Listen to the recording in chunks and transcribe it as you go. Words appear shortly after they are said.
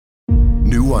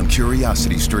new on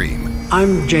Curiosity Stream.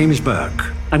 I'm James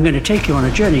Burke. I'm going to take you on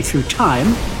a journey through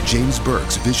time. James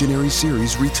Burke's visionary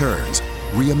series returns,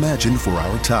 reimagined for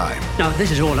our time. Now,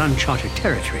 this is all uncharted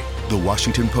territory. The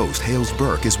Washington Post hails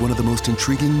Burke as one of the most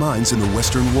intriguing minds in the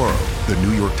Western world. The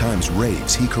New York Times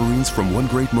raves he careens from one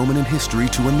great moment in history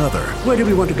to another. Where do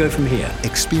we want to go from here?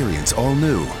 Experience all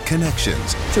new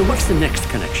Connections. So what's the next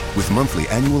connection? With monthly,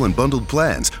 annual, and bundled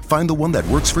plans, find the one that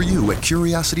works for you at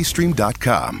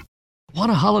CuriosityStream.com. Want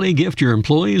a holiday gift your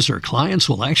employees or clients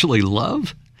will actually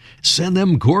love? Send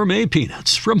them gourmet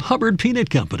peanuts from Hubbard Peanut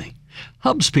Company.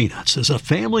 Hub's Peanuts is a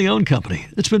family-owned company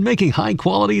that's been making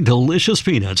high-quality, delicious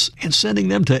peanuts and sending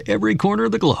them to every corner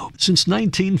of the globe since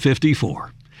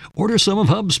 1954. Order some of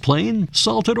Hub's plain,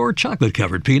 salted, or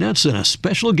chocolate-covered peanuts in a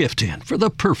special gift tin for the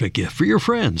perfect gift for your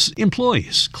friends,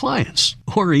 employees, clients,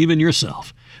 or even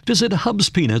yourself. Visit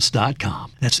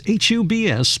hubspeanuts.com. That's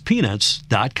HUBS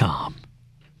peanuts.com.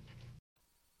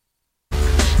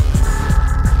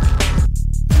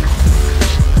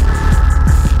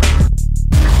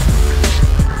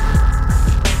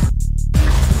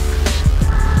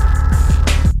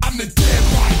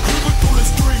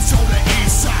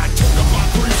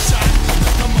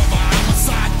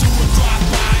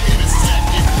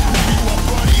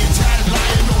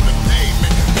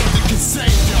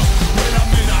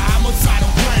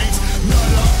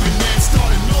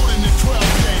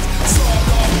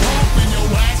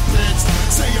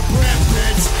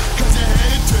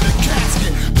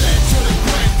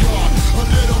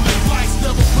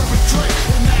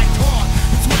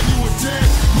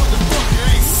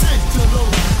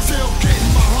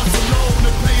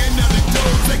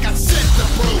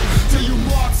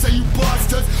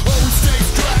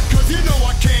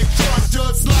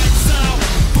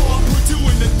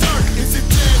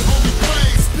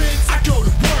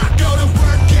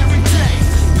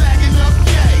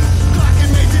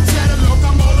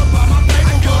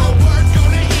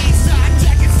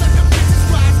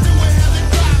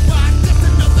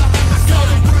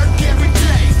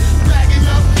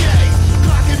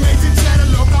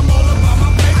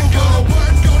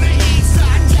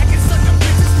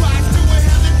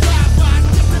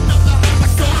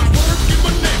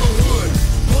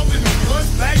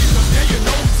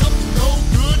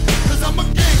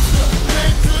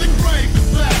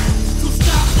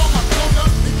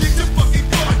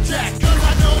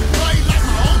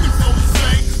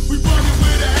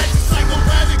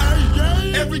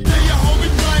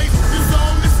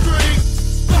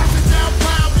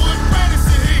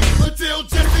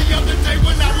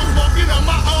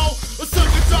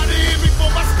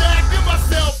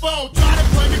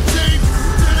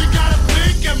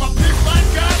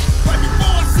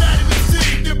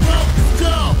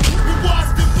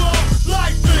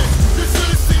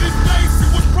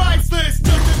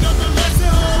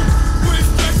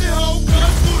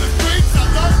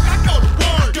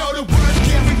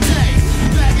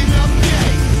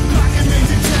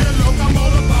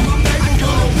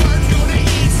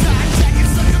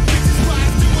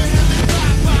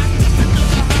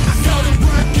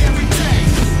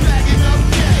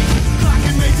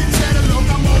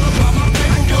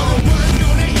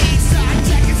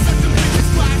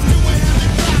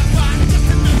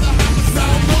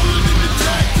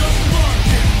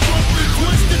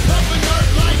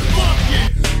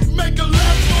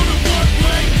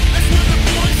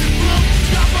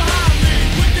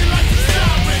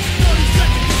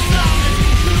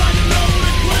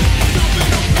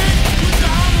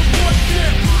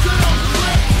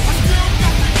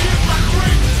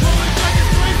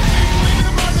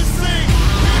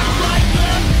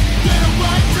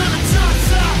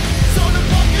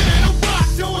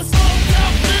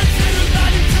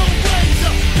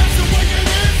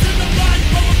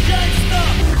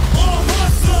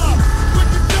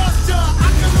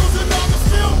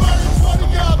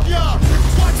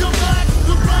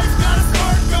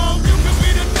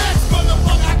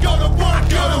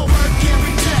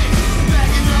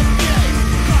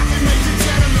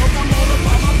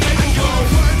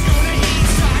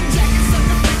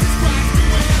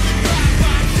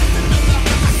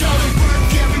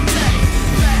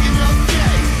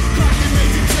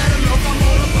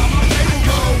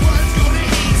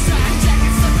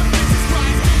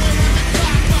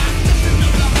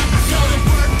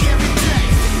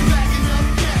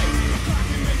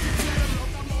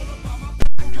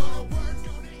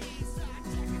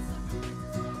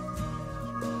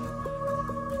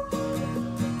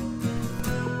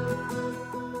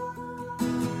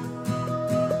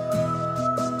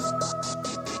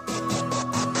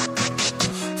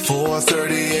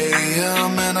 .30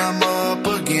 a.m. and I'm up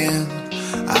again.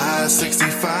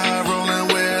 I-65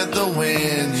 rolling with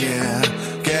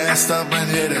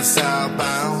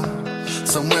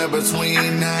somewhere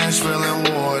between Nashville and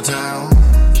Wartown.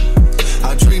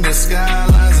 I dream of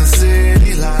skylines and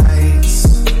city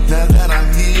lights. Now that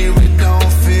I'm here, it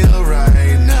don't feel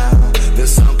right now.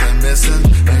 There's something missing,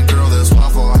 and girl, this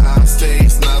Waffle House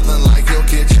tastes nothing like your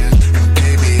kitchen. And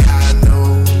baby, I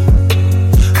know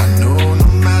no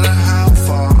matter how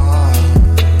far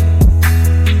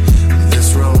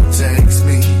this road takes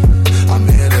me, I'm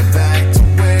headed back to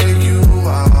where you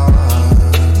are.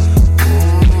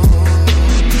 Ooh.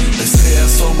 They say I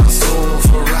sold my soul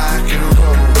for rock and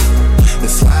roll.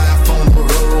 This life on the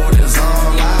road is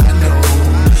all I know.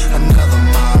 Another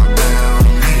mile down,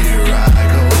 here I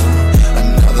go.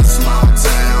 Another small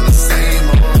town, the same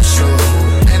old show.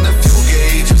 And the fuel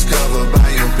gauge is covered by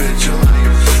your picture.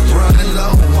 Running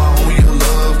low on your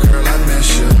love, girl, I miss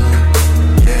you.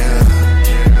 Yeah,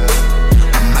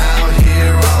 I'm out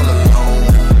here all alone,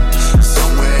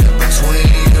 somewhere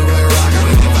between you and rock and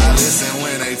roll. I listen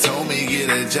when they told me get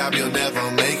a job, you'll never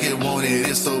make it. Wanted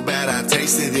it so bad I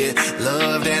tasted it,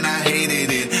 loved and I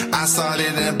hated it. I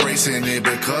started embracing it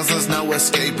because there's no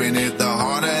escaping it. The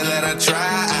harder that I try,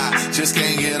 I just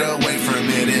can't get away from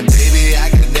it. And baby, I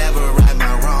could never right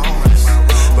my wrongs,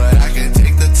 but I can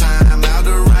take the time out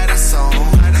to write a song,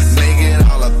 make it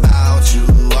all about you.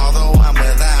 Although I'm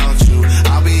without you,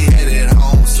 I'll be headed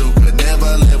home soon, could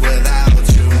never live without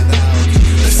you.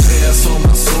 They say I sold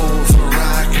my soul for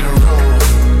rock and roll.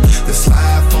 This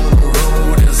life on the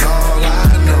road is all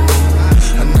I know.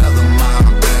 Another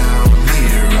mile down,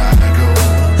 here I go.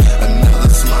 Another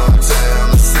small town,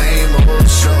 the same old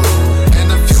show. And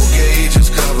the fuel gauge is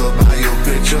covered by your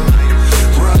picture.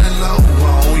 Running low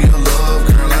on your love,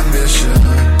 girl, I miss you.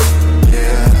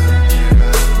 Yeah,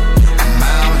 I'm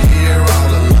out here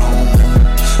all alone,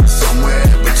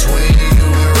 somewhere between you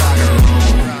and rock and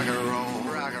roll. Rock and roll,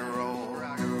 rock and roll,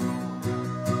 rock and roll.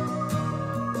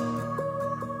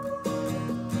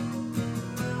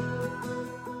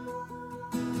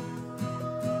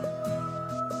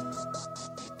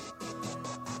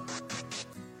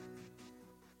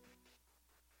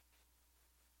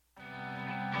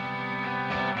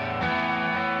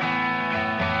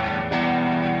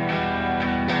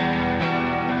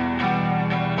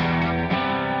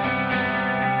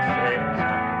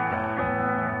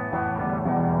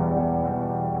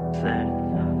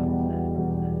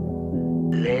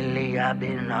 Lately I've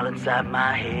been all inside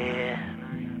my head.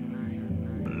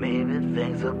 Maybe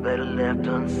things are better left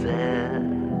unsaid.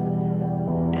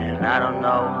 And I don't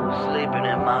know who's sleeping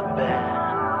in my bed,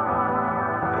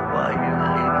 but why you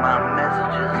leave my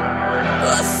messages unread?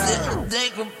 I sit and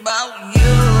think about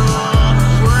you.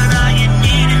 What are you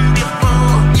needing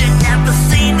before? You never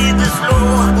seen me this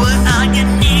low. What are you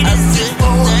needing before? I sit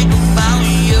and think about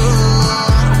you.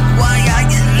 Why are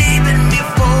you leaving me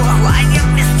for? Why you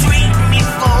mistreating me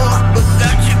for? But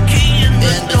got your key in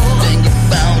the door. Think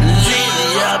about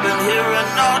lately I've been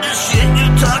hearing all this shit you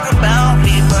talk about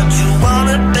me, but you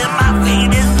wanna bend my feet.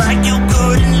 It's like you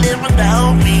couldn't live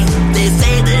without me. They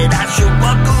say that I should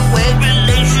walk away,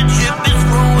 relationship is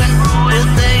ruined, but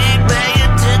they ain't pay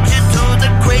attention to the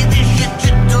crazy shit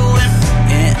you're doing.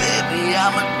 And baby,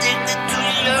 I'm addicted to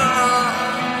you.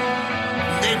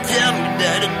 They tell me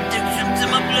that addiction's in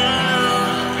my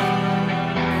blood.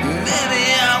 Maybe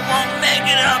I won't make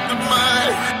it out the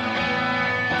mud.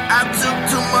 I took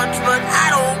too much, but I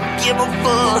don't give a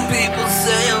fuck what people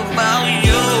say about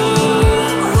you.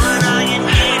 What are you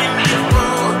needing me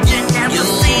for? You never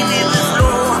seen me this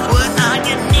low. What are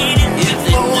you needing me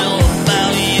for? If they know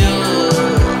about you,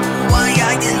 why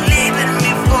are you leaving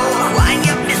me for? Why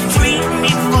you mistreating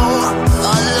me for?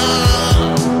 I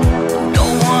love,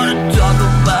 don't wanna talk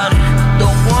about it,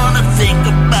 don't wanna think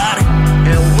about it.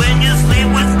 And when you sleep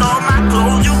with all my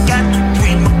clothes, you got to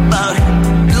dream about it.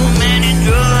 Too many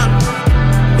drugs,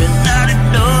 it's not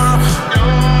enough.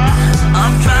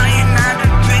 I'm trying not to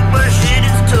drink, but shit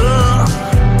is tough.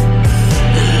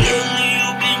 And lately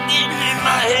you've been getting in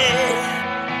my head.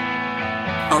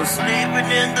 I'm sleeping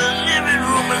in the living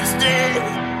room instead.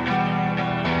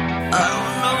 I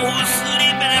don't know who's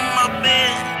sleeping in my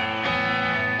bed.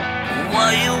 Why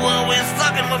you always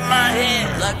fucking with my head?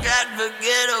 Like I'd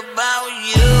forget about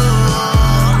you.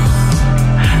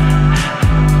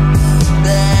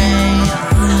 Babe,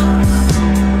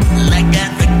 like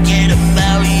I'd forget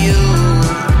about you.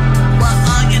 Why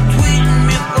are you tweeting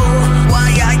me for? Why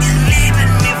are you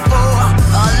leaving me for?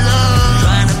 I love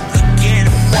trying to forget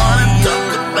about you. Talk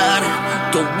about it,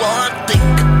 don't wanna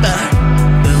think about it.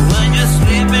 But when you're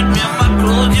sleeping in my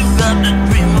clothes, you got to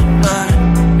dream about it.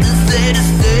 They say to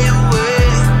stay away,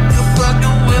 you're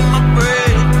fucking with my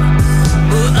brain.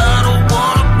 But I don't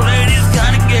wanna play these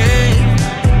kind of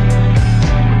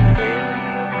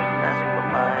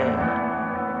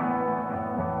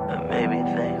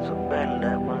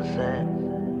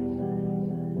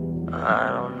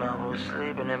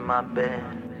my bed?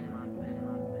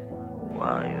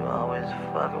 Why you always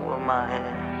fucking with my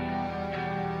head?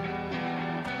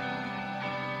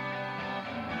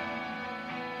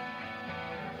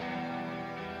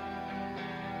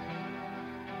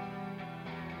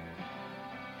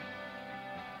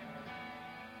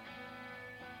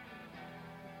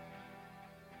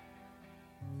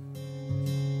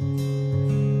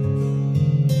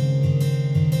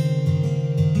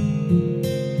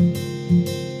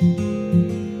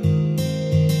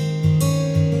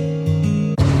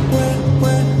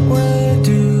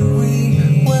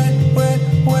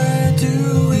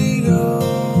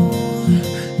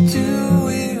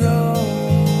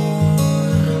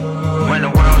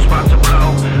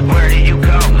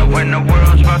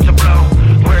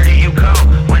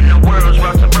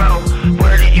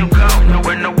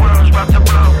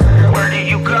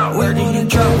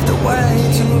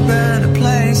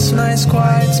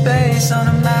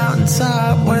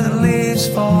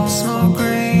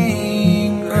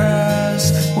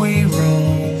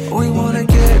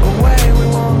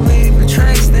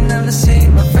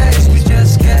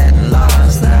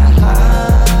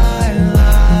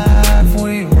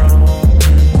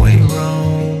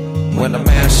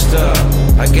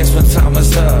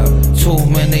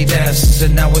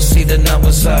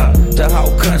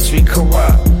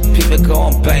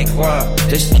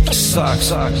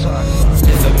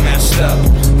 Living messed up,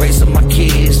 raising my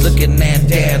kids, looking at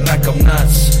dad like I'm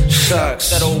nuts.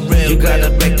 Sucks. You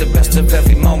gotta make the best of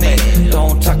every moment.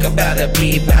 Don't talk about it,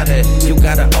 be about it. You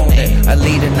gotta own it. A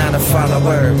leader, not a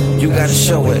follower. You gotta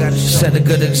show it. Set a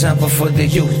good example for the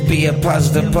youth. Be a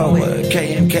positive poet.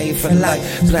 KMK for life.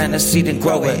 Plant a seed and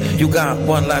grow it. You got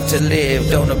one life to live.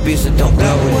 Don't abuse it, don't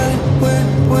blow it.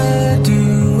 Where do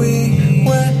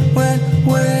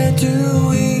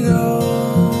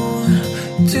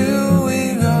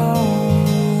we go?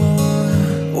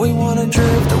 We wanna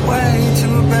drift away to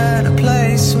a better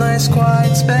place. Nice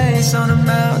quiet space on a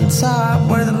mountaintop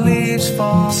where the leaves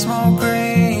fall. Small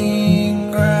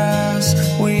green grass,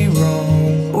 we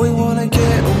roam. We wanna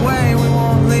get away, we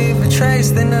won't leave a trace.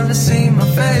 They never see my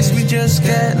face, we just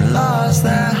get lost.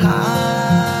 That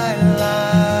high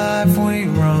life, we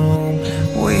roam,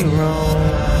 we roam.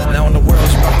 Now when the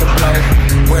world's about to blow,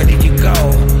 where did you go?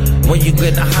 When you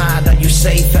gonna hide, are you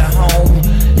safe at home?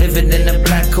 Living in the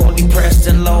black hole, depressed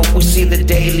and low. We see the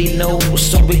daily news,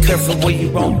 so be careful where you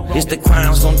roam. It's the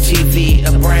crimes on TV,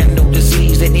 a brand new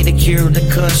disease. They need to cure the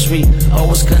country, oh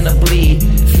it's gonna bleed.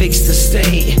 Fix the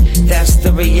state, that's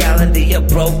the reality. A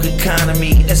broke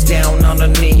economy that's down on their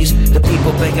knees. The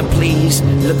people begging please,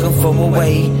 looking for a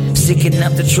way. Seeking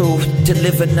out the truth to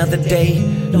live another day.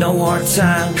 No hard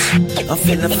times, I'm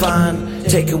feeling fine.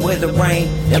 Take away the rain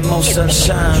and more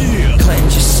sunshine.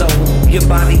 Cleanse your soul, your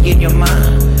body and your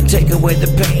mind. Take away the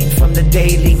pain from the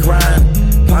daily grind.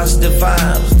 Positive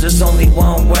vibes, there's only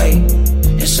one way.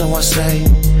 And so I say,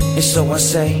 and so I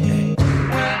say.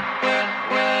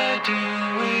 Where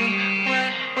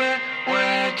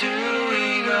do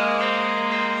we go?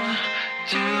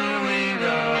 Do we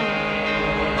go?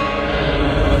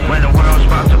 When the world's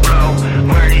about to blow,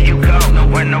 where do you go?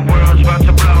 When the world's about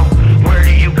to blow, where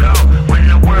do you go? When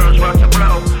the world's about to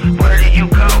blow, where do you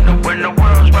go? When the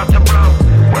world's about to blow,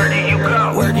 where do you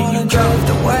go? Where do you drive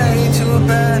the way to a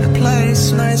better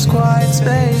place? Nice quiet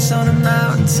space on a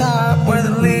mountaintop where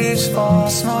the leaves fall.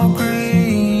 Small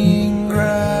green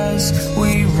grass,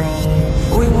 we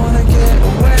roam. We wanna get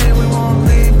away, we won't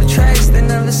leave a trace. They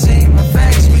never see my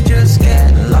face, we just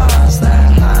get lost.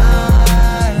 That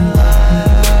high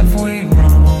life, we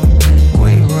roam,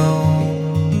 we roam.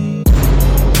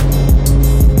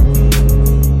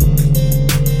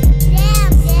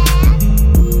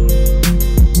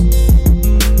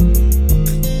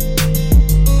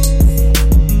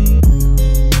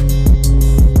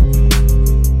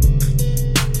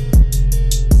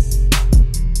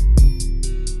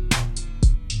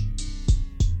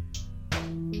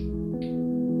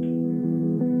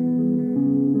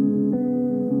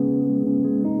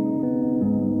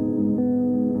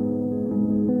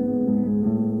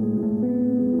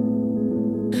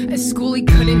 At school he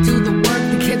couldn't do the work,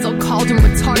 the kids all called him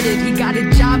retarded. He got a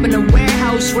job in a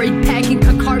warehouse where he packing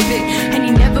a carpet. And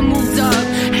he never moved up,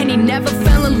 and he never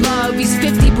fell in love. He's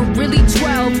 50 but really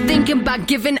 12, thinking about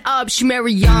giving up. She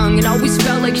married young and always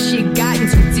felt like she had gotten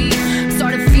too deep.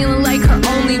 Started feeling like her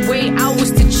only way out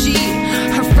was to cheat.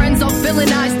 Her friends all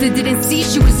villainized her, didn't see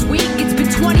she was weak. It's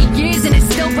been 20 years and it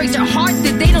still breaks her heart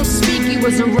that they don't speak. He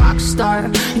was a rock star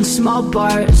in small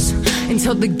bars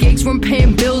until the gigs weren't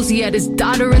paying bills. He had his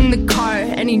daughter in the car,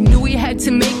 and he knew he had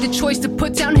to make the choice to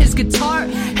put down his guitar.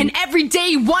 And every day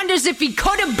he wonders if he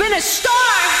could have been a star.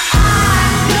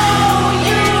 I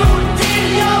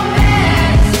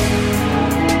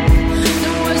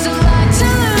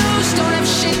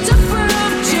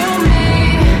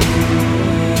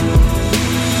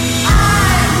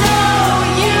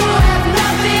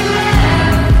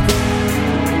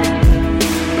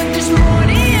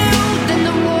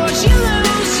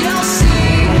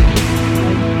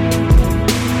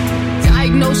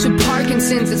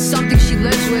It's something she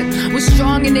lives with. Was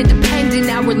strong and independent,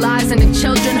 now relies on the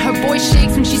children. Her voice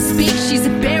shakes when she speaks, she's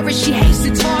embarrassed, she hates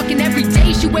to talk. And every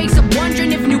day she wakes up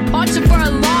wondering if new parts of her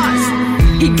are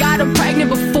lost. He got her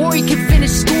pregnant before he could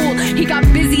finish school. He got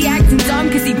busy acting dumb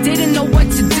cause he didn't know what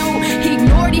to do. He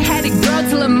ignored he had a girl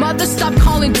till her mother stopped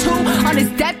calling too. On his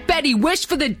deathbed he wished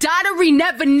for the daughter he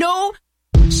never knew.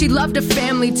 She loved her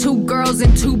family, 2 girls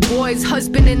and 2 boys.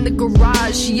 Husband in the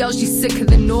garage, she yells she's sick of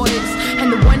the noise.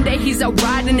 And then one day he's out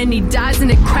riding and he dies in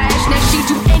a crash. Now she'd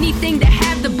do anything to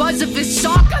have the buzz of his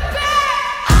song come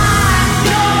back. I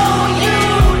know you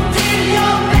did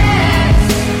your best.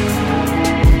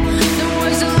 There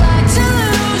was a lot to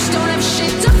lose, don't have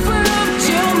shit to prove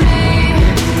to me.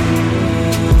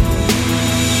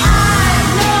 I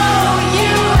know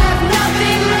you have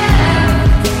nothing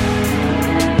left.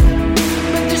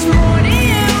 There's more to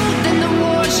you than the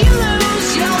wars you lose,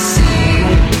 you'll see.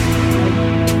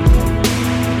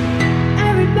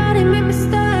 Everybody made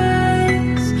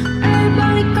mistakes,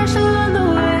 everybody crashed along the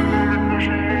way.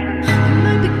 You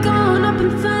might be going up in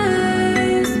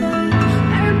flames, but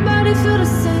everybody feel the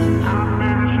same.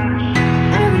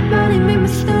 Everybody made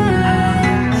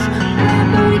mistakes,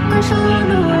 everybody crashed along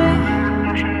the way.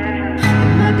 You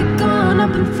might be going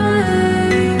up in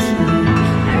flames, but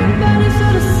everybody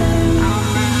feel the same.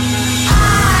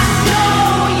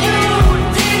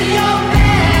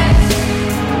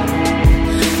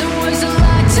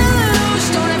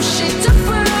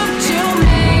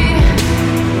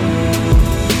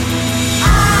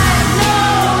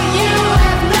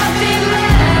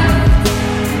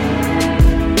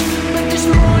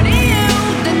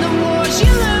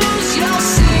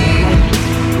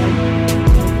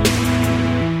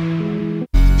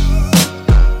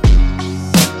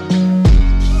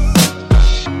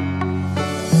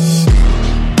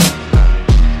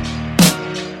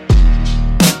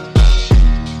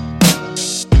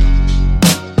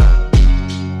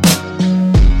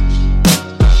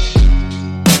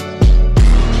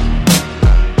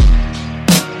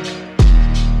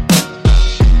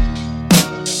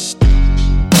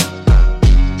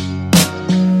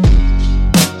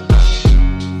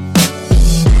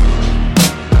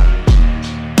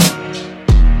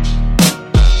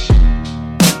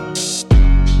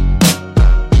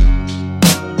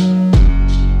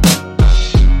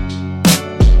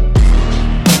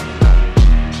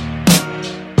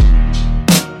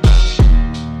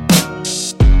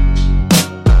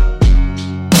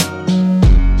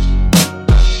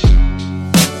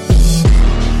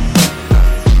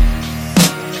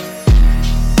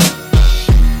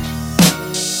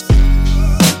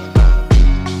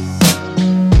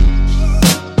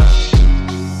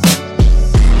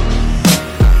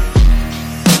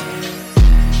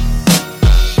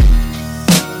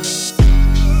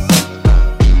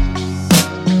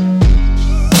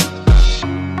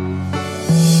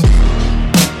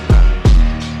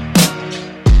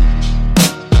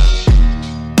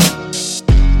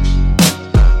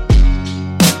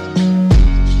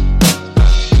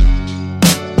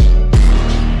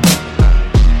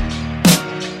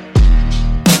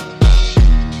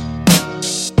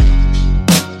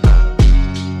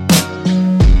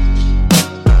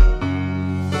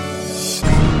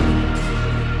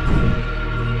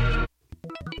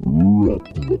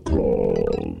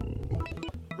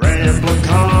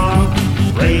 Replicon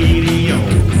Radio.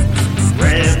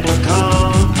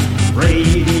 Replicon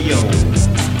Radio.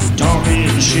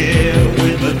 Talking shit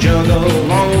with the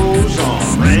juggalos on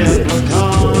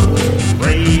Replicon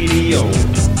Radio.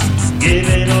 Give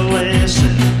it a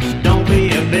listen. Don't be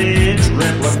a bitch.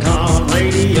 Replicon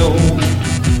Radio.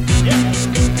 Yeah.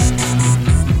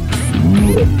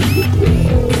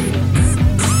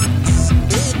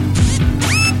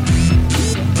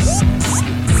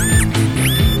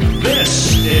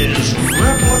 This is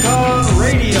Replicon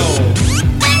Radio.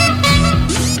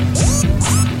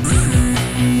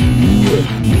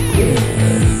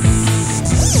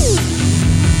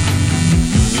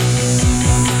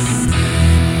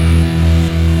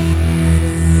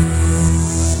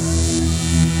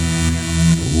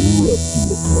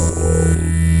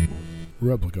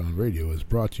 Replicon Radio is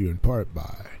brought to you in part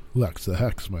by Lex the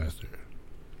Hexmaster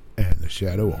and the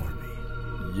Shadow Army.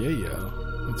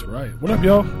 Yeah. That's right. What up,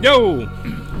 yo? Yo!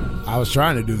 I was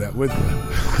trying to do that with you.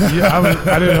 Yeah,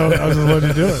 I didn't know I was just letting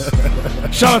you do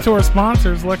it. Shout out to our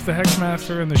sponsors, Lex the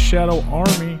Hexmaster and the Shadow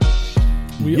Army.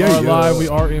 We are live. We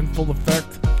are in full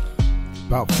effect.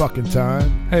 About fucking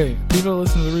time. Hey, people that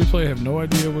listen to the replay have no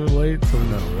idea we're late. So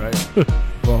no, right?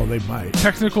 Well, they might.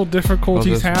 Technical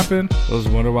difficulties happen. Those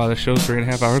wonder why the show's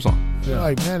 3.5 hours long. Yeah.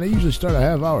 Like, man, they usually start a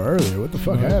half hour earlier. What the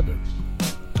fuck happened?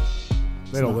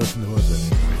 They don't listen to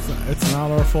us anymore. It's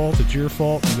not our fault. It's your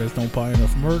fault. You guys don't buy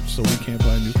enough merch, so we can't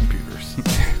buy new computers.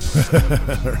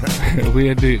 we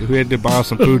had to borrow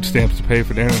some food stamps to pay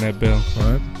for the internet bill.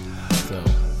 Right. So,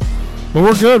 but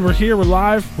we're good. We're here. We're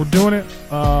live. We're doing it.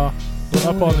 We're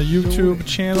up on the YouTube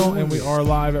channel, and we are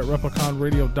live at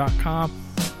repliconradio.com.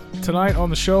 Tonight on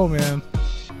the show, man,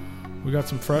 we got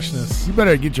some freshness. You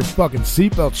better get your fucking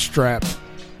seatbelt strapped.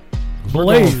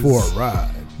 Blaze. We're going for a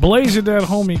ride. Blaze Your Dead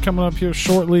Homie coming up here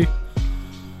shortly.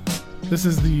 This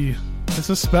is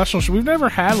a special show. We've never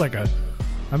had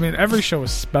every show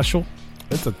is special.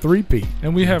 It's a 3-peat.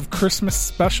 And we have Christmas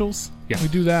specials. Yeah. We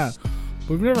do that. But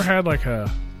we've never had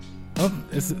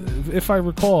if I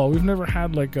recall, we've never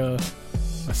had a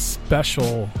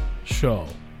special show.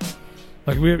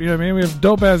 Like we have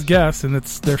dope ass guests and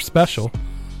they're special.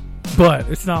 But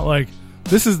it's not like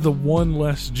this is the one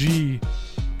less G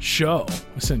show,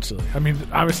 essentially. I mean,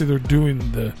 obviously they're doing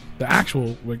the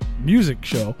actual music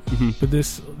show, but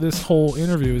this whole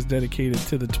interview is dedicated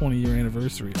to the 20-year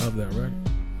anniversary of that record.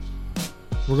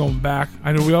 We're going back.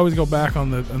 I know we always go back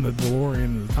on the DeLorean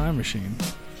and the time machine.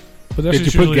 But that's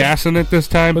Did you put gas in it this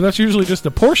time? But that's usually just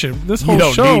a portion. This whole show.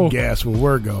 You don't need gas where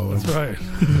we're going. That's right.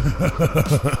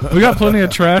 We got plenty of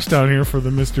trash down here for the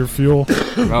Mr. Fuel,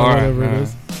 whatever it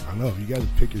is. I know. You got to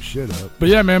pick your shit up. But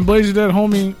yeah, man, Blaze Your Dead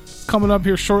Homie coming up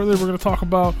here shortly. We're going to talk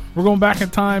about. We're going back in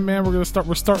time, man. We're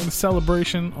starting the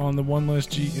celebration on the One Less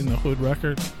G in the Hood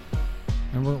record,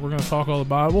 and we're going to talk all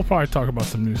about it. We'll probably talk about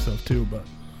some new stuff too, but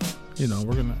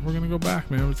we're gonna go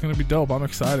back, man. It's going to be dope. I'm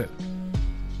excited.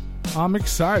 Are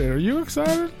you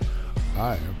excited?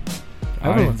 I am.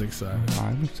 Everyone's excited.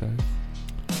 I'm excited.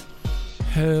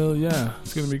 Hell yeah.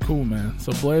 It's going to be cool, man.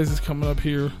 So Blaze is coming up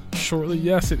here shortly.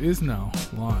 Yes, it is now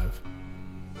live.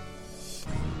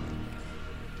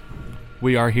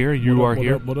 We are here. You are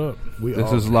here. What up?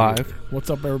 This is live. What's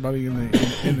up, everybody in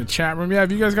the chat room? Yeah,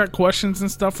 if you guys got questions and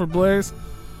stuff for Blaze,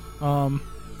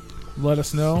 let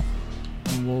us know,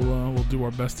 and we'll do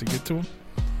our best to get to them.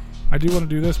 I do want to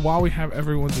do this while we have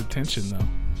everyone's attention, though.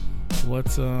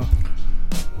 Let's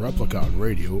Replicon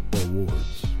Radio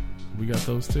Awards. We got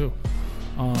those too.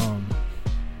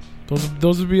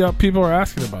 Those would be up. People are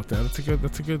asking about that. That's a good.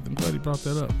 I'm glad you brought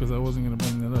that up because I wasn't going to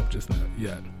bring that up just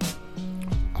yet.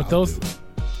 But those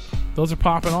are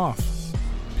popping off.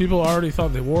 People already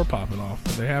thought they were popping off,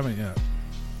 but they haven't yet.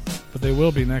 But they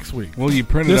will be next week. Well, you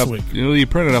printed up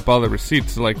all the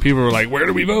receipts. Like people were like, "Where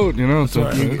do we vote?" So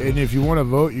right. And if you want to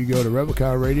vote, you go to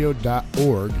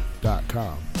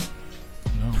repliconradio.org.com.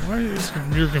 Why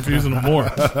you're confusing them more?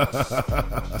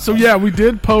 So yeah, we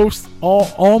did post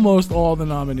almost all the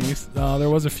nominees. There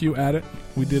was a few added.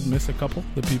 We did miss a couple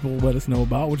that people let us know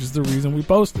about, which is the reason we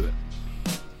posted it.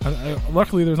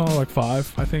 Luckily, there's only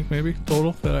 5, I think, maybe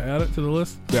total that I added to the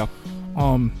list. Yeah.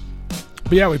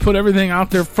 But yeah, we put everything out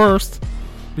there first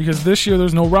because this year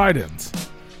there's no write-ins.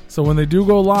 So when they do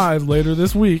go live later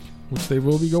this week, which they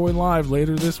will be going live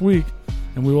later this week,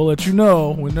 and we will let you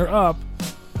know when they're up,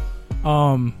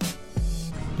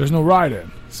 there's no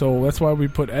write-in. So that's why we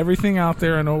put everything out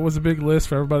there. I know it was a big list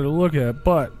for everybody to look at,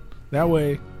 but that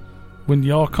way, when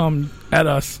y'all come at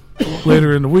us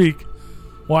later in the week,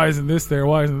 why isn't this there?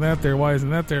 Why isn't that there? Why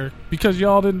isn't that there? Because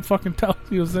y'all didn't fucking tell.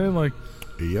 You know what I'm saying?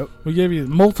 Yep. We gave you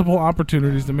multiple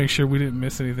opportunities to make sure we didn't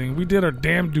miss anything. We did our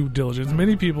damn due diligence.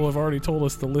 Many people have already told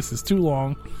us the list is too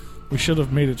long. We should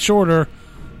have made it shorter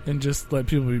and just let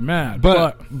people be mad.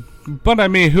 But I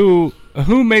mean, who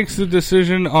makes the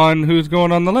decision on who's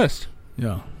going on the list?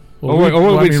 Yeah.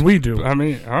 We do. I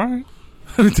mean, all right.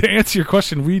 To answer your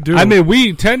question, we do. I mean,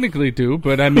 we technically do,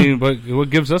 but I mean, but what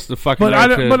gives us the fucking right I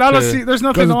don't see. There's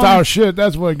nothing because it's our shit.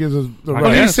 That's what gives us the right.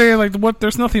 But he's saying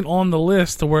there's nothing on the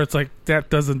list to where it's that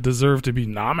doesn't deserve to be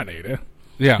nominated.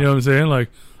 Yeah, you know what I'm saying?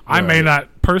 I may not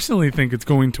personally think it's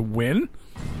going to win.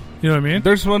 You know what I mean?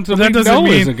 There's ones that know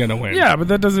isn't going to win. Yeah, but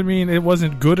that doesn't mean it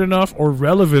wasn't good enough or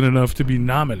relevant enough to be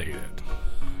nominated.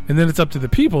 And then it's up to the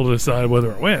people to decide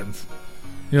whether it wins.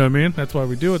 You know what I mean? That's why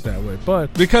we do it that way.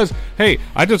 But because, hey,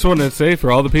 I just wanted to say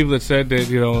for all the people that said that,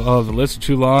 the list is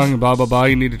too long and blah, blah, blah,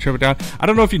 you need to trim it down. I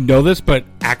don't know if you know this, but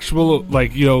actual,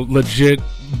 legit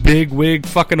big wig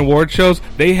fucking award shows,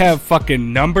 they have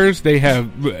fucking numbers. They have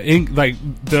like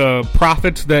the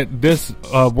profits that this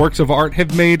works of art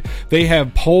have made. They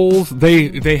have polls.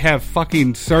 They have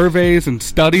fucking surveys and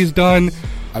studies done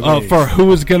for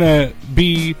who is gonna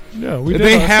be. Yeah, we did.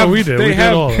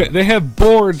 They have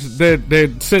boards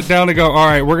that sit down and go, all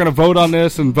right, we're gonna vote on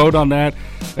this and vote on that,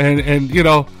 and you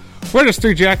know. We're just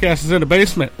three jackasses in a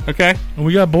basement, okay? And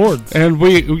we got boards. And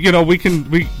we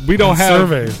don't have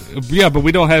surveys. Yeah, but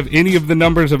we don't have any of the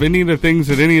numbers of any of the things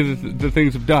that any of the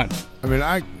things have done. I mean,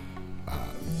 I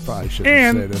probably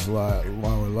shouldn't say this while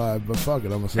we're live, but fuck it,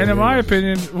 I'm gonna say it. And in my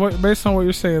opinion, based on what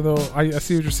you're saying, though, I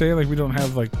see what you're saying. Like, we don't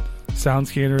have like sound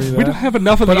scanner. We don't have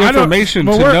enough of the information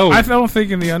to know. I don't think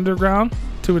in the underground,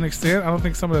 to an extent, I don't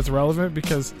think some of that's relevant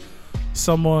because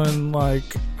someone like,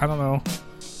 I don't know,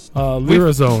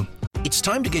 Lirazone. It's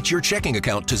time to get your checking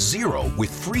account to zero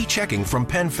with free checking from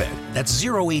PenFed. That's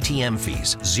zero ATM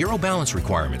fees, zero balance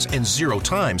requirements, and zero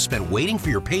time spent waiting for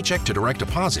your paycheck to direct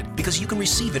deposit because you can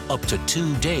receive it up to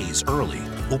 2 days early.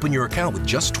 Open your account with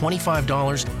just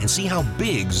 $25 and see how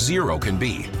big zero can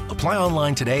be. Apply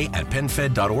online today at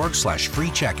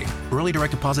PenFed.org/free checking. Early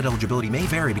direct deposit eligibility may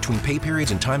vary between pay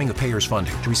periods and timing of payers'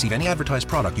 funding. To receive any advertised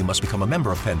product, you must become a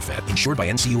member of PenFed, insured by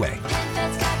NCUA.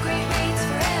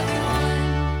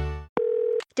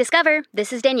 Discover,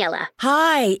 this is Daniela.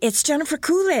 Hi, it's Jennifer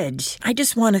Coolidge. I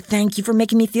just want to thank you for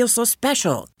making me feel so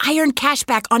special. I earned cash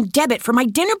back on debit for my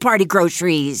dinner party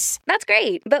groceries. That's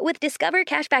great, but with Discover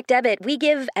Cashback Debit, we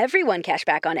give everyone cash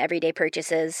back on everyday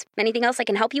purchases. Anything else I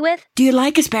can help you with? Do you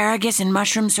like asparagus and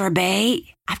mushroom sorbet?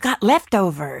 I've got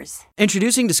leftovers.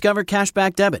 Introducing Discover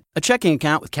Cashback Debit, a checking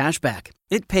account with cash back.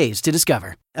 It pays to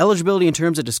Discover. Eligibility and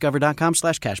terms at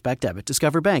discover.com/cashbackdebit.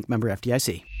 Discover Bank, member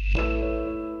FDIC.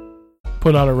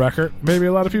 Put out a record. Maybe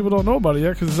a lot of people don't know about it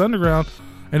yet because it's underground,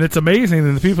 and it's amazing.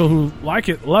 And the people who like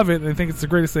it love it and think it's the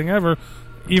greatest thing ever.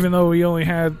 Even though he only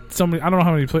had so many, I don't know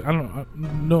how many.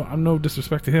 I'm no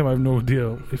disrespect to him. I have no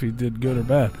idea if he did good or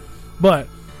bad, but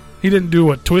he didn't do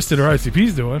what Twisted or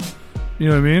ICP's doing. You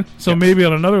know what I mean? So maybe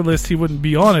on another list he wouldn't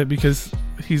be on it because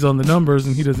he's on the numbers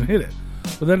and he doesn't hit it.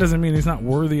 But that doesn't mean he's not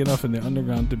worthy enough in the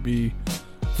underground to be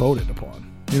voted upon.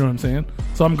 You know what I'm saying?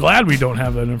 So I'm glad we don't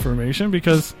have that information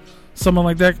because someone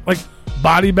like that, like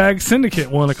Body Bag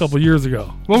Syndicate won a couple years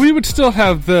ago. Well, we would still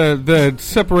have the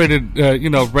separated,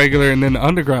 regular and then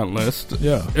underground list.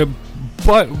 Yeah.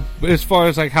 But as far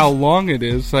as like how long it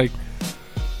is, like,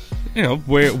 you know,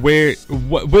 with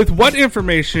what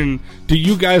information do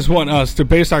you guys want us to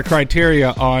base our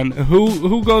criteria on?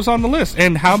 Who goes on the list,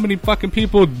 and how many fucking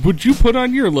people would you put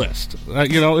on your list?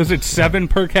 Is it 7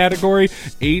 per category,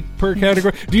 8 per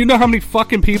category? Do you know how many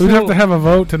fucking people? We'd have to have a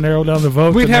vote to narrow down the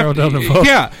vote.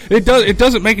 Yeah, it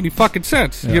doesn't make any fucking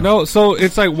sense. Yeah. You know, so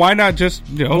it's like, why not just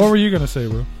What were you gonna say,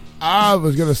 bro? I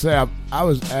was gonna say I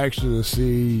was actually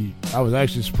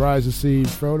surprised to see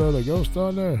Frodo the Ghost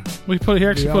on there. He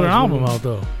actually put an album out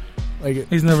though. Like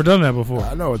he's never done that before.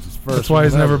 I know it's his first. That's why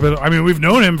he's never been. I mean, we've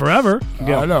known him forever.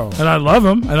 Yeah, I know, and I love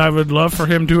him, and I would love for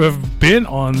him to have been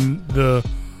on the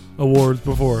awards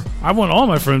before. I want all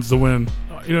my friends to win.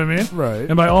 You know what I mean? Right.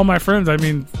 And by all my friends, I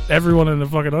mean everyone in the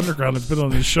fucking underground that's been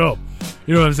on this show.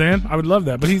 You know what I'm saying? I would love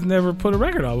that, but he's never put a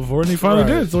record out before, and he finally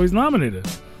did, so he's nominated.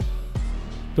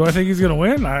 Do I think he's going to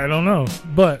win? I don't know,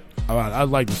 but I'd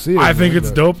like to see it. I think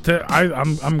it's dope.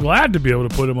 I'm glad to be able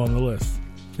to put him on the list.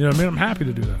 You know what I mean? I'm happy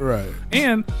to do that. Right.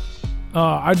 And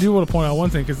I do want to point out one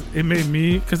thing because it made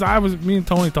me, because me and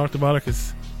Tony talked about it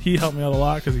because he helped me out a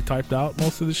lot because he typed out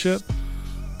most of the shit.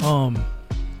 And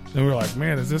we were like,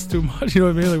 man, is this too much? You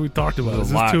know what I mean? Like we talked about it.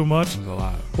 Is this too much? It was a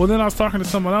lot. Well, then I was talking to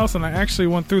someone else and I actually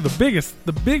went through the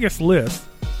biggest list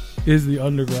is the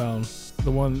underground,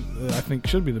 the one that I think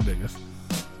should be the biggest.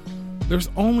 There's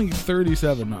only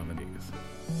 37 nominees.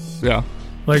 Yeah.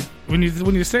 Like when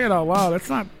you say it out loud, that's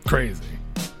not crazy.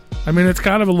 I mean, it's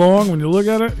kind of long when you look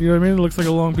at it. You know what I mean? It looks like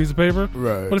a long piece of paper.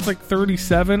 Right. But it's like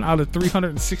 37 out of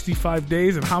 365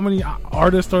 days. And how many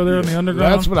artists are there in the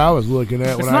underground? That's what I was looking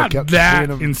at it's when I kept that seeing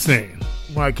them. Insane.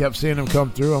 When I kept seeing them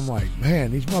come through, I'm like,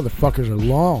 man, these motherfuckers are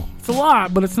long. It's a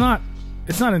lot, but it's not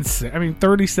insane. I mean,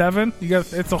 37.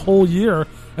 It's a whole year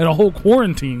and a whole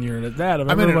quarantine year at that of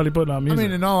everybody putting out music. I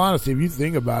mean, in all honesty, if you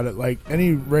think about it, like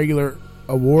any regular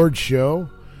award show,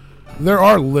 there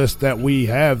are lists that we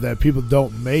have that people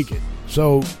don't make it.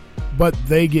 So, but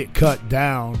they get cut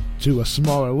down to a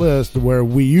smaller list where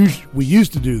we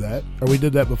used to do that, or we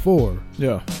did that before.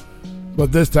 Yeah.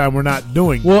 But this time we're not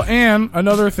doing Well, and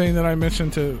another thing that I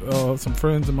mentioned to some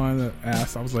friends of mine that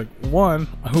asked, I was like, one,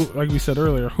 who, like we said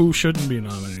earlier, who shouldn't be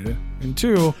nominated? And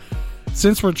two,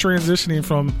 since we're transitioning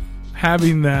from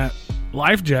having that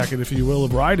life jacket, if you will,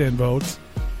 of write-in votes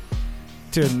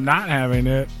to not having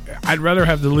it, I'd rather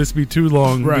have the list be too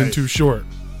long than Right. too short.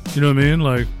 You know what I mean?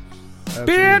 Like,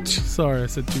 Absolutely. bitch. Sorry, I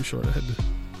said too short. I had to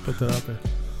put that out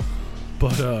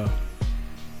there.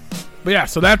 But yeah,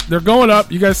 so that they're going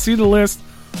up. You guys see the list.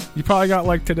 You probably got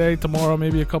like today, tomorrow,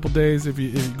 maybe a couple days if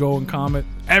you go and comment.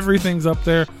 Everything's up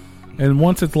there. And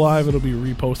once it's live, it'll be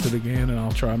reposted again, and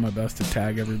I'll try my best to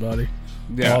tag everybody.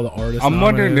 Yeah. All the artists. I'm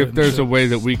wondering nominated if there's and a shit. way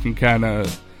that we can kind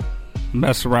of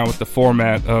mess around with the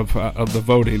format of the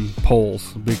voting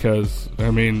polls, because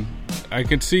I mean, I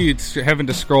can see it's having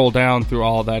to scroll down through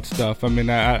all that stuff. I mean,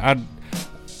 I've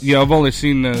only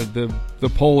seen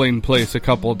the polling place a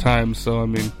couple of times, so I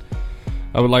mean,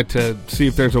 I would like to see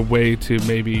if there's a way to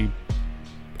maybe,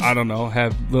 I don't know,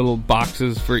 have little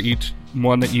boxes for each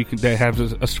one that have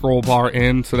a scroll bar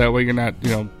in, so that way you're not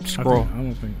scroll. I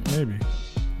don't think maybe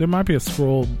there might be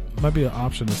an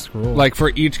option to scroll. Like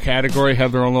for each category,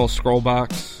 have their own little scroll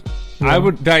box. Yeah. I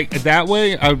would that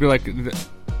way. I would be like,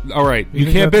 all right, you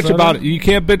can't think bitch that's about it. better? You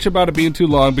can't bitch about it being too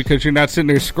long because you're not sitting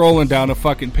there scrolling down a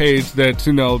fucking page that's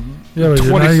yeah, but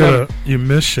 27. you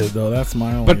miss shit though. That's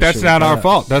my only. But that's issue not with our that.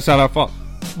 fault. That's not our fault.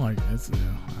 Like it's I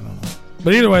don't know.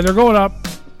 But either way, they're going up.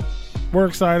 We're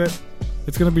excited.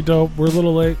 It's gonna be dope. We're a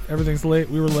little late. Everything's late.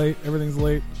 We were late. Everything's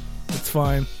late. It's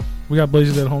fine. We got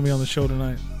Blazer Dead Homie on the show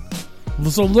tonight.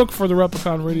 So look for the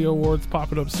Replicon Radio Awards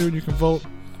popping up soon. You can vote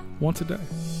once a day.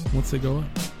 Once they go up.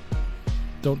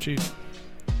 Don't cheat.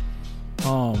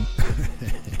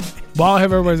 While I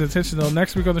have everybody's attention though,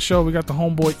 next week on the show we got the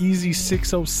homeboy Easy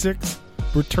 606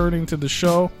 returning to the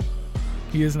show.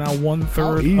 He is now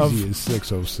 1/3 How of. easy is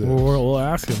 606? Well, we'll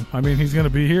ask him. I mean, he's going to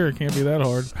be here. It can't be that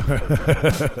hard.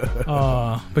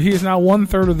 But he is now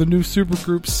 1/3 of the new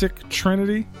supergroup Sick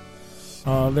Trinity.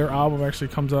 Their album actually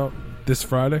comes out this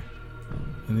Friday,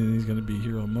 and then he's going to be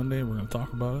here on Monday. And we're going to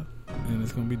talk about it, and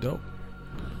it's going to be dope.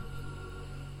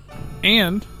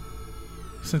 And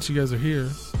since you guys are here,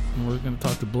 and we're going to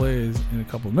talk to Blaze in a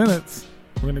couple of minutes,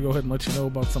 we're going to go ahead and let you know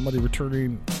about somebody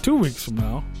returning 2 weeks from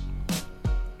now.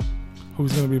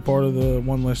 Who's going to be part of the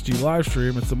One Less G live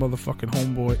stream? It's the motherfucking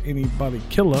homeboy Anybody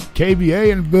Killer.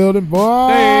 KBA in the building, boy.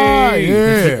 Hey!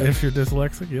 Yeah. If you're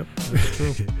dyslexic, yep, that's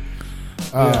true.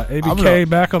 I'm ABK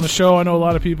back on the show. I know a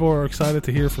lot of people are excited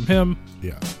to hear from him.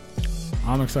 Yeah.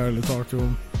 I'm excited to talk to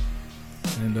him.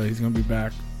 And he's going to be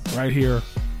back right here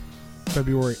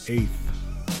February 8th.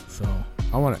 So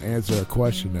I want to answer a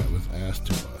question that was asked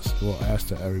to us. Well, asked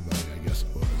to everybody, I guess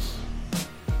it was.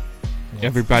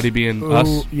 Everybody being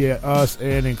us. Yeah, us,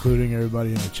 and including everybody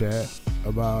in the chat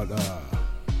about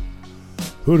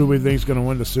who do we think is going to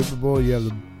win the Super Bowl? You have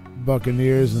the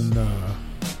Buccaneers and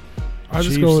I just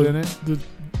Chiefs go in it.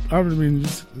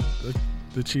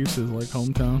 The Chiefs is like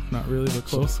hometown, not really, but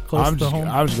close I'm to home.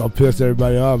 just going to piss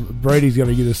everybody off. Brady's going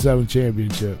to get his 7th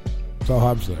championship. That's all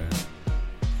I'm saying.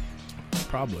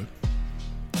 Probably.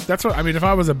 That's what I mean. If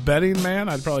I was a betting man,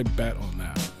 I'd probably bet on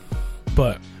that.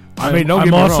 But I mean, don't I'm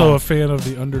get me also wrong. a fan of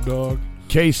the underdog.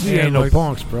 KC And, ain't no like,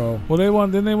 punks, bro. Well, they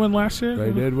won. Didn't they win last year?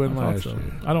 They did win I thought last so.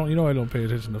 year. I don't. I don't pay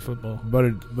attention to football. But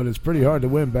it's pretty hard to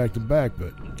win back to back.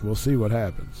 But we'll see what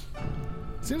happens.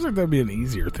 Seems like that'd be an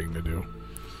easier thing to do.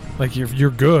 Like if you're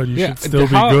good, you Yeah, should still be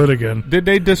how- good again. Did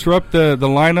they disrupt the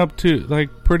lineup too? Like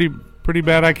pretty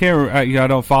bad. I can't. I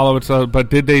don't follow it. So, but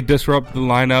did they disrupt the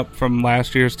lineup from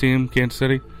last year's team, Kansas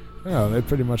City? Yeah, they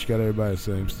pretty much got everybody the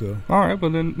same still. All right,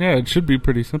 but then yeah, it should be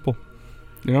pretty simple.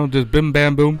 You know, just bim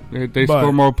bam boom. They But-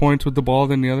 score more points with the ball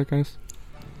than the other guys.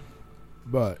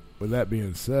 But with that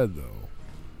being said, though,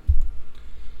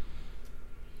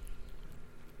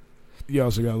 you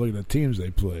also got to look at the teams they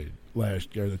played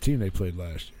last year. The team they played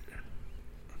last year.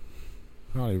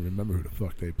 I don't even remember who the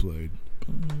fuck they played.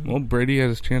 Well, Brady had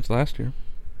his chance last year.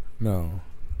 No.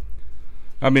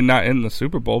 I mean, not in the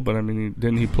Super Bowl, but I mean,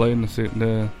 didn't he play in the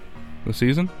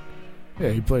season? Yeah,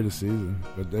 he played the season,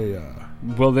 but they.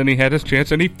 Well, then he had his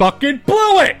chance and he fucking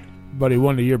blew it. But he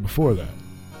won the year before that.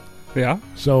 Yeah.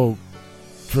 So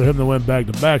for him to win back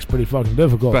to back is pretty fucking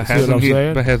difficult. But See what I'm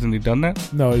saying? hasn't he done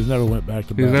that? No, he's never went back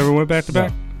to back. He's never went back to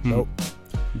back. Nope.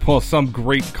 Well, some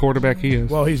great quarterback he is.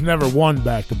 Well, he's never won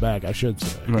back to back, I should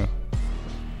say. No.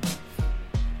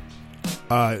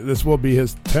 This will be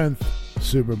his 10th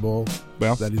Super Bowl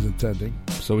that he's attending.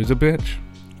 So he's a bitch.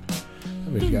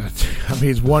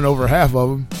 He's won over half of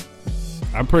them.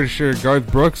 I'm pretty sure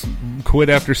Garth Brooks quit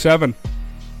after 7.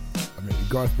 I mean,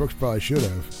 Garth Brooks probably should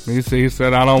have. He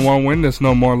said, I don't want to win this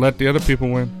no more. Let the other people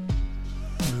win.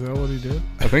 Is that what he did?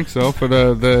 I think so. For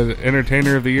the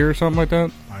Entertainer of the Year or something like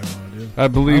that. I have no idea. I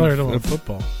believe. I learned about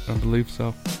football. I believe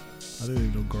so. I didn't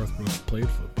even know Garth Brooks played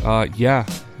football. Yeah.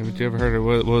 Haven't you ever heard of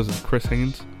what was it? Chris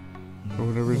Haynes? Or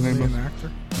whatever his name was? An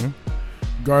actor? Yeah.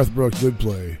 Garth Brooks did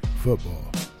play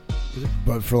football,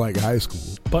 but for like high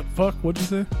school. But fuck, what'd you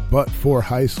say? But for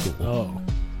high school. Oh.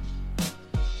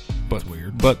 But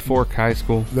weird. But Fork High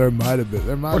School. There might have been.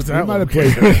 He might have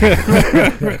played.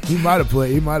 He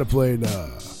might have played.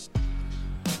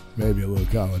 Maybe a little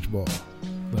college ball.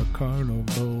 The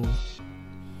Carnival.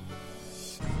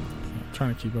 I'm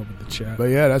trying to keep up with the chat. But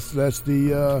yeah, that's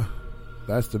the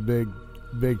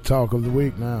big talk of the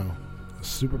week now. The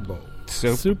Super Bowl.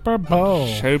 Super Bowl.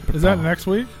 Is that next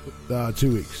week? 2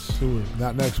 weeks. 2 weeks.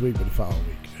 Not next week, but the following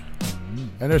week.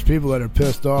 And there's people that are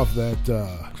pissed off that,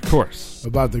 of course,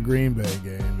 about the Green Bay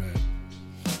game.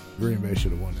 That Green Bay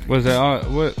should have won that. Was it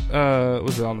on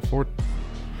was it on the 4th?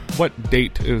 What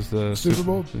date is the Super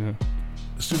Bowl? Yeah,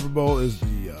 the Super Bowl is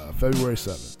the February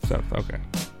 7th. 7th. Okay.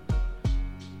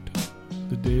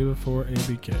 The day before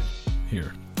ABK.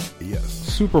 Here. Yes.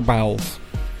 Super Bowls.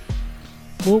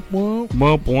 Whoop whoop.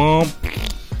 Whoop whoop.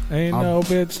 Ain't no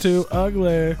bitch too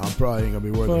ugly. I'm probably ain't gonna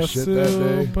be worth a shit that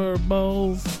day. Super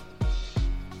Bowls.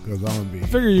 Because I'm gonna be. I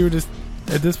figure you would just,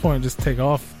 at this point, just take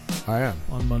off. I am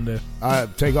on Monday. I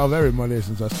take off every Monday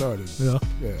since I started. Yeah.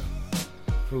 Yeah.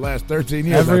 For the last 13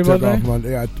 years, every I took Monday? off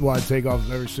Monday. I take off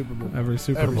every Super Bowl. Every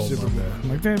Super Bowl. I'm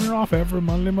like, damn, you're off every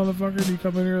Monday, motherfucker. Do you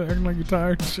come in here acting like you're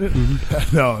tired and shit?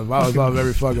 No, if I was off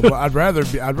every fucking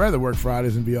Monday, I'd rather work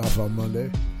Fridays and be off on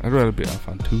Monday. I'd rather be off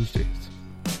on Tuesdays.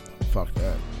 Fuck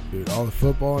that. Dude, all the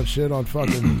football and shit on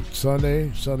fucking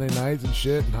Sunday nights and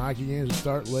shit, and hockey games that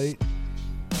start late.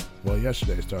 Well,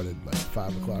 yesterday started like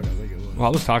 5 o'clock, I think it was. Well, I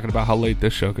was talking about how late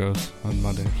this show goes on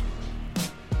Mondays.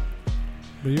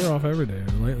 But you're off every day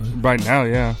lately. Right now,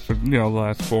 yeah. For, the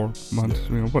last 4 months,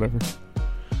 whatever.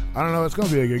 I don't know. It's going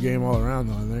to be a good game all around,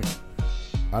 though, I think.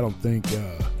 I don't think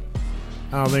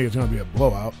it's going to be a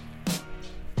blowout.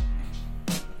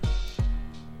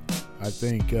 I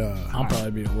think... I'll probably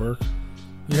be at work.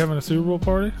 You having a Super Bowl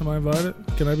party? Am I invited?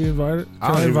 Can I be invited?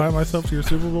 Can I invite myself to your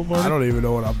Super Bowl party? I don't even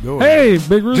know what I'm doing. Hey,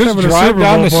 Big Ruth's having a Super Bowl party. Just drive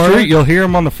down the party. street. You'll hear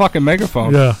him on the fucking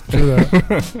megaphone. Yeah, do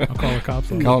that. I'll call the cops.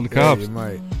 Calling the cops. Yeah, you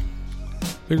might.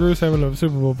 Big Ruth's having a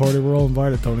Super Bowl party. We're all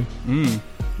invited, Tony.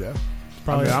 Yeah.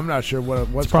 Probably, I'm not sure what's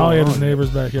it's probably going in his on neighbor's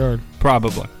backyard.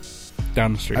 Probably.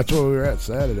 Down the street. That's where we were at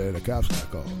Saturday. The cops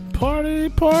got called. Party.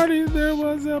 There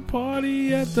was a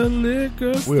party at the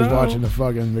liquor store. We was watching the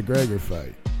fucking McGregor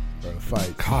fight. Or the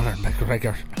fight. Conor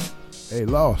McGregor. He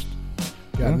lost.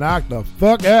 Got knocked the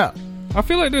fuck out. I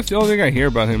feel like that's the only thing I hear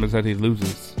about him is that he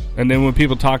loses. And then when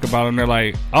people talk about him, they're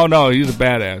like, oh no, he's a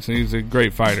badass and he's a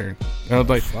great fighter. And I was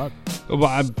like, fuck.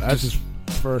 Well, That's his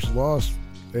first loss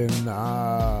in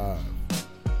long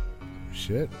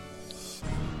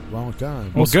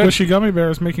time. Well, Squishy Gummy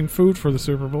Bear is making food for the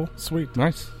Super Bowl. Sweet.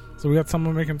 Nice. So we got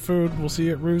someone making food. We'll see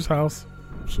you at Rue's house.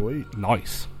 Sweet.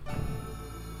 Nice.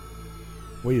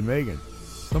 What are you making?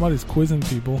 Somebody's quizzing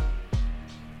people.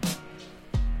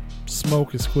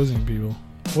 Smoke is quizzing people.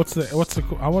 What's the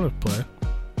I want to play.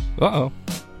 Uh-oh.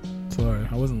 Sorry,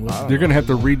 I wasn't listening. You're going to have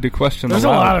to read the question There's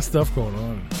aloud. a lot of stuff going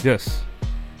on. Yes.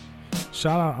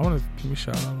 Shout out. Can we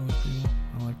shout out all those people?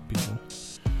 I like people.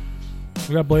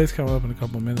 We got Blaze coming up in a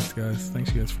couple of minutes, guys.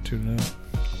 Thanks, you guys, for tuning in. I'm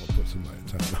going to put somebody in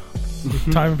time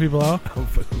out. Timing people out?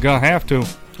 Gonna have to.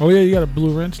 Oh, yeah, you got a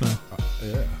blue wrench now.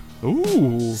 Yeah.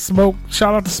 Ooh. Smoke.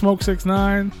 Shout out to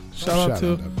Smoke69. Shout out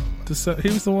to that he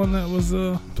was the one that was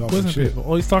quizzing shit. people.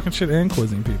 Oh, he's talking shit and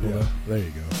quizzing people. Yeah, there you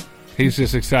go. He's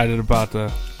just excited about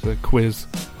the quiz.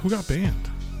 Who got banned?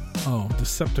 Oh,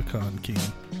 Decepticon King.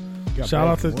 Got Shout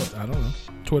out to banned from what? I don't know,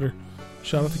 Twitter.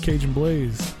 Shout out to Cajun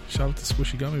Blaze. Shout out to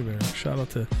Squishy Gummy Bear. Shout out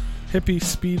to Hippie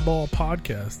Speedball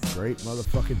Podcast. Great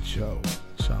motherfucking show.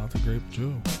 Shout out to Grape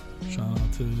Joe. Shout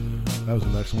out to That was the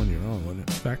next one you're on, wasn't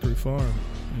it? Factory Farm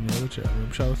in the other chat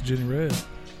room. Shout out to Jenny Red.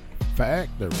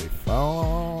 Factory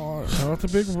Farm. Shout out to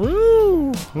Big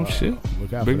Roo. Oh shit.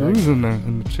 Look out Big for that Rue's guy.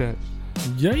 in the chat.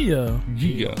 Yeah. Yeah.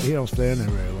 He don't stay in there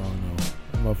very long though.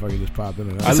 That motherfucker just popped in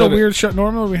and out. It's a weird shit.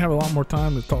 Normally we have a lot more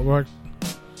time to talk. We're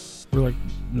like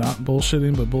not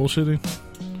bullshitting, but bullshitting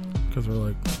because we're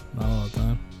like not a lot of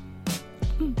time.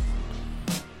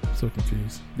 So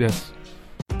confused. Yes.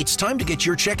 It's time to get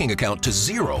your checking account to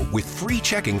zero with free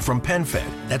checking from PenFed.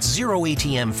 That's zero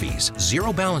ATM fees,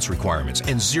 zero balance requirements,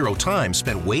 and zero time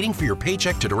spent waiting for your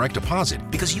paycheck to direct deposit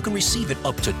because you can receive it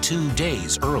up to 2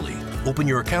 days early. Open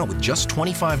your account with just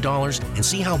 $25 and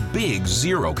see how big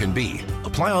zero can be.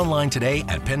 Apply online today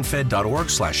at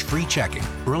PenFed.org/free checking.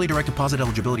 Early direct deposit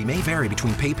eligibility may vary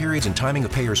between pay periods and timing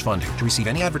of payers' funding. To receive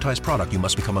any advertised product, you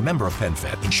must become a member of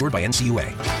PenFed, insured by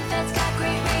NCUA.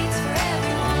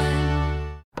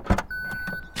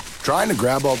 Trying to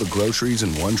grab all the groceries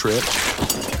in one trip?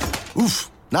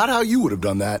 Oof, not how you would have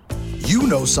done that. You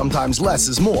know sometimes less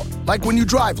is more. Like when you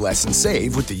drive less and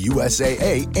save with the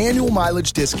USAA annual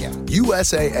mileage discount.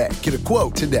 USAA. Get a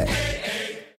quote today.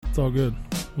 It's all good.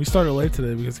 We started late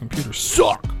today because computers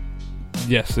suck.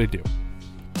 Yes, they do.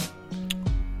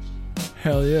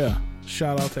 Hell yeah.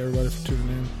 Shout out to everybody for tuning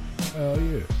in. Hell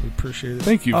yeah. We appreciate it.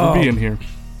 Thank you for being here.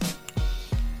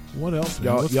 What else?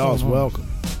 Y'all's welcome.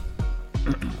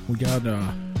 We got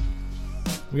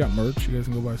merch. You guys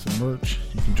can go buy some merch.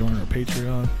 You can join our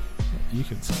Patreon. You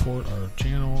can support our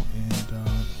channel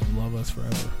and love us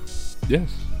forever. Yes.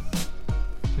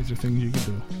 These are things you can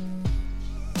do.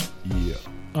 Yeah.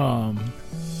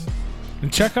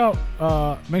 And check out,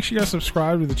 make sure you guys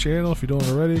subscribe to the channel if you don't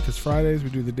already, because Fridays we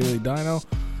do the Daily Dino,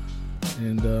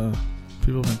 and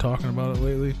people have been talking about it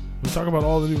lately. We talk about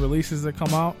all the new releases that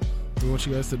come out. We want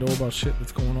you guys to know about shit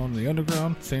that's going on in the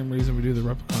underground. Same reason we do the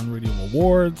Replicon Radio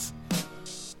Awards.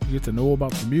 You get to know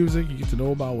about the music. You get to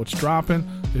know about what's dropping.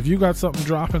 If you got something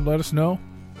dropping, let us know,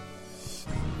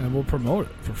 and we'll promote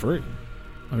it for free.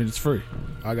 I mean, it's free.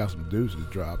 I got some deuces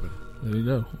dropping. There you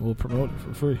go. We'll promote it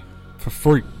for free. For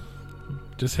free.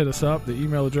 Just hit us up. The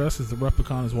email address is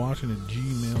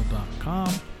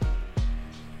therepliconiswatching@gmail.com.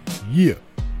 Yeah.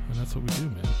 And that's what we do,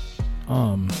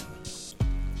 man.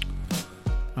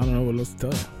 I don't know what else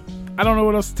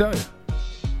to tell you.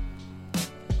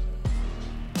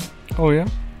 Oh, yeah?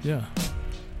 Yeah.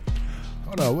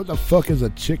 Hold on. What the fuck is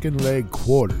a chicken leg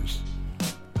quarters?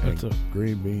 That's a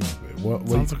green beans. What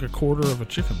sounds like a quarter of a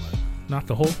chicken leg. Not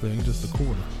the whole thing, just a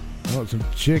quarter. No, some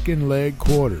chicken leg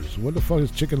quarters. What the fuck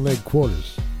is chicken leg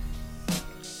quarters?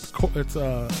 It's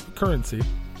a currency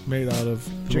made out of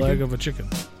the Chicken? leg of a chicken.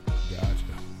 Gotcha.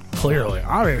 Clearly.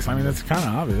 Obvious. I mean, it's kind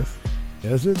of obvious.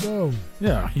 Is it, though?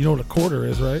 Yeah. You know what a quarter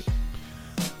is, right?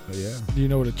 Yeah. Do you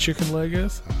know what a chicken leg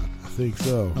is? I think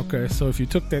so. Okay, so if you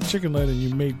took that chicken leg and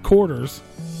you made quarters,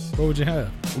 what would you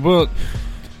have? Well,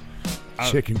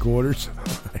 chicken quarters.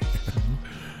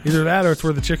 Either that or it's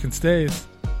where the chicken stays.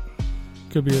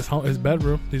 Could be his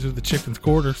bedroom. These are the chicken's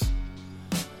quarters.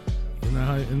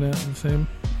 Isn't that the same?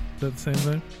 Is that the same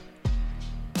thing?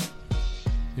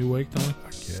 You awake, Tony?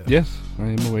 Yes, I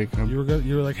am awake.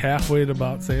 You were like halfway to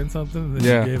about saying something, and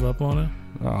then you gave up on it.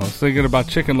 I was thinking about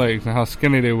chicken legs and how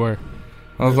skinny they were.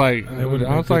 I was like, they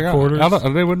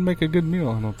wouldn't make a good meal.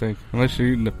 I don't think, unless you're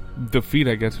eating the feet.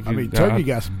 I guess. Turkey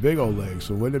got some big old legs,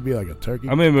 so wouldn't it be like a turkey?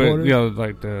 I mean, quarter? but, you know,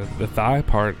 like the thigh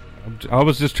part. I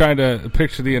was just trying to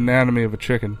picture the anatomy of a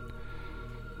chicken.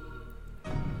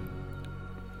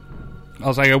 I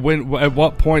was like, at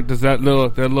what point does that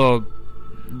little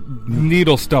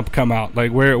needle stump come out?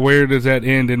 Like, where does that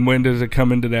end, and when does it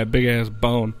come into that big ass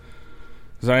bone?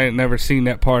 Because I ain't never seen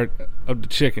that part of the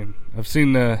chicken. I've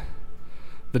seen the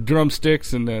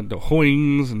drumsticks and the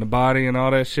wings and the body and all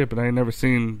that shit, but I ain't never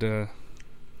seen the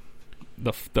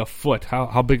foot.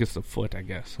 How big is the foot? I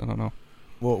guess I don't know.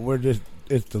 Well,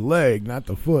 it's the leg, not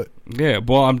the foot. Yeah,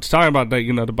 well, I'm just talking about that.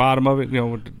 You know, the bottom of it. You know,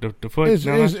 with the foot. It's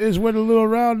where the little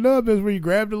round nub is, where you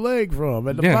grab the leg from.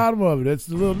 At the bottom of it, it's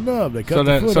the little nub. They cut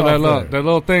the foot off that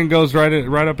little thing goes right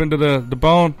up into the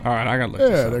bone. All right, I got to look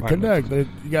this up. They connect. You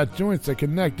got joints that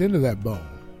connect into that bone,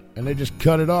 and they just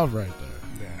cut it off right there.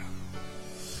 Yeah.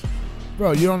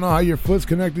 Bro, you don't know how your foot's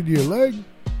connected to your leg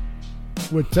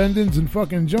with tendons and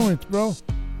fucking joints, bro.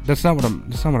 That's not what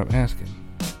I'm asking.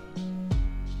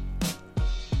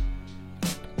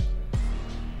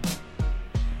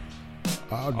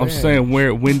 Oh, I'm saying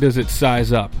when does it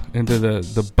size up into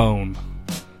the bone?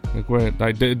 Like where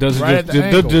does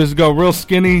it just go real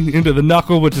skinny into the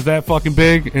knuckle, which is that fucking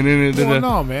big, and then into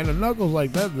no, man, the knuckle's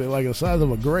like that big, like the size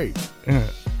of a grape. Yeah.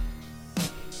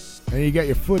 And you got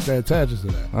your foot that attaches to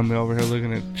that. I'm over here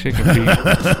looking at chicken feet.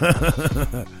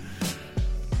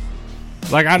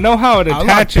 Like I know how it attaches.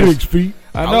 I like pig's feet.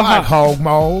 I like hog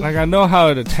maw. Like I know how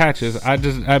it attaches. I've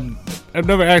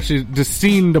never actually just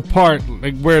seen the part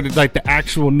like where the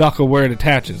actual knuckle where it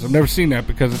attaches. I've never seen that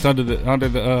because it's under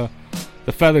the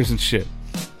feathers and shit.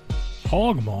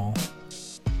 Hog maw. What the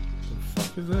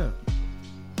fuck is that?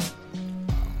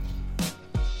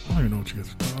 I don't even know what you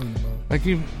guys are talking about. Like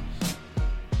I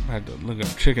had to look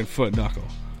at chicken foot knuckle.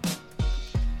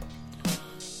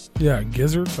 Yeah,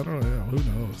 gizzards. I don't know. Yeah, who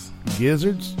knows?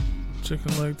 Gizzards?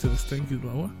 Chicken leg to the stinky.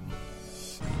 What?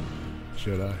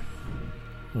 Should I?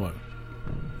 What?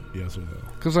 Yes or no?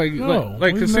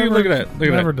 Because see, look at that.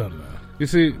 Never done that. You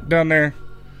see down there?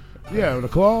 Yeah, with a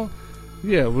claw.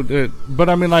 Yeah, but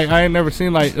I mean, like I ain't never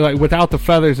seen like without the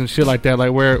feathers and shit like that,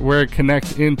 like where it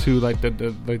connects into like the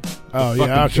joint. All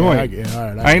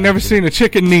right, I ain't never seen a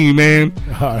chicken knee, man.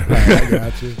 All right, I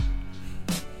got you.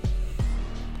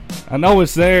 I know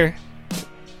it's there.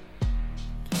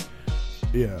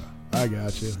 Yeah, I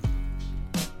got you.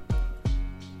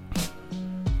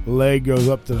 leg goes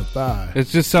up to the thigh.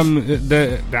 It's just something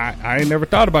that I ain't never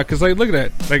thought about. Because, like, look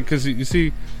at that. Like, because you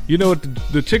see, you know what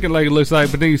the chicken leg looks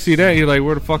like, but then you see that, you're like,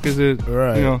 where the fuck is it?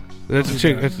 Right. You know, that's a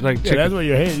chicken. It's like chicken. That's what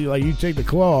your hand, like, you take the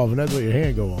claw off, and that's what your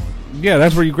hand go on. Yeah,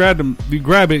 that's where you grab them. You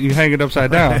grab it, and you hang it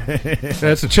upside down.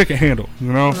 That's a chicken handle,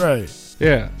 you know? Right.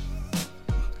 Yeah.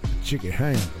 Chicken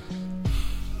handle.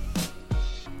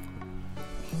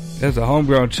 That's a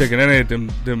homegrown chicken. That ain't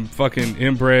them fucking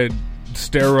inbred,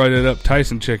 steroided up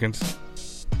Tyson chickens.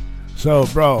 So,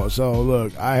 bro,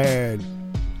 look, I had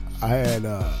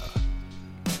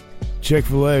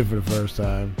Chick-fil-A for the first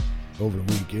time over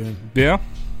the weekend. Yeah?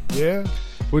 Yeah.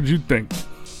 What'd you think?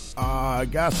 I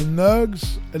got some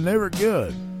nugs, and they were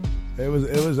good. It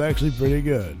was actually pretty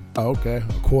good. Oh, okay,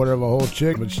 a quarter of a whole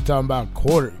chicken, but she's talking about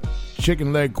quarter,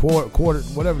 chicken leg quarter,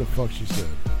 whatever the fuck she said.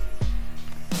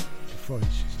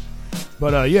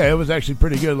 But yeah, it was actually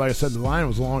pretty good. Like I said, the line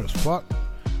was long as fuck,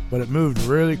 but it moved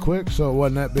really quick, so it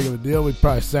wasn't that big of a deal. We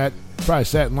probably sat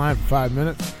in line for 5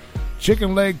 minutes.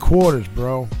 Chicken leg quarters,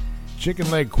 bro. Chicken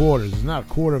leg quarters. It's not a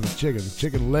quarter of a chicken. It's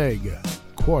chicken leg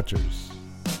quarters.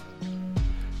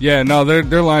 Yeah, no,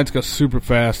 their lines go super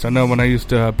fast. I know when I used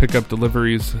to pick up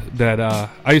deliveries that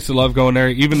I used to love going there,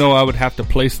 even though I would have to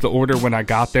place the order when I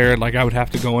got there. Like, I would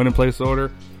have to go in and place the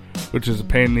order, which is a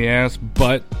pain in the ass.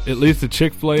 But at least the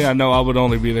Chick-fil-A, I know I would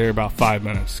only be there about 5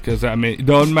 minutes. Because, I mean, it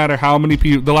doesn't matter how many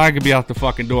people, the line could be out the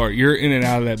fucking door. You're in and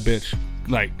out of that bitch,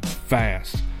 like,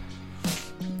 fast.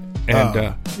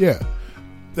 And, yeah.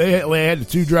 They had the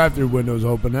 2 drive-through windows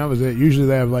open. That was it. Usually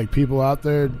they have, like, people out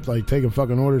there, like, taking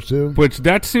fucking orders, too. Which,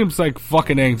 that seems like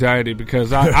fucking anxiety,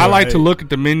 because I like to look at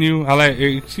the menu. Can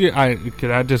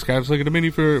I just look at the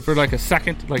menu for like a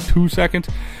second, like 2 seconds?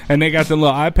 And they got the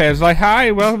little iPads, like,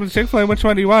 hi, welcome to Chick-fil-A, which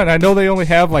one do you want? I know they only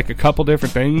have, like, a couple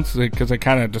different things, because they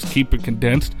kind of just keep it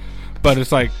condensed. But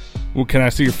it's like, well, can I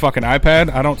see your fucking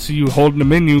iPad? I don't see you holding the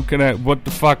menu. What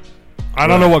the fuck? I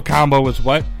don't know what combo is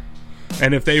what.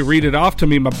 And if they read it off to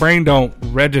me, my brain don't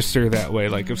register that way.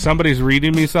 Like, if somebody's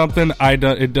reading me something,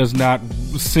 it does not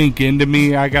sink into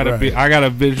me. I gotta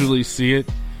visually see it.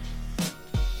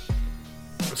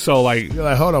 So, like, you're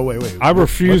like, hold on, wait. I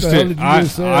refuse to.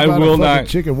 I will not.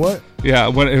 Chicken what? Yeah,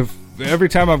 every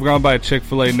time I've gone by a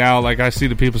Chick-fil-A now, like, I see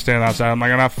the people standing outside, I'm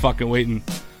like, I'm not fucking waiting,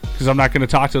 because I'm not going to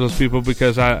talk to those people,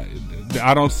 because I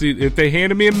don't see. If they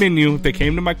handed me a menu, if they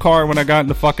came to my car when I got in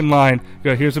the fucking line,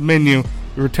 go, here's a menu,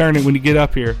 you return it when you get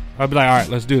up here, I'd be like, all right,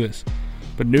 let's do this.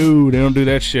 But no, they don't do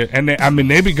that shit. And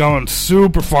they be going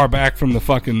super far back from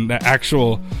the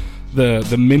actual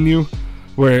menu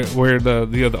where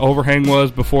the overhang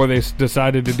was before they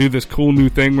decided to do this cool new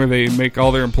thing where they make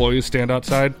all their employees stand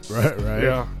outside. Right.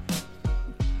 Yeah.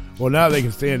 Well, now they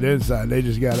can stand inside. They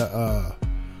just gotta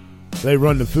they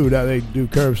run the food out. They do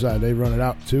curbside. They run it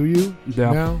out to you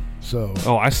now. So.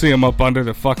 Oh, I see them up under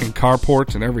the fucking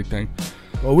carports and everything.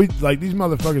 Well, these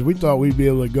motherfuckers, we thought we'd be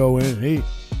able to go in and eat,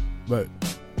 but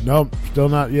no, still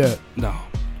not yet. No.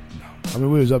 I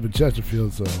mean, we was up in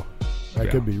Chesterfield, so that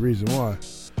could be the reason why.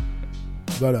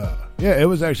 But yeah, it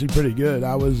was actually pretty good.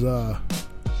 I was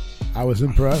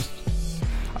impressed.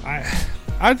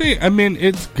 I think, I mean,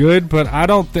 it's good, but I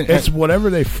don't think it's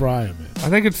whatever they fry them in. I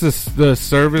think it's the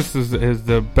service is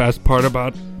the best part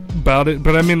about it.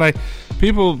 But I mean, like,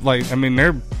 people, like, I mean,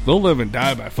 they'll live and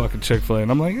die by fucking Chick-fil-A, and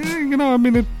I'm like,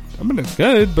 it's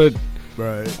good, but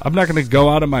right. I'm not going to go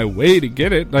out of my way to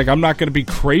get it. Like, I'm not going to be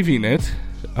craving it.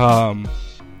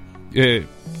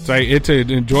 It's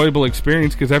an enjoyable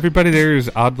experience because everybody there is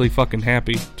oddly fucking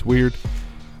happy. It's weird.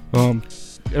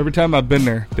 Every time I've been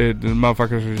there, the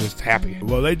motherfuckers are just happy.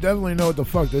 Well, they definitely know what the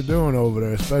fuck they're doing over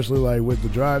there, especially like with the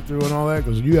drive-thru and all that,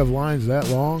 because you have lines that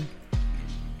long,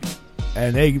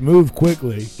 and they move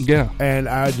quickly. Yeah. And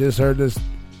I just heard this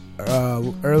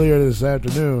earlier this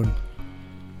afternoon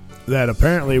that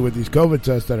apparently with these COVID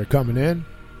tests that are coming in,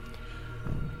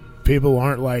 people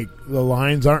the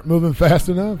lines aren't moving fast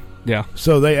enough. Yeah.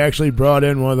 So they actually brought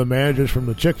in one of the managers from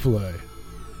the Chick-fil-A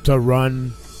to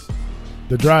run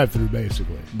the drive-thru,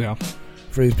 basically. Yeah.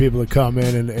 For these people to come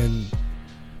in, and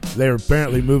they were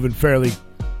apparently moving fairly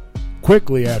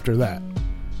quickly after that.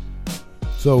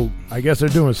 So I guess they're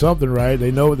doing something right.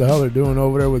 They know what the hell they're doing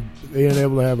over there with being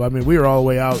able to have. I mean, we were all the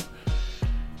way out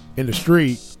in the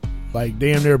street, like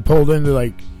damn near pulled into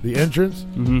like the entrance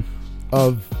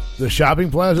of the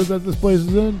shopping plaza that this place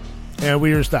is in, and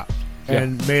we were stopped.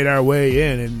 And made our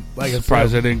way in, and like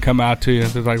surprised they didn't come out to you.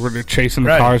 They're like, we're chasing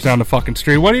the cars down the fucking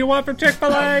street. What do you want from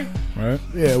Chick-fil-A? Right?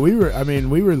 Yeah, we were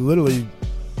literally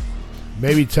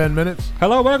maybe 10 minutes.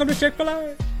 Hello, welcome to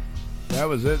Chick-fil-A. That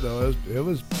was it, though. It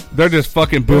was. They're just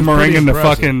fucking boomeranging the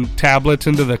fucking tablets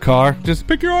into the car. Just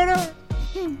pick your order.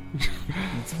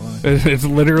 That's funny. It's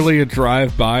literally a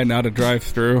drive-by, not a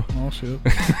drive-through. Oh, shit.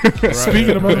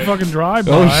 Speaking of motherfucking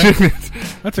drive-by. Oh, shit.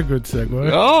 That's a good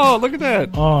segue. Oh, look at that.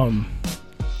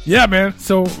 Yeah, man.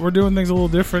 So we're doing things a little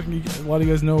different. A lot of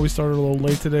you guys know we started a little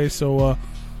late today, so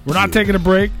we're not taking a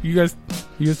break. You guys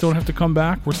don't have to come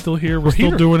back. We're still here. We're still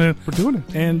here. doing it. We're doing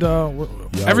it. And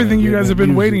everything you guys have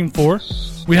been waiting for.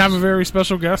 We have a very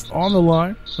special guest on the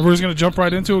line, and we're just going to jump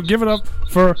right into it. Give it up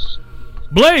for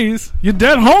Blaze, your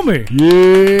dead homie.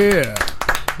 Yeah.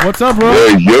 What's up, bro?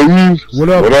 Hey, yo. What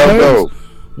up, What Blaze? up, though?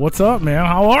 What's up, man?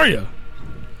 How are you?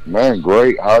 Man,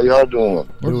 great. How y'all doing?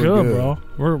 We're good, bro.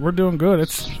 We're doing good.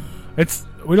 It's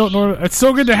we don't know. It's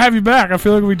so good to have you back. I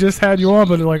feel like we just had you on,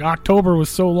 but like October was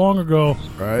so long ago,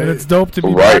 and it's dope to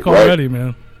be back already,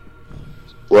 man.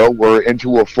 Well, we're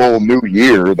into a full new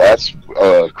year. That's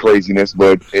craziness,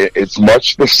 but it's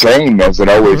much the same as it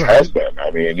always has been.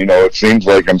 I mean, it seems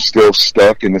like I'm still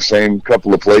stuck in the same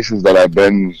couple of places that I've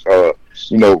been,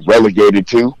 relegated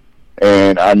to,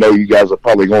 and I know you guys are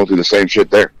probably going through the same shit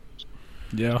there.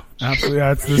 Yeah, absolutely.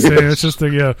 Yeah, it's the same. It's just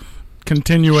a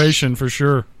continuation for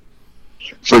sure.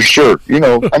 For sure.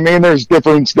 I mean, there's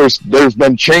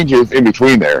been changes in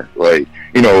between there. Like,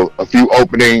 a few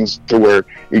openings to where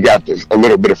you got a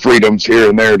little bit of freedoms here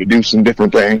and there to do some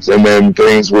different things. And then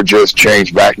things were just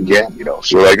changed back again,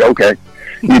 So we're like, okay,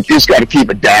 you just got to keep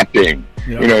adapting.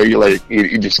 Yeah.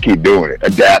 You just keep doing it.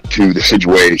 Adapt to the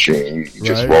situation. You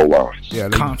just roll on. Yeah,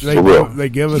 they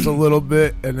give us a little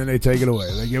bit and then they take it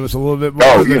away. They give us a little bit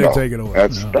more and then they take it away.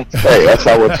 That's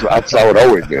how it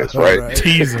always is, right?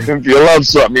 Teasing. If you love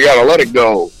something, you gotta let it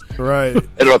go. Right.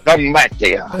 It'll come back to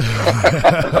you.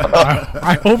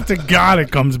 I hope to God it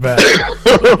comes back.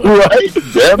 Right?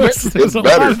 Damn it. There's a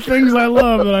lot of things I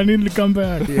love that I need to come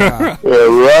back. Yeah.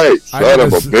 Right. Son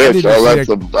of a bitch.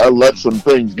 I let some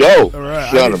things go. Right.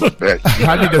 Son of a bitch.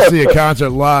 I need to see a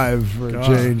concert live for a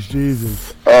change.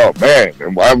 Jesus. Oh, man.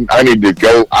 I need to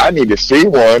go. I need to see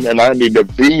one, and I need to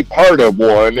be part of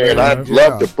one, and I'd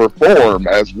love to perform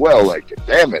as well. Like,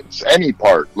 damn it. Any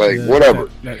part. Like, whatever.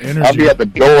 That energy. I'll be at the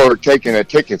door taking the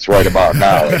tickets right about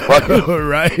now. Like, fuck it.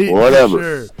 Right.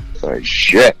 Whatever. Sure. Like,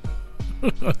 shit. For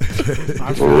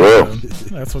real.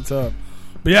 That's what's up.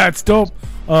 But yeah, it's dope.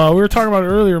 We were talking about it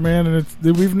earlier, man, and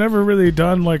we've never really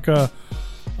done like a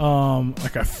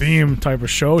theme type of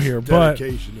show here.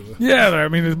 Dedication but to it. yeah, I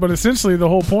mean, but essentially the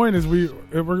whole point is we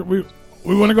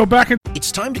want to go back and. It's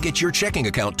time to get your checking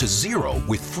account to zero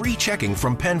with free checking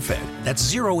from PenFed. That's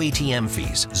zero ATM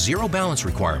fees, zero balance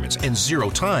requirements, and zero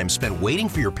time spent waiting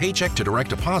for your paycheck to direct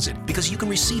deposit because you can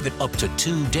receive it up to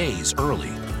 2 days early.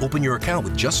 Open your account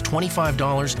with just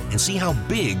 $25 and see how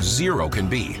big zero can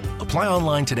be. Apply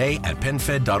online today at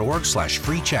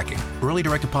PenFed.org/free checking. Early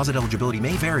direct deposit eligibility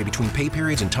may vary between pay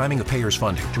periods and timing of payers'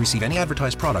 funding. To receive any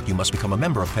advertised product, you must become a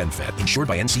member of PenFed, insured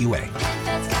by NCUA.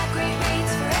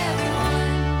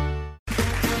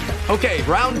 Okay,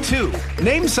 round 2.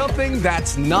 Name something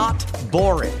that's not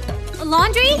boring. A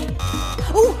laundry?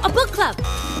 Ooh, a book club.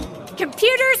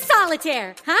 Computer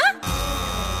solitaire, huh?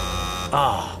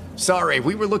 Ah, oh, sorry,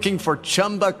 we were looking for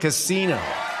Chumba Casino.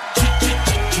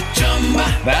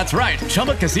 That's right,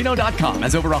 ChumbaCasino.com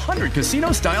has over 100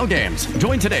 casino-style games.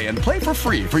 Join today and play for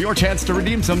free for your chance to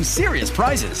redeem some serious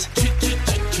prizes.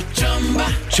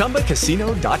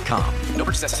 ChumbaCasino.com. No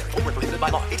purchase necessary. Void where prohibited by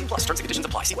law. 18+ terms and conditions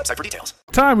apply. See website for details.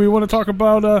 Time we want to talk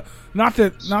about not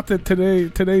that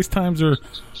today's times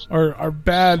are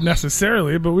bad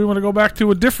necessarily, but we want to go back to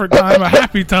a different time, a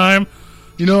happy time.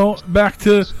 Back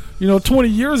to 20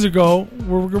 years ago,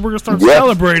 we're gonna start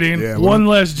celebrating One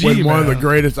Less G. When one of the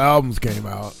greatest albums came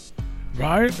out,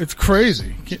 right? It's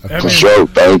crazy. For sure.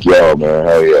 Thank y'all, man.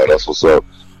 Hell yeah, that's what's up.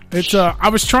 It's I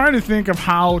was trying to think of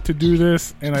how to do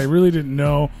this, and I really didn't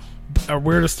know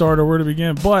where to start or where to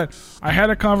begin. But I had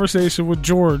a conversation with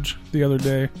George the other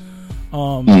day,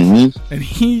 and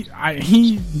he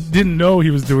didn't know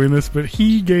he was doing this, but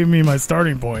he gave me my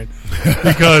starting point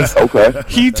because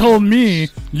he told me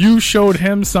you showed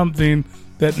him something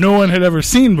that no one had ever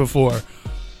seen before,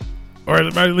 or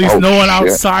at least no one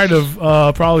outside of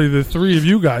probably the three of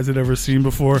you guys had ever seen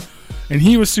before. And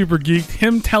he was super geeked.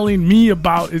 Him telling me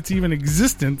about its even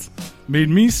existence made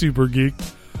me super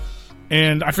geeked.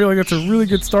 And I feel like that's a really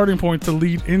good starting point to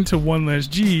lead into One Less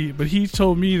G. But he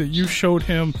told me that you showed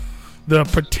him the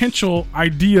potential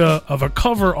idea of a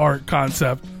cover art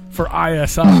concept for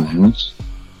ISI.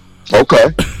 Mm-hmm.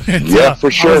 Okay.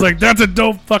 For sure. I was like, that's a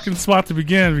dope fucking spot to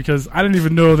begin because I didn't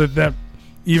even know that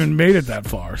even made it that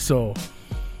far. So...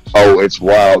 Oh, it's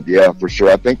wild. Yeah, for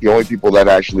sure. I think the only people that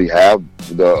actually have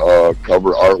the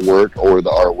cover artwork or the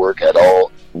artwork at all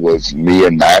was me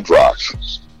and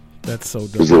Madrox. That's so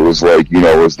dope. Because it was like,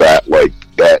 it was that, like,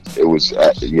 that, it was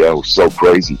so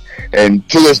crazy. And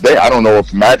to this day, I don't know if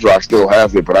Madrox still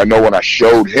has it, but I know when I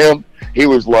showed him, he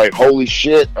was like, holy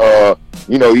shit,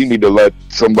 you need to let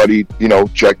somebody,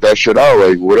 check that shit out,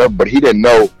 like, whatever. But he didn't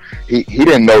know, he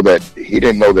didn't know that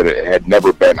it had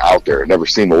never been out there, never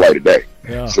seen the light of day.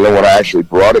 Yeah. So then when I actually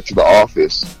brought it to the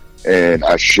office and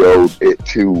I showed it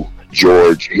to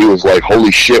George, he was like,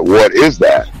 holy shit, what is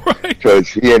that? Because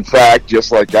he, in fact,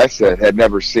 just like I said, had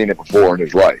never seen it before in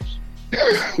his life.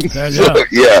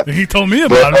 Yeah. He told me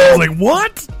about it. I was like,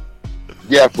 what?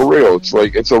 Yeah, for real. It's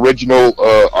like, it's original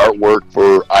artwork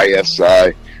for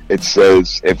ISI. It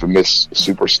says Infamous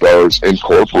Superstars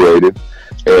Incorporated.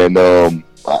 And, I'm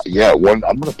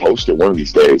going to post it one of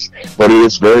these days. But it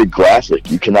is very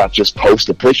graphic. You cannot just post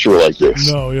a picture like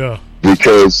this. No, yeah.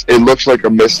 Because it looks like a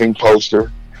missing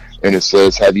poster. And it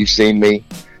says, have you seen me?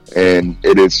 And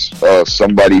it is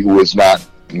somebody who is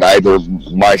neither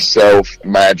myself,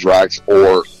 Madrox,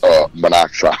 or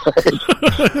Monoxide.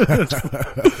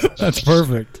 That's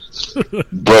perfect.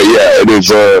 But yeah, it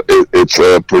is.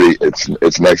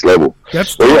 It's next level. I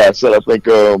think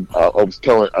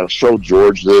I showed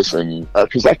George this, and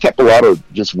because I kept a lot of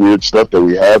just weird stuff that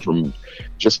we had from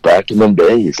just back in them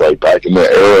days, like back in the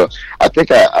era. I think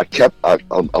I kept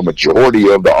a majority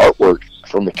of the artwork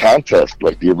from the contest,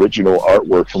 like the original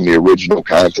artwork from the original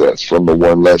contest, from the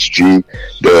One Less G,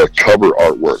 the cover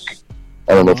artwork.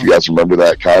 I don't know if you guys remember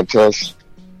that contest,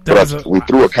 but we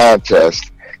threw a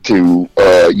contest to,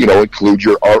 include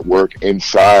your artwork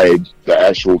inside the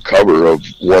actual cover of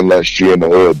One Less G in the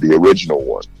Hood, the original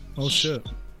one. Oh shit!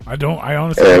 I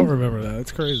honestly don't remember that.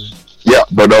 It's crazy. Yeah,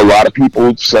 but a lot of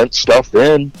people sent stuff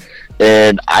in.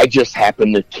 And I just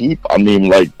happen to keep, I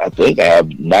think I have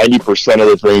 90% of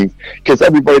the things, because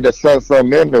everybody that sent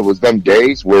something in, there was them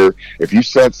days where if you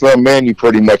sent something in, you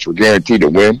pretty much were guaranteed to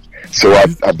win. So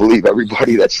I believe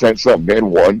everybody that sent something in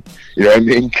won. You know what I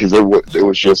mean? Because it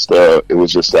was just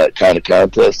that kind of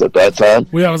contest at that time.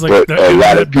 Well, yeah, I was like, but a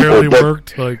lot of people barely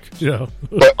worked. Like, yeah.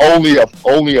 But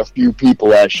only a few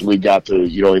people actually got to,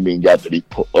 got to be,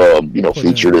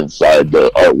 featured inside the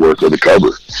artwork or the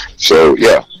cover. So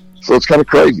yeah. So it's kind of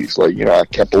crazy. It's like, I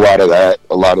kept a lot of the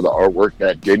artwork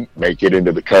that didn't make it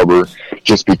into the cover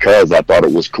just because I thought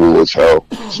it was cool as hell.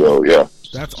 So yeah,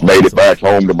 that's awesome. Made it back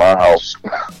home to my house.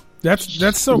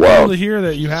 That's so cool to hear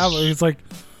that you have. It's like,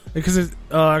 because it's,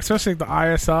 especially like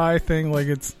the ISI thing, like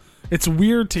it's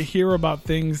weird to hear about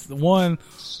things. One,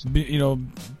 being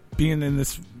in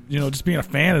this, just being a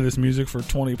fan of this music for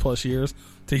 20 plus years,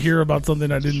 to hear about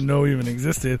something I didn't know even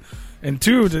existed. And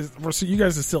two, for you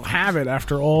guys to still have it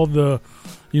after all the,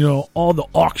 all the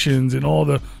auctions and all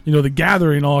the, the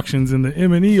gathering auctions and the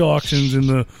M&E auctions and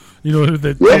the,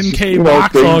 the 10K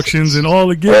box auctions and all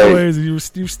the giveaways. And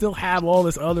you still have all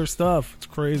this other stuff. It's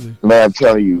crazy. Man, I'm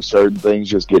telling you, certain things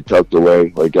just get tucked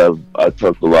away. Like I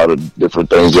tucked a lot of different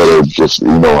things that are just,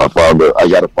 I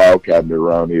got a file cabinet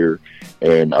around here,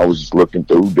 and I was just looking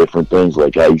through different things.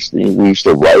 Like we used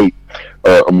to write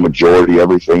a majority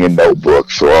everything in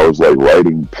notebooks, so I was like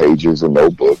writing pages and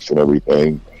notebooks and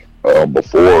everything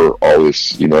before all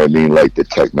this, like the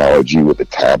technology with the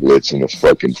tablets and the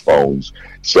fucking phones.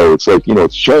 So it's like,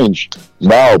 it's changed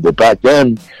now, but back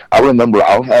then I remember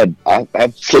I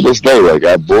to this day, like,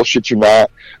 I bullshit you not,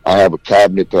 I have a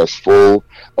cabinet that's full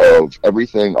of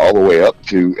everything all the way up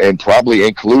to, and probably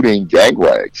including gang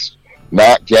rags.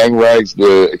 Not gang rags,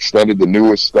 the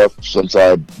newest stuff since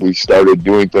we started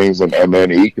doing things in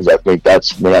MNE, because I think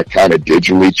that's when I kind of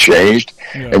digitally changed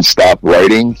and stopped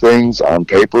writing things on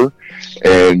paper.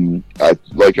 And I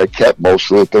kept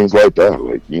most of the things like that.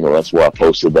 Like, that's why I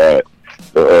posted that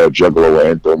Juggalo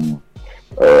Anthem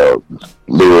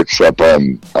lyrics up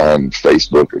on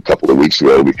Facebook a couple of weeks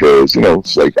ago, because,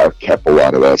 it's like I kept a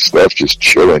lot of that stuff just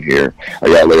chilling here. I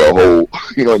got like a whole,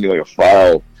 like a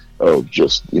file of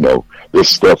just, this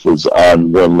stuff was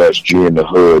on One Less G in the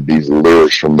Hood, these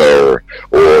lyrics from there,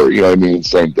 or,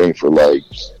 same thing for like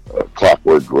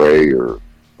Clockwork Gray or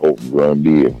Holton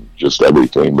Grundy and just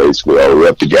everything, basically, all the way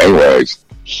up to gang rags.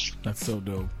 That's so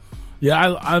dope.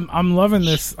 Yeah, I'm loving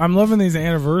this. I'm loving these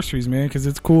anniversaries, man, because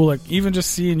it's cool. Like, even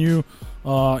just seeing you,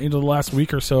 the last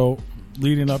week or so,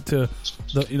 leading up to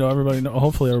the,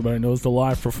 hopefully everybody knows the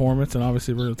live performance, and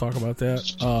obviously we're going to talk about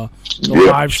that,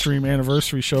 live stream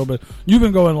anniversary show. But you've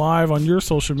been going live on your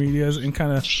social medias and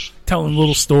kind of telling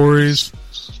little stories,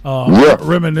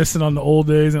 reminiscing on the old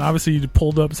days, and obviously you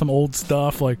pulled up some old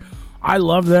stuff. Like, I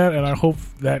love that, and I hope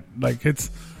that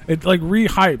it like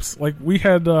re-hypes. Like, we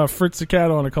had Fritz the Cat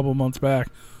on a couple months back,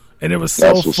 and it was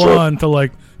so fun to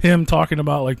like him talking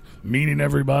about like meeting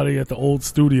everybody at the old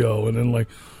studio, and then like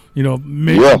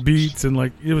making beats, and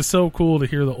like it was so cool to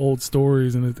hear the old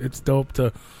stories, and it's dope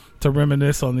to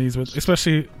reminisce on these,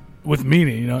 especially with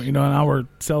meaning. And now we're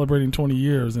celebrating 20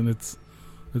 years, and it's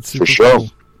super for sure. cool.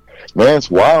 Man, it's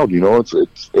wild.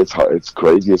 It's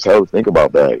crazy as hell to think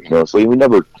about that. So we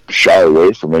never shy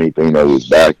away from anything that was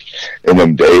back in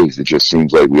them days. It just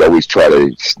seems like we always try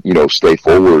to stay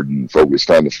forward and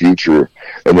focused on the future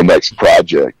and the next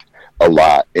project a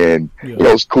lot. And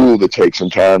it's cool to take some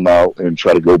time out and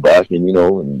try to go back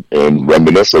and and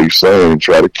reminisce, like you're saying, and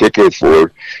try to kick it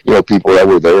for people that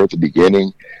were there at the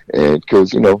beginning. And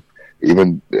because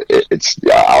even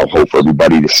I'll hope for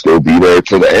everybody to still be there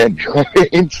to the end. You know what I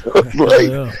mean? So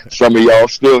it's some of y'all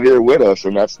still here with us,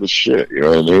 and that's the shit. You know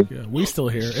what I mean? Yeah, we still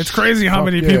here. It's crazy how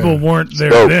many people weren't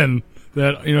there then.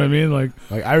 That you know what I mean? Like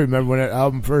I remember when that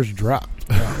album first dropped.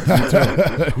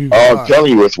 I'm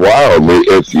telling you, it's wild.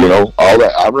 It's all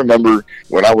that. I remember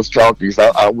when I was talking, because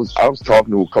I was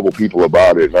talking to a couple people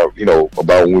about it. About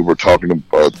when we were talking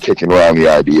about kicking around the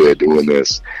idea of doing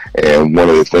this, and one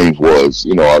of the things was,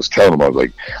 I was telling them, I was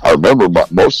like, I remember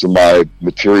most of my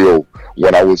material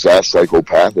when I was at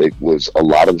Psychopathic was a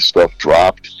lot of the stuff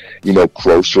dropped,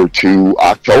 closer to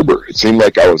October. It seemed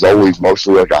like I was always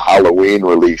mostly like a Halloween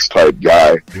release type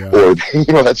guy, or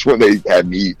that's when they had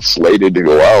me slated to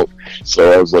go out.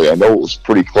 So I was like, I know it was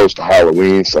pretty close to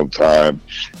Halloween sometime,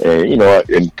 and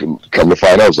and come to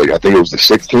find out, I was like, I think it was the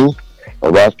 16th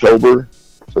of October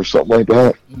or something like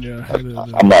that. Yeah,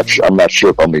 I'm not sure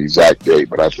if I'm the exact date,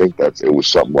 but I think it was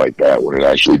something like that when it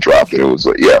actually dropped. And it was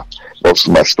like, most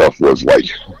of my stuff was like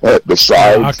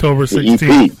besides October 16th.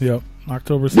 The EP. Yep.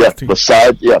 October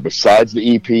 16th. Yeah, besides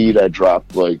the EP that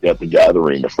dropped like at the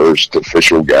gathering, the first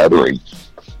official gathering.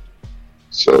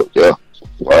 So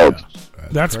wow.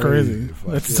 That's crazy.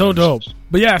 That's so dope.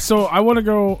 But so I want to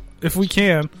go, if we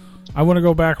can, I want to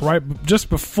go back right just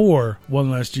before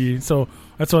One Less G. So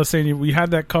that's what I was saying. We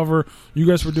had that cover. You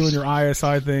guys were doing your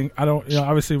ISI thing. I don't,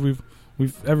 obviously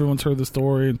we've everyone's heard the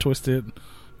story, and Twisted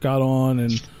got on,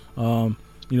 and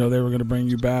they were going to bring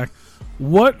you back.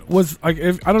 What was like?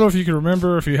 I don't know if you can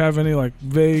remember, if you have any like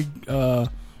vague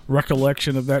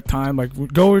recollection of that time,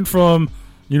 like going from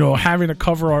having a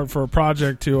cover art for a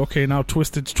project to now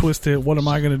Twisted's Twisted. What am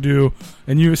I going to do?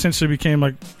 And you essentially became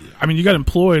like, you got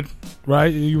employed,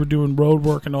 right? You were doing road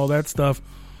work and all that stuff.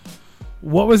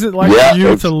 What was it like for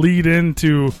you to lead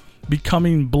into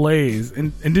becoming Blaze?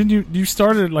 And then you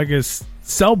started like as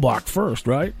Cell Block first,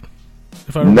 right?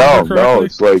 If I remember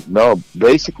correctly.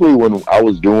 Basically, when I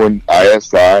was doing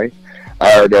ISI, I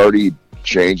had already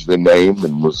changed the name,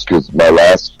 and was because my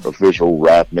last official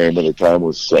rap name at the time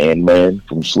was Sandman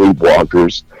from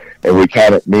Sleepwalkers,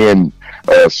 and me and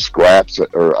Scraps,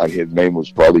 or his name was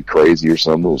probably Crazy or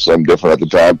something. It was something different at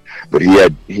the time, but he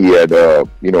had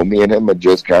me and him had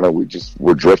just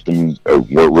were drifting,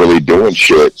 weren't really doing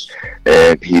shit,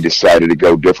 and he decided to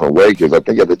go a different way, because I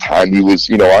think at the time he was,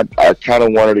 I kind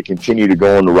of wanted to continue to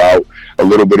go on the route a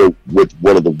little bit with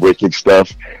one of the Wicked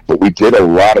stuff, but we did a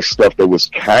lot of stuff that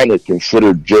was kind of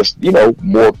considered just,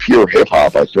 more pure hip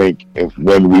hop, I think,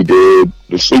 when we did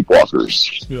the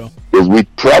Sleepwalkers. Yeah. Because we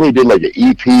probably did like an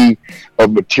EP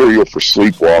of material for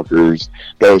Sleepwalkers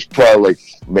that was probably like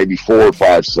maybe 4 or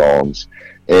 5 songs.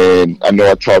 And I know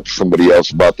I talked to somebody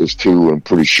else about this too. I'm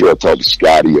pretty sure I talked to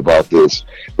Scotty about this,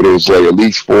 but it was like at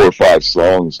least 4 or 5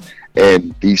 songs.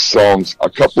 And these songs, a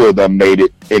couple of them made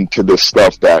it into the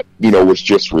stuff that, was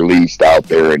just released out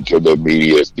there into the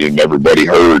media and everybody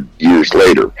heard years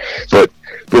later. But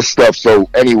this stuff, so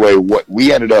anyway, what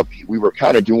we ended up, we were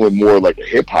kind of doing more like a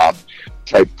hip hop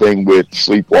type thing with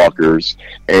Sleepwalkers,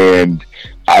 and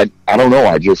I don't know,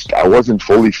 I wasn't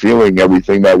fully feeling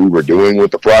everything that we were doing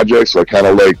with the project, so I kind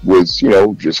of was,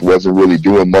 just wasn't really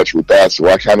doing much with that, so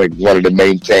I kind of wanted to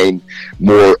maintain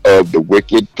more of the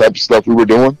Wicked type of stuff we were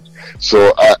doing.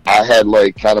 So I had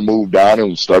kind of moved on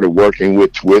and started working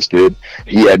with Twisted.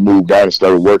 He had moved on and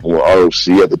started working with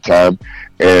ROC at the time.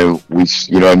 And we,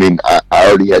 I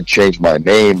already had changed my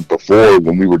name before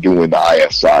when we were doing the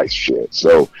ISI shit.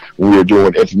 So when we were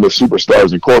doing Infamous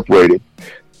Superstars Incorporated,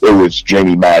 it was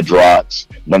Jamie Madrox,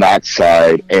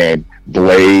 Monoxide, and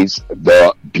Blaze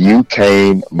the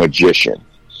Butane Magician.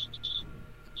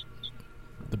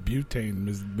 The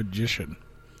Butane Magician.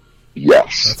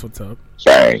 Yes. That's what's up.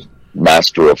 Bang.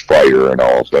 Master of Fire and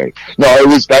all things. No,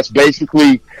 that's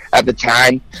basically, at the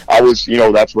time, I was,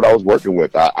 that's what I was working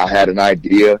with. I had an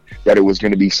idea that it was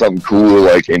going to be something cool,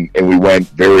 and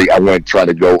I went trying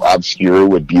to go obscure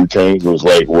with Butane. It was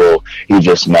like, well, he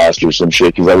just mastered some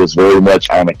shit, because I was very much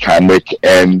on a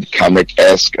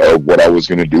comic-esque of what I was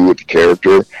going to do with the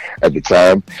character. at the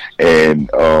time. And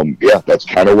yeah, that's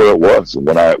kind of where it was.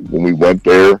 When we went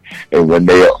there, and when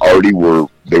they were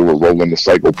rolling the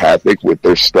Psychopathic with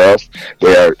their stuff,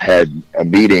 they had a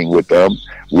meeting with them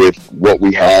with what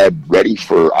we had ready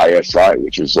for ISI,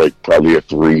 which is like probably a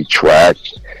 3-track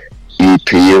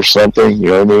EP or something, you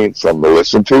know what I mean? Something to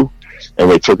listen to. And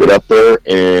they took it up there,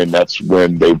 and that's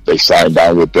when they signed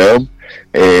down with them.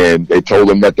 And they told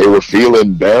them that they were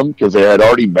feeling them because they had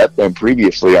already met them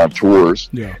previously on tours.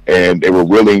 Yeah. And they were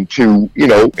willing to, you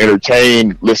know,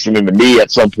 entertain listening to me at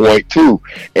some point too.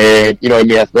 And, you know, I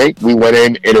mean, I think we went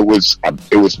in and it was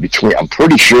between, I'm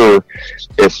pretty sure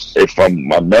if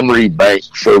my memory bank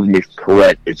serves me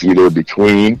correct, it's either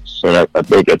between, and I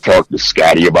think I talked to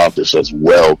Scotty about this as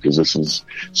well, because this is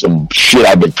some shit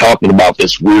I've been talking about,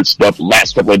 this weird stuff the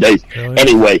last couple of days. Oh, yeah.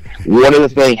 Anyway, one of the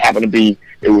things happened to be,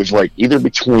 it was like either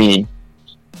between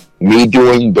me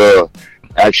doing the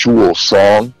actual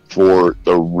song for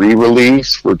the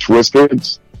re-release for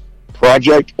Twisted's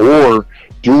project, or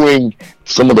doing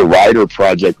some of the writer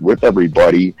project with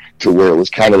everybody, to where it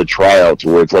was kind of the tryout, to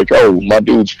where it's like, oh, my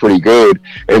dude's pretty good.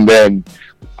 And then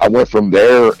I went from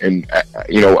there, and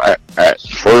you know, at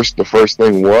first, the first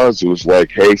thing it was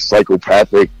like, hey,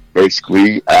 Psychopathic,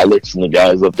 basically Alex and the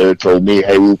guys up there told me,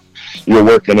 hey, you're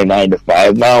working a 9 to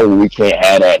 5 now. We can't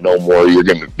have that no more. You're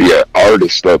going to be an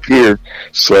artist up here.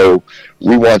 So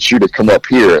we want you to come up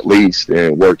here at least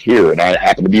and work here. And I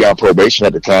happened to be on probation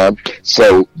at the time.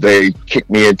 So they kicked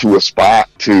me into a spot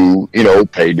to, you know,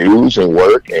 pay dues and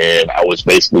work. And I was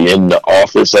basically in the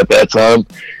office at that time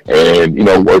and, you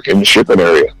know, work in the shipping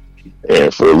area.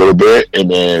 And for a little bit, and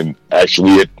then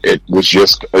actually it was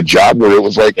just a job where it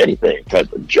was like anything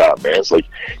type of job, man. It's like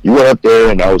you went up there,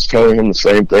 and I was telling him the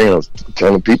same thing. I was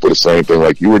telling people the same thing.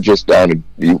 Like, you were just down, and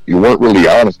you weren't really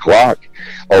on a clock,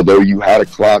 although you had a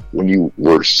clock when you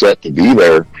were set to be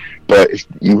there. But if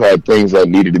you had things that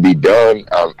needed to be done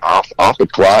off the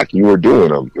clock, you were doing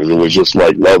them, because it was just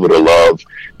like love it or love.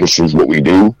 This is what we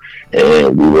do.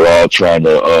 And we were all trying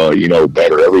to, you know,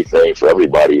 better everything for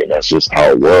everybody, and that's just how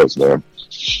it was, man.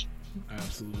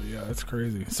 Absolutely, yeah, that's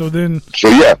crazy. So I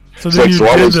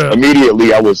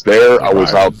was there, I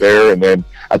was out there, and then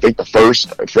I think the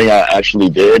first thing I actually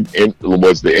did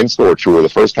was the in-store tour. The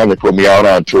first time they put me out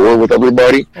on tour with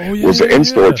everybody was the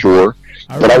in-store tour.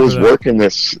 But I was working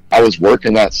that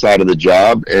side of the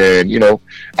job, and, you know,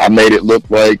 I made it look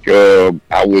like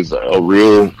I was a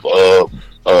real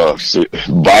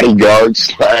bodyguard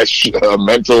 /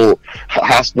 mental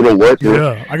hospital worker.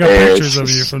 Yeah, I got pictures of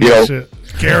you from that shit.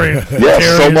 Carrying,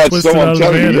 so much so I'm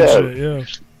telling you,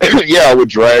 yeah, I would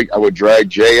drag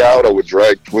Jay out, I would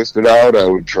drag Twisted out, I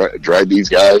would drag these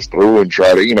guys through and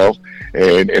try to, you know,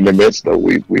 and in the midst of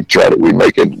we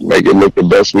make it look the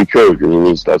best we could,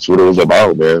 because that's what it was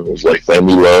about, man. It was like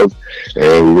family love,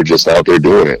 and we were just out there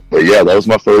doing it. But yeah, that was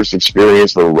my first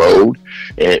experience on the road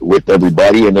with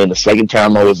everybody, and then the second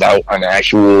time I was out on the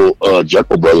actual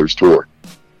Jekyll Brothers tour.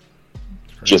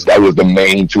 Just that was the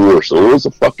main tour, so it was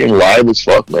a fucking live as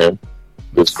fuck, man.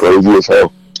 It was crazy as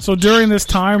hell. So during this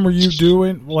time, were you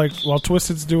doing, like, while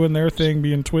Twisted's doing their thing,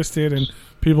 being Twisted, and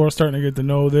people are starting to get to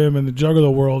know them in the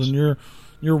Juggalo world, and you're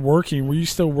working, were you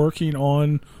still working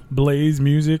on Blaze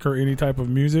music or any type of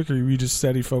music, or were you just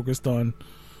steady focused on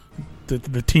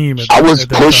the team? I was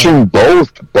pushing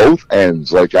both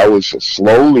ends. Like, I was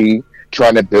slowly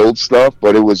trying to build stuff,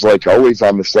 but it was like always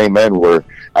on the same end, where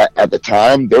at the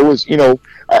time there was, you know,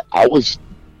 I was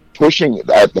pushing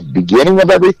at the beginning of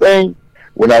everything.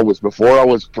 Before I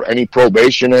was any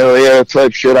probation area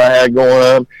type shit I had going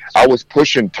on, I was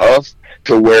pushing tough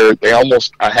to where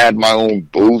I had my own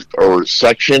booth or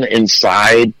section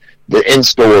inside the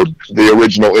in-store, the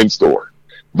original in-store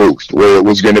booth, where it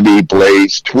was going to be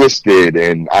Blaze, Twisted,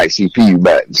 and ICP you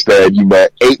met. Instead, you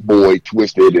met 8-Boy,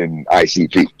 Twisted, and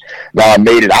ICP. Now, I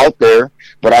made it out there,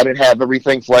 but I didn't have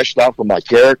everything fleshed out for my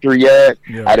character yet.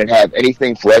 Yeah. I didn't have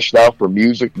anything fleshed out for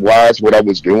music-wise, what I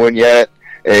was doing yet.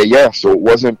 So it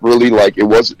wasn't really like, it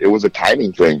was a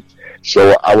timing thing.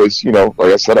 So I was, you know,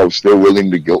 like I said, I was still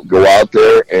willing to go out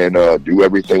there and do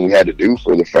everything we had to do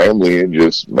for the family and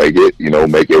just make it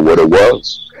what it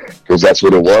was. Because that's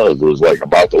what it was. It was like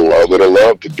about the love of the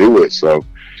love to do it. So,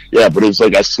 yeah, but it was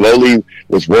like I slowly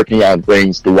was working on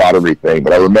things throughout everything.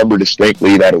 But I remember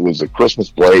distinctly that it was a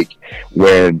Christmas break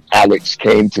when Alex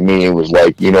came to me and was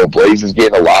like, you know, Blaze is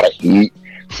getting a lot of heat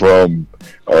from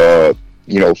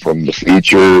from the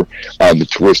feature on the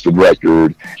Twisted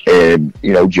record, and,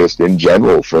 you know, just in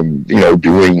general from, you know,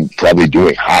 doing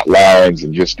hotlines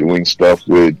and just doing stuff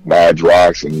with Mad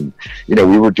Rocks, and, you know,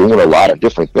 we were doing a lot of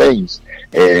different things.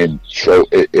 And so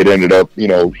it ended up, you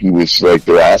know, he was like,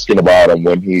 they're asking about him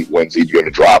when's he going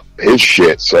to drop his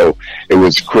shit. So it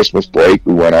was Christmas break.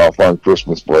 We went off on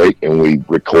Christmas break and we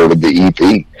recorded the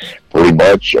EP. Pretty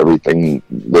much everything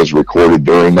was recorded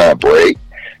during that break.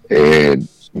 And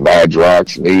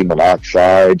Madrox, me,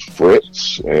 Monoxide,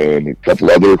 Fritz, and a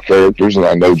couple other characters. And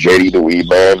I know JD the Weed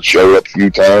Man showed up a few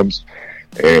times.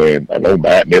 And I know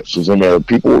Matt Nips was in there.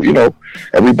 People, you know,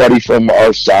 everybody from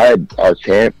our side, our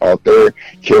camp out there.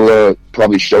 Killa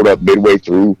probably showed up midway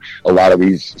through a lot of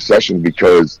these sessions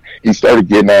because he started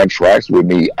getting on tracks with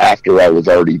me after I was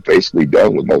already basically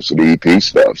done with most of the EP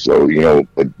stuff. So, you know,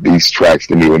 but these tracks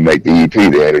didn't even make the EP.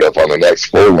 They ended up on the next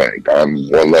full length on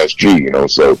One Less G, you know,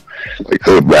 so like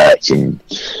Hood Rats and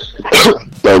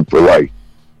Doug for Life.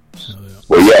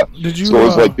 Well, yeah. So it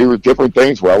was like there were different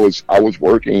things where I was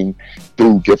working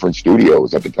through different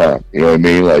studios at the time. You know what I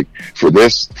mean? Like for the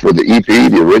EP,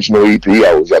 the original EP,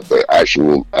 I was at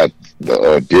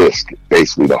the disc,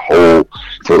 basically the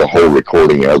whole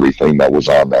recording, everything that was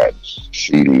on that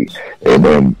CD, and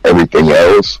then everything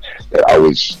else that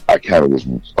I kind of was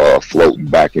floating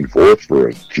back and forth for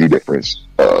a few different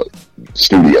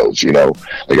studios, you know,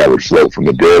 like I would float from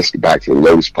the disc back to the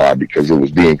Lotus Pod because it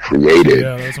was being created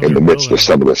in the midst of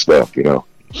some of the stuff, you know.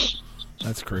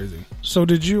 That's crazy. So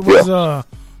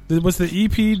was the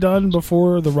EP done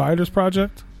before the Riders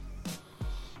project?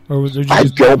 Or I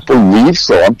don't believe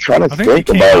so. I'm trying to think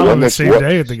about when this was. The same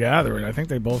day at the Gathering. I think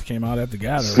they both came out at the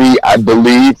Gathering. See, I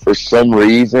believe for some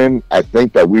reason, I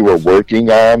think that we were working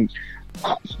on,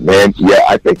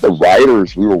 I think the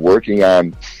Riders we were working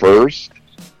on first.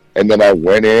 And then I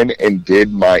went in and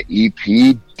did my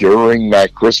EP during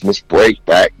that Christmas break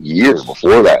that year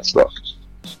before that stuff.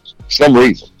 Some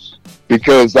reason.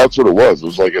 Because that's what it was. It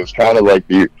was kind of like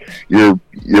you're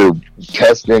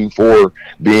testing for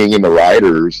being in the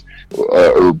Riders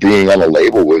or being on a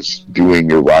label was doing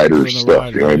your Riders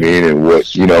stuff. You know what I mean? And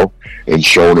what, you know, and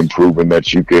showing and proving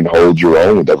that you can hold your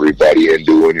own with everybody and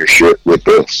doing your shit with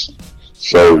this.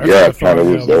 So yeah, kind of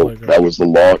was that was the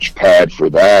launch pad for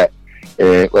that.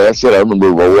 And like I said, I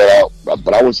remember rolling out,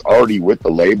 but I was already with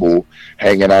the label,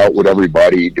 hanging out with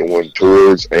everybody, doing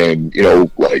tours, and you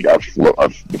know, like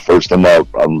the first time I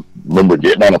remember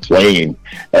getting on a plane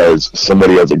as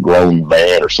somebody as a grown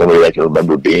man or somebody that can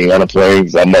remember being on a plane.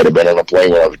 Because I might have been on a plane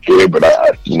when I was a kid, but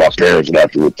my parents would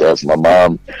have to attest. My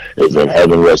mom is in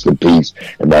heaven, rest in peace,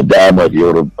 and my dad might be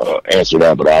able to answer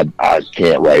that, but I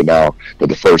can't right now. But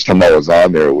the first time I was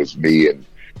on there, it was me and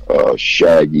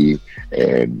Shaggy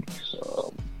and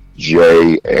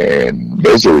Jay and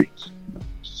Misery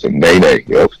and Nene.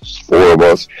 Yep, 4 of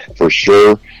us for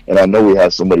sure. And I know we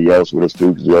had somebody else with us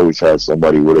too, because we always had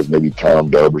somebody with us, maybe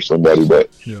Tom Dub or somebody. But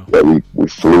we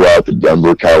flew out to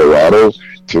Denver, Colorado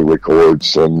to record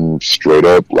some straight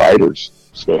up Riders.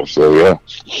 So yeah,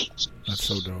 that's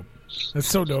so dope. That's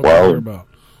so dope to hear about.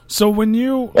 So when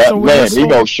you... you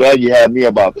know, Shaggy had me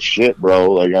about the shit,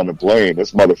 bro, like on the plane.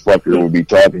 This motherfucker would be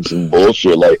talking some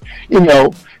bullshit. Like, you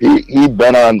know, he'd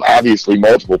been on, obviously,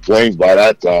 multiple planes by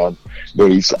that time,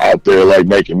 but he's out there, like,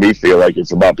 making me feel like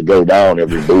it's about to go down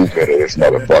every movement of this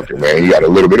motherfucker, man. He got a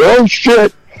little bit, oh,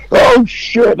 shit. I'm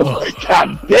like,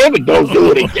 God damn it, don't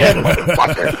do it again,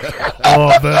 motherfucker.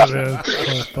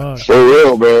 Man. For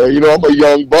real, man. You know, I'm a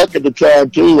young buck at the time,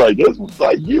 too. Like, this was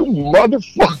like, you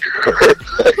motherfucker.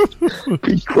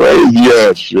 Be crazy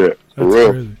ass shit. For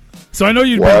real. Crazy. So I know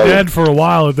you'd been dead for a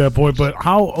while at that point, but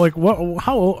how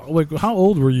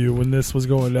old were you when this was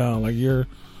going down? Like, you're,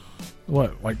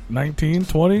 what, like 19,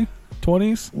 20,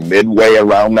 20s? Midway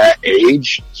around that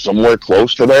age, somewhere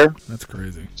close to there. That's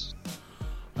crazy.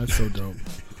 That's so dope.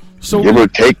 So give or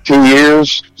take 2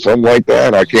 years, something like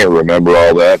that. I can't remember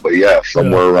all that, but yeah,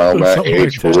 somewhere around that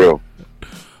age, like for real.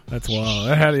 That's wild.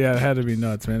 It had to be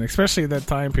nuts, man. Especially at that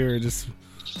time period, just,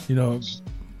 you know,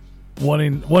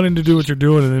 wanting to do what you're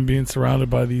doing and then being surrounded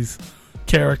by these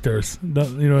characters. You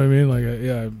know what I mean? Like,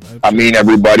 I mean,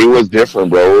 everybody was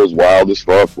different, bro. It was wild as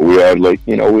fuck. But we had, like,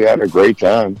 you know, we had a great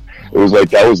time. It was like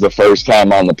that was the first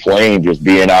time on the plane, just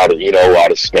being out of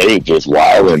state, just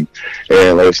wilding.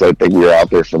 And like I said, I think we were out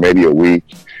there for maybe a week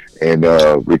and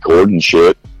recording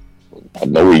shit. I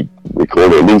know we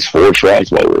recorded at least 4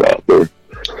 tracks while we were out there.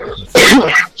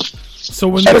 So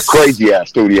when at a crazy ass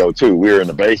studio too. We were in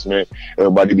the basement.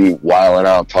 Everybody be wilding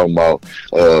out, talking about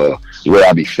where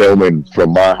I'd be filming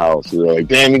from my house. They're like,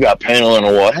 damn, you got panel on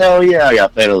the wall. Hell yeah, I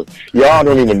got panel. Y'all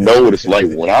don't even know what it's like.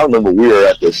 When I remember we were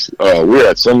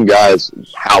at some guy's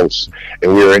house,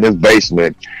 and we were in his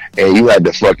basement, and you had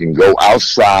to fucking go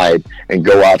outside and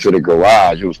go out to the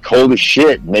garage. It was cold as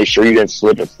shit. Make sure you didn't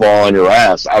slip and fall on your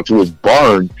ass out to his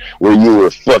barn where you were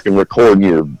fucking recording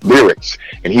your lyrics.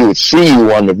 And he would see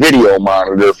you on the video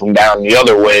monitor from down the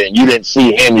other way, and you didn't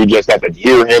see him. You just had to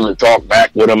hear him and talk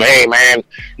back with him. Hey, man,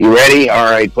 you ready? All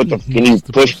right, can you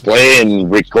push play and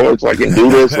record so I can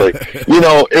do this? Like, you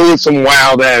know, it was some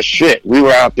wild ass shit. We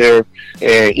were out there,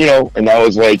 and, you know, and I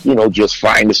was like, you know, just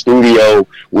find the studio.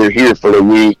 We're here for the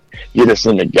week. Get us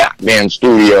in the goddamn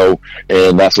studio,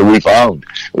 and that's what we found.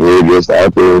 We were just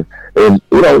out there, and,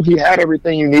 you know, he had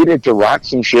everything you needed to rock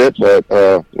some shit, but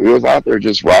we was out there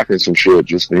just rocking some shit,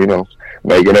 just, you know,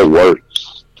 making it work.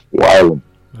 Wild.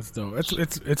 That's dope.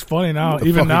 It's funny now, The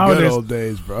even fucking nowadays. good old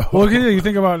days, bro. Well, yeah, you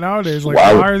think about nowadays, like,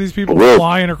 Wow. why are these people Real.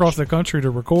 flying across the country to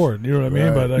record? You know what I mean?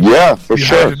 Right. But like, Yeah, for you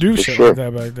sure, had to do for shit sure. like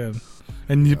that back then,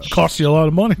 and it cost you a lot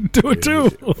of money to do it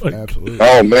too. Like, Absolutely.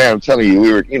 Oh man, I'm telling you,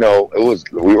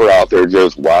 we were out there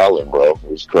just wilding, bro.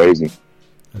 It was crazy.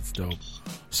 That's dope.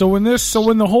 So when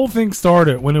the whole thing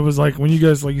started, when it was like, when you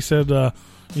guys, like you said,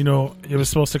 you know, it was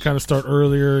supposed to kind of start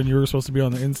earlier, and you were supposed to be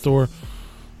on the in-store.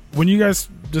 When you guys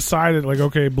decided, like,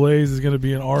 okay, Blaze is going to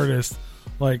be an artist,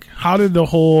 like, how did the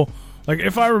whole, like,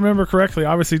 if I remember correctly,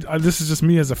 obviously, this is just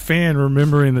me as a fan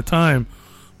remembering the time,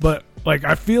 but, like,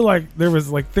 I feel like there was,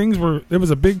 like, there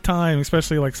was a big time,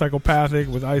 especially, like, Psychopathic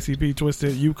with ICP,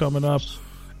 Twisted, you coming up,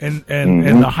 and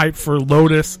the hype for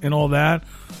Lotus and all that.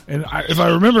 And if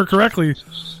I remember correctly,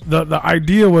 the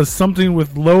idea was something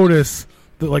with Lotus,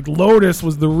 that, like, Lotus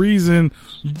was the reason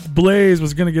Blaze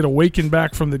was going to get awakened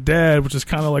back from the dead, which is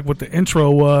kind of like what the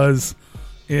intro was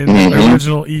in the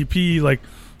original EP. Like,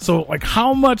 so, like,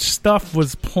 how much stuff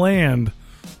was planned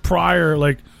prior?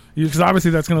 Like, because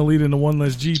obviously that's going to lead into One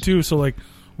Less G too. So, like,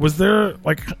 was there,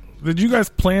 like, did you guys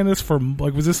plan this for,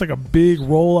 like, was this like a big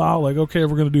rollout? Like, okay,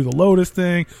 we're going to do the Lotus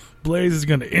thing. Blaze is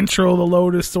going to intro the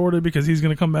Lotus sort of because he's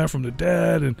going to come back from the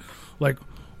dead, and, like,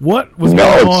 what was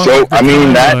going on? So with the I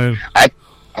mean timeline? that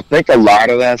I think a lot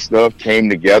of that stuff came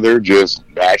together just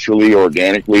naturally,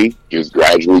 organically, just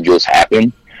gradually just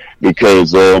happened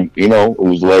because, you know, it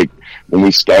was like when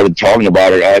we started talking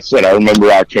about it, I said, I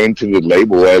remember I came to the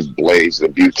label as Blaze, the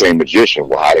Butane Magician.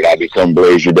 Well, how did I become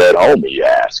Blaze, your dead homie, you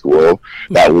ask? Well,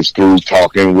 that was through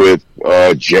talking with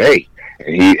Jay,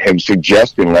 and him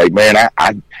suggesting, like, man,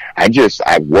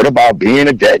 what about being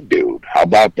a dead dude? How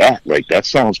about that? Like, that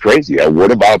sounds crazy.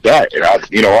 What about that? And I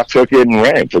took it and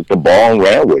ran, took the ball and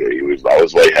ran with it. I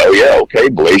was like, hell yeah, okay,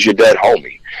 Blaze your dead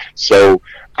homie. So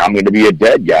I'm going to be a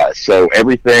dead guy. So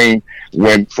everything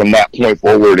went from that point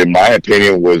forward, in my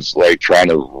opinion, was like trying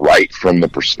to write from the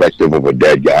perspective of a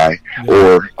dead guy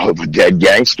or of a dead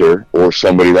gangster or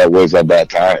somebody that was at that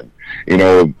time. You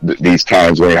know, these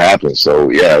times when it happens.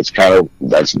 So yeah,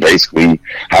 that's basically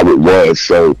how it was.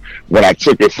 So when I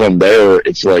took it from there,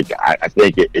 it's like, I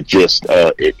think it just,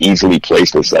 it easily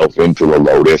placed itself into the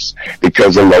Lotus,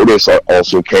 because the Lotus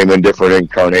also came in different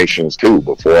incarnations too.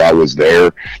 Before I was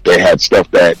there, they had stuff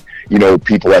that, you know,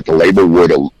 people at the label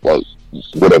would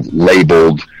have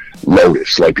labeled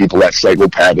Lotus. Like, people at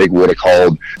Psychopathic would have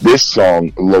called this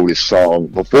song Lotus song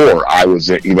before I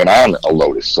was even on a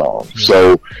Lotus song.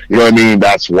 So, you know what I mean?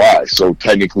 That's why. So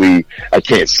technically, I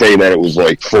can't say that it was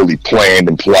like fully planned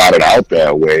and plotted out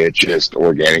that way. It just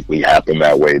organically happened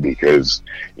that way because,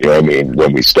 you know what I mean,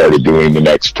 when we started doing the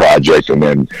next project, and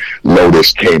then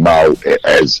Lotus came out,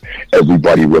 as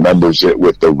everybody remembers it,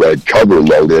 with the red cover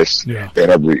Lotus, and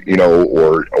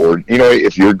or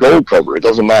if you're gold cover, it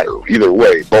doesn't matter. Either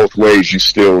way, both ways, you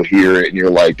still hear it and you're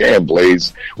like, damn,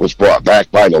 Blaze was brought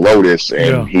back by the Lotus,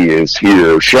 and he is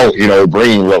here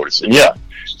bringing Lotus. And yeah,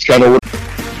 it's kind of what.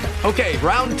 Okay,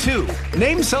 round two.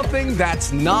 Name something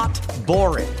that's not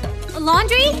boring. A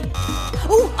laundry?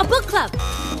 Ooh, a book club.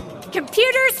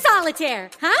 Computer solitaire,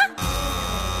 huh?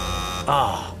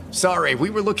 Ah, sorry, we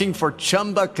were looking for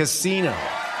Chumba Casino.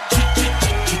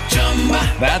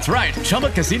 That's right,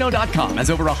 ChumbaCasino.com has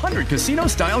over 100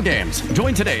 casino-style games.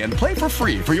 Join today and play for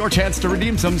free for your chance to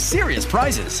redeem some serious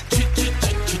prizes.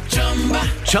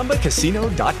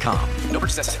 ChumbaCasino.com. No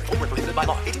purchase necessary. Void where prohibited by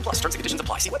law. 18+ terms and conditions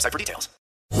apply. See website for details.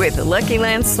 With the Lucky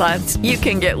Land Slots, you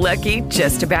can get lucky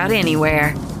just about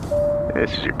anywhere.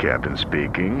 This is your captain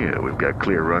speaking. We've got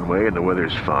clear runway and the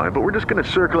weather's fine, but we're just going to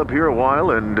circle up here a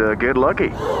while and get lucky.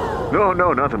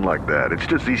 No, nothing like that. It's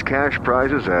just these cash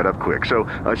prizes add up quick. So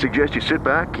I suggest you sit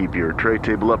back, keep your tray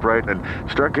table upright, and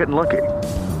start getting lucky.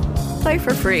 Play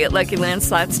for free at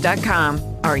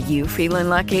LuckyLandSlots.com. Are you feeling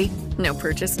lucky? No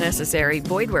purchase necessary.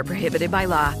 Void where prohibited by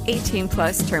law. 18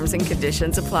 plus terms and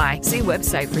conditions apply. See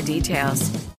website for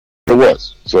details. It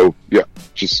was. So, yeah,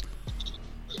 just...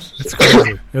 It's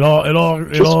crazy.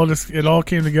 It all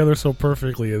came together so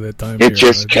perfectly at that time. It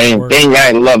just came. Dang,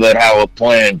 I love it how a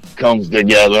plan comes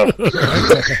together.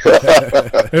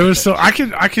 It was so I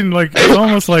can like it's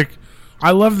almost like I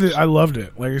loved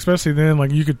it. Like especially then, like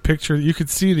you could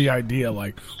see the idea.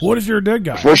 Like, what if you're a dead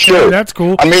guy? For sure, that's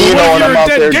cool. I mean, but you know, what if when you're I'm a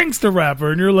dead out there, gangster rapper,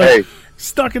 and you're like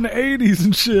stuck in the '80s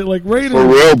and shit, like Raiders. For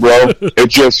real, bro. It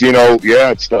just,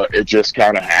 it just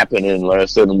kind of happened. And like I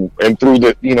said, and through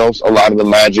the, a lot of the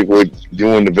magic with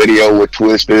doing the video with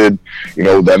Twisted,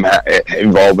 them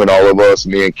involving all of us,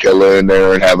 me and Killer in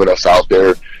there, and having us out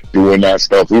there doing that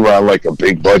stuff. We were on like a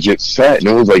big budget set, and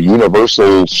it was like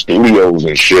Universal Studios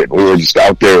and shit. We were just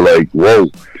out there like, whoa.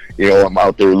 I'm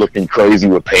out there looking crazy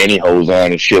with pantyhose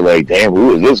on and shit. Like, damn,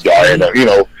 who is this guy? And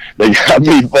they got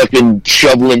me fucking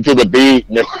shoveling to the beat,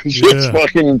 and it was just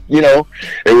fucking, it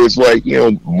was like,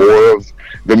 more of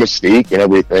the mystique and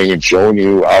everything, and showing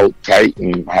you how tight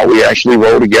and how we actually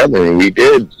roll together. And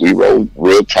we rolled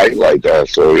real tight like that.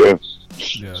 So yeah,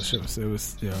 it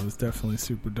was definitely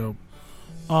super dope.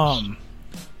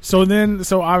 So we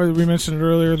mentioned it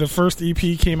earlier, the first EP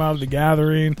came out of The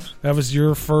Gathering. That was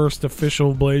your first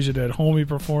official Blaze You Dead Homie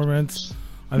performance.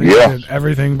 I think you did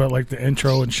everything but like the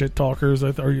intro and Shit Talkers,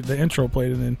 or the intro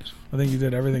played, and then I think you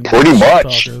did everything. Pretty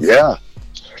much, yeah.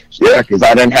 Yeah, because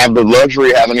I didn't have the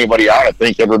luxury of having anybody out. I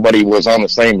think everybody was on the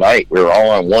same night. We were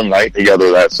all on one night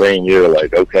together that same year.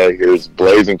 Like, okay, here's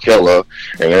Blaze and Killa,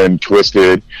 and then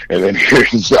Twisted, and then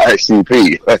here's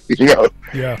ICP.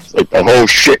 Yeah, it's like the whole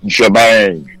shit and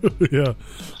shebang. Yeah.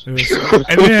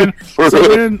 And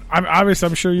then obviously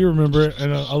I'm sure you remember it,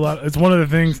 and a lot. It's one of the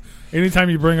things. Anytime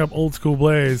you bring up old school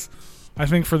Blaze, I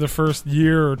think for the first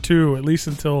year or two, at least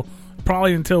until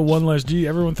One Less G,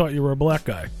 everyone thought you were a black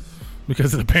guy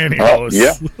because of the pantyhose.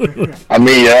 I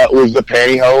mean, it was the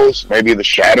pantyhose, maybe the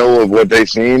shadow of what they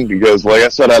seen. Because, like I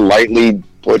said, I lightly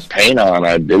put paint on.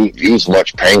 I didn't use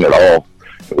much paint at all.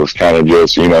 It was kind of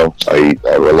just, I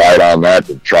relied on that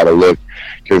to try to look.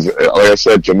 Because, like I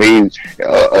said, to me,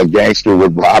 a gangster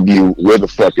would rob you with a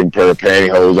fucking pair of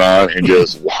pantyhose on and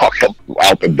just walk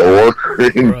out the door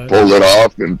and pull it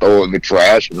off and throw it in the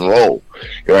trash and roll.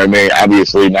 You know what I mean?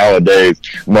 Obviously, nowadays,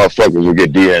 motherfuckers will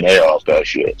get DNA off that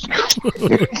shit.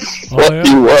 Fuck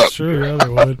you up. Sure, yeah, they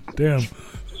would. Damn.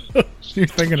 You're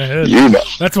thinking ahead.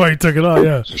 That's why you took it off,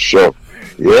 yeah. Sure.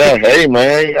 Yeah, hey,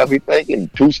 man, I'll be thinking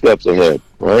 2 steps ahead,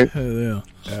 right? Yeah.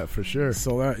 Yeah, for sure.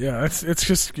 So it's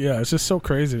just so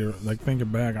crazy to like thinking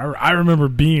back. I remember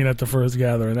being at the first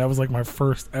gathering. That was like my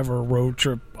first ever road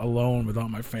trip alone without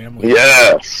my family.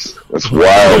 Yes, that's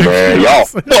wild, man. Y'all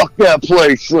fuck that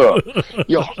place up.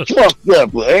 Y'all fuck that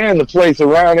place. And the place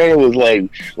around there was like,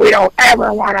 we don't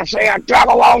ever want to see a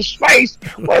double O space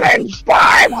within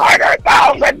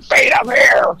 500,000 feet of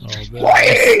here.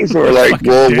 Please. We're like,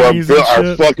 well,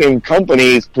 our fucking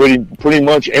company is pretty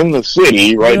much in the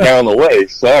city right down the way.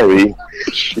 Sorry.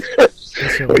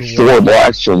 Like 4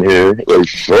 blocks from here. Like,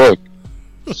 fuck.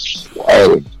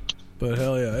 Wild. But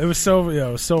hell yeah, it was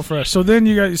so fresh. So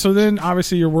then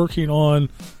obviously you're working on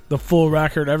the full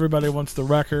record. Everybody wants the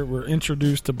record. We're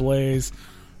introduced to Blaze.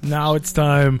 Now it's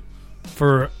time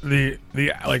for the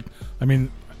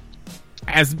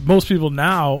as most people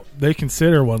now, they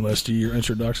consider One Less G your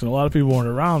introduction. A lot of people weren't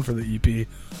around for the EP,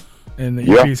 and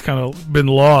the EP's kind of been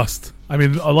lost. I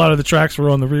mean, a lot of the tracks were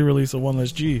on the re-release of One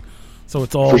Less G, so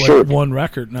it's all one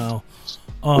record now.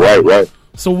 Right.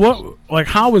 So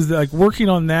how was that, like working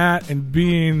on that and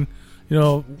being,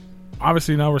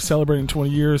 obviously now we're celebrating 20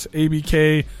 years.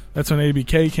 ABK, that's when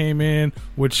ABK came in,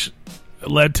 which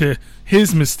led to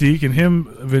his mystique and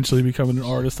him eventually becoming an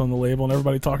artist on the label, and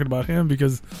everybody talking about him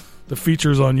because the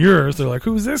features on yours, they're like,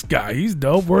 who's this guy? He's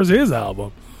dope. Where's his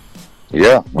album?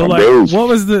 Yeah, but what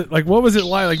was it like?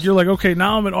 Like you're like, okay,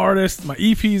 now I'm an artist. My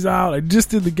EP's out. I just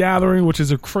did The Gathering, which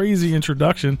is a crazy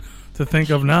introduction to think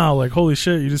of now. Like, holy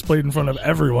shit, you just played in front of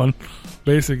everyone,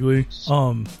 basically.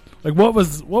 Like what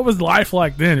was life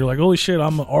like then? You're like, holy shit,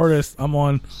 I'm an artist. I'm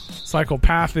on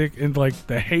Psychopathic in like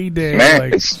the heyday.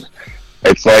 Man,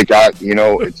 it's like I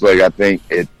think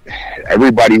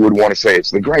everybody would want to say it's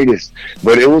the greatest,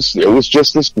 but it was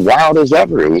just as wild as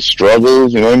ever. It was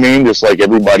struggles, you know what I mean? Just like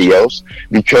everybody else,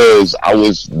 because I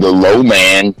was the low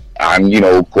man. I'm,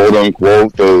 quote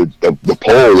unquote, the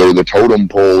pole or the totem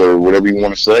pole or whatever you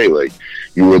want to say. Like,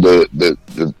 you were the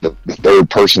third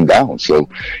person down. So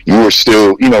you were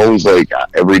still, it was like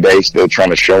every day still trying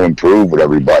to show and prove with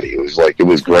everybody. It was like, it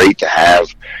was great to have,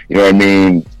 you know what I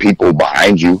mean, people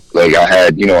behind you. Like I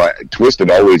had,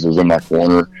 Twisted always was in my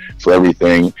corner for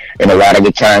everything. And a lot of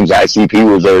the times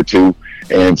ICP was there too.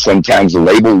 And sometimes the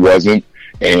label wasn't.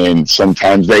 And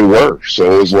sometimes they were.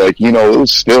 So it was like, it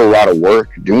was still a lot of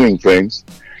work doing things.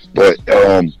 But,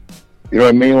 you know what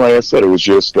I mean? Like I said, it was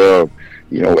just,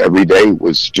 every day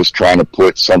was just trying to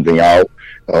put something out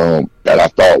that I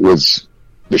thought was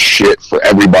the shit for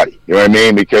everybody. You know what I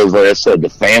mean? Because like I said, the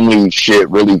family shit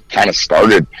really kind of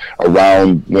started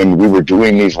around when we were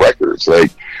doing these records.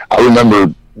 Like I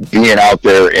remember being out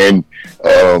there and,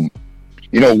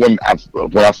 when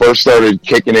I first started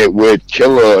kicking it with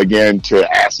Killa again to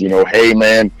ask, hey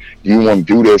man, do you want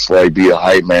to do this? Like be a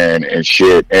hype man and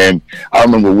shit. And I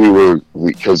remember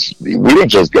because we didn't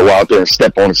just go out there and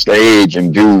step on the stage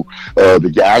and do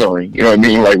the gathering. You know what I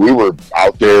mean? Like we were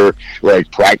out there like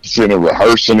practicing and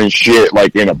rehearsing and shit,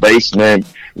 like in a basement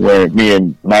when me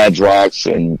and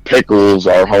Madrox and Pickles,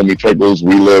 our homie Pickles,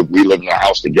 we lived in a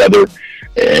house together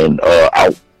and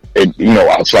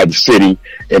outside the city,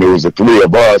 and it was the three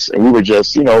of us, and we were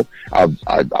just,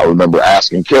 I remember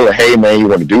asking Killa, hey man, you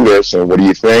want to do this, and what do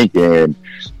you think? And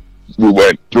we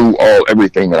went through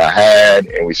everything that I had,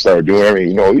 and we started doing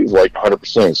everything. He was like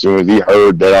 100%. As soon as he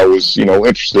heard that I was,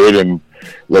 interested in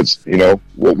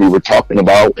what we were talking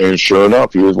about, and sure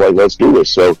enough, he was like, let's do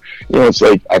this. So, it's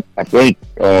like, I think,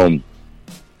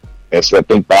 as I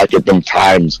think back at them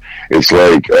times, it's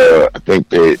like, I think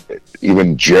that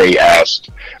even Jay asked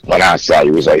when I saw,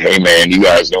 he was like, hey man, you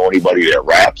guys know anybody that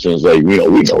raps? And it's like, we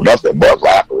know nothing but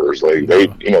rappers. Like they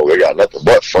got nothing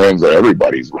but friends that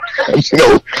everybody's,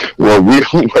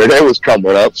 where they was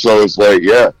coming up. So it's like,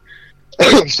 yeah.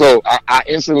 So I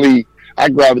instantly, I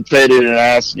gravitated and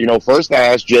asked, first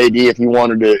I asked JD if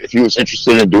he was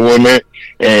interested in doing it.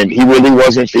 And he really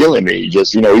wasn't feeling me.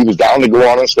 Just, he was down to go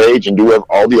on stage and do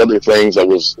all the other things that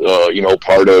was,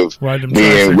 part of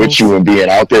being with you and being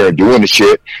out there and doing the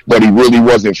shit. But he really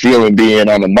wasn't feeling being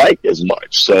on the mic as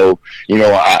much. So,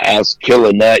 I asked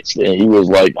Killa next, and he was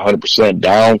like 100%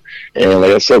 down. And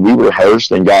like I said, we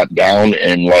rehearsed and got down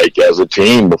and like as a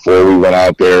team before we went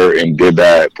out there and did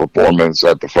that performance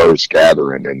at the first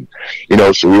gathering. And,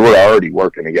 so we were already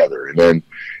working together. And then,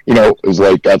 it was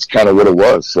like, that's kind of what it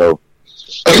was. So,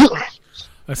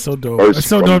 that's so dope. It's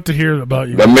so dope to hear about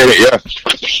you. A minute, yeah.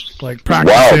 Like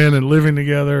practicing and living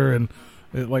together and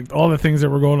like all the things that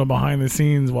were going on behind the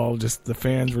scenes while just the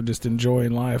fans were just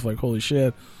enjoying life. Like holy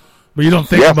shit! But you don't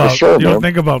think don't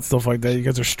think about stuff like that. You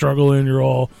guys are struggling. You're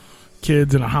all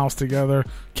kids in a house together.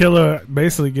 Killa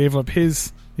basically gave up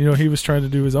his. He was trying to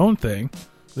do his own thing.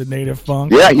 The native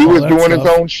funk. Yeah, he was doing his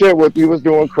own shit. He was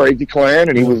doing Crazy Clan,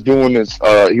 and he was doing this.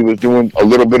 He was doing a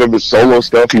little bit of his solo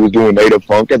stuff. He was doing native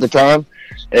funk at the time,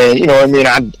 and I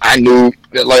knew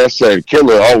that, like I said,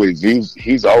 Killa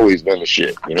he's always been the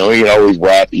shit. He always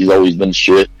rapped. He's always been the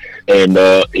shit, and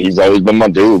he's always been my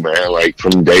dude, man. Like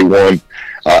from day one.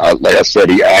 Like I said,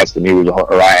 I asked him, he was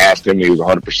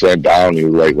 100% down. He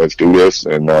was like, let's do this.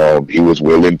 And, he was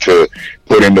willing to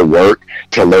put in the work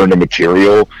to learn the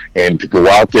material and to go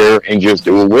out there and just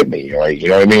do it with me. Like, you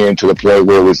know what I mean? To the point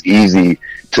where it was easy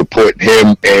to put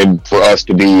him and for us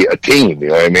to be a team, you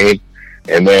know what I mean?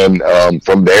 And then,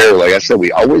 from there, like I said,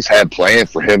 we always had planned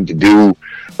for him to do,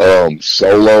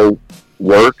 solo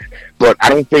work. But I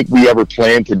don't think we ever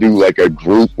planned to do like a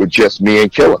group with just me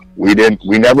and Killa. We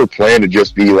never planned to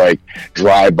just be like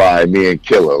Drive-By, me and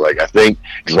Killa. Like I think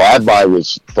Drive-By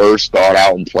was first thought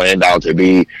out and planned out to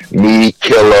be me,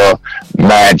 Killa,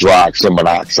 Madrox, and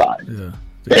Monoxide. Yeah.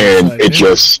 And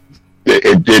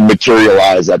it did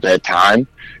materialize at that time.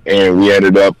 And we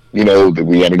ended up,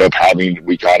 having,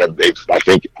 I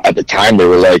think at the time they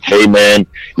were like, hey man,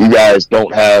 you guys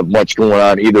don't have much going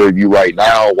on, either of you right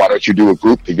now. Why don't you do a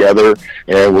group together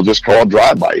and we'll just call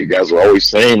Drive-By. You guys are always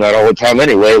saying that all the time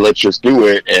anyway. Let's just do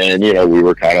it. And, we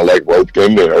were kind of like roped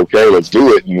into, okay, let's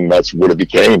do it. And that's what it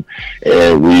became.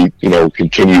 And we,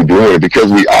 continued doing it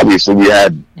because we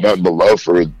had nothing but love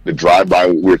for the Drive-By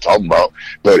we were talking about.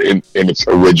 But in its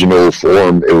original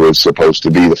form, it was supposed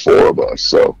to be the four of us.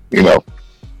 So,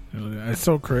 It's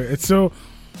so crazy. It's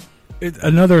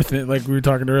another thing, like we were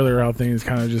talking earlier, how things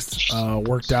kind of just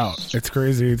worked out. It's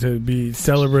crazy to be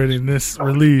celebrating this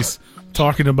release,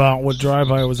 talking about what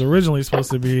Drive-By was originally supposed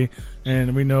to be,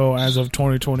 and we know as of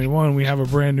 2021, we have a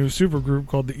brand new supergroup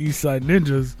called the East Side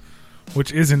Ninjas,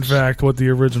 which is in fact what the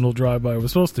original Drive-By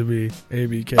was supposed to be.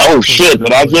 ABK. Oh shit!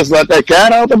 Did I just let that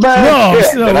cat out the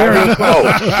bag? No,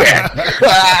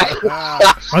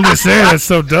 I'm just saying it's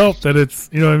so dope that it's,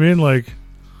 you know what I mean, like.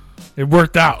 It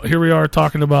worked out. Here we are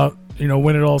talking about,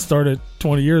 when it all started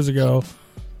 20 years ago.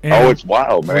 And it's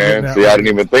wild, man. See, I didn't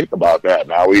even think about that.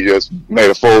 Now we just made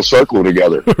a full circle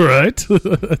together. Right?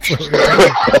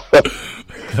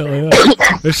 Hell yeah.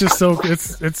 It's just so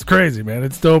it's crazy, man.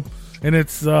 It's dope. And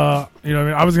it's I mean,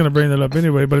 I was gonna bring that up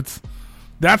anyway, but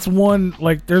that's one,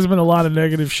 like, there's been a lot of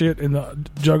negative shit in the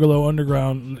Juggalo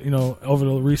underground, over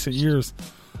the recent years.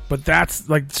 But that's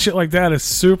like shit like that is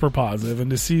super positive, and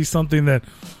to see something that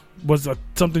was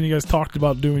something you guys talked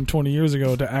about doing 20 years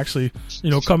ago to actually,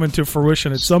 come into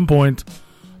fruition at some point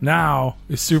now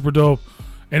is super dope.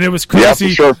 And it was crazy.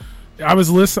 Yeah, for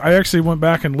sure. I actually went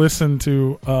back and listened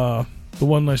to the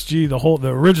One Less G, the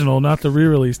original, not the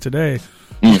re-release today,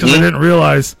 because I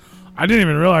didn't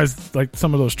even realize like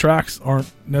some of those tracks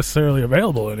aren't necessarily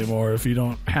available anymore if you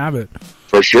don't have it.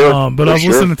 For sure. But I was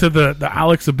listening to the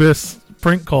Alex Abyss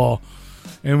prank call,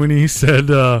 and when he said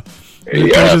the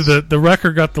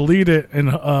record got deleted, and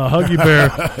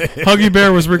Huggy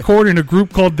Bear was recording a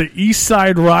group called the East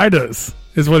Side Riders,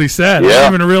 is what he said. I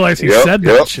didn't even realize he said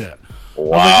that shit.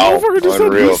 Wow. I was like, just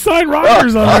said East Side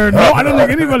Riders on there. No, I don't think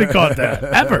anybody caught that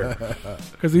ever,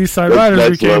 because the East Side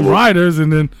Riders became Riders,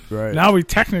 and then now we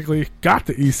technically got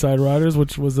the East Side Riders,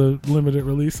 which was a limited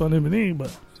release on M&E,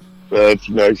 but that's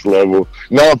next level.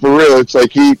 No, for real, it's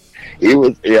like he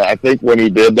was, I think when he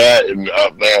did that, and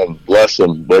man, bless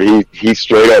him, but he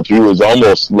straight up, he was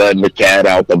almost letting the cat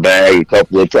out the bag a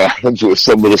couple of times with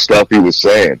some of the stuff he was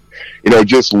saying.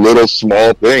 Just little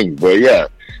small things. But yeah,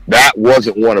 that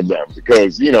wasn't one of them,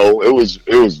 because, it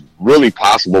was really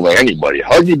possible to anybody.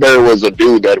 Huggy Bear was a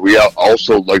dude that we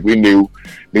also, like, we knew,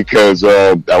 because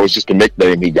that was just a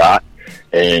nickname he got.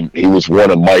 And he was one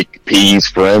of Mike P's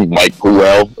friends, Mike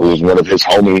Puel. It was one of his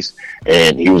homies,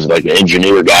 and he was like an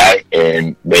engineer guy.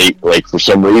 And they, like, for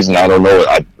some reason, I don't know,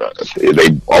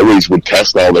 they always would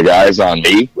test all the guys on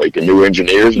me, like the new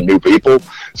engineers and new people.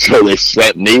 So they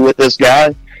sent me with this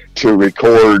guy to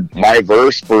record my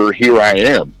verse for Here I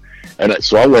Am. And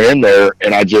so I went in there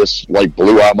and I just like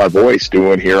blew out my voice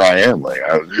doing Here I Am. Like,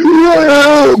 I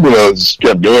just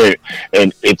kept doing it.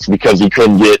 And it's because he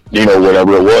couldn't get,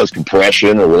 whatever it was,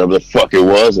 compression or whatever the fuck it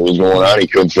was that was going on. He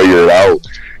couldn't figure it out.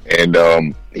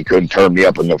 And he couldn't turn me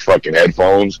up in the fucking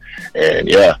headphones. And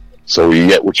yeah, so you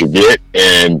get what you get.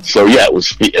 And so yeah, it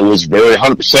was very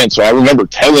 100%. So I remember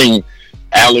telling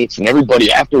Alex and everybody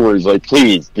afterwards, like,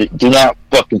 please do not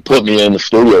fucking put me in the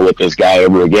studio with this guy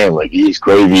ever again. Like, he's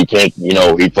crazy. He can't,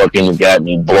 he fucking got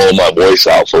me blowing my voice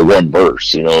out for one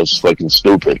verse. It's fucking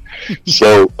stupid.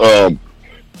 So, so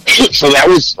that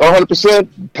was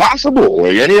 100% possible.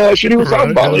 Like, any of that shit he was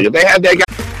talking about. Like, if they had that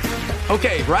guy.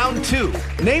 Okay, round 2.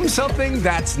 Name something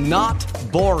that's not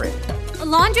boring. A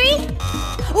laundry?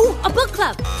 Ooh, a book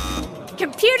club.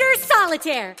 Computer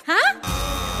solitaire, huh?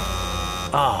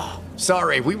 Ah,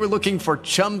 sorry, we were looking for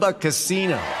Chumba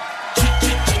Casino.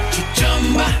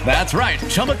 That's right,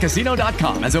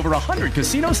 ChumbaCasino.com has over 100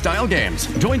 casino-style games.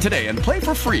 Join today and play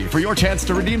for free for your chance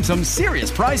to redeem some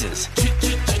serious prizes.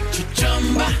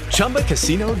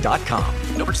 ChumbaCasino.com.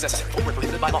 No purchase necessary. Void where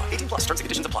prohibited by law. 18+ terms and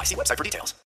conditions apply. See website for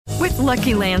details. With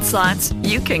Lucky Land Slots,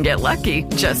 you can get lucky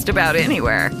just about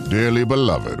anywhere. Dearly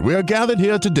beloved, we are gathered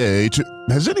here today to...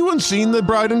 Has anyone seen the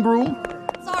bride and groom?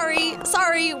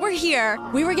 Sorry, we're here.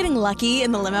 We were getting lucky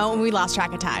in the limo and we lost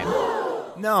track of time.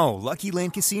 No, Lucky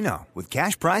Land Casino, with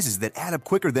cash prizes that add up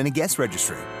quicker than a guest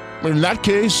registry. In that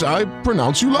case, I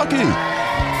pronounce you lucky.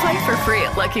 Play for free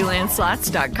at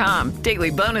LuckyLandSlots.com.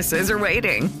 Daily bonuses are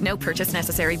waiting. No purchase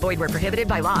necessary. Void where prohibited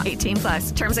by law.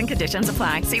 18+. Terms and conditions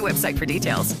apply. See website for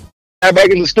details. Back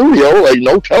in the studio, like,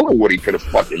 no telling what he could have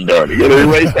fucking done. He could have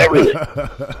erased everything.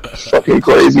 Fucking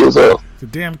crazy as hell. The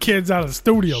damn kids out of the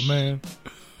studio, man.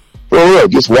 For real,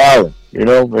 just wild,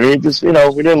 and he just, he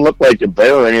didn't look like a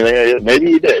bear or anything.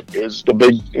 Maybe he did. He was the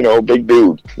big, big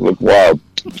dude. He looked wild.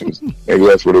 Maybe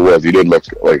that's what it was. He did look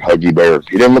like Huggy Bear.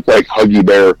 He didn't look like Huggy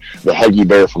Bear, the Huggy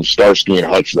Bear from Starsky and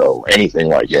Hutch, though. Anything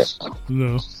like that.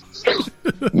 No.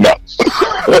 No.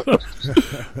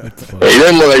 He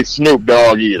didn't look like Snoop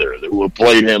Dogg either, who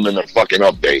played him in the fucking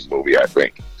Update movie, I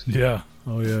think. Yeah.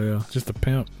 Oh, yeah. Just a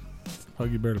pimp.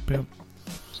 Huggy Bear the pimp.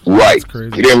 Right.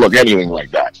 He didn't look anything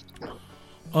like that.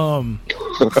 So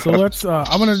let's.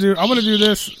 I'm gonna do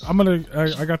this.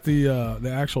 I got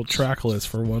the actual track list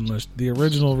for One Less, the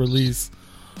original release.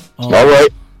 All right.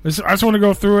 I just want to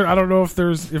go through it. I don't know if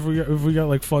we got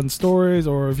like fun stories,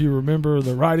 or if you remember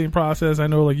the writing process. I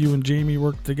know like you and Jamie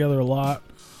worked together a lot,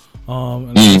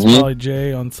 and probably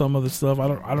Jay on some of the stuff. I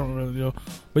don't really know,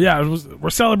 but yeah, we're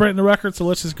celebrating the record, so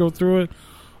let's just go through it.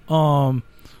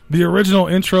 The original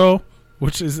intro,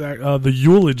 which is the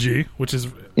eulogy, which is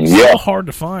so hard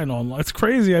to find online. It's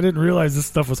crazy. I didn't realize this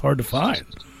stuff was hard to find.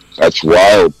 That's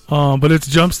wild. But it's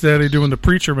Jumpsteady doing the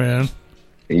Preacher Man.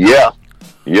 Yeah.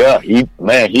 He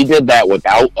did that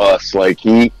without us. Like,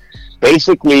 we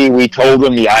told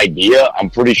him the idea. I'm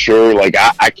pretty sure, like,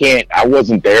 I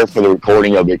wasn't there for the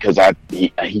recording of it because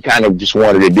he kind of just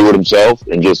wanted to do it himself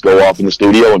and just go off in the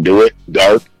studio and do it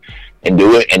dark and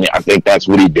do it. And I think that's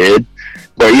what he did.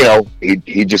 But, you know,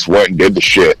 he just went and did the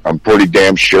shit. I'm pretty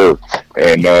damn sure.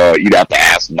 And you'd have to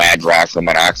ask Madrox and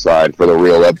Monoxide for the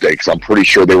real update because I'm pretty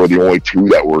sure they were the only two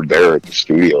that were there at the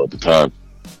studio at the time.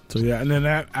 So, yeah, and then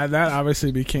that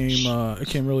obviously became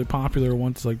really popular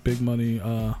once, like, Big Money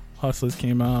Hustlers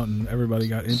came out and everybody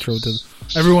got intro to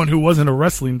everyone who wasn't a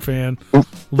wrestling fan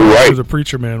learned who the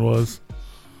Preacher Man was.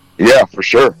 Yeah, for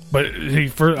sure. But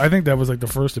I think that was like the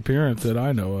first appearance that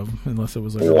I know of, unless it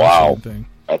was like a wow thing.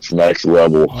 That's next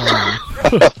level.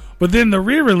 But then the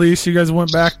re-release, you guys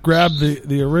went back, grabbed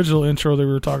the original intro that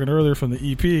we were talking earlier from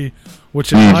the EP,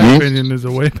 which in my opinion is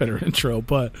a way better intro,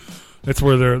 but it's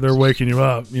where they're waking you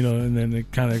up, you know, and then they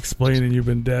kind of explaining you've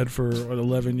been dead for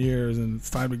 11 years and it's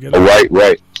time to get up.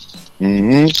 Right.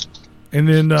 Mm-hmm. And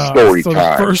then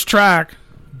the first track,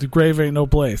 "The Grave Ain't No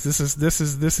Place." This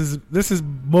is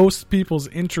most people's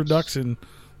introduction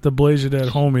to Blaze Your Dead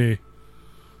Homie.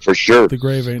 For sure. "The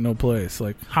Grave Ain't No Place."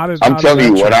 Like, I'm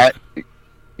telling you,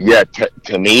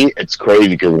 to me, it's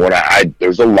crazy because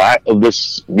there's a lot of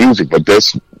this music, but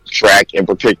this track in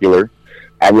particular,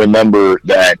 I remember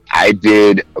that I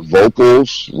did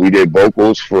vocals. I did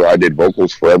vocals for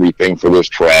everything for this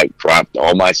track, dropped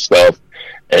all my stuff,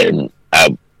 and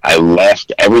I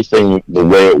left everything the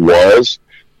way it was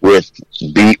with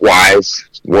beat-wise,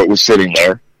 what was sitting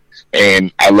there.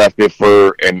 And I left it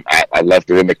I left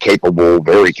it in the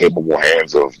very capable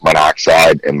hands of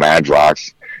Monoxide and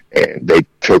Madrox. And they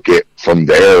took it from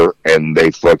there and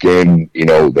they fucking, you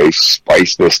know, they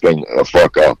spiced this thing the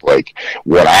fuck up. Like,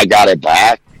 when I got it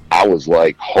back, I was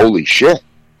like, holy shit.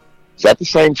 Is that the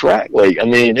same track? Like, I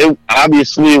mean, it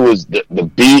obviously was,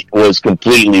 the beat was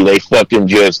completely, they fucking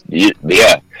just,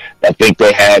 yeah. I think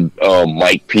they had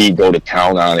Mike P go to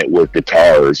town on it with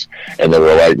guitars, and they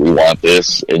were like, we want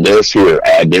this and this here,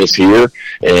 add this here,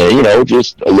 and, you know,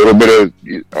 just a little bit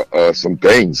of some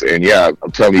things. And yeah,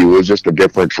 I'm telling you, it was just a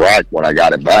different track when I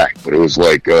got it back, but it was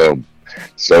like,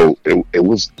 so it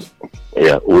was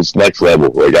next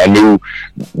level. Like, I knew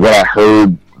when I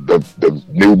heard the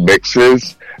new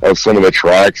mixes of some of the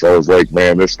tracks, I was like,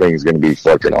 man, this thing's going to be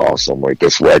fucking awesome. Like,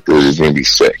 this record is going to be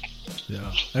sick.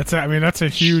 Yeah,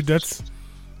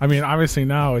 obviously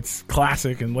now it's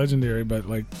classic and legendary, but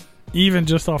like, even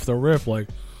just off the rip, like,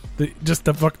 I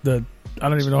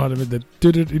don't even know how to make the,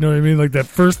 you know what I mean? Like, that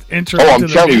first intro. Oh, I'm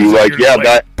telling you, like, yeah,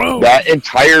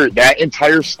 that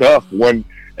entire stuff, when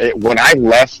I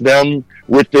left them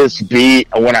with this beat,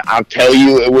 I'll tell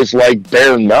you, it was like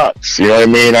bare nuts. You know what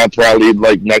I mean? I probably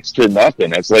like next to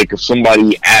nothing. It's like if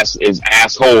somebody is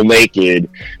asshole naked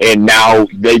and now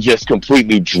they just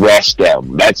completely dressed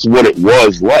them. That's what it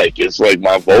was like. It's like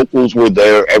my vocals were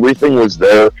there, everything was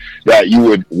there that you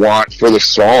would want for the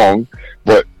song,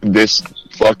 but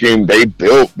they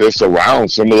built this around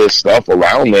some of this stuff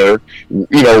around there,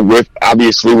 you know, with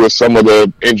some of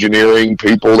the engineering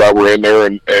people that were in there,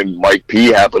 and Mike P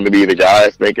happened to be the guy,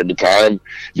 I think, at the time,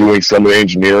 doing some of the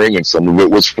engineering, and some of it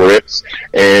was Fritz,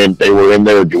 and they were in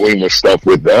there doing this stuff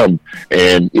with them,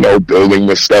 and, you know, building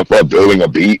this stuff up, building a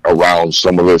beat around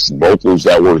some of this vocals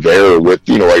that were there with,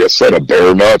 you know, like I said, a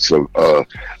bare nuts,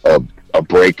 a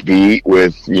break beat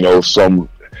with, you know, some,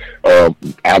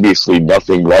 obviously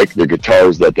nothing like the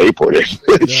guitars that they put in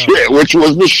shit, which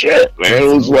was the shit, man.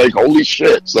 It was like, holy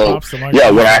shit. So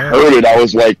yeah, when I heard it, I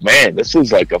was like, man, this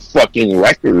is like a fucking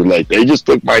record. Like, they just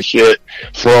took my shit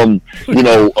from, you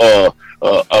know,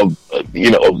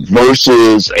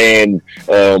 verses and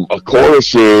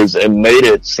choruses and made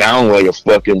it sound like a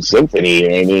fucking symphony.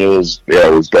 And it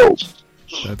was dope.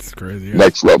 That's crazy. Yeah.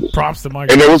 Next level. Props to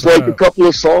Mike. And there was like a couple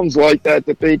of songs like that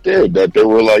they did, that they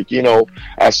were like, you know,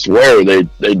 I swear they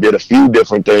did a few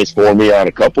different things for me on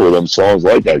a couple of them songs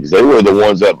like that, because they were the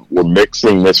ones that were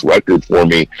mixing this record for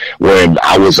me when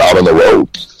I was out on the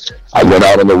road. I went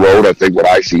out on the road, I think, with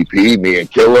ICP, me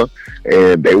and Killa,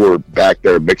 and they were back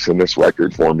there mixing this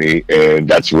record for me, and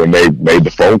that's when they made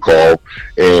the phone call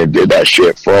and did that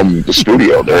shit from the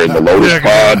studio. They're in the Lotus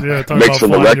Pod,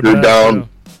 mixing the record down. Yeah.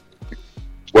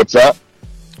 What's that?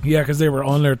 Yeah, because they were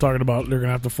on there talking about they're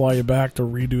gonna have to fly you back to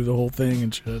redo the whole thing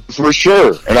and shit. For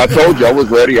sure. And I told you I was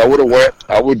ready. I would have went.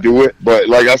 I would do it. But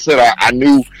like I said, I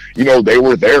knew, they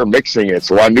were there mixing it.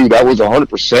 So I knew that was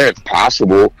 100%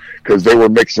 possible because they were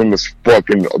mixing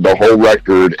the whole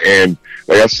record. And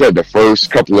like I said, the first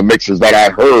couple of mixes that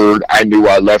I heard, I knew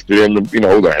I left it in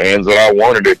the hands that I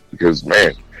wanted it because,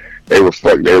 man, they were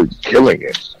killing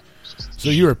it. So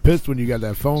you were pissed when you got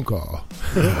that phone call.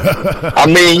 I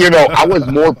mean, I was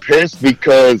more pissed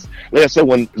because, like I said,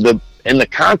 in the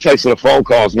context of the phone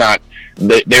call, it's not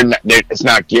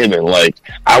given. Like,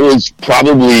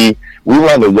 we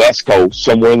were on the West Coast,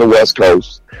 somewhere in the West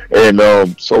Coast, and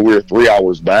so we were 3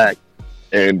 hours back,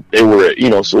 and they were,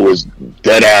 so it was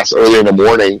dead ass early in the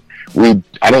morning.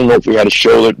 I don't know if we had a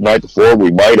show the night before, we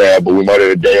might have, but we might have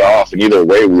had a day off, and either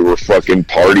way, we were fucking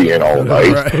partying all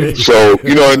night. Right. So,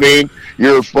 you know what I mean?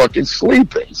 You're fucking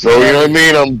sleeping. So, you know what I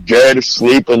mean? I'm dead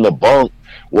asleep in the bunk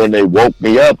when they woke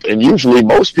me up, and usually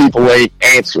most people ain't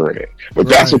answering it. But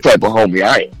that's the type of homie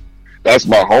I am. That's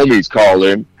my homies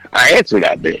calling. I answer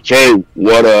that bitch. Hey,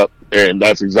 what up? And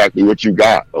that's exactly what you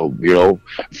got. Oh,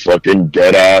 fucking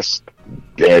dead ass,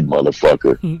 dead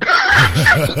motherfucker.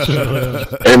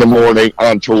 In the morning,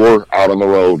 on tour, out on the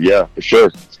road. Yeah, for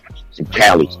sure. Some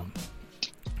Cali.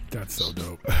 That's so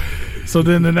dope. So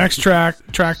then the next track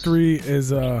 3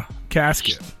 is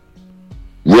Casket.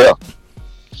 Yeah.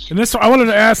 And this, I wanted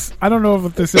to ask, I don't know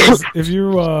what this is. If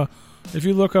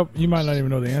you look up, you might not even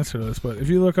know the answer to this, but if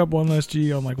you look up One Less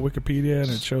G on like Wikipedia and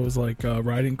it shows like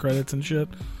writing credits and shit,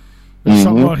 there's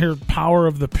something on here, Power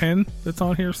of the Pen, that's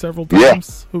on here several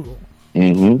times.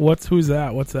 Yeah. Who's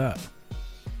that? What's that?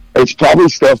 It's probably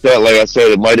stuff that, like I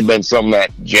said, it might have been something that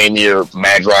Jamie or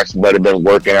Madrox might have been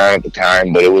working on at the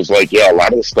time, but it was like, a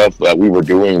lot of the stuff that we were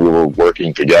doing, we were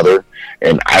working together,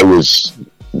 and I was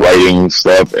writing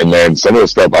stuff, and then some of the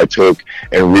stuff I took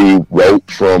and rewrote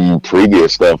from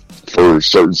previous stuff for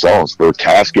certain songs, for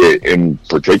Casket in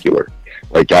particular.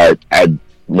 Like, I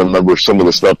remember some of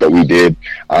the stuff that we did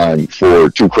for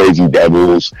Two Crazy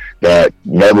Devils that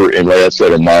never, and like I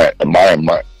said, in my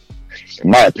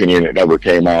opinion, it never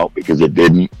came out because it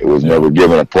didn't. It was never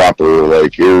given a proper,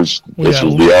 like, this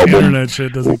is the album. Internet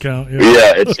shit doesn't count.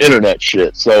 Yeah, it's internet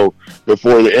shit. So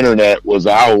before the internet was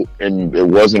out and there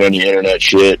wasn't any internet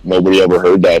shit, nobody ever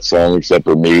heard that song except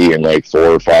for me and like 4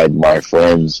 or 5 of my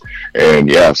friends.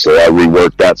 And so I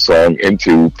reworked that song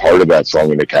into part of that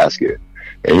song in the Casket.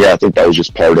 And I think that was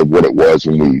just part of what it was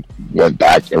when we went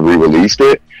back and re-released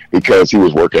it because he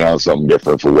was working on something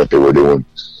different for what they were doing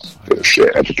for the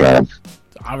shit at the time.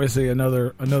 Obviously,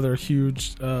 another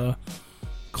huge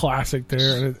classic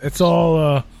there. And it's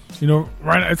all,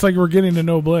 right. It's like we're getting to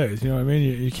know Blaze. You know what I mean?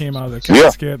 You came out of the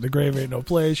Casket, The Grave Ain't No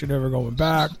Place, You're Never Going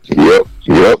Back. Yep.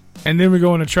 And then we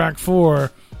go into track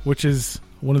 4, which is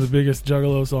one of the biggest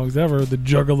Juggalo songs ever, the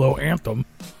Juggalo Anthem.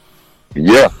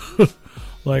 Yeah.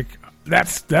 Like,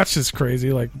 that's just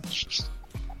crazy. Like,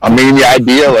 I mean, the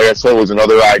idea, like I said, was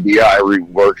another idea I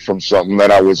reworked from something that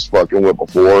I was fucking with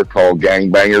before called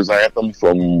Gangbangers Anthem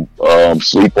from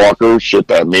Sleepwalker, shit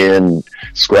that me and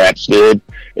Scraps did.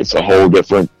 It's a whole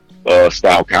different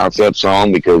style concept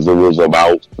song because it was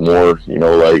about more,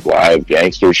 like live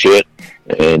gangster shit.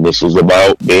 And this was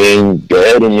about being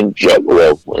dead and in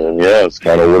Juggalo. And it's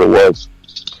kind of what it was.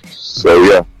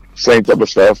 So same type of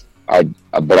stuff.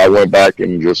 But I went back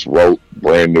and just wrote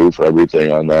brand new for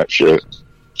everything on that shit.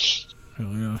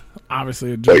 Hell yeah.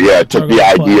 Obviously, but I took the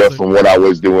idea from what I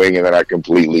was doing and then I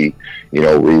completely,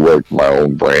 reworked my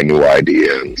own brand new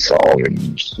idea and song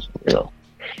and,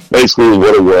 basically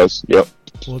what it was. Yep.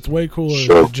 Well, it's way cooler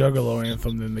the Juggalo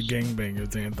Anthem than the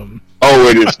Gangbangers Anthem. Oh,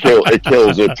 it is it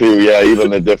kills it too. Yeah, even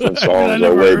the different songs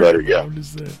are way better. Yeah.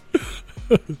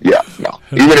 Yeah, no.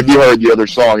 Even if you heard the other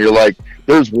song, you're like,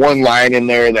 there's one line in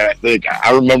there that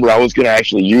I remember I was going to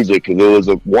actually use it because it was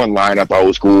one line I thought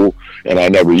was cool and I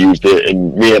never used it.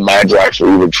 And me and Madrox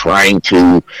were even trying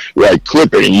to like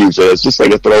clip it and use it. It's just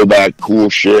like a throwback cool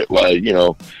shit, like,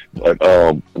 but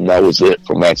and that was it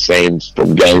from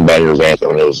Gangbangers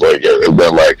Anthem. And it was like, it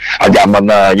went like, I got my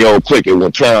 9, click it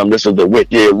one time. This is the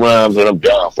wicked rhymes and I'm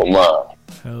down for mine.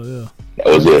 Hell yeah. That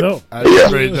was it. Dope.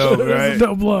 That's pretty dope, right?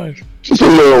 Dope line. Just a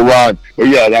little rhyme. But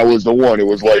that was the one. It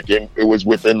was like, it was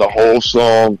within the whole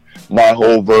song, my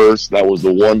whole verse. That was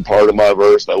the one part of my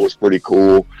verse that was pretty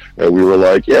cool. And we were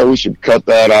like, we should cut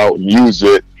that out and use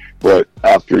it. But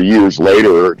after years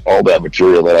later, all that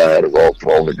material that I had is all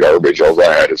thrown in the garbage. All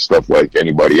I had is stuff like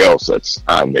anybody else that's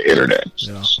on the internet.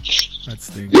 Yeah, that's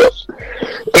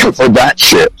the for that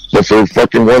shit. But for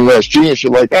fucking One Less G and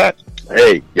shit like that,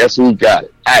 hey, guess who got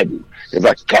it? I do. Because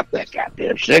I kept that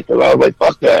goddamn shit. Because I was like,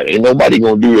 fuck that. Ain't nobody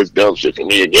going to do this dumb shit to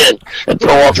me again and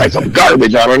throw all kinds of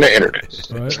garbage out on the internet.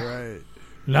 Right.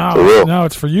 Now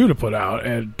it's for you to put out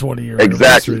at 20 years.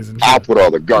 Exactly. I'll put all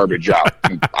the garbage out.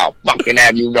 I'll fucking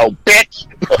have you know, bitch.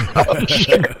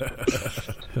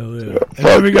 Hell yeah. And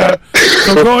then we got,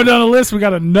 so going down the list, we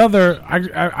got another,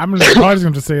 I'm probably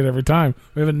going to say it every time.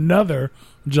 We have another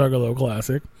Juggalo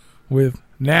classic with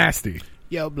Nasty.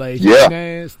 Yo, Blaze, Yeah.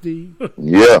 nasty.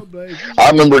 Yeah.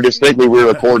 I remember distinctly we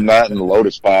were recording that in the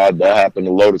Lotus Pod. That happened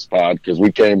in Lotus Pod because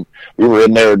we were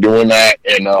in there doing that,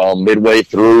 and midway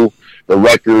through the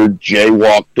record, Jay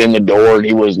walked in the door and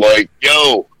he was like,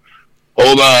 yo,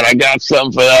 hold on, I got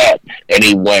something for that. And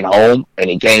he went home and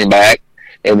he came back.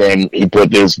 And then he put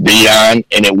this beat on,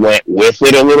 and it went with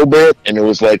it a little bit. And it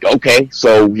was like, okay,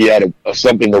 so he had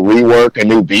something to rework, a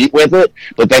new beat with it.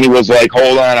 But then he was like,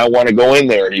 hold on, I want to go in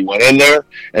there. And he went in there,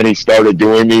 and he started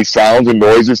doing these sounds and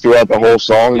noises throughout the whole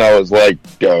song. And I was like,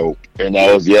 dope. And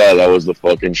that was the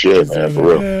fucking shit, man, for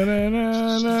real.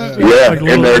 Yeah, like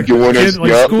in there doing his,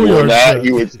 doing that.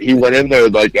 Shit. He went in there,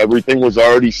 like everything was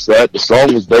already set. The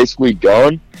song was basically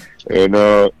done. And,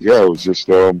 it was just,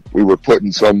 we were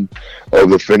putting some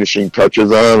of the finishing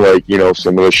touches on, like,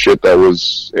 some of the shit that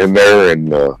was in there,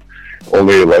 and,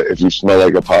 only like, if you smell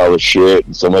like a pile of shit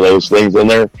and some of those things in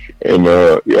there. And,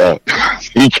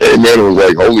 he came in and was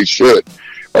like, holy shit.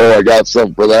 Oh, I got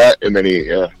something for that. And then he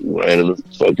went in the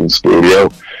fucking studio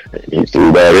and he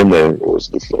threw that in there. It was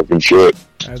the fucking shit.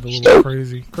 Had the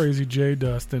little crazy J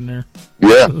dust in there.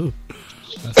 Yeah. And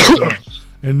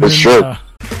then, for sure.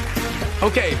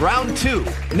 Okay, round two.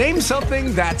 Name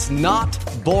something that's not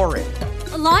boring.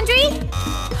 A laundry?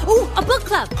 Ooh, a book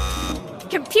club.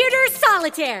 Computer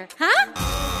solitaire, huh?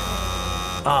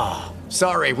 Ah,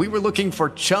 sorry, we were looking for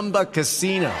Chumba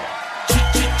Casino.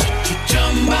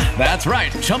 That's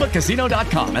right,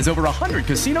 ChumbaCasino.com has over 100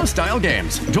 casino-style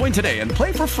games. Join today and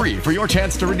play for free for your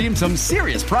chance to redeem some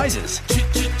serious prizes.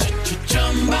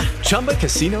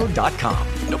 ChumbaCasino.com.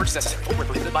 No purchase necessary. Void where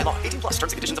prohibited by law. 18+ terms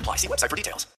and conditions apply. See website for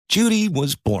details. Judy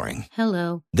was boring.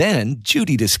 Hello. Then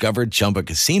Judy discovered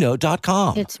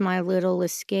ChumbaCasino.com. It's my little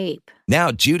escape.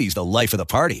 Now Judy's the life of the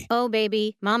party. Oh,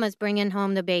 baby, mama's bringing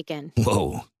home the bacon.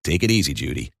 Whoa, take it easy,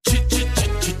 Judy.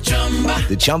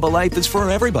 The Chumba life is for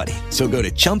everybody. So go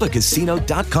to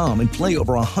ChumbaCasino.com and play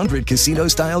over 100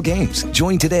 casino-style games.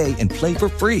 Join today and play for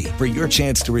free for your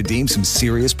chance to redeem some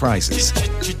serious prizes.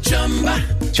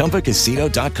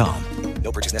 ChumbaCasino.com.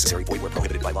 No purchase necessary. Void where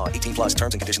prohibited by law. 18+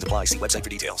 terms and conditions apply. See website for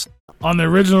details. On the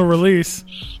original release,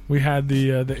 we had the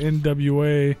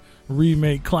NWA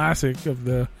remake classic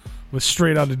with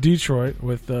Straight Outta Detroit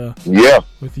with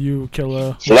you,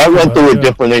 Killer. So that went through a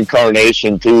different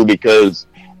incarnation too, because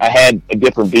I had a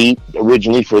different beat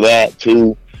originally for that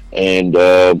too. And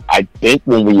I think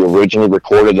when we originally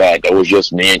recorded that was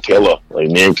just me and Killer. Like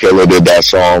me and Killer did that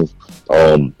song.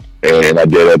 And I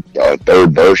did a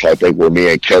third verse, I think, where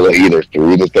me and Killer either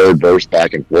threw the third verse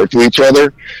back and forth to each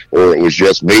other, or it was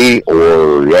just me,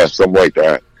 or something like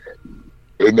that.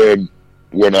 And then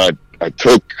when I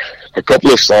took a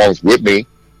couple of songs with me,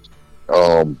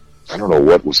 I don't know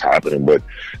what was happening, but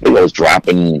I was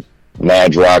dropping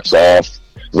Mad Rocks off.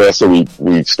 Last time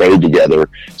we stayed together,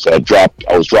 so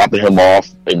I was dropping him off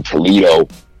in Toledo,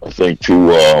 I think, they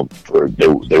were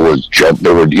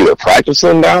either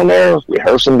practicing down there,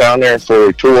 rehearsing down there for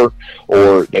a tour,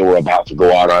 or they were about to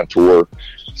go out on tour,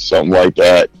 something like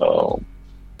that.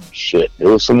 There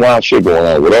was some wild shit going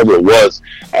on. Whatever it was,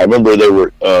 I remember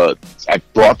I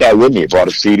brought that with me. I brought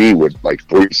a CD with like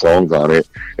 3 songs on it,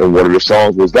 and one of the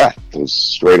songs was that. It was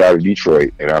Straight Outta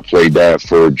Detroit, and I played that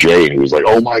for Jay, and he was like,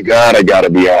 "Oh my God, I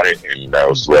gotta be on it," and that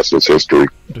was the rest of history.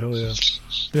 Hell yeah.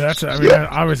 Yeah,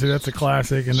 obviously that's a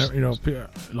classic, and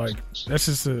like that's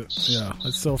just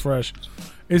it's so fresh.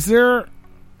 Is there,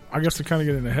 I guess to kind of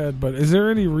get in the head, but is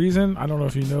there any reason, I don't know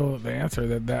if you know the answer,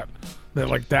 that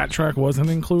like that track wasn't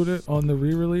included on the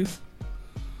re-release?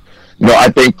 No, I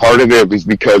think part of it was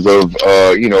because of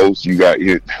you got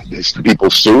people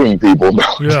suing people.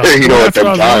 At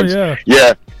them times.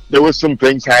 There was some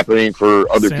things happening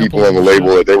for other people on the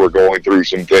label that they were going through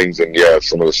some things, and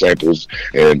some of the samples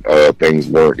and things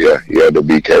weren't. You had to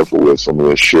be careful with some of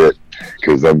this shit,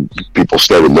 because then people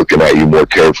started looking at you more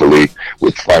carefully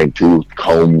with fine-tooth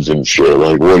combs and shit.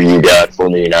 Like, what do you got for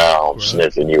me now? I'm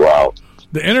sniffing you out.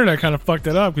 The internet kind of fucked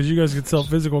it up, because you guys could sell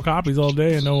physical copies all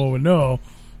day and no one would know.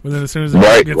 But then as soon as it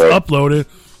gets uploaded,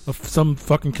 some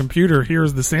fucking computer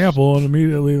hears the sample and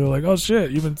immediately they're like, "Oh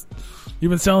shit, you've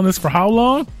been selling this for how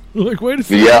long?" Like, wait a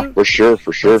second. Yeah, for sure.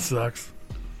 That sucks.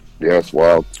 Yeah, it's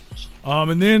wild.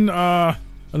 And then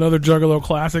another Juggalo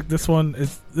classic. This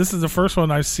is the first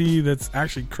one I see that's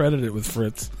actually credited with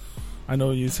Fritz. I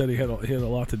know you said he had a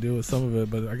lot to do with some of it,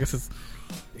 but I guess it's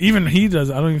even he does.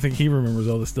 I don't even think he remembers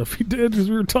all the stuff he did because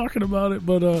we were talking about it.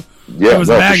 But it was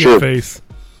Maggot Face,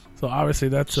 so obviously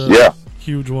that's a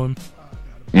huge one.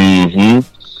 Mm-hmm.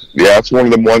 Yeah, it's one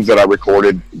of the ones that I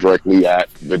recorded directly at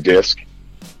the disc,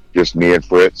 just me and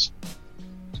Fritz.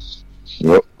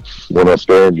 Yep, went up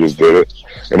there and just did it,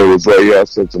 and it was like,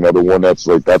 yes, it's another one that's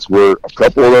where a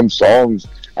couple of them songs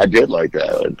I did like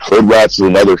that. Like, Hood Rats is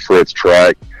another Fritz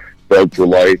track. Bug for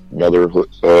Life, another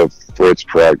Fritz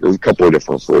track. There's a couple of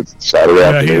different Fritz. Saturday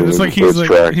Afternoon. It's like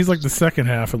he's like the second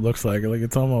half. It looks like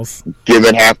it's almost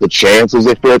Given Half a Chance is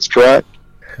a Fritz track.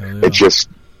 It's just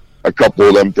a couple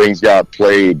of them things got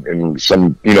played, and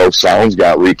some sounds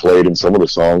got replayed in some of the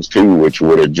songs too, which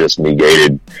would have just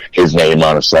negated his name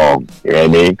on a song. You know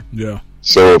what I mean? Yeah.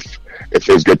 So if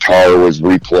his guitar was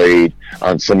replayed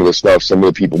on some of the stuff, some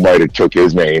of the people might have took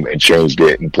his name and changed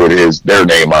it and put their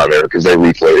name on there because they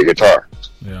replayed the guitar.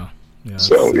 Yeah.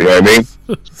 So, you know what I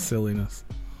mean? Silliness.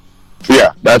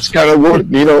 Yeah, that's kind of what,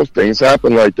 things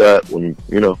happen like that when,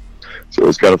 so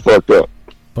it's kind of fucked up.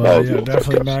 But yeah,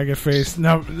 definitely Maggot Face.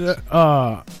 Now,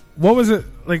 what was it,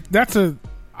 like,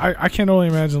 I can only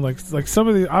imagine, like some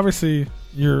of the, obviously,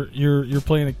 you're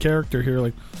playing a character here,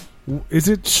 like, is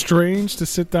it strange to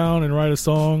sit down and write a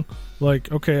song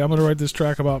like, okay, I'm going to write this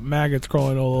track about maggots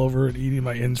crawling all over and eating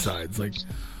my insides? Like,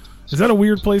 is that a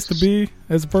weird place to be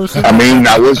as a person? I mean,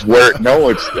 that was where,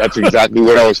 that's exactly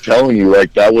what I was telling you.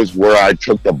 Like, that was where I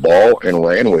took the ball and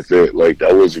ran with it. Like,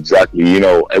 that was exactly,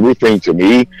 everything to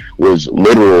me was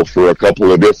literal for a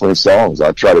couple of different songs.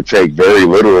 I try to take very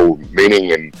literal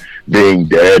meaning in being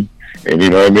dead. And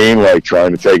you know what I mean? Like, trying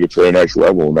to take it to the next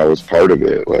level, and that was part of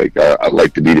it. Like, I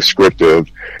like to be descriptive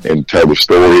and tell the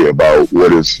story about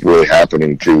what is really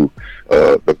happening to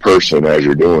the person as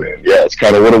you're doing it. Yeah, it's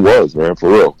kind of what it was, man,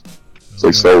 for real. It's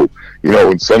like, so,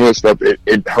 and some of the stuff,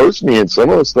 it hurts me, and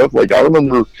some of the stuff, like, I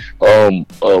remember one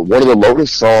of the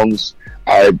Lotus songs,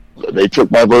 they took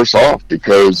my verse off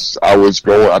because I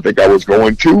think I was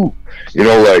going too,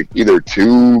 like, either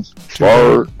too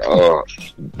far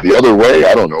the other way.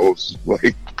 I don't know. It's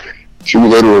like too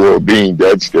literal of being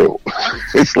dead still.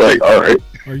 It's like, all right.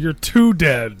 Or you're too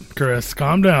dead, Chris.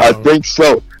 Calm down. I think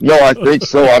so. No, I think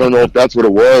so. I don't know if that's what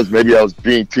it was. Maybe I was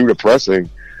being too depressing,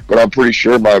 but I'm pretty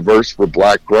sure my verse for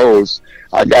Black Crows,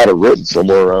 I got it written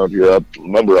somewhere around here. I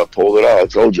remember I pulled it out. I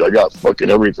told you I got fucking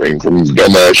everything from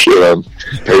dumbass shit on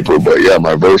paper. But yeah,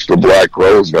 my verse for Black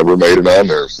Crows never made it on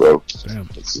there. So,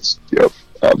 it's just, yep,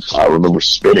 I remember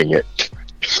spinning it.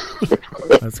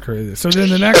 That's crazy. So then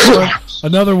the next one,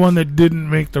 another one that didn't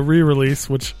make the re-release,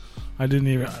 which I didn't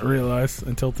even realize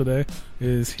until today,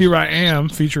 is Here I Am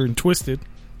featuring Twisted.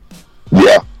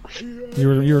 Yeah.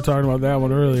 You were talking about that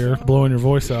one earlier, blowing your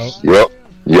voice out. Yep.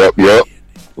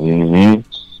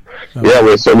 Mm-hmm.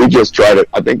 Yeah, so we just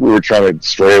I think we were trying to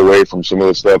stray away from some of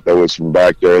the stuff that was from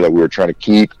back there that we were trying to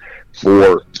keep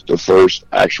for the first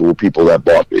actual people that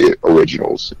bought the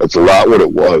originals. That's a lot what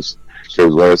it was.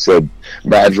 Because like I said,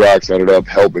 Madrox ended up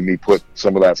helping me put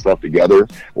some of that stuff together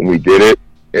when we did it.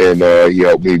 And he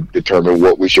helped me determine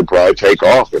what we should probably take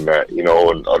off in that, in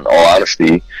all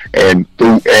honesty. And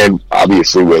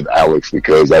obviously with Alex,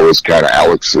 because that was kind of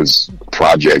Alex's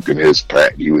project and his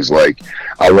pet. He was like,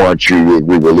 I want you to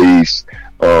re-release,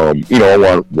 I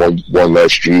want one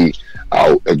less G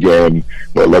out again,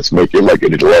 but let's make it like a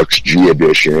deluxe G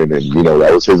edition. And,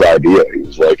 that was his idea. He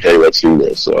was like, hey, let's do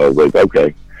this. So I was like,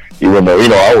 okay. Even though,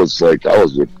 I was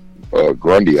with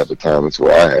Grundy at the time. That's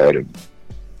what I had. And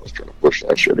I was trying to push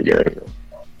that shit again.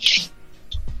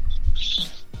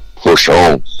 Push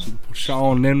on.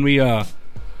 Then we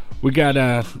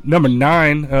got number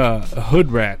 9,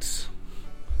 Hood Rats.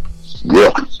 Yeah.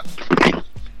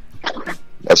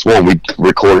 That's one we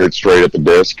recorded straight at the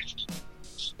disc.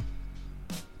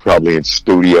 Probably in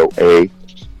Studio A,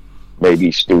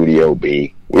 maybe Studio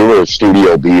B. We were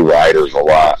Studio B riders a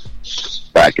lot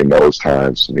back in those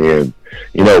times. And,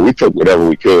 we took whatever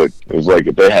we could. It was like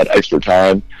if they had extra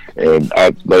time, and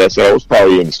like I said, I was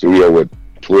probably in the studio with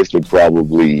Twisted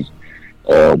probably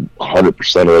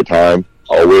 100% of the time,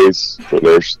 always, for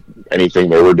anything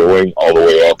they were doing, all the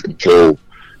way up until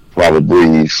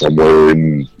probably somewhere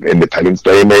in Independence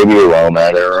Day, maybe around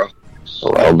that era.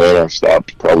 Around then, I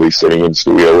stopped probably sitting in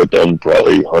studio with them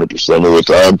probably 100% of the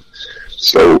time.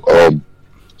 So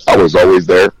I was always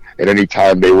there. and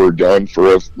anytime they were done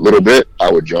for a little bit,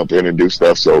 I would jump in and do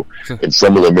stuff. So in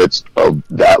some of the midst of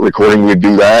that recording, we'd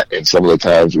do that, and some of the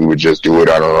times we would just do it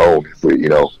on our own. If we,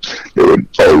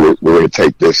 they would, we're going to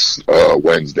take this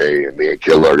Wednesday, and me and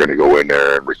Killer are going to go in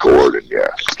there and record, and yeah,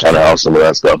 it's kind of how some of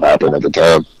that stuff happened at the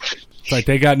time. It's like,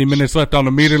 they got any minutes left on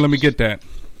the meter? Let me get that.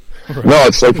 No,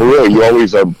 it's like for real. You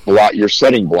always are you're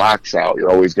setting blocks out.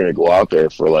 You're always going to go out there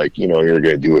for you're going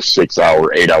to do a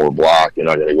 6-hour, 8-hour block. You're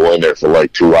not going to go in there for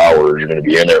 2 hours. You're going to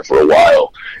be in there for a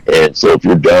while. And so if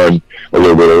you're done a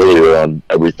little bit earlier on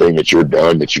everything that you're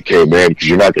done, that you came in, because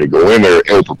you're not going to go in there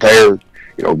ill-prepared.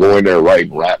 Go in there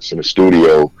writing raps in a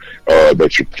studio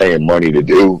that you're paying money to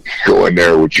do. Go in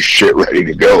there with your shit ready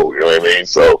to go. You know what I mean?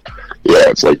 So, yeah,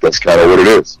 it's like that's kind of what it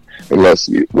is. Unless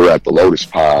we're at the Lotus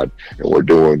Pod and we're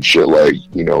doing shit like,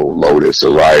 Lotus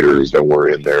or Riders, then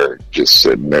we're in there just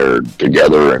sitting there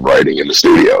together and writing in the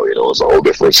studio. It's a whole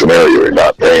different scenario. You're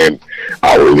not paying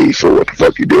hourly for what the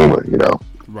fuck you're doing,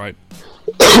 Right.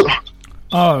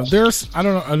 There's, I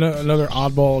don't know, another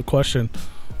oddball question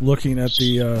looking at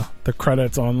the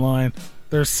credits online.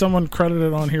 There's someone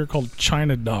credited on here called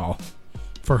China Doll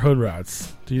for Hood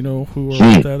Rats. Do you know who or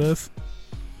what that is?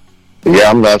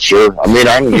 Yeah, I'm not sure. I mean,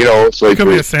 it's like... It could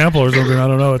be a sample or something. I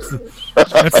don't know. It's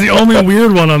the only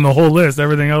weird one on the whole list.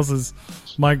 Everything else is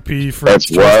Mike P.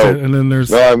 That's wild. And then there's...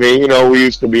 No, I mean, we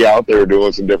used to be out there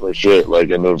doing some different shit.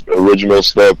 Like, in the original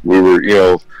stuff, we were,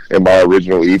 in my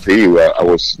original EP, I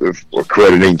was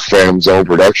crediting Phantom Zone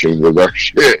Productions with our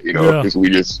shit, because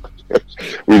we just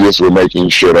were making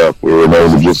shit up. We were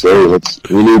able to just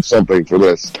say, we need something for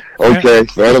this. Okay,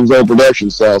 Phantom Zone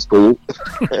Productions sounds cool.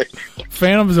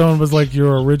 Phantom Zone was like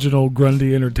your original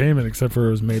Grundy Entertainment, except for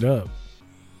it was made up.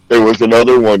 It was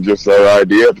another one, just our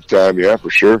idea at the time, yeah,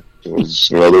 for sure. It was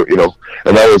another,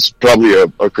 and that was probably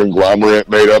a conglomerate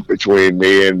made up between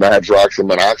me and Madrox and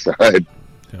Monoxide.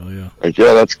 Hell yeah. Like,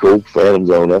 yeah, that's cool. Phantom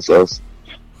Zone, that's us.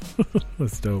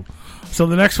 That's dope. So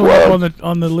the next one up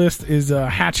on the list is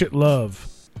Hatchet Love.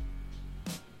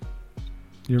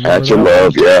 Hatchet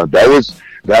Love, yeah.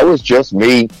 That was just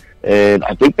me, and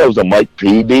I think that was a Mike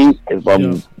P beat,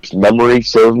 if memory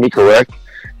serves me correct.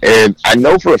 And I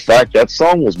know for a fact that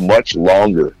song was much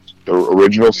longer. The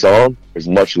original song is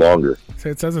much longer.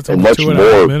 It says it's only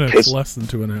 2.5 minutes, less than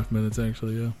 2.5 minutes,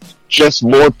 actually, yeah. Just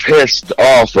more pissed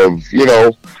off of,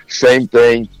 same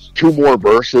thing. 2 more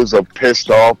verses of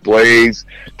pissed off Blaze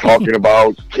talking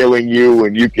about killing you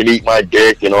and you can eat my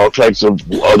dick and all types of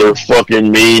other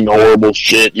fucking mean, horrible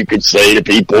shit you could say to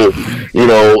people,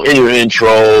 in your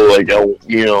intro,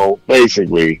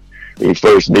 basically, when you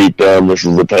first meet them, this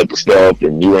is the type of stuff,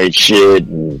 and you ain't shit,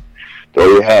 and throw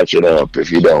your hatchet up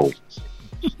if you don't.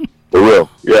 For real.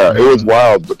 Yeah, it was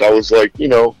wild, but that was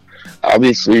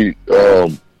obviously,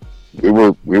 we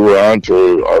were on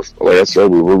to our, like I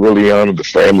said, we were really on the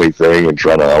family thing and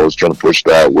I was trying to push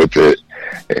that with it,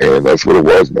 and that's what it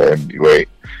was, man.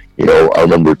 I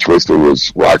remember Twister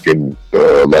was rocking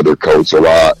leather coats a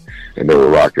lot, and they were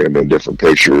rocking them in different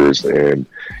pictures, and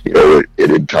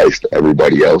it enticed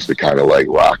everybody else to kind of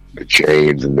rock the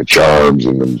chains and the charms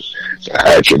and the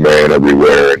Hatchet Man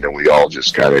everywhere, and then we all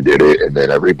just kind of did it, and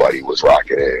then everybody was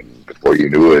rocking it, and before you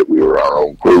knew it, we were our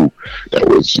own crew. That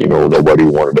was, nobody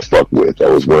wanted to fuck with. That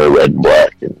was wearing red and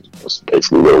black, and that's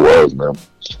basically what it was, man.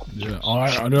 Yeah,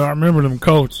 I remember them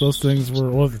coats. Those things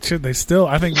were, they still,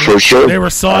 I think, for sure. They were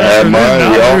sought after.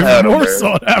 Now they're more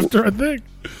sought after, I think.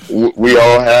 We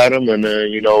all had them, and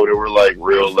then, they were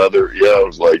real leather. Yeah, it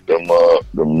was like them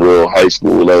real high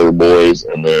school leather boys,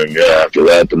 and then, after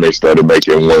that, then they started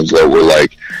making ones that were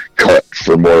cut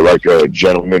for more like a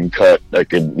gentleman cut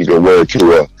that you could wear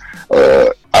to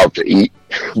out to eat,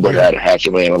 but had a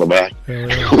Hatchet Man on the back.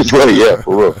 It was really,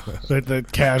 for real.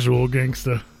 That casual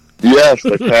gangsta. Yes,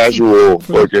 the casual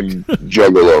fucking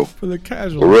juggalo. For the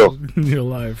casual for real. In your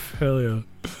life. Hell yeah.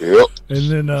 Yep. And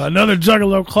then another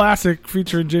Juggalo classic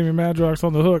featuring Jamie Madrox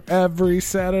on the hook every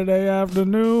Saturday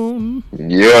afternoon.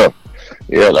 Yeah.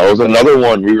 Yeah, that was another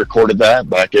one. We recorded that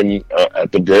back in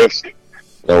at the disc.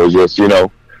 That was just, that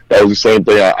was the same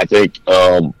thing. I think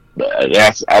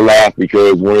I laugh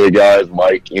because one of the guys,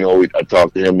 Mike, I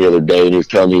talked to him the other day, and he was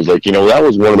telling me, he's like, that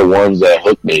was one of the ones that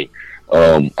hooked me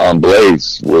on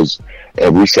Blaze, was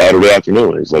every Saturday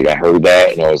afternoon. He's like, I heard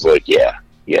that, and I was like, yeah,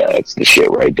 that's the shit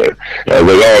right there. And I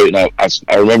was like, oh, and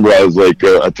I remember I was like,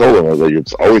 I told him, I was like,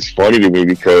 it's always funny to me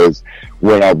because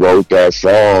when I wrote that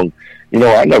song,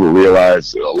 I never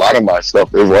realized a lot of my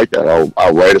stuff is like that.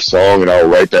 I'll write a song and I'll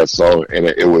write that song, and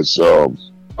it was,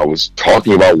 I was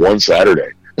talking about one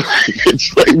Saturday.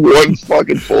 It's like one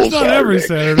fucking full It's not Saturday. every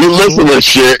Saturday. You listen to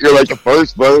shit. You're like the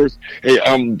first verse. Hey,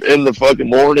 I'm in the fucking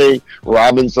morning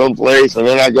robbing someplace, and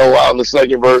then I go out in the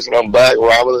second verse, and I'm back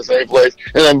robbing the same place.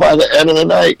 And then by the end of the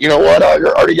night, you know what? I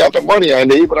already got the money I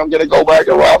need, but I'm gonna go back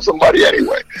and rob somebody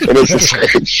anyway. And it's the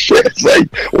same shit. It's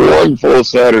like one full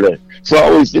Saturday. So I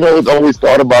always, always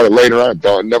thought about it later on.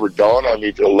 It never dawned on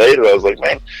me till later. I was like,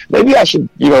 man, maybe I should,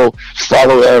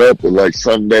 follow that up with like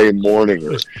Sunday morning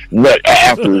or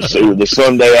after, say the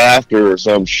Sunday after or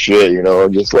some shit,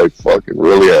 and just like fucking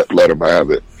really let them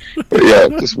have it. But yeah,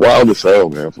 just wild as hell,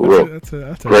 man, for real. That's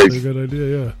a really good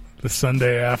idea, yeah. The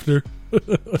Sunday after.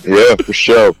 Yeah, for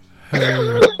sure.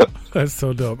 That's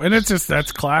so dope. And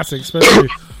that's classic, especially,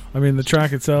 the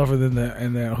track itself and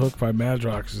then that hook by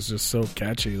Madrox is just so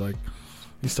catchy. Like,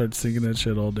 you start singing that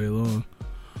shit all day long.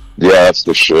 Yeah, that's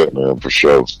the shit, man, for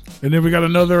sure. And then we got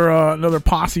another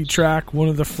posse track, one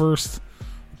of the first,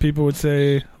 people would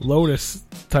say, Lotus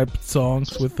type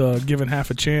songs with Given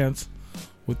Half a Chance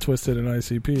with Twisted and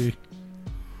ICP.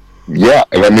 Yeah,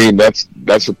 and that's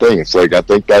the thing. It's like, I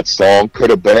think that song could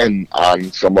have been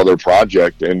on some other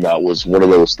project, and that was one of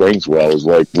those things where I was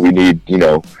like, we need,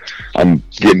 I'm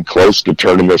getting close to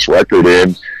turning this record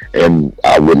in, and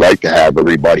I would like to have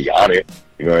everybody on it.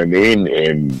 You know what I mean?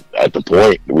 And at the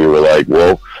point, we were like,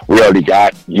 well, we already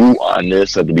got you on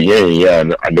this at the beginning. Yeah,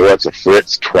 and I know that's a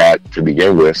Fritz track to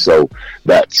begin with. So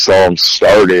that song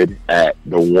started at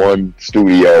the one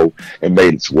studio and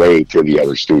made its way to the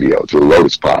other studio, to the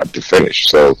Lotus Pod, to finish.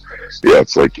 So, yeah,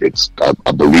 it's like,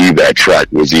 I believe that track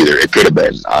was it could have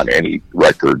been on any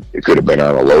record. It could have been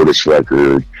on a Lotus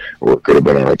record, or it could have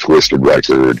been on a Twisted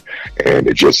record. And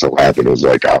it just so happened it was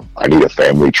like, I need a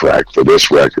family track for this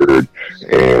record.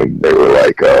 And they were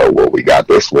like, well, we got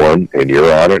this one, and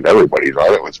you're on it, and everybody's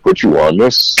on it. Let's put you on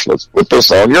this. Let's put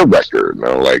this on your record. And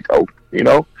I'm like, oh,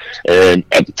 And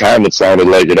at the time, it sounded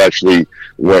like it actually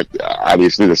went,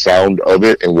 obviously, the sound of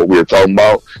it and what we were talking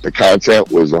about, the content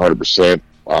was 100%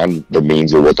 on the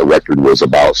means of what the record was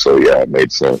about. So, yeah, it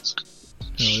made sense.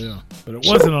 Hell yeah. But it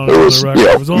wasn't on another record.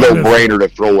 Yeah, it was on no-brainer to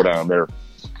throw it on there.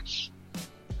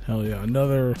 Hell yeah.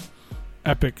 Another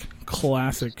epic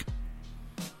classic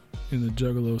in the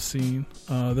Juggalo scene.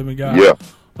 Then we got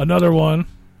another one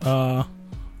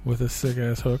with a sick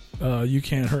ass hook. You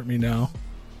Can't Hurt Me Now.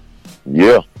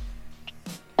 Yeah,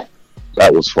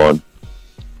 that was fun.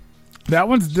 That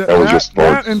one's that was just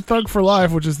fun. That and Thug for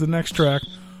Life, which is the next track.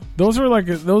 Those were like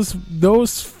those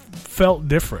felt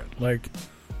different. Like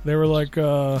they were like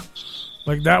that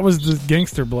was the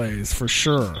Gangster Blaze for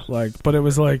sure. Like, but it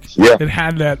was like it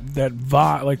had that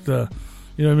vibe, like the.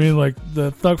 You know what I mean? Like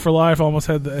the Thug for Life almost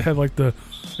had like it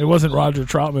wasn't Roger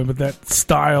Troutman, but that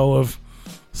style of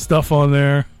stuff on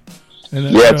there. And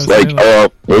then, it's like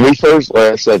when we first,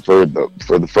 like I said, for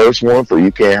the first one, for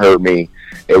You Can't Hurt Me,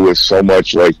 it was so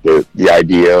much like the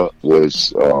idea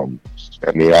was,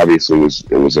 obviously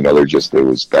it was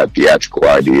that theatrical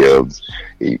idea of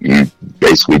you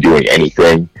basically doing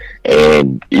anything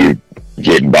and you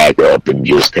getting back up and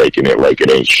just taking it like it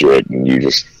ain't shit, and you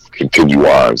just continue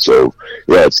on. So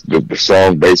yeah, it's the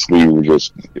song basically was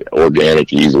just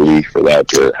organic easily for that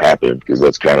to happen, because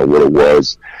that's kind of what it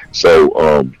was. So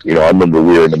I remember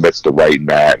we were in the midst of writing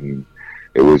that, and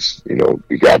it was,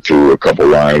 we got to a couple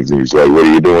lines and he's like, what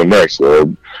are you doing next?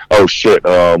 Well, oh shit,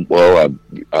 well,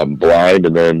 I'm blind,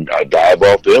 and then I dive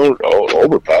off the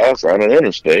overpass on an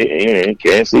interstate and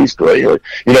can't see straight. So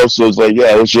it's like,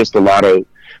 yeah, it was just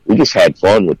we just had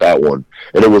fun with that one.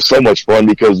 And it was so much fun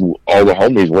because all the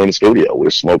homies were in the studio. We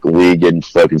were smoking weed, getting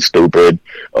fucking stupid.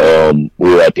 We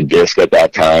were at the disc at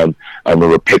that time. I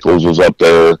remember Pickles was up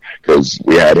there because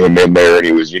we had him in there, and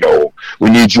he was, we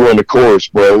need you on the chorus,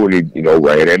 bro. And he,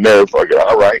 ran in there, fucking,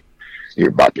 all right. You're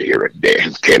about to hear a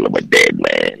tale of a dead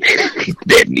man.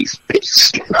 Dead and he's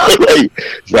pissed.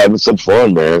 Just having some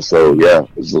fun, man. So, yeah,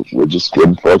 we're just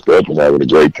getting fucked up and having a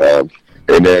great time.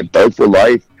 And then Thug for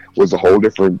Life was a whole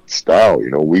different style.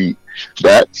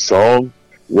 That song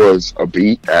was a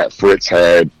beat that Fritz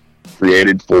had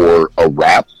created for a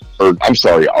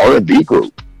R&B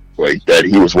group, like, that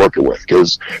he was working with,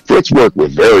 because Fritz worked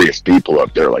with various people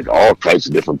up there, like all kinds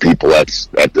of different people at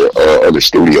the other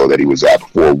studio that he was at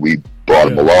before we brought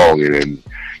him along, and then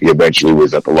he eventually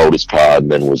was at the Lotus Pod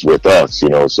and then was with us,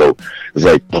 so it's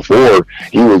like before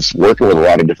he was working with a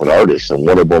lot of different artists, and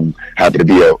one of them happened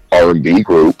to be a R&B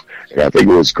group. And I think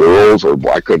it was girls, or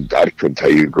I couldn't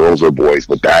tell you girls or boys,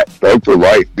 but that Thug for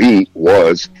Life beat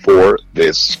was for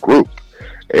this group.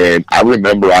 And I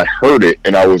remember I heard it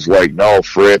and I was like, no,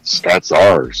 Fritz, that's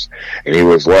ours. And he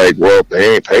was like, well,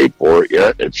 they ain't paid for it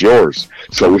yet, it's yours.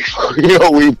 So we,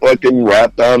 we fucking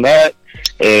rapped on that.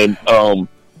 And,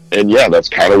 yeah, that's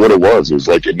kind of what it was. It was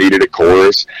like it needed a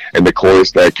chorus, and the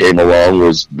chorus that came along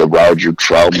was the Roger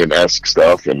Troutman-esque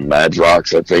stuff, and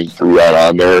Madrox, I think, threw that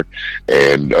on there.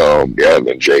 And, and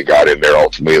then Jay got in there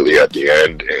ultimately at the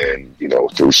end and,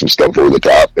 threw some stuff over the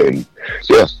top. And,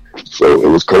 yeah, so it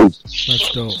was cool.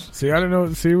 That's dope. See, I don't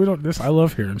know. See, I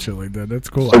love hearing shit like that. That's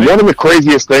cool. So one of the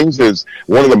craziest things is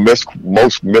one of the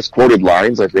most misquoted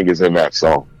lines, I think, is in that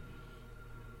song.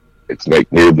 It's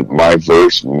like near my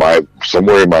verse,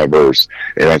 somewhere in my verse,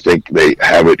 and I think they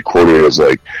have it quoted as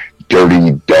like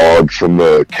 "dirty dog from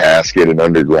the casket and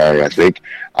underground." I think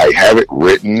I have it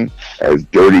written as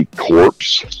 "dirty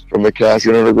corpse from the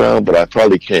casket and underground," but I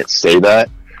probably can't say that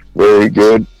very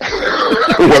good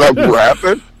when I'm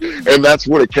rapping, and that's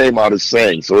what it came out as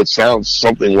saying. So it sounds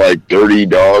something like "dirty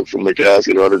dog from the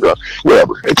casket underground."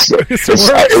 Whatever.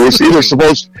 It was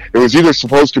either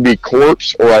supposed to be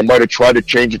corpse, or I might have tried to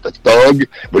change it to thug.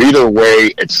 But either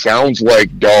way, it sounds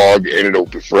like dog, and it'll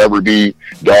forever be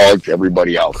dog to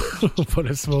everybody out there. But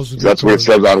it's supposed to be. That's what it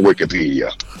says on Wikipedia,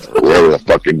 whatever the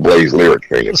fucking Blaze lyric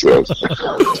thing it says.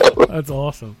 That's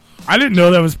awesome. I didn't know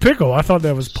that was Pickle. I thought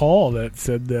that was Paul that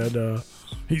said that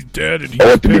he's dead and he's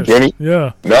at the pissed. beginning?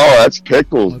 Yeah. No, that's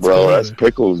Pickles, bro. That's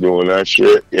Pickles doing that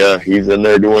shit. Yeah, he's in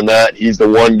there doing that. He's the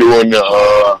one doing,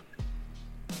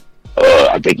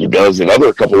 I think he does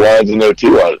another couple lines in there,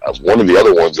 too. One of the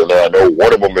other ones in there, I know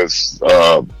one of them is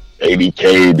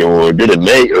ABK doing, did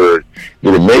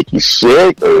it make you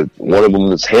sick? Or one of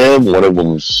them is him, one of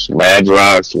them's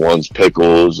Madrox, one's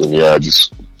Pickles, and yeah,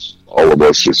 just all of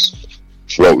us just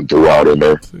floating throughout in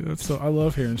there. See, I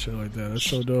love hearing shit like that. That's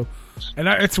so dope. And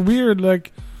it's weird,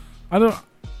 like, I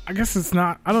guess it's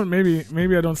not,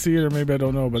 maybe I don't see it or maybe I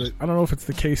don't know, but I don't know if it's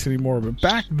the case anymore. But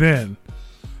back then,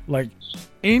 like,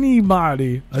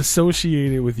 anybody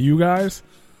associated with you guys,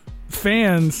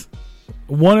 fans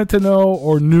wanted to know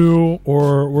or knew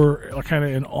or were kind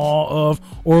of in awe of,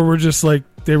 or were just like,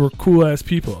 they were cool ass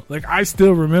people. Like, I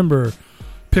still remember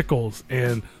Pickles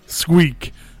and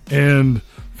Squeak and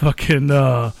fucking,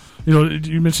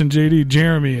 you mentioned JD,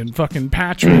 Jeremy, and fucking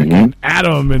Patrick and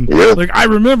Adam, and like, I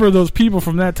remember those people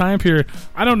from that time period.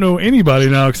 I don't know anybody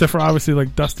now except for obviously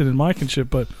like Dustin and Mike and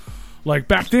shit, but like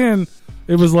back then,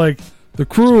 it was like the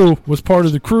crew was part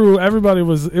of the crew. Everybody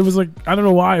was. It was like, I don't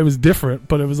know why it was different,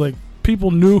 but it was like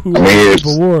people knew who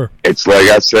people were. It's like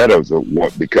I said,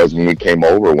 because when I came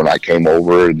over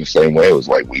in the same way, it was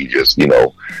like we just, you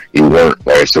weren't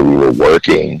there, so we were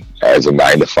working as a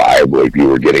 9 to 5, like you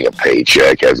were getting a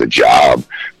paycheck as a job,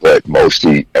 but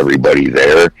mostly everybody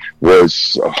there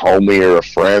was a homie or a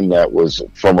friend that was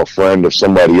from a friend of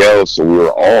somebody else, so we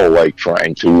were all like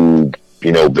trying to,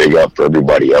 big up for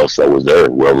everybody else that was there,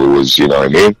 whoever was, you know what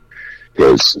I mean?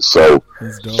 So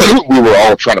we were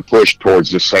all trying to push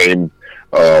towards the same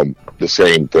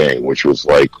thing, which was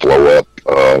like blow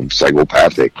up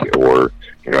Psychopathic, or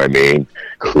you know what I mean,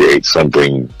 create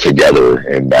something together,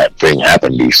 and that thing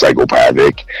happened to be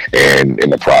Psychopathic, and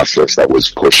in the process that was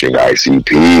pushing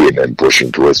ICP and then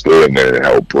pushing Twisted, and then it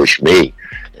helped push me,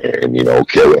 and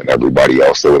killing everybody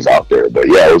else that was out there. But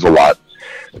yeah, it was a lot.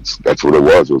 That's what it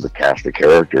was. It was a cast of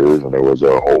characters, and there was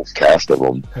a whole cast of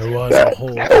them that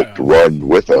helped run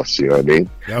with us. You know what I mean?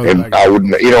 And I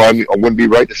wouldn't, I wouldn't be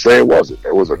right to say it wasn't.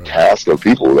 There was a cast of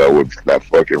people that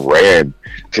fucking ran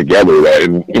together. That,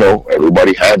 and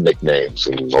everybody had nicknames,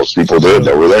 and most people did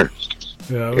that were there.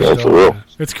 Yeah, for real.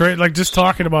 It's great. Like, just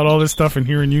talking about all this stuff and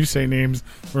hearing you say names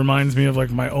reminds me of like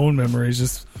my own memories,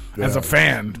 just as a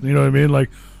fan. You know what I mean? Like,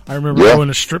 I remember going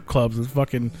to strip clubs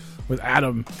with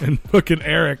Adam and fucking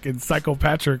Eric and Psycho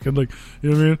Patrick, and like, you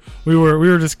know what I mean? We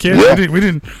were just kids. Yeah.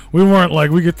 We weren't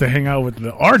like, we get to hang out with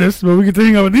the artists, but we get to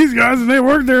hang out with these guys, and they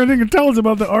work there and they can tell us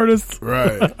about the artists.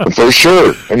 Right. For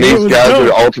sure. And these guys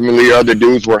are ultimately the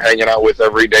dudes we're hanging out with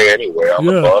every day anyway, on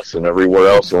the bus and everywhere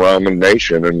else around the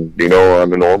nation, and on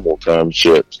the normal time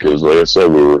shit. Because like I said,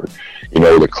 we were,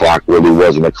 the clock really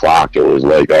wasn't a clock. It was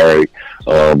like, all right,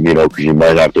 because you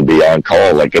might have to be on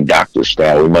call like a doctor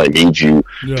style. We might need you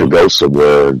to go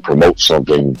somewhere and promote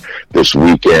something this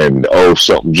weekend. Oh,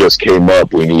 something just came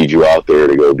up. We need you out there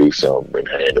to go do something and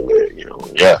handle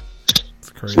it. Yeah,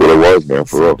 that's what it was, man.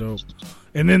 For real. Dope.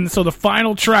 And then, so the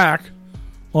final track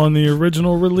on the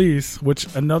original release,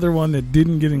 which another one that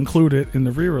didn't get included in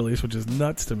the re-release, which is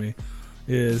nuts to me,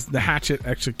 is the Hatchet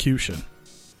Execution.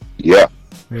 Yeah.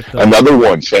 Another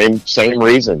one, same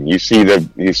reason. You see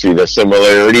the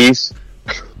similarities.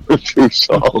 Two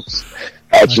songs,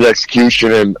 Hatchet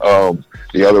Execution, and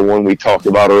the other one we talked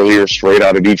about earlier, Straight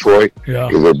Out of Detroit. Yeah,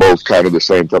 because they're both kind of the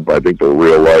same type. I think they're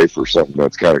real life or something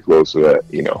that's kind of close to that.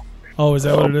 Oh, is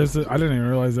that what it is? I didn't even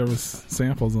realize there was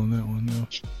samples on that one. No.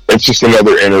 It's just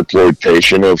another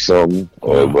interpretation of some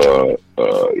of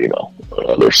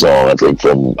other song. I think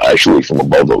from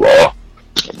Above the Law,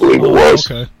 I believe it was.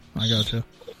 Okay, I gotcha.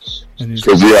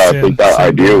 Because I think that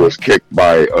idea was kicked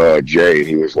by Jay.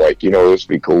 He was like, this would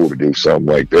be cool to do something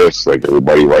like this. Like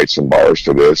everybody writes some bars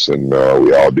to this, and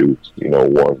we all do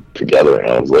one together.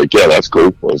 And I was like, yeah, that's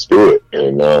cool. Let's do it.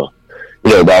 And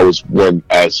that was when,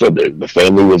 as I said, the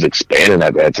family was expanding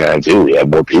at that time too. We had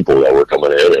more people that were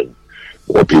coming in, and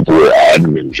more people were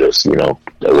adding, and just that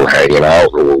were hanging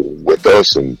out or with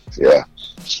us, and yeah.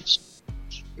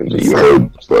 And you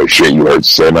heard you heard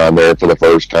Sin on there for the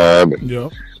first time. And,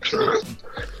 yep.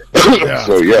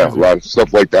 So yeah, a lot of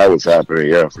stuff like that was happening.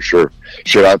 Yeah, for sure.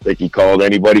 Shit, I think he called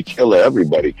anybody killer,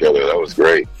 everybody killer. That was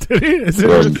great. Did he?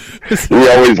 We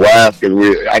always laugh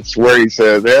because I swear he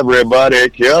says everybody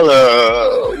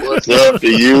killer. What's up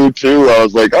to you too? I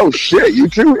was like, oh shit, you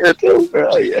too here too.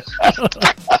 Oh yeah.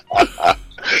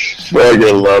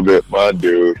 Fucking love it, my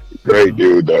dude. Great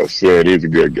dude though. Sin, he's a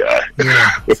good guy.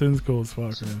 Yeah, Sin's cool as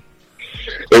fuck, man.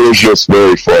 It was just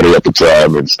very funny at the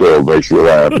time, and still makes you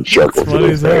laugh and chuckle. I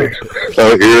hear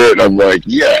it, and I'm like,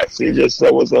 yes, he just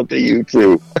said what's up to you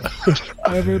too.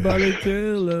 Everybody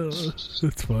kill us.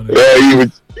 It's funny.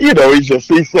 Yeah,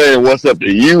 he's saying what's up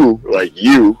to you, like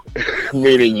you,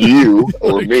 meaning you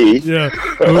or me. Yeah,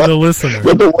 the listener.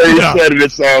 But the way he said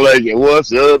it sounded like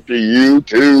what's up to you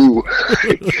too.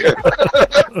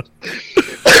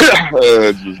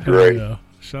 It's just great. Yeah.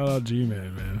 Shout out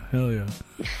G-Man, Hell yeah.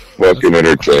 Fucking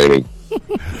entertaining.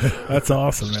 That's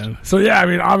awesome, man. So yeah, I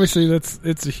mean, obviously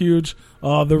it's a huge.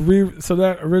 So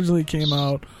that originally came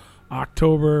out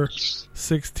October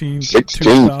 16th,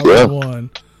 2001.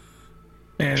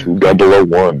 And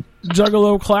 2001.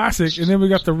 Juggalo Classic, and then we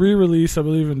got the re-release, I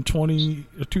believe, in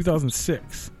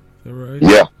 2006. Is that right?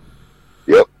 Yeah.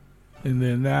 Yep. And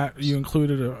then that you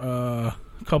included a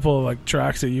couple of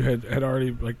tracks that you had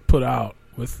already put out.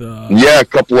 With a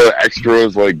couple of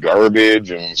extras like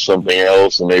Garbage and something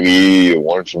else, and maybe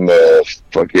one from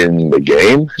the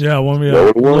game. Yeah, one we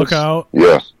Lookout.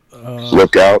 Yeah,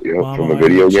 Lookout. Yeah, from the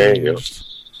video game. Yeah.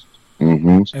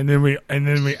 Mm-hmm. And then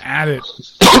we added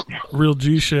Real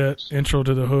G Shit, Intro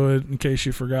to the Hood, in case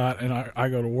you forgot, and I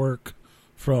Go to Work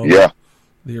from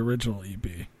the original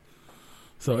EP.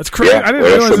 So it's crazy. I didn't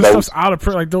realize this stuff's out of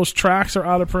print. Like those tracks are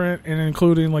out of print, and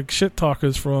including Shit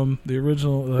Talkers from the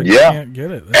original. You can't get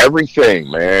it.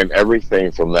 Everything, man.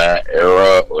 Everything from that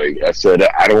era. Like I said,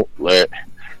 I don't let.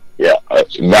 Yeah,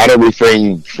 not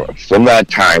everything from that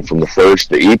time, from the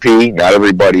EP. Not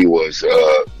everybody was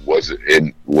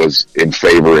in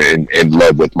favor and in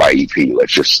love with my EP.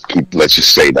 Let's just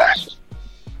say that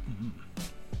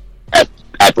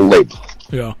at the label.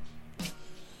 Yeah.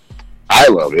 I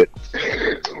love it.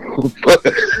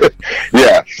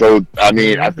 Yeah, so I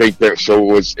mean, I think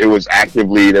it was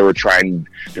actively they were trying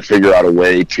to figure out a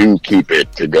way to keep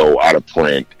it to go out of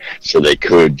print so they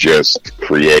could just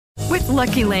create. With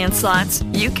Lucky Land Slots,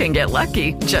 you can get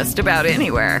lucky just about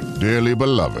anywhere. Dearly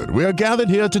beloved, we are gathered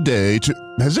here today to...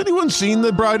 Has anyone seen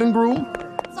the bride and groom?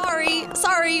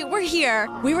 Sorry, we're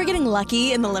here. We were getting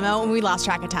lucky in the limo and we lost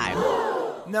track of time.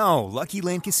 No, Lucky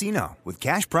Land Casino, with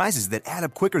cash prizes that add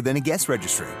up quicker than a guest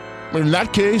registry. In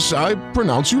that case, I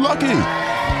pronounce you lucky.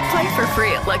 Play for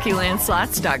free at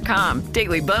LuckyLandSlots.com.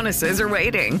 Daily bonuses are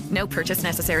waiting. No purchase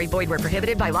necessary. Void where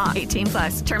prohibited by law.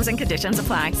 18+. Terms and conditions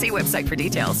apply. See website for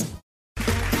details.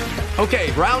 Okay,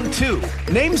 round two.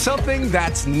 Name something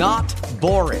that's not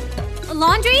boring. A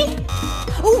laundry?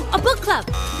 Ooh, a book club.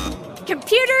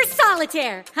 Computer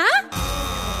solitaire, huh?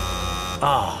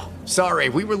 Ah, sorry.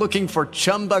 We were looking for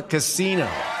Chumba Casino.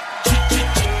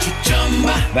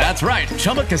 That's right.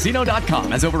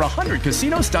 ChumbaCasino.com has over 100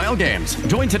 casino-style games.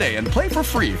 Join today and play for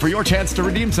free for your chance to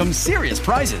redeem some serious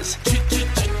prizes.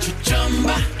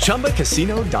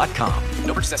 ChumbaCasino.com.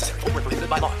 No purchase necessary. Void where prohibited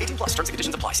by law. 18+. Terms and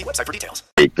conditions apply. See website for details.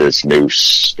 Make this new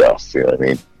stuff. You know what I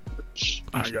mean?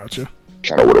 I gotcha.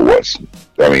 Kind of what it was.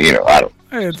 I mean, I don't.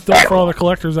 Hey, it's dope for all the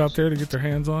collectors out there to get their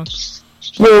hands on.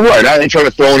 Well, right. I ain't trying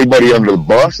to throw anybody under the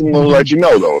bus. I'm going to let you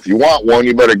know, though. If you want one,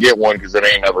 you better get one because it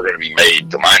ain't never going to be made,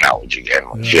 to my knowledge, again.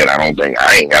 Yeah. Shit, I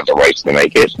ain't got the rights to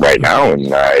make it right now. And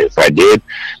if I did,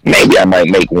 maybe I might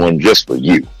make one just for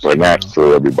you, but not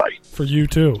for everybody. For you,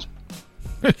 too.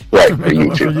 Right, for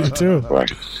you, too. For you, too.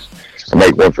 Right. I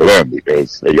make one for them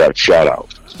because they got a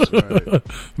shout-out. Right.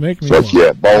 Make me so, one.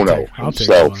 Yeah, Bono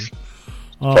himself.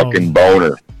 Fucking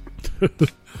boner.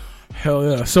 Hell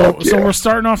yeah! So we're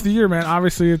starting off the year, man.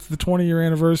 Obviously, it's the 20-year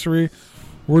anniversary.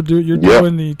 You're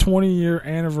doing the 20-year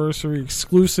anniversary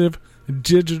exclusive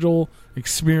digital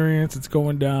experience. It's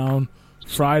going down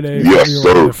Friday, Yes,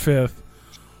 February sir. the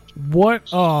 5th. What?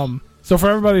 So for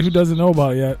everybody who doesn't know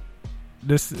about it yet,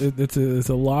 it's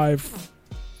a live.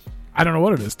 I don't know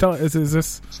what it is. Is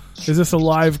this a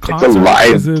live concert? It's a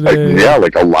live, Is it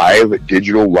like a live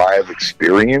digital live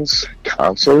experience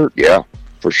concert. Yeah,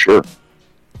 for sure.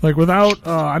 Like without,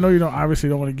 I know you don't obviously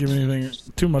don't want to give anything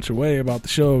too much away about the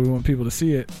show. We want people to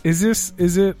see it. Is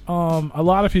it? A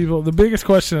lot of people. The biggest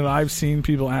question that I've seen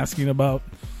people asking about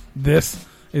this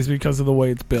is because of the way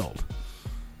it's billed.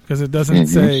 Because it doesn't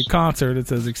say concert, it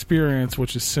says experience,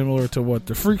 which is similar to what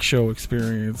the Freak Show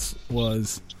experience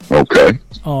was. Okay.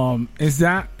 Is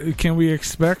that? Can we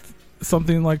expect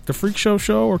something like the Freak Show,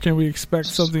 or can we expect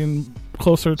something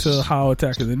closer to how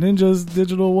Attack of the Ninjas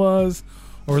digital was?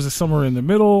 Or is it somewhere in the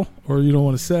middle, or you don't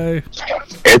want to say?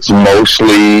 It's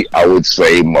mostly, I would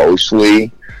say,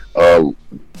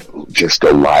 just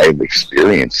a live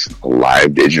experience, a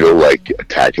live digital, like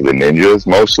Attack of the Ninjas,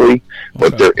 mostly.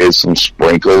 But there is some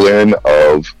sprinkle in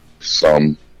of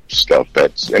some stuff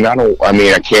and I don't want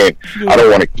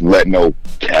to let no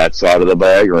cats out of the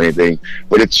bag or anything,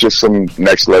 but it's just some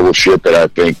next level shit that I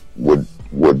think would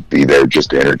be there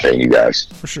just to entertain you guys.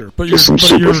 For sure. But just some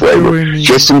super flavor.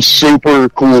 Just some super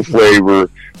cool flavor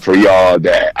for y'all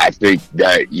that I think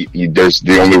that there's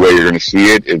the only way you're going to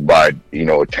see it is by,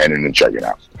 attending and checking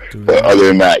out. But other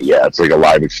than that, yeah, it's like a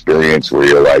live experience where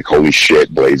you're like, holy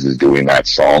shit, Blaze is doing that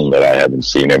song that I haven't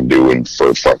seen him doing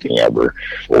for fucking ever,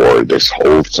 or this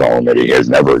whole song that he has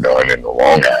never done in a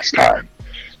long ass time.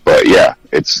 But yeah,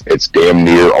 it's damn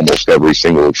near almost every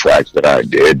single track that I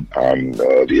did on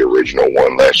the original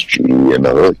One Less G in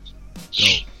the Hood.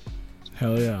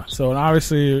 Hell yeah. So and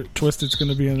obviously Twisted's going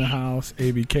to be in the house,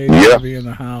 ABK's going to be in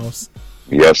the house.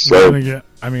 Yes, sir.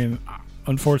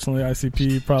 Unfortunately,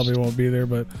 ICP probably won't be there,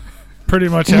 but pretty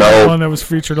much everyone that was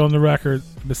featured on the record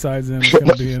besides him is going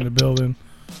to be in the building.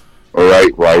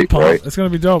 Right. It's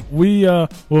going to be dope. Me,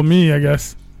 I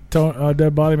guess.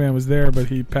 Dead Body Man was there, but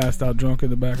he passed out drunk in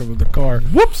the back of the car.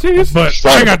 Whoopsies! But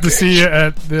I got to see you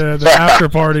at the after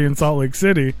party in Salt Lake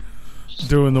City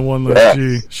doing the One Less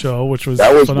G show, which was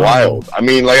phenomenal. Wild. I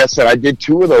mean, like I said, I did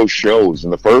 2 of those shows,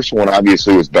 and the first one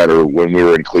obviously was better when we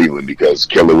were in Cleveland because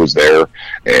Killer was there,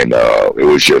 and it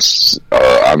was just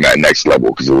on that next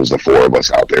level because it was the 4 of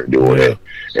us out there doing it,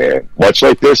 and much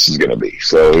like this is going to be.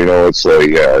 So it's like,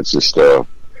 it's just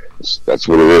that's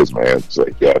what it is, man. It's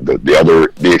like,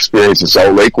 the experience in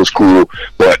Salt Lake was cool,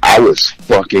 but I was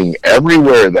fucking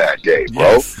everywhere that day, bro.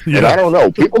 Yes. Yeah. And I don't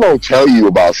know, people don't tell you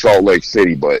about Salt Lake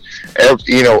City, but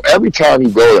every time you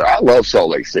go there, I love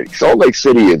Salt Lake City. Salt Lake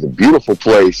City is a beautiful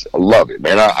place. I love it,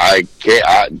 man.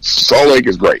 Salt Lake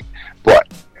is great,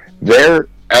 but their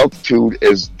altitude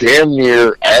is damn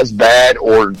near as bad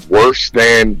or worse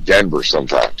than Denver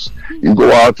sometimes. You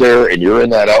go out there and you're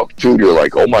in that altitude, you're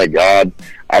like, oh my God,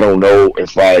 I don't know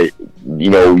if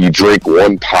you drink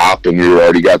one pop and you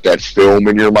already got that film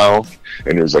in your mouth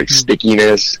and there's like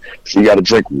stickiness. So you got to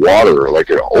drink water, like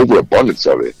an overabundance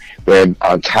of it. Then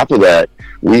on top of that,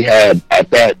 we had at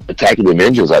that Attack of the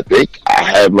Ninjas, I think I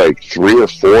had like 3 or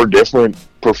 4 different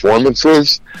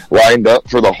performances lined up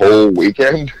for the whole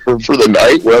weekend or for the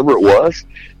night, whatever it was.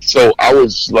 So I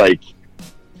was like,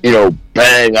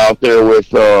 bang out there with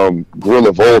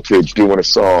Gorilla Voltage doing a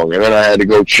song, and then I had to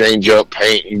go change up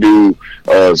paint and do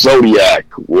Zodiac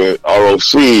with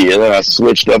ROC, and then I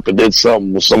switched up and did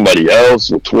something with somebody else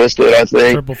with Twisted, I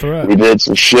think. Triple Threat. We did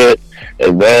some shit,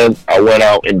 and then I went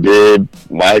out and did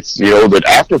my the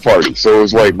after party. So it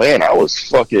was like, man, I was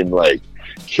fucking like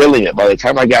killing it. By the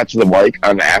time I got to the mic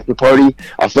on the after party,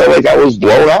 I felt like I was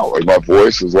blown out. Like my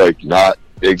voice was like not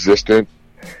existent.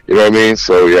 You know what I mean?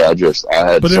 So yeah, I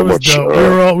had so much.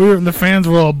 The fans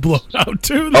were all blown out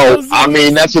too. That's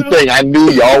the thing. I knew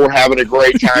y'all were having a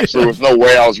great time, so there was no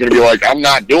way I was going to be like, I'm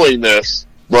not doing this.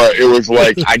 But it was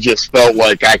like, I just felt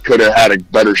like I could have had a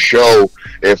better show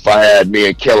if I had me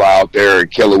and Killer out there and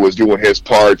Killer was doing his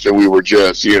parts and we were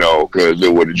just, because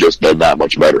it would have just been that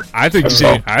much better. I think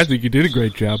you did a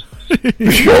great job.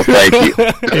 Well, thank you.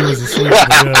 He was asleep.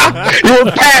 You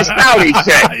were passed out, he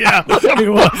said. Yeah, he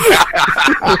was.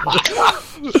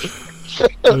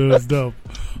 It was dope.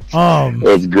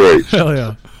 That's great. Hell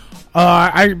yeah.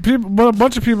 A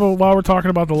bunch of people, while we're talking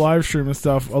about the live stream and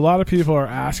stuff, a lot of people are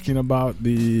asking about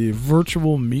the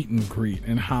virtual meet and greet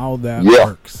and how that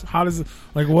works. How does it,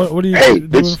 what are you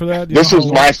doing for that? This is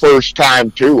my first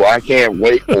time too. I can't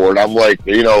wait for it. I'm like,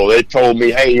 they told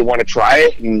me, hey, you want to try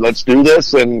it and let's do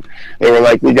this, and they were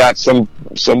like, we got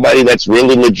somebody that's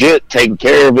really legit taking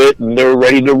care of it and they're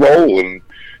ready to roll, and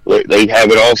they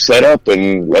have it all set up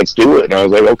and let's do it. And I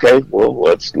was like, okay, well,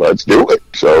 let's do it.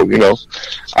 So,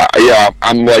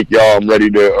 I'm like y'all, I'm ready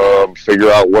to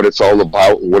figure out what it's all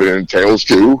about and what it entails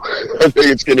too. I think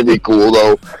it's going to be cool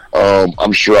though.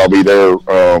 I'm sure I'll be there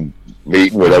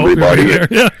meeting with everybody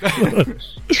and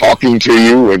talking to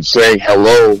you and saying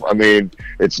hello. I mean,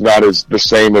 it's not the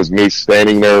same as me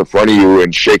standing there in front of you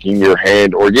and shaking your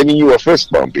hand or giving you a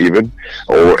fist bump even,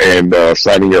 and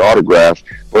signing your autograph.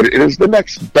 But it is the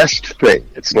next best thing.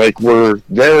 It's like we're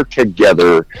there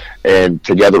together and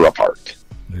together apart.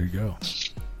 There you go.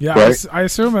 Yeah, right? I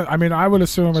assume it. I mean, I would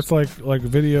assume it's like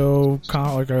video,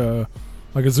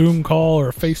 like a Zoom call or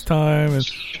a FaceTime, and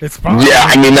it's probably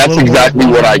I mean that's exactly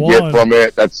what I get from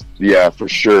it. That's for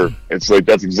sure. It's like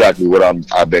that's exactly what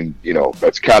I've been.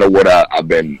 That's kind of what I've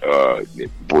been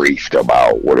briefed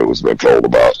about, what it was been told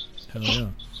about. Hell yeah.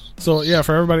 So yeah,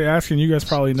 for everybody asking, you guys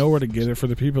probably know where to get it. For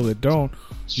the people that don't,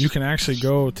 you can actually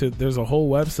go to. There's a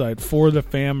whole website for the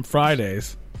Fam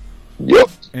Fridays. Yep.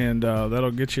 And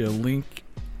that'll get you a link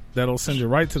that'll send you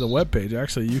right to the webpage.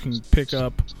 Actually, you can pick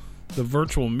up the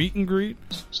virtual meet and greet.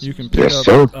 You can pick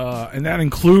up, and that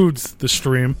includes the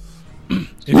stream.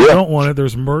 If you don't want it,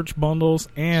 there's merch bundles.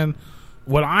 And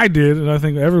what I did, and I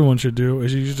think everyone should do,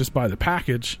 is you just buy the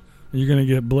package. You're going to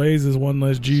get Blaze's One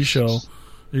Less G show.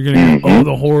 You're going to get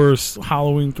the Horrors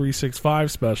Halloween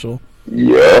 365 special.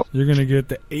 Yeah. You're going to get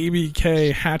the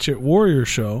ABK Hatchet Warrior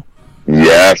show.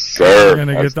 Yes, sir. You're going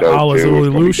to get the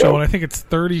Alazuli Lou show, and I think it's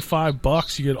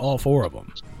 $35. You get all 4 of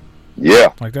them.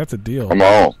 Yeah. Like, that's a deal. Come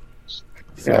on.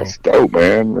 So. That's dope,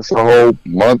 man. It's a whole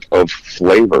month of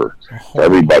flavor for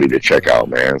everybody to check out,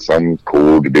 man. Something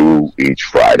cool to do each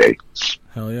Friday.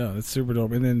 Hell yeah, that's super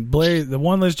dope. And then Blaze, the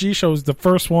One Less G show is the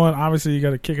first one. Obviously, you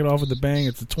got to kick it off with a bang.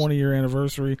 It's the 20-year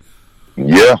anniversary.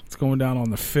 Yeah. It's going down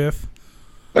on the 5th.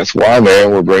 That's why,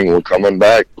 man. We're coming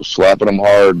back. We're slapping them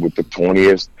hard with the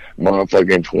 20th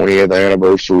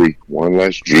anniversary. One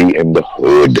Less G in the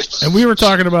hood. And we were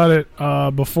talking about it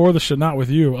before the show, not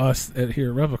with you, us here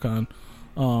at Replicon.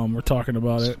 We're talking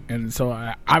about it, and so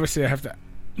obviously I have to,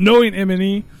 knowing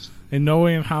M&E and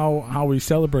knowing how we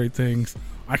celebrate things,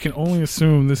 I can only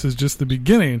assume this is just the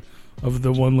beginning of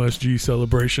the One Less G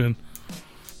celebration.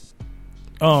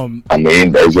 I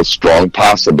mean, there's a strong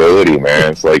possibility,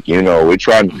 man. It's like,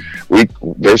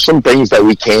 there's some things that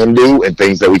we can do and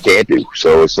things that we can't do.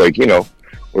 So it's like, we're going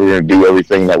to do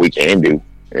everything that we can do.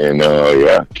 And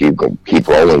keep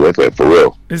rolling with it for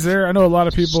real. Is there? I know a lot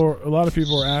of people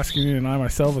are asking, and I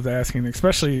myself was asking,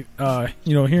 especially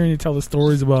hearing you tell the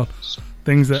stories about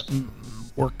things that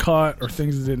were cut or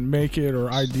things that didn't make it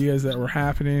or ideas that were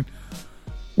happening,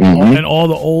 and all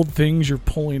the old things you're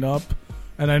pulling up.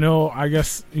 And I know, I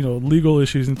guess legal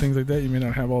issues and things like that. You may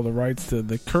not have all the rights to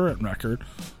the current record,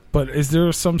 but is there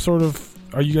some sort of?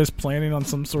 Are you guys planning on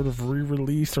some sort of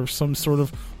re-release or some sort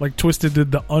of, like Twisted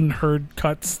did the unheard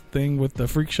cuts thing with the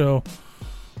Freak Show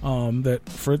that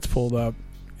Fritz pulled up?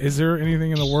 Is there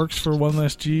anything in the works for One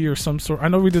Less G or some sort? I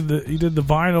know he did the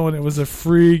vinyl and it was a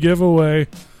free giveaway.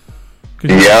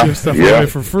 Could you give stuff away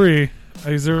for free?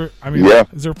 Is there?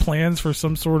 Is there plans for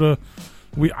some sort of?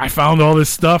 I found all this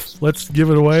stuff. Let's give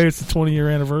it away. It's the 20-year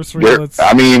anniversary.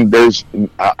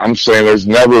 I'm saying there's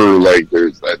never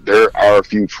there are a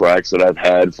few tracks that I've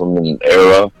had from an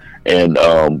era, and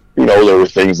there were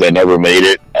things that never made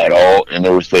it at all, and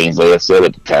there were things, like I said,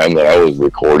 at the time that I was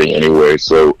recording anyway.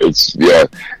 So it's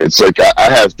like I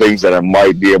have things that I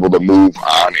might be able to move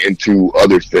on into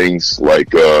other things,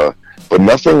 but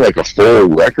nothing like a full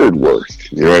record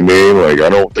worth. You know what I mean? Like, I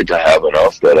don't think I have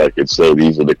enough that I could say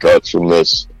these are the cuts from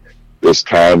this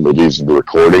time, or these are the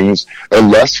recordings,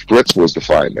 unless Fritz was to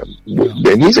find them.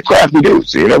 And he's a crafty dude,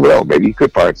 so you never know. Maybe he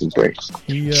could find some things.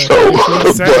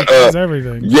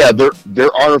 Everything. Yeah,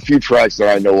 there are a few tracks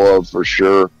that I know of for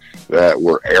sure that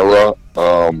were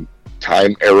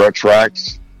time era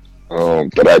tracks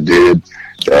that I did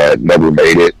that never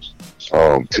made it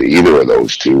to either of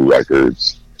those 2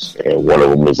 records. And one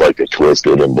of them was like a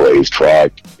Twisted and Blaze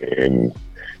track, and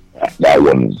that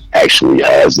one actually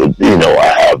has I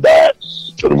have that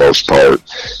for the most part.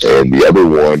 And the other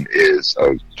one is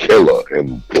a Killa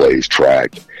and Blaze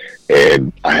track,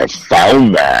 and I have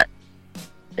found that.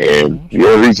 And the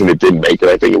only reason it didn't make it,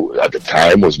 I think at the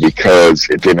time, was because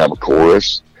it didn't have a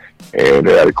chorus, and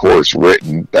it had a chorus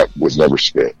written that was never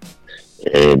spit.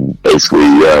 And basically,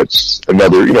 it's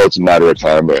another, it's a matter of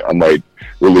time. I might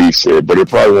release it, but it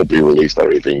probably won't be released on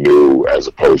anything new, as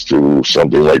opposed to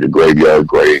something like a Graveyard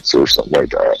Greats or something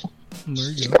like that.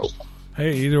 There you go.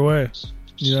 Hey, either way,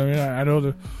 I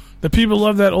know the people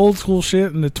love that old school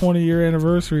shit, and the 20-year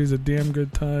anniversary is a damn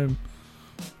good time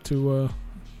to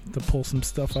to pull some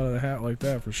stuff out of the hat like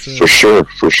that for sure.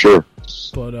 For sure.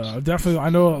 But definitely, I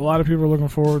know a lot of people are looking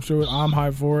forward to it. I'm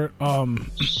hyped for it.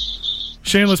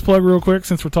 Shameless plug real quick,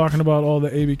 since we're talking about all the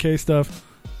ABK stuff.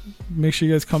 Make sure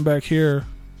you guys come back here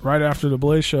right after the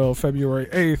Blaze Show, February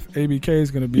 8th. ABK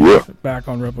is going to be back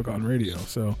on Replicon Radio.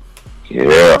 So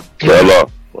yeah, Killer,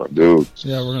 my dude.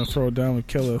 Yeah, we're going to throw it down with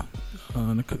Killer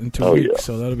in 2 weeks. Yeah.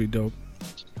 So that'll be dope.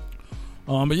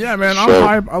 But yeah, man, I'm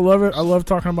hyped. I love it. I love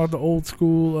talking about the old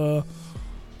school,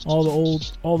 all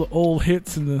the old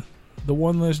hits and the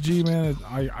one less G, man.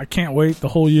 I can't wait the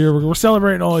whole year. We're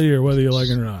celebrating all year, whether you like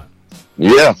it or not.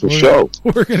 Yeah, for sure.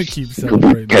 We're gonna keep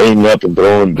celebrating. Painting up and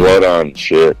throwing blood on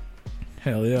shit.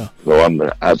 Hell yeah. So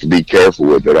I have to be careful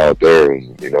with it out there,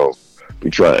 and we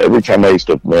try. Every time I used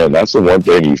to, man, that's the one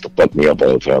thing that used to fuck me up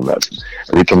all the time. That's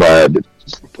every time I had to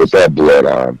put that blood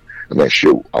on. And that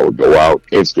shit, I would go out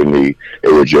instantly.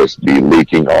 It would just be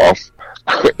leaking off,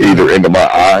 either into my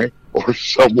eye or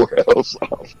somewhere else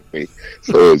off me.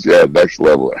 So it's next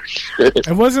level.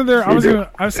 And wasn't there? I was gonna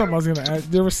add.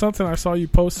 There was something I saw you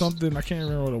post something. I can't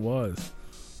remember what it was.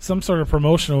 Some sort of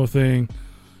promotional thing,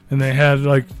 and they had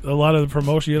like a lot of the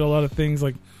promotion. You had a lot of things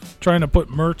like trying to put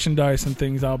merchandise and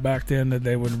things out back then that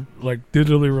they would like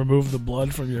digitally remove the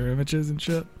blood from your images and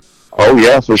shit. Oh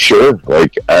yeah, for sure.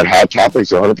 Like at Hot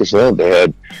Topics, 100%. I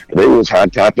think it was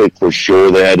Hot Topic for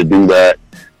sure. They had to do that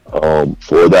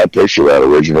for that picture, that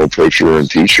original picture and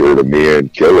T-shirt of me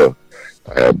and Killer.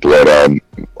 I had blood on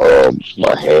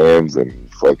my hands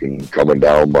and fucking coming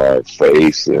down my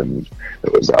face, and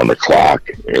it was on the clock.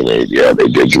 And they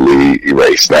digitally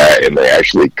erased that, and they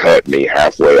actually cut me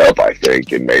halfway up, I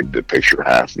think, and made the picture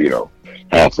half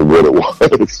of what it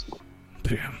was.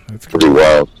 Damn, that's pretty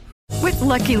wild. With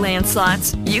Lucky Land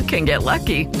Slots, you can get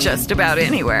lucky just about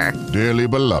anywhere. Dearly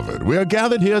beloved, we are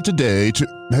gathered here today to...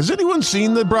 Has anyone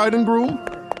seen the bride and groom?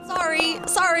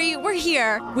 Sorry, we're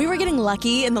here. We were getting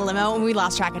lucky in the limo and we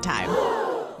lost track of time.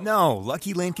 No,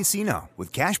 Lucky Land Casino,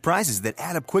 with cash prizes that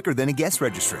add up quicker than a guest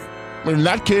registry. In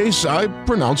that case, I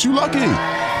pronounce you lucky.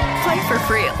 Play for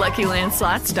free at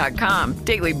LuckyLandSlots.com.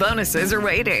 Daily bonuses are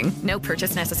waiting. No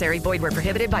purchase necessary. Void where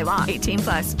prohibited by law.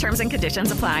 18+. Terms and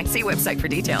conditions apply. See website for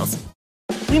details.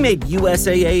 We made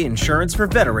USAA insurance for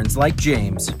veterans like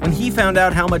James. When he found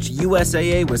out how much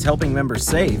USAA was helping members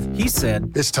save, he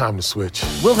said, "It's time to switch.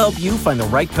 We'll help you find the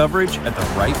right coverage at the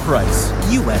right price.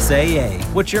 USAA.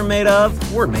 What you're made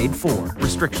of, we're made for.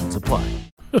 Restrictions apply."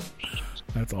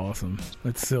 That's awesome.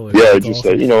 That's silly. Yeah, That's just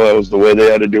awesome. that was the way they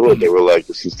had to do it. They were like,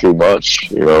 "This is too much,"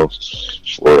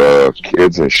 for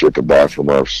kids and shit to buy from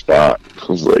our spot. I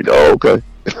was like, "Oh, okay."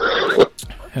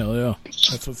 Hell yeah,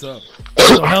 that's what's up.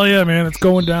 So hell yeah, man, it's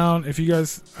going down. If you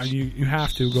guys, you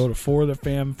have to go to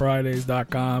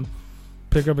forthefamfridays.com,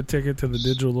 pick up a ticket to the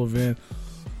digital event.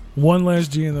 One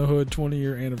Last G in the Hood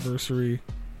 20-year anniversary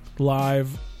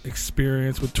live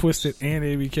experience with Twisted and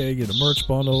ABK. Get a merch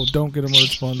bundle. Don't get a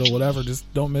merch bundle. Whatever.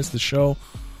 Just don't miss the show.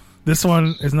 This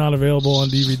one is not available on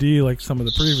DVD like some of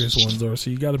the previous ones are, so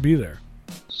you got to be there.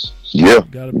 Yeah,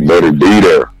 better be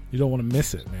there. You don't want to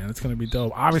miss it, man. It's going to be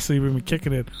dope. Obviously, we've been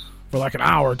kicking it for like an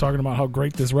hour talking about how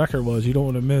great this record was. You don't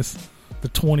want to miss the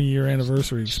 20-year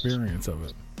anniversary experience of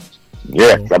it.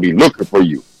 Yeah, so, I'll be looking for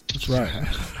you. That's right.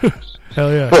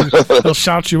 Hell yeah. He'll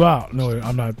shout you out. No,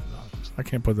 I'm not. I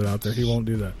can't put that out there. He won't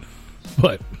do that.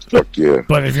 But yeah.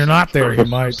 But if you're not there, he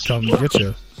might come get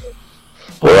you.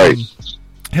 Right.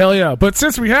 Hell yeah. But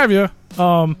since we have you,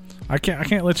 I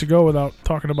can't let you go without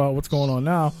talking about what's going on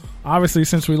now. Obviously,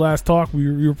 since we last talked,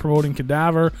 we were promoting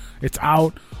Cadaver. It's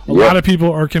out. A lot of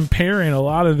people are comparing a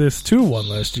lot of this to One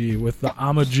Less G with the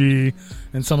I'm a G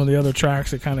and some of the other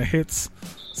tracks. It kind of hits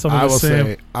some of the same. I will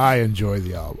say I enjoy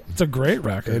the album. It's a great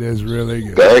record. It is really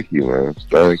good. Thank you, man.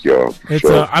 Thank y'all. It's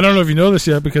sure. I don't know if you know this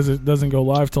yet because it doesn't go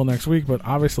live till next week, but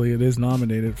obviously it is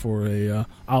nominated for a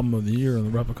Album of the Year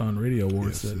in the Replicon Radio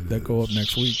Awards that go up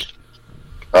next week.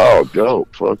 Oh,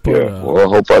 dope. Fuck yeah. Well, I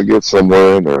hope I get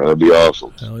somewhere in there. That'd be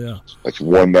awesome. Hell yeah. That's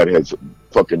one that has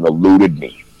fucking eluded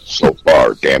me so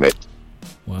far, damn it.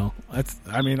 Well,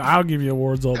 I'll give you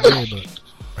awards all day, but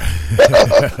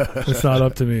it's not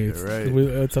up to me.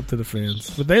 It's up to the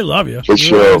fans. But they love you. For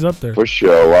sure. Always up there. For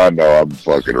sure. I know I'm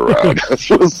fucking around.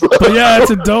 But yeah,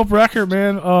 it's a dope record,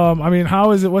 man.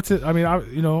 How is it? What's it? We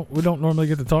don't normally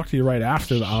get to talk to you right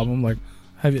after the album. Like,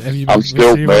 have you been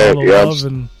receiving all the love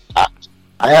and...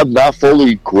 I have not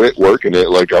fully quit working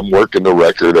it. Like, I'm working the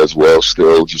record as well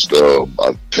still. Just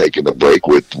I'm taking a break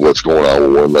with what's going on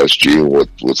with One Less G and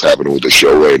what's happening with the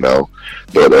show right now.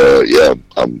 But yeah,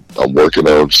 I'm working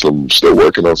on still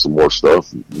working on some more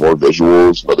stuff, more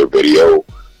visuals, another video.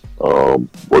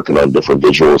 Working on different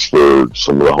visuals for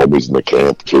some of the homies in the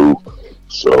camp too.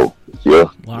 So yeah,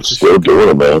 still doing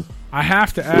it, man. I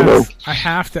have to ask. I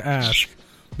have to ask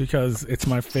because it's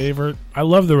my favorite. I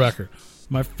love the record.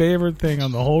 My favorite thing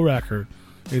on the whole record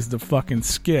is the fucking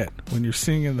skit when you're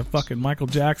singing the fucking Michael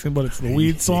Jackson, but it's the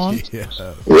weed song. Yeah.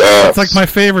 It's like my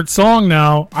favorite song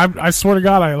now. I swear to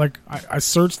God, I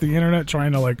searched the internet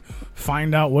trying to like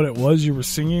find out what it was you were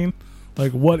singing.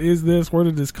 Like, what is this? Where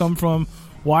did this come from?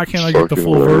 Why can't I get the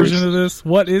full version of this?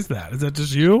 What is that? Is that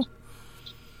just you?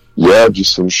 Yeah,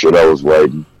 just some shit I was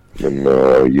writing. And,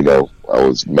 I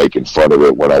was making fun of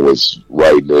it when I was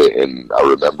writing it. And I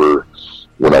remember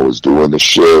when I was doing the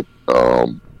shit,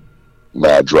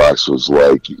 Mad Drox was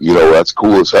like, that's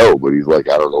cool as hell. But he's like,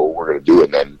 I don't know what we're going to do.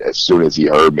 And then as soon as he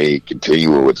heard me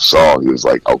continuing with the song, he was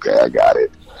like, okay, I got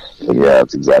it. And yeah,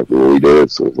 that's exactly what we did.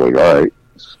 So it was like, all right.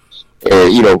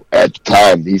 And, at the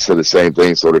time, he said the same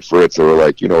thing, so did Fritz. They were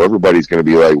like, everybody's going to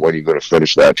be like, when are you going to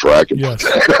finish that track? And yes.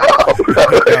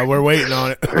 We're waiting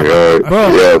on it.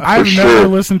 Bro, I've never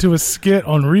listened to a skit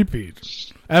on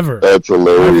repeat, ever. That's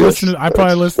hilarious.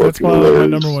 That's probably my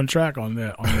number one track on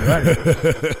the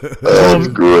record. That's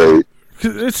great.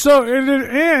 It's so,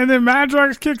 and then Mad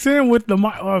Drox kicks in with the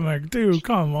mic. I'm like, dude,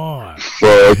 come on.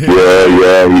 Fuck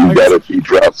yeah. He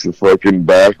drops the fucking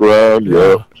background.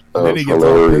 Yeah. And then he gets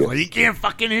all pissed, like, you can't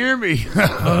fucking hear me.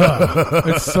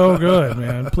 It's so good,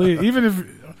 man. Please, even if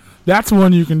that's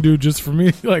one you can do just for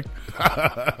me, like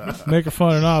make it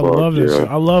fun or not. I love this.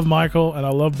 I love Michael and I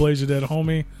love Blaze Your Dead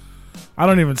Homie. I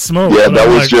don't even smoke. Yeah, that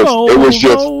was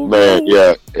man.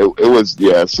 Yeah, it was.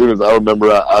 Yeah, as soon as I remember,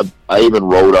 I even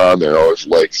wrote on there. I was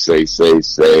like, say,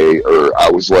 or I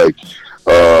was like,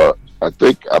 I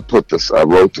think I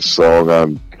wrote the song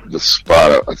on the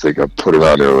spot. I think I put it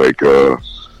on there like,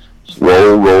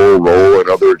 roll, roll, roll,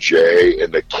 another J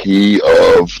in the key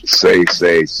of say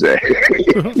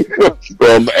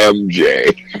from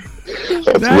MJ.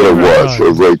 That's what it was. It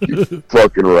was like, you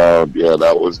fucking around. Yeah,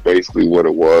 that was basically what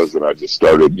it was. And I just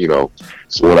started,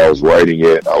 so when I was writing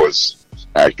it, I was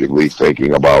actively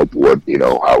thinking about what,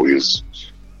 how he was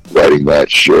writing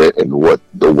that shit and what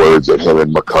the words that him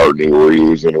and McCartney were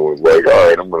using. It was like, all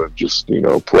right, I'm going to just,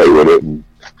 play with it and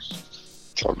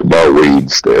talk about weed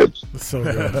instead. It's so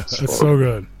good. It's so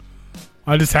good.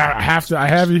 I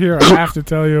have you here. I have to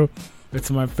tell you, it's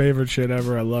my favorite shit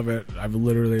ever. I love it. I've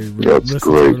literally listened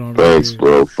to it on Thanks,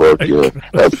 bro. Fuck yeah.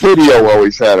 That video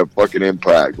always had a fucking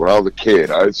impact. When I was a kid,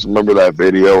 I just remember that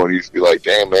video and I used to be like,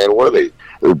 damn, man, what are they?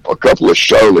 They're a couple of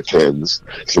charlatans,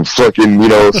 some fucking,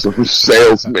 some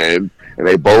salesmen, and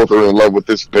they both are in love with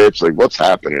this bitch. Like, what's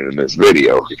happening in this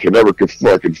video? You can never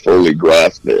fucking fully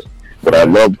grasp it. But I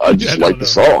just liked the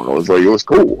song. I was like, it was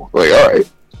cool. Like, all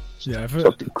right. Yeah,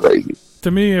 something crazy.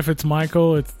 To me, if it's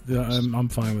Michael, I'm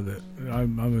fine with it.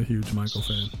 I'm a huge Michael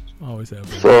fan. Always have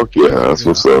been. Fuck yeah, that's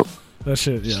what's up. That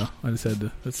shit, yeah. I just had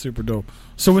to. That's super dope.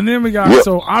 So and then we got.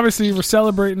 So obviously we're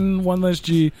celebrating One Less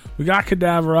G. We got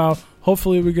Cadaver out.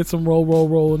 Hopefully we get some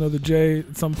roll another J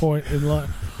at some point in line.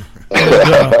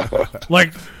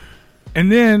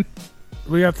 And then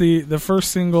we got the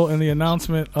first single and the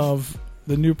announcement of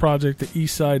the new project, the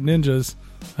East Side Ninjas.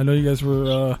 I know you guys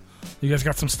were. You guys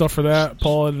got some stuff for that.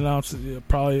 Paul had announced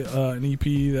probably an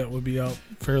EP that would be out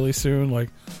fairly soon. Like,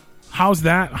 how's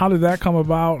that? How did that come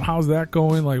about? How's that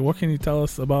going? Like, what can you tell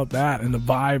us about that and the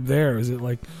vibe there? Is it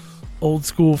like old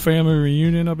school family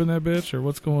reunion up in that bitch, or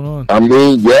what's going on? I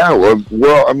mean, yeah. Well,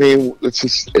 I mean, it's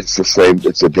the same.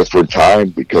 It's a different time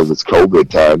because it's COVID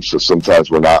time. So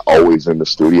sometimes we're not always in the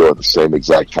studio at the same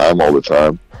exact time all the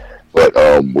time. But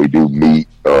we do meet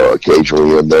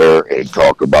occasionally in there and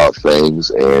talk about things,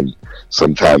 and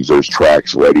sometimes there's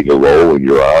tracks ready to roll and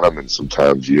you're on them, and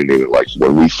sometimes you didn't even, like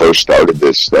when we first started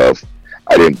this stuff,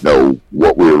 I didn't know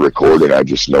what we were recording. I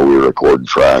just know we were recording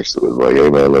tracks. It was like, hey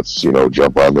man, let's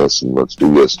jump on this and let's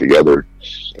do this together.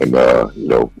 And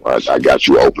I got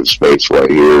you open space right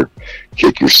here,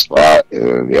 kick your spot,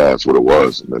 and yeah, that's what it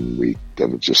was. And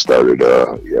then it just started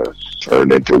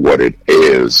turned into what it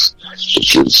is,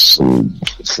 which is some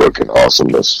fucking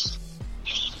awesomeness.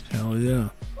 Hell yeah.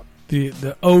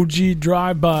 The OG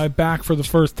drive-by back for the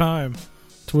first time.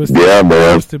 Twisted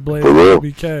Blade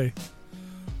BK.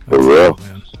 For real.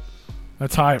 Man.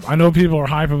 That's hype. I know people are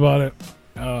hype about it.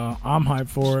 I'm hyped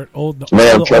for it.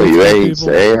 I'm telling you,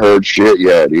 they ain't heard shit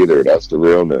yet either. That's the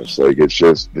realness. Like, it's he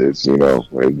ain't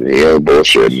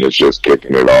bullshitting. It's just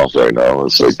kicking it off right now.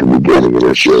 It's like the beginning of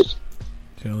this shit.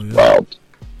 Wow.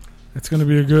 It's gonna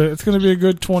be a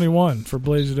good 21 for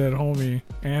Blaze Your Dead Homie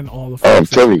and all the. I'm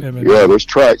telling you, there's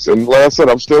tracks, and like I said,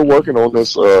 I'm still working on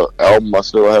this album.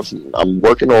 I'm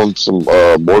working on some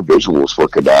more visuals for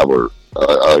Cadaver.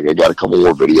 I got a couple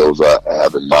more videos I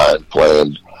have in mind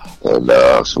planned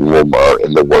and some of them are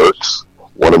in the works.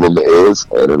 One of them is,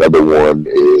 and another one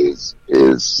is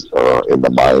in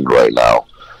the mind right now,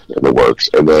 in the works.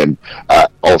 And then I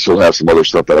also have some other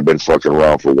stuff that I've been fucking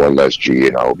around for One Less G,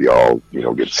 and I hope y'all,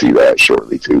 get to see that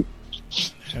shortly too.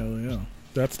 Hell yeah.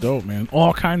 That's dope, man.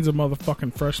 All kinds of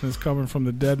motherfucking freshness coming from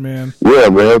the dead man. Yeah,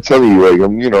 man, I'm telling you,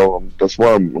 like, that's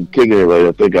why I'm kicking it. Like,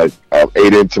 I think I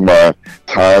ate into my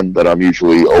time that I'm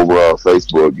usually over on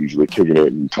Facebook, usually kicking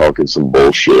it and talking some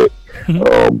bullshit.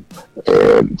 And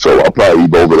so I'll probably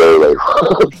be over there, like,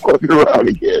 fucking around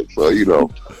again. So,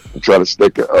 I'm trying to stay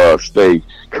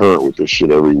current with this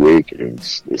shit every week and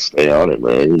stay on it,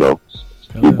 man.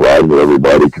 Keep riding with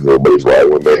everybody because everybody's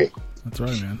riding with me. That's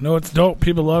right, man. No, it's dope.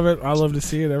 People love it. I love to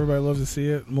see it. Everybody loves to see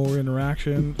it. More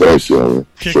interaction. Thanks, man.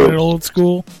 Kicking it old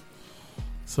school.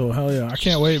 So, hell yeah. I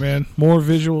can't wait, man. More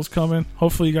visuals coming.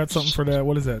 Hopefully you got something for that.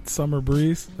 What is that? Summer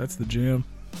Breeze? That's the jam.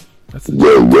 That's the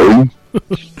jam.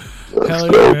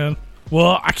 Hell yeah, man.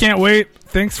 Well, I can't wait.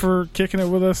 Thanks for kicking it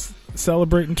with us.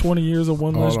 Celebrating 20 years of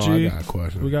One Less G. I got a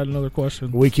question. We got another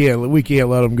question. We can't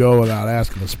let them go without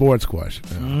asking a sports question.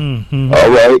 Mm-hmm. All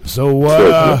right. So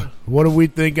what are we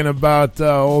thinking about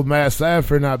old Matt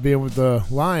Stafford not being with the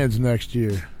Lions next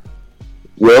year?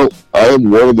 Well, I am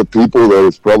one of the people that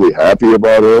is probably happy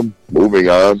about him moving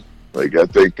on. Like, I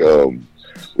think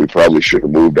we probably should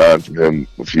have moved on from him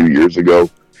a few years ago.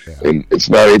 Yeah. And it's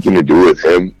not anything to do with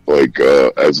him, like,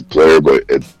 as a player, but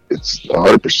it's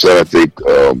 100%, I think,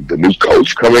 the new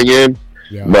coach coming in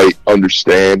might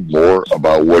understand more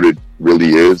about what it really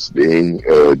is being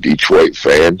a Detroit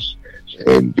fan.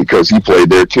 And because he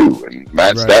played there too. And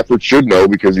Matt Stafford should know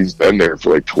because he's been there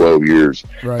for like 12 years.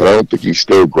 Right. But I don't think he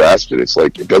still grasped it. It's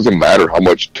like, it doesn't matter how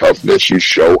much toughness you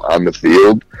show on the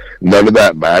field. None of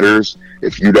that matters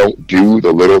if you don't do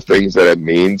the little things that it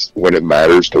means when it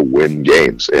matters to win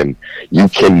games. And you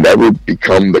can never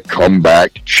become the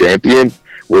comeback champion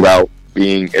without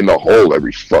being in the hole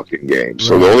every fucking game. Right.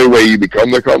 So the only way you become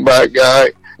the comeback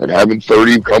guy and having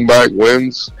 30 comeback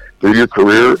wins through your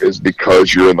career is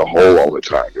because you're in the hole all the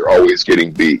time. You're always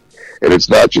getting beat. And it's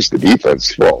not just the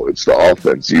defense's fault. It's the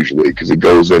offense usually because he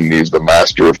goes in and he's the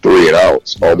master of 3 and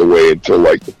outs all the way until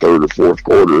like the third or fourth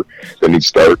quarter. Then he'd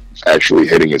start actually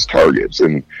hitting his targets.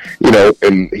 And,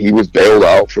 and he was bailed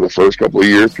out for the first couple of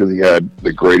years because he had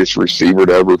the greatest receiver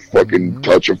to ever fucking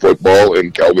touch a football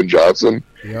in Calvin Johnson.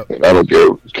 Yep. And I don't care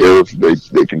if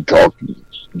they can talk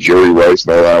Jerry Rice.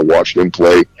 Now that I watched him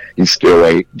play, he still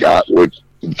ain't got what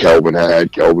Calvin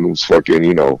had. Calvin was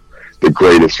fucking, the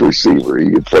greatest receiver.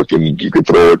 You could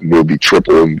throw it and he'll be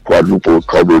triple and quadruple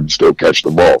covered and still catch the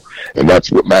ball. And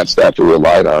that's what Matt Stafford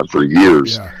relied on for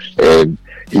years. Yeah. And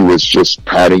he was just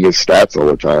padding his stats all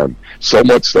the time. So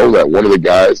much so that one of the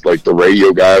guys, like the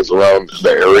radio guys around the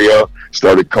area,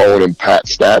 started calling him Pat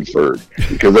Stafford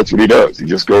because that's what he does. He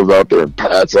just goes out there and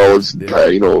pats all his,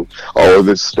 all of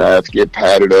his stats get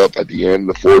padded up at the end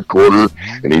of the fourth quarter,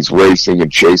 and he's racing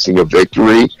and chasing a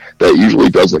victory that usually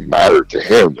doesn't matter to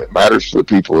him. It matters to the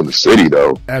people in the city,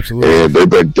 though. Absolutely. And they've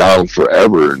been down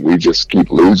forever, and we just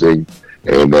keep losing.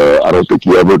 And I don't think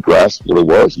he ever grasped what it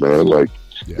was, man. Like,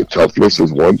 the toughness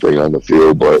is one thing on the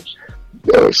field, but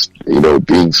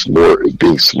being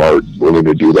smart, willing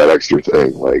to do that extra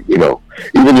thing. Like,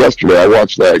 even yesterday, I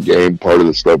watched that game, part of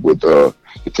the stuff with the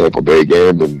Tampa Bay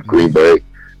game in Green Bay,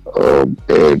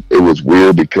 and it was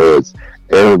weird because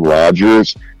Aaron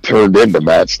Rodgers turned into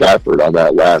Matt Stafford on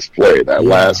that last play,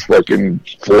 last fucking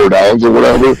 4 downs or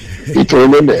whatever. He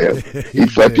turned into him. He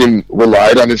fucking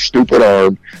relied on his stupid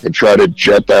arm and tried to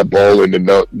jet that ball into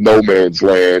no man's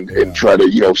land and try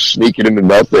to, sneak it into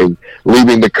nothing,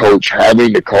 leaving the coach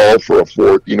having to call for a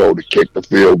fourth, to kick the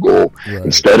field goal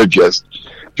instead of just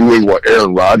doing what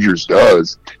Aaron Rodgers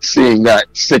does, seeing that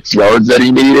 6 yards that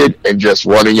he needed and just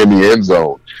running in the end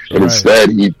zone. And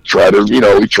instead, he tried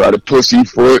to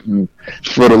pussyfoot and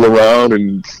fiddle around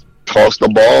and toss the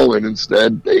ball. And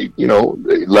instead, they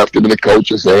left it in the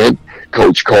coach's hand.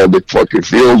 Coach called the fucking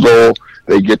field goal.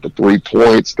 They get the 3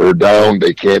 points. They're down.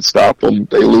 They can't stop them.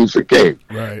 They lose the game.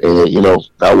 Right. And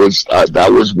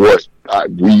that was what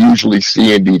we usually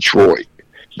see in Detroit.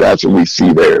 That's what we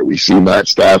see there. We see Matt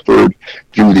Stafford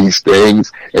do these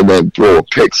things and then throw a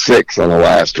pick 6 on the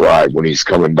last drive when he's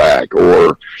coming back.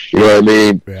 Or, you know what I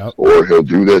mean? Yeah. Or he'll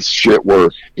do this shit where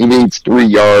he needs 3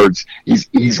 yards. He's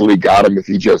easily got him if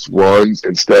he just runs.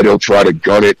 Instead, he'll try to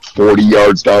gun it 40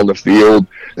 yards down the field.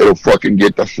 It'll fucking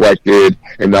get deflected,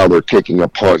 and now they're kicking a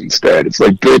punt instead. It's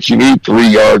like, bitch, you need 3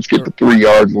 yards. Get the 3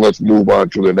 yards, and let's move on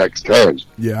to the next 10.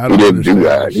 Yeah, he didn't do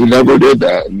that. He never did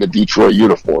that in the Detroit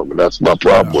uniform, and that's my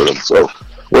problem with him. So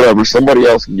whatever. Somebody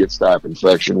else can get staph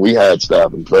infection. We had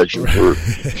staph infection for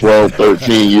 12,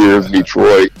 13 years in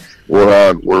Detroit.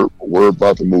 We're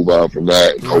about to move on from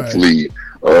that, and hopefully.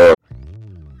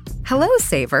 Hello,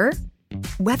 Saver.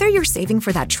 Whether you're saving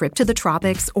for that trip to the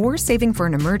tropics or saving for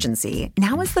an emergency,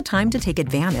 now is the time to take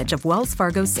advantage of Wells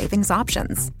Fargo's savings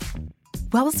options.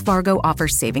 Wells Fargo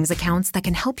offers savings accounts that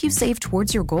can help you save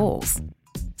towards your goals.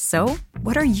 So,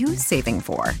 what are you saving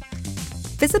for?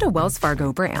 Visit a Wells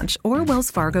Fargo branch or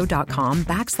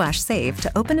wellsfargo.com/save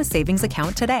to open a savings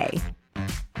account today.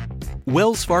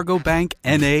 Wells Fargo Bank,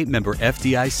 N.A., member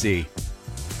FDIC.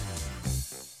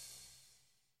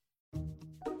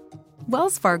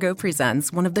 Wells Fargo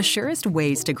presents one of the surest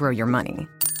ways to grow your money.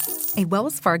 A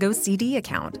Wells Fargo CD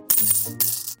account,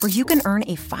 where you can earn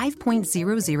a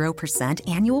 5.00%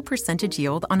 annual percentage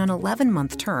yield on an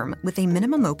 11-month term with a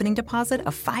minimum opening deposit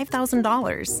of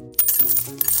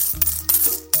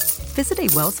 $5,000. Visit a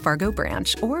Wells Fargo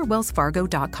branch or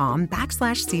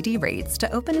wellsfargo.com/CD rates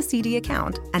to open a CD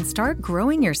account and start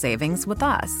growing your savings with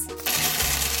us.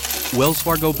 Wells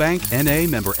Fargo Bank, N.A.,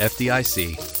 member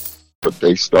FDIC. But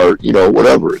they start,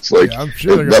 whatever. It's like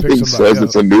nothing says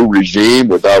it's a new regime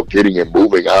without getting and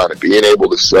moving on and being able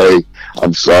to say,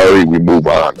 I'm sorry, we move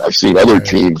on. I've seen other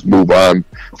teams move on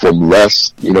from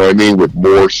less, with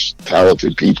more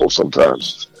talented people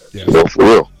sometimes. Yeah. For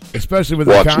real. Especially with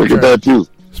the contract. Look at that dude.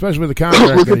 Especially with the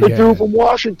contract. Look at the dude from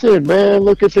Washington, man.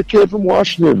 Look at the kid from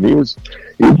Washington. They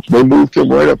moved him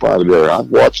right up out of there.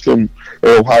 I've watched him at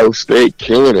Ohio State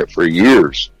killing it for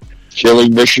years.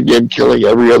 Killing Michigan, killing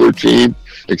every other team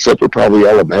except for probably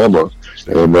Alabama.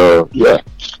 And, and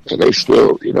they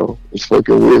still, it's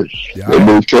fucking weird. Yeah. They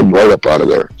moved him right up out of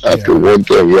there. After one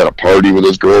thing, he had a party with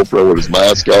his girlfriend with his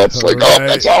mask off. It's like,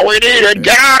 that's all we needed.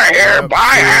 Get out of here. Bye,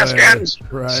 Haskins.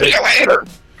 Right. See you later.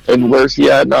 And where's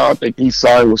he at now? I think he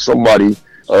signed with somebody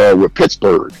with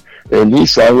Pittsburgh. And he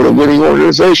signed with a winning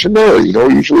organization there.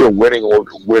 Usually a winning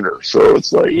winner. So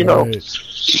it's like,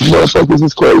 motherfuckers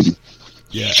is crazy.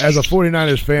 Yeah, as a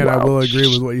 49ers fan, I will agree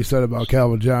with what you said about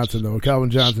Calvin Johnson, though. Calvin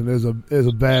Johnson is a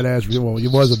badass. Well, he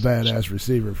was a badass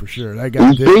receiver for sure. That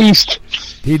guy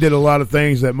he did a lot of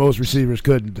things that most receivers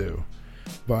couldn't do,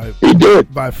 by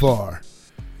far.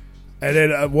 And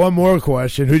then one more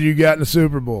question: who do you got in the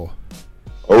Super Bowl?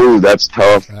 Oh, that's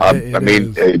tough.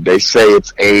 They say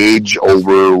it's age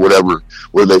over whatever.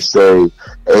 Where they say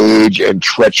age and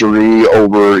treachery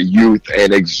over youth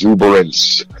and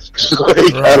exuberance.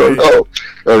 I don't know.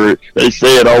 They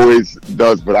say it always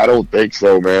does, but I don't think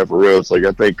so, man. For real, it's like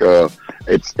I think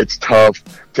it's tough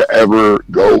to ever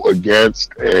go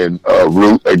against and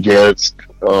root against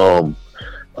Tom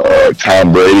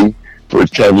Brady for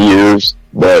 10 years.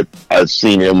 But I've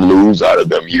seen him lose out of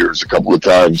them years a couple of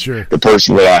times. Sure. The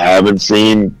person that I haven't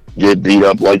seen get beat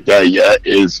up like that yet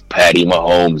is Patty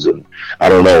Mahomes, and I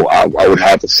don't know. I would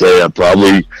have to say I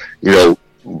probably,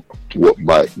 what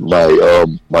my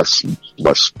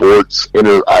sports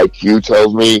inner IQ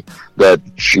tells me that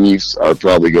the Chiefs are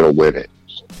probably going to win it,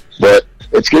 but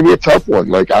it's going to be a tough one.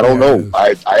 Like I don't know.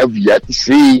 I have yet to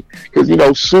see because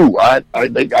Sue. We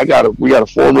got a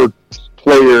former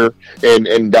player and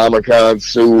Ndamukong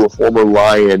Suh, a former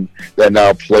Lion that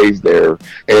now plays there,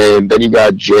 and then you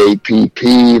got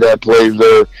JPP that plays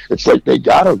there. It's like they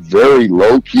got a very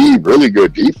low key, really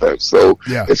good defense. So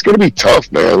it's going to be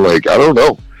tough, man. Like I don't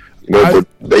know, but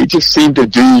they just seem to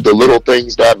do the little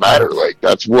things that matter. Like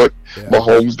that's what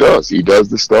Mahomes does. He does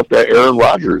the stuff that Aaron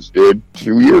Rodgers did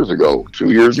 2 years ago.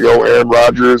 2 years ago, Aaron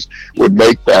Rodgers would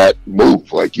make that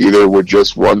move. Like either would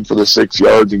just run for the 6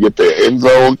 yards and get the end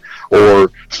zone, or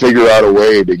figure out a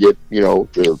way to get,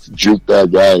 to juke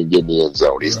that guy and get in the end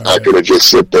zone. He's not going to just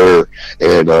sit there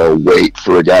and wait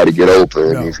for a guy to get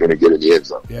open. No. He's going to get in the end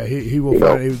zone. Yeah, he will. He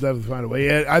will definitely find a way.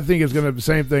 Yeah, I think it's going to be the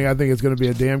same thing. I think it's going to be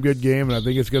a damn good game, and I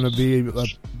think it's going to be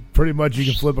pretty much you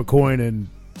can flip a coin and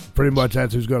pretty much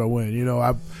that's who's going to win.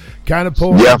 I'm kind of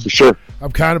pulling. Yeah, for sure.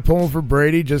 I'm kind of pulling for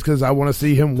Brady just because I want to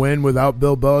see him win without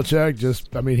Bill Belichick.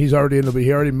 He's already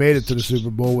he already made it to the Super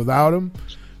Bowl without him.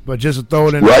 But just to throw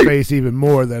it in his face even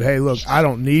more that, hey, look, I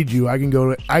don't need you. I can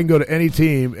go to any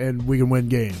team and we can win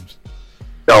games.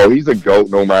 No, he's a GOAT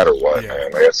no matter what,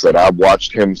 man. Like I said, I've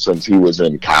watched him since he was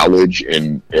in college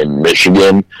in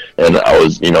Michigan, and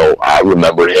I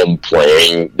remember him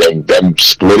playing, them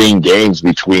splitting games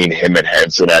between him and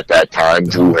Henson at that time,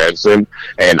 Drew Henson,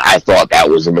 and I thought that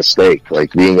was a mistake.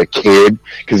 Like being a kid,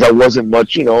 because I wasn't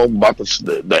much, about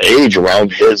the age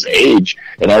around his age,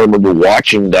 and I remember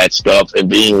watching that stuff and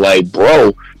being like,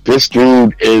 bro, this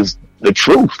dude is the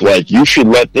truth. Like, you should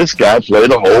let this guy play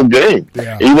the whole game.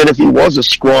 Yeah. Even if he was a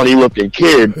scrawny-looking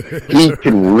kid, he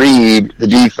could read the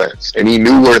defense, and he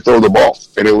knew where to throw the ball.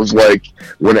 And it was like,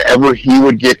 whenever he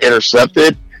would get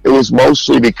intercepted, it was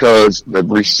mostly because the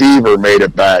receiver made a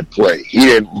bad play. He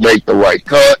didn't make the right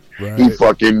cut. Right. He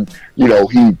fucking, he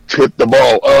tipped the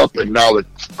ball up, and now the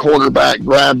quarterback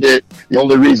grabbed it. The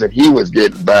only reason he was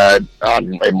getting bad,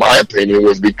 in my opinion,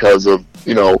 was because of,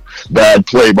 bad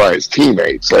play by his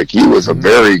teammates. Like, he was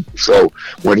so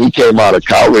when he came out of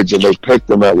college and they picked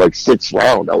him at like 6th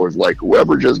round, I was like,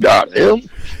 whoever just got him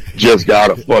just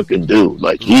got a fucking dude.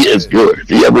 Like, he is good. If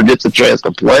he ever gets a chance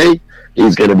to play,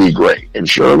 he's going to be great. And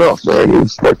sure enough, man, he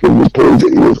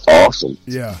was awesome.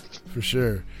 Yeah, for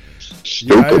sure.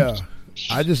 Yeah,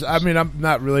 I'm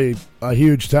not really a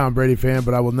huge Tom Brady fan,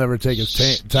 but I will never take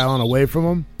his talent away from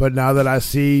him. But now that I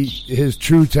see his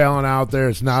true talent out there,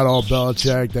 it's not all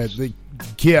Belichick. That the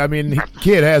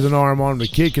kid has an arm on him. The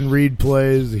kid can read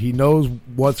plays. He knows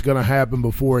what's going to happen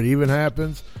before it even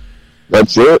happens.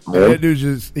 That's it, man. That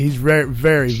dude's he's very,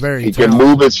 very, very He talented. can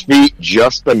move his feet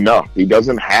just enough. He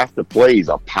doesn't have to play. He's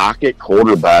a pocket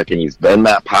quarterback, and he's been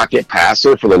that pocket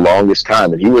passer for the longest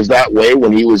time. And he was that way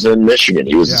when he was in Michigan.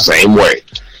 He was the same way.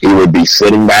 He would be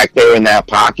sitting back there in that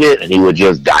pocket, and he would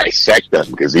just dissect them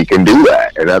because he can do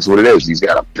that. And that's what it is. He's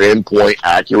got a pinpoint,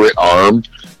 accurate arm,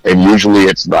 and usually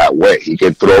it's that way. He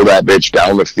can throw that bitch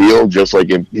down the field just like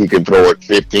he can throw it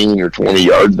 15 or 20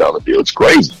 yards down the field. It's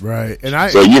crazy. Right. And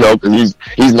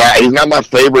he's not my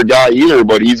favorite guy either,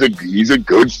 but he's a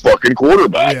good fucking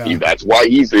quarterback. Yeah. That's why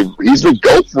he's the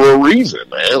GOAT for a reason,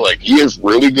 man. Like, he is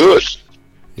really good.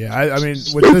 Yeah, I mean,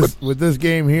 with this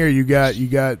game here, you got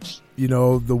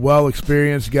the well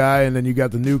experienced guy, and then you got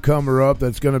the newcomer up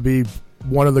that's going to be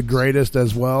one of the greatest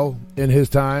as well in his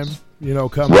time.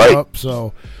 Coming up.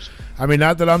 So, I mean,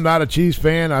 not that I'm not a Chiefs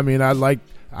fan. I mean, I'd like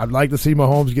to see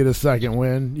Mahomes get a second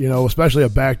win. Especially a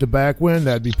back-to-back win.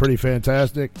 That'd be pretty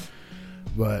fantastic.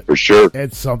 But for sure,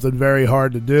 it's something very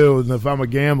hard to do. And if I'm a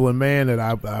gambling man, then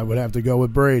I would have to go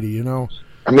with Brady.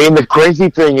 I mean, the crazy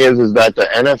thing is that the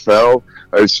NFL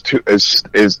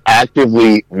is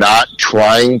actively not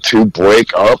trying to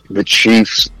break up the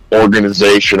Chiefs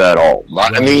organization at all.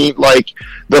 I mean, like,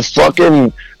 the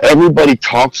fucking everybody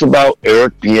talks about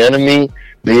Eric Bieniemy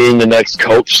being the next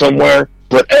coach somewhere,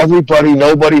 but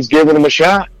nobody's giving him a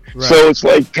shot. Right. So it's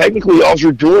like, technically all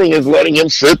you're doing is letting him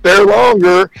sit there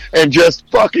longer and just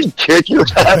fucking kick your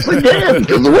ass again.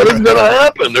 Because what is going to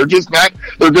happen? They're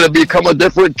going to become a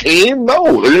different team? No,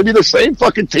 they're going to be the same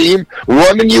fucking team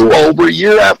running you over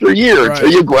year after year until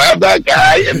you grab that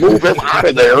guy and move him out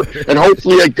of there. And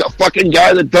hopefully a fucking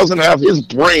guy that doesn't have his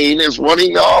brain is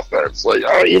running the offense. Like,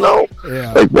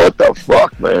 like, what the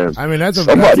fuck, man? I mean,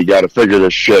 somebody got to figure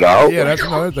this shit out. Yeah, that's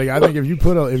another thing. I think if you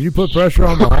put pressure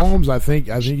on Mahomes, I think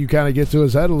you kind of get to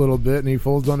his head a little bit, and he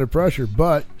folds under pressure.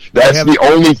 But that's the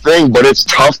only thing. But it's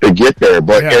tough to get there.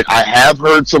 But I have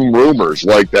heard some rumors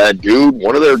like that dude.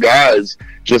 One of their guys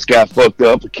just got fucked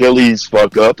up, Achilles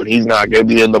fucked up, and he's not going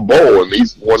to be in the bowl. And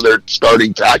he's one of their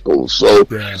starting tackles. So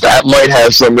that might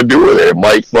have something to do with it. It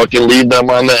might fucking leave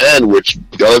them on the end, which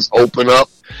does open up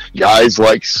guys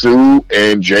like Sue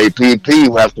and JPP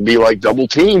who have to be like double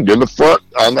teamed in the front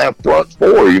on that front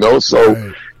four.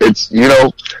 So. It's,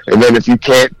 and then if you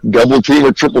can't double team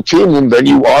or triple team him, then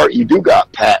you do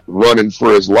got Pat running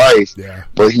for his life,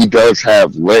 but he does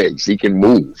have legs. He can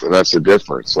move, and that's the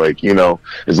difference. Like,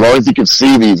 as long as he can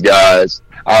see these guys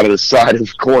out of the side of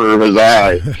the corner of his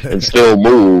eye and still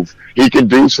move, he can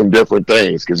do some different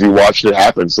things because he watched it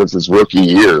happen since his rookie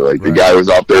year. Like, the guy was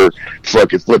out there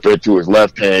fucking flipping it to his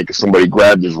left hand because somebody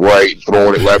grabbed his right and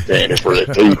throwing it left-handed for the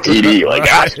TD. Like,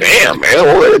 God damn,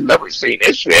 man, I've never seen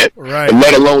this shit. Right. And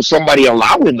let alone somebody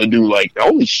allow him to do, like,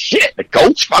 holy shit, the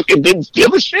coach fucking didn't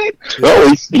give a shit? No,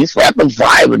 he slapped him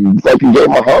 5 and fucking gave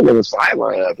him a hug on the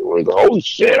sideline afterwards. Holy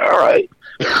shit, all right.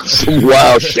 Some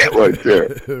wild shit right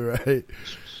there. Right.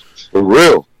 For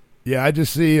real. Yeah, I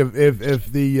just see if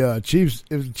the Chiefs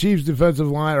defensive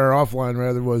line or offline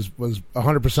rather was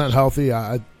 100% healthy,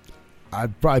 I'd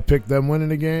probably pick them winning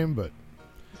the game. But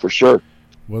for sure,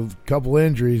 with a couple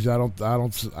injuries, I don't know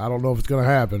if it's going to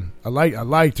happen. I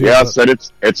like to. Yeah, I said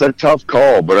it's a tough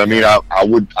call, but I mean, I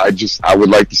would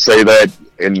like to say that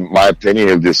in my opinion,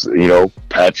 of just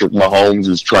Patrick Mahomes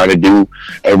is trying to do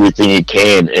everything he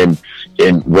can, and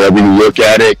whenever you look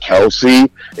at it,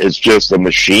 Kelsey is just a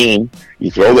machine. You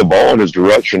throw the ball in his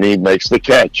direction, he makes the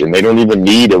catch, and they don't even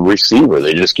need a receiver.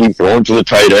 They just keep throwing to the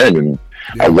tight end, and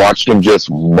I watched him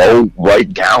just mow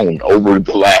right down over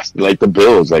the last, like the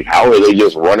Bills. Like, how are they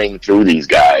just running through these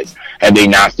guys? Had they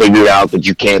not figured out that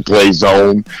you can't play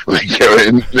zone? Like,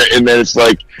 and then it's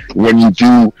like when you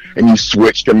do and you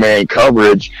switch to man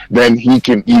coverage, then you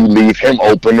leave him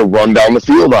open to run down the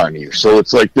field on you. So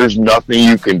it's like there's nothing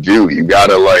you can do. You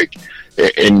gotta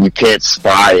and you can't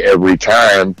spy every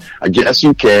time. I guess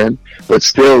you can, but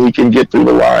still he can get through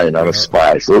the line on a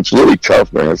spy. So it's really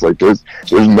tough, man. It's like there's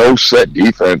no set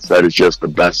defense that is just the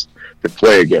best to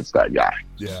play against that guy.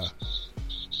 Yeah.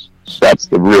 That's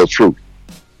the real truth.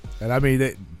 And I mean,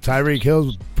 Tyreek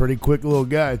Hill's a pretty quick little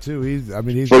guy too. He's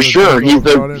for sure.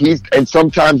 And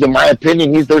sometimes, in my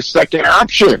opinion, he's their second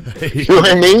option. You know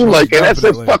what I mean? Like, and that's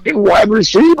their fucking wide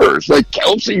receivers. Like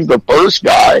Kelsey's the first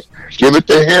guy. Give it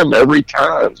to him every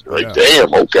time. Like,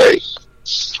 damn, okay.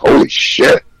 Holy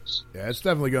shit. Yeah, it's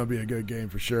definitely going to be a good game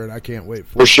for sure, and I can't wait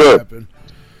for it to happen.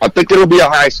 I think it'll be a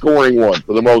high scoring one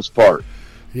for the most part.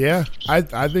 Yeah, I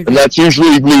think, and that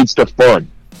usually leads to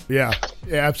fun. Yeah,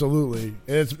 absolutely.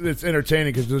 It's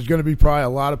entertaining because there's going to be probably a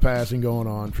lot of passing going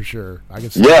on for sure. I can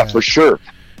see that. For sure.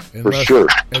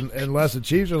 Unless the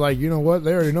Chiefs are like, you know what,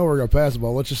 they already know we're going to pass the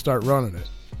ball. Let's just start running it.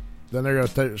 Then they're going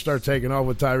to start taking off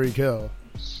with Tyreek Hill.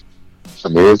 I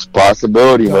mean, it's a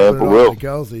possibility, man, for real.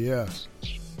 Kelsey, yeah.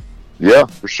 Yeah,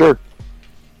 for sure.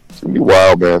 It's going to be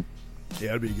wild, man.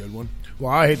 Yeah, it'd be a good one.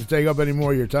 Well, I hate to take up any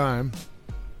more of your time.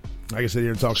 Like I said,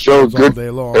 you're talking sports all day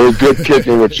long. It was good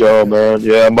kicking with y'all, man.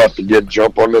 Yeah, I'm about to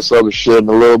jump on this other shit in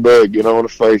a little bit. Get on the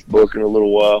Facebook in a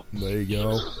little while. There you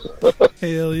go.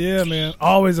 Hell yeah, man.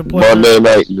 Always a pleasure. Monday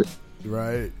night.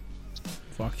 Right.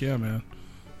 Fuck yeah, man.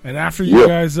 And after you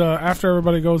guys, after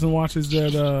everybody goes and watches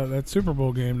that Super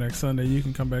Bowl game next Sunday, you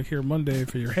can come back here Monday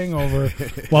for your hangover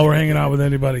while we're hanging out with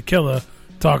anybody killer,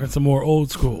 talking some more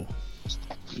old school.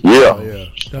 Yeah. Oh, yeah.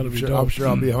 That'll be dope. I'm sure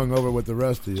I'll be hungover with the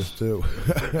rest of you too.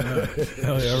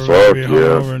 Hell yeah, everybody will be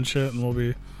hungover and shit, and we'll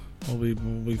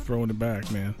be throwing it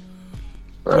back, man.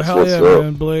 But hell yeah,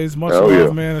 man, Blaze. Much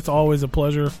love, man. It's always a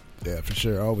pleasure. Yeah, for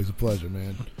sure. Always a pleasure,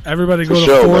 man. Everybody go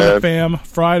to For the Fam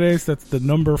Fridays. That's the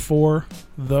number 4,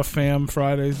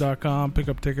 thefamfridays.com. Pick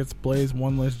up tickets. Blaze,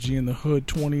 One Less G in the Hood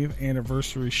 20th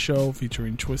anniversary show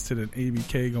featuring Twisted and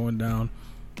ABK going down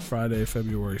Friday,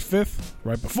 February 5th,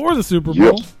 right before the Super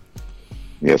Bowl. Yep.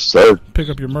 Yes, sir. Pick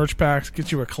up your merch packs.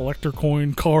 Get you a collector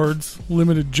coin, cards,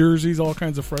 limited jerseys, all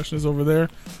kinds of freshness over there.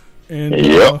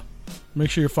 And make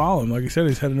sure you follow him. Like I said,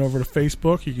 he's heading over to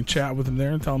Facebook. You can chat with him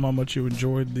there and tell him how much you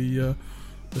enjoyed the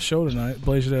show tonight.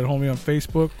 Blaze Your Dead Homie on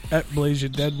Facebook, at Blaze Your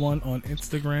Dead 1 on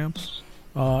Instagram.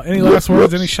 Any last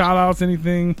words, any shout-outs,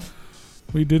 anything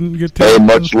we didn't get to? Hey,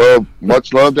 much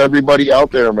love to everybody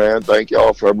out there, man. Thank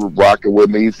y'all for rocking with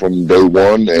me from day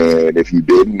one. And if you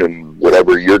didn't, and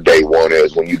whatever your day one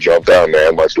is when you jumped out,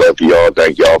 man, much love to y'all.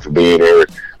 Thank y'all for being here.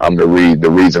 I'm the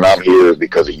reason I'm here is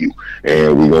because of you.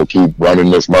 And we're going to keep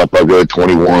running this motherfucker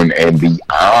 21 and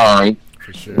beyond.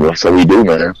 For sure. That's how we do,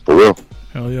 man. For real.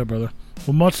 Hell yeah, brother.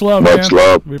 Well, much love, man. Much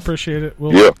love. We appreciate it.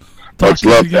 Much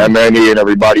love to Manny and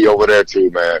everybody over there, too,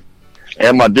 man.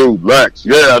 And my dude, Lex.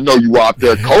 Yeah, I know you out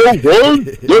there. Cold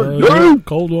ones.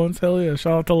 Cold ones. Hell yeah.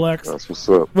 Shout out to Lex. That's what's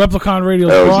up. Replicon Radio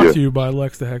is brought to you by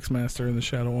Lex the Hexmaster and the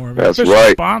Shadow Army. That's official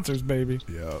right. Sponsors, baby.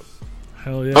 Yeah.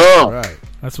 Hell yeah. All right.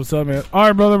 That's what's up, man. All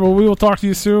right, brother. Well, we will talk to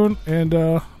you soon,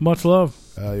 and much love.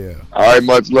 Hell yeah. All right,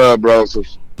 much love, bro.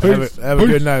 Have a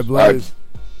good night, Blaze.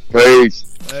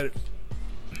 Peace.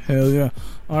 Hell yeah.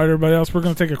 All right, everybody else, we're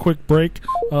going to take a quick break.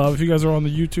 If you guys are on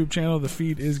the YouTube channel, the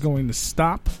feed is going to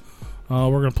stop. We're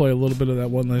going to play a little bit of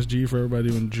that One Less G for everybody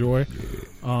to enjoy.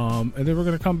 And then we're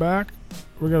going to come back.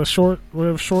 We have a short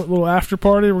little after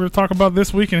party. We're going to talk about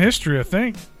this week in history, I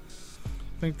think.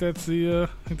 I think that's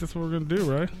what we're going to do,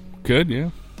 right? Good, yeah.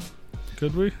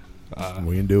 Could we?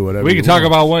 We can do whatever we can talk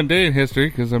about one day in history,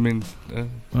 because, I mean, all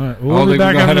right. we'll be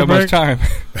back after the break. Much time.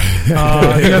 You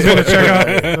guys want to check out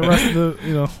the rest of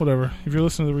the, whatever. If you're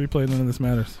listening to the replay, none of this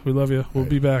matters. We love you. We'll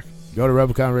be back. Go to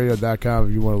RepliconRadio.com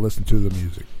if you want to listen to the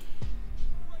music.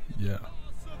 Yeah.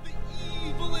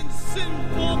 Evil and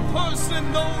sinful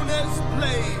person known as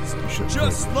Blaze.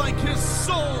 Just like his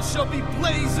soul shall be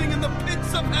blazing in the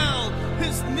pits of hell,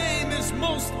 his name is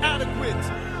most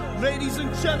adequate. Ladies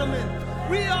and gentlemen,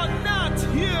 we are not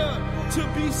here to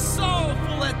be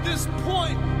sorrowful at this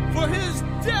point, for his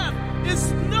death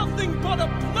is nothing but a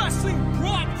blessing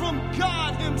brought from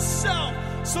God himself,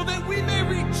 so that we may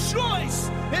rejoice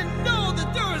and know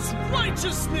that there is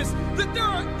righteousness, that there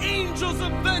are angels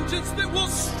of vengeance that will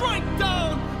strike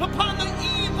down upon the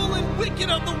evil and wicked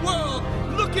of the world.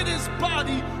 Look at his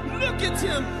body. Look at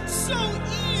him. So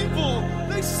evil.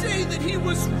 They say that he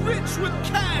was rich with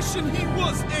cash and he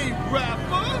was a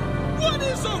rapper. What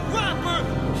is a rapper?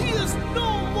 He is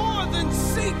no more than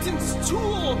Satan's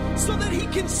tool so that he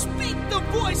can speak the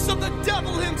voice of the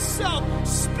devil himself,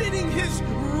 spitting his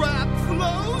rap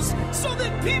flows so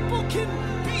that people can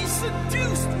be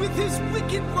seduced with his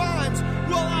wicked rhymes.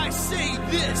 Well, I say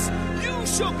this, you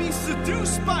shall be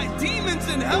seduced by demons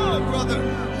in hell, brother.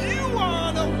 You are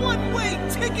on a one-way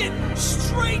ticket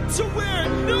straight to where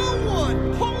no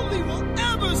one holy will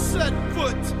ever set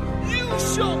foot. You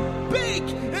shall bake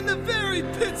in the very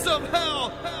pits of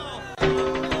hell.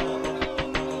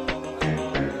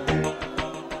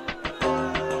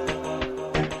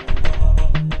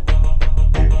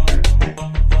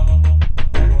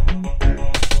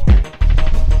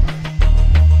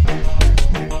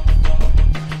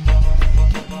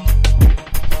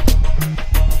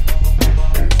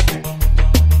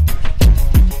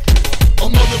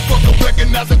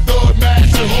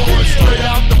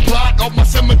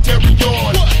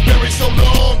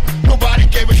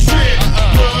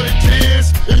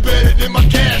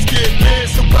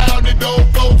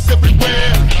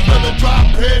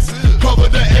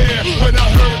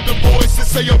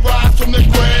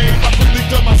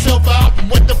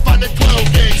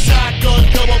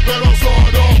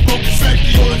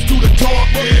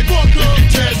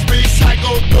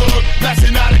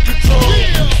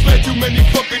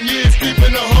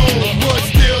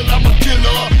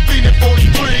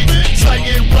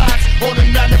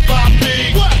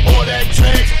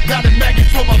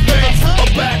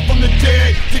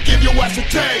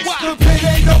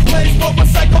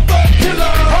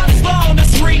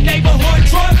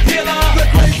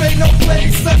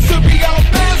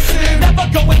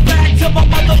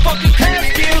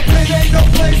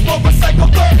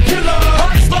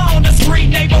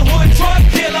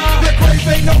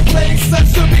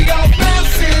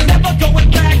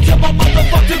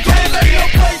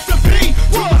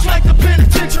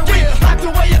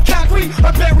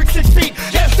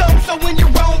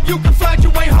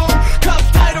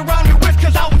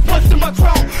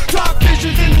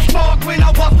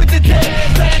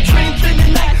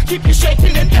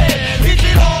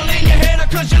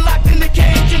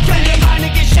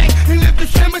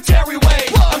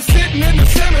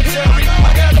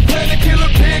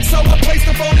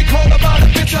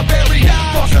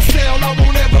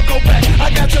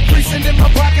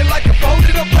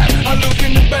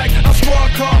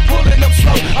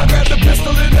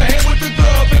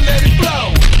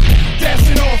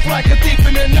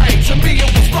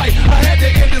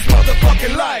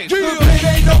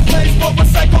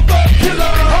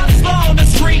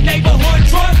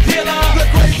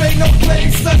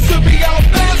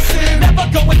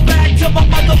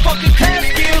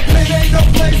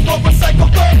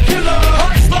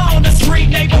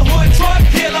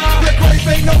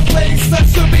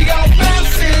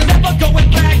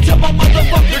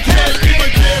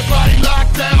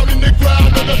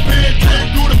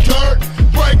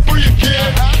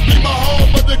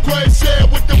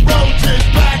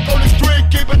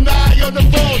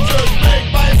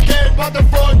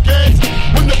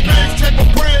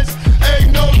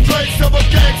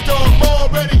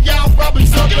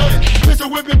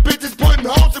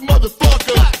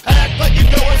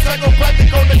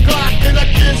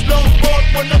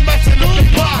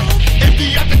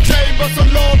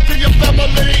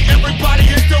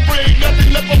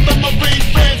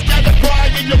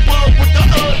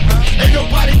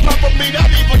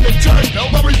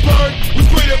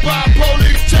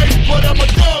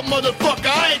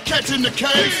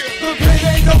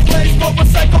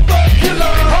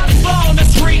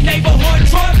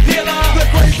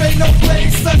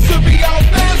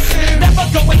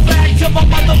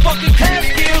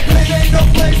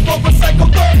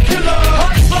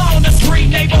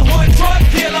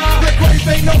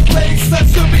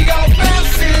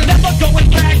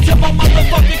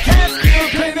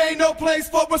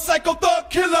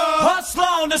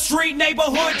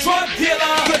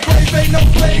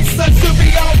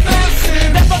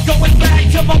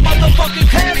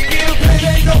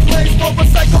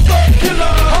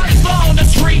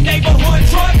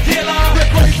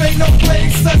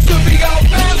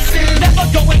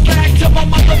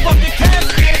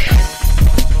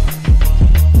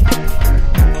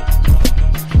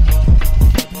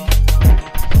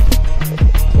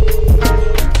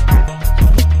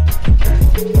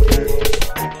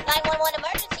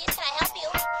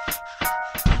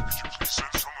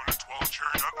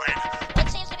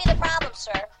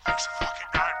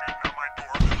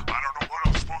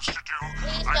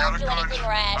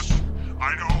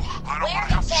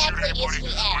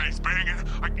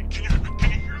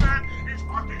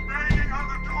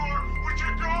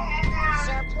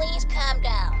 Sir, please calm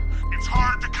down. It's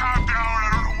hard to calm down. I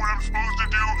don't know what I'm supposed to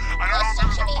do. I don't know if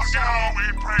know we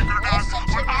prank or not,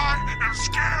 but I am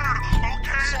scared,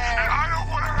 okay? And I don't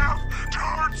want to have to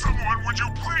hurt someone. Would you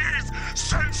please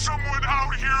send someone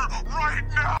out here right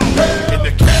now? In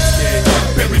the casket,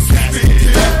 bury casket.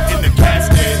 In the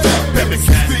casket, bury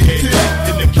casket.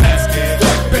 In the casket,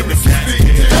 bury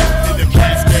casket. In the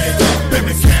casket,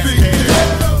 bury casket.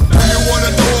 Do you want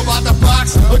to know about the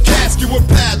box? A casket with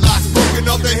padlocks, broken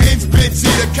off the hinge, bitch,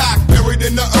 eat a cock, buried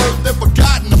in the earth and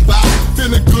forgotten about.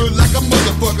 Feeling good like a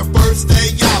motherfucker, first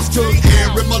day out. Took air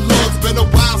in my lungs, been a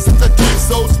while since I did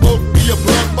so. Smoke me a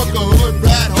blunt, fuck a hood,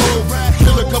 rat hole.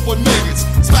 Kill a couple niggas,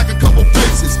 smack a couple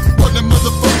bitches. Run them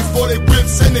motherfuckers for they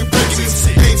whips and they bitches.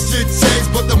 Ain't shit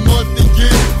changed but the month and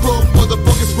year. Broke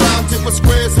motherfuckers round, different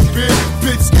squares and beer.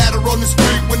 Bitch scatter on the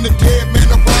street when the dead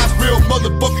man arrives. Real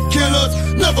motherfucking killers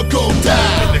never gon'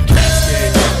 die. In the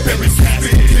casket, bury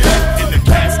casket. In the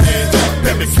casket,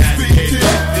 bury casket.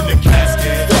 In the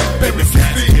casket, bury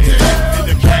casket. In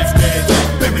the casket,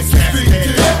 bury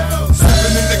casket.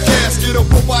 Sleeping in the casket, a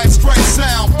white straight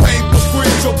sound. Painful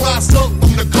screams will rise up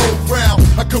from the cold ground.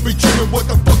 I could be dreaming what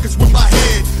the fuck is with my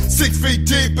head. 6 feet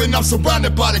deep and I'm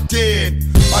surrounded by the dead.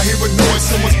 I hear a noise,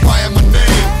 someone's crying my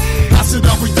name. How should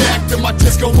I react? Am I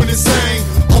just going insane?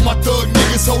 All my thug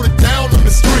niggas hold it down on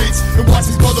the streets and watch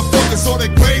these motherfuckers on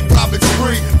their grave robbing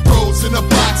spree. Bros in a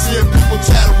box here, people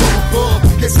chatter from above.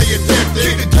 Can't say a damn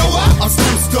thing. I'm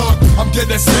still stuck. I'm dead,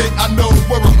 that's it. I know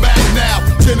where I'm at now.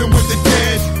 Chilling with the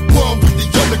dead, one with the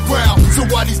underground. So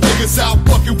why these niggas out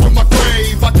fucking with my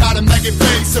grave? I got a maggot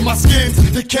face and my skin's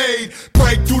decayed.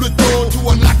 Break through the door to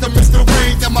unlock the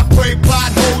mystery that my grave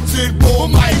plot holds in for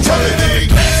my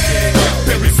eternity.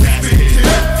 Bury casket.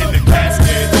 In the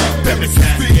casket, bury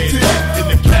casket. In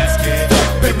the casket,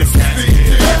 bury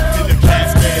casket. In the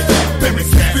casket, bury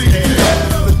casket.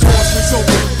 The door swings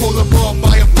open, pull them up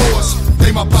by a force.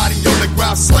 Lay my body on the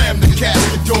ground, slam the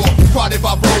casket door. Prodded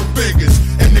by road figures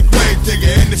and the grave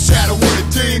digger in the shadow of the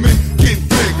demon, getting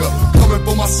bigger. Coming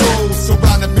for my soul,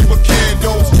 surrounding me with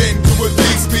candles, getting to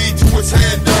release me to its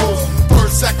handles.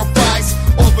 First sacrifice,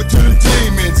 over to the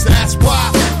demons. That's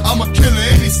why I'm a killer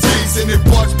in these season. It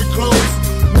watched me close.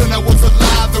 When I was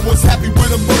alive, I was happy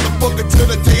with a motherfucker till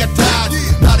the day I died.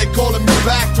 Now they calling me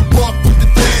back to walk with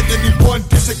the dead. Anyone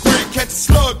disagree, catch a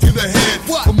slug to the head.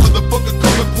 A motherfucker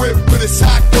come equipped with a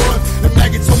shotgun and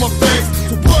maggots on my face.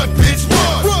 So run, bitch,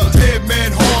 run. Dead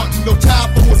man haunting, no time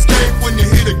for escape. When you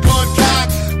hear the gun cock,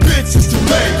 bitch, it's too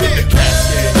late. In the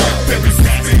casket, bury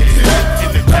casket.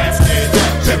 In the casket,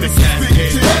 bury casket.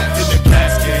 In the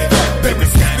casket, bury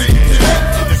casket.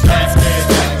 In the casket,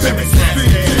 bury casket.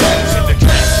 In the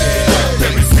casket,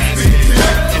 bury casket.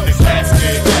 In the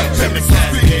casket, bury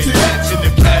casket. In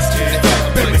the casket,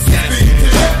 bury casket.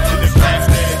 In the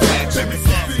casket, bury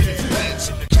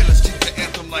casket. Killers keep the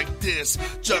anthem like this.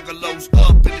 Juggalos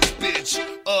up in this bitch,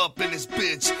 up in this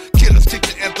bitch. Killers keep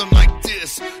the anthem like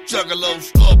this.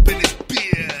 Juggalos up in this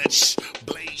bitch.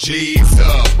 G's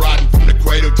up, riding from the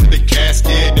cradle to the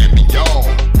casket and beyond.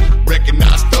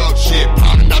 Recognize thug shit,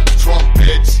 pounding out the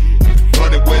trumpets.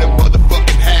 Running with a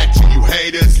motherfucking hat to you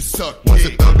haters. You suck. Once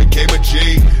a thug became a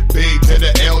G, B to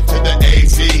the L to the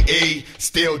A-Z-E.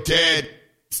 Still dead,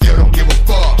 still don't give a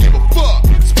fuck.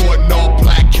 Sporting all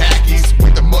black khakis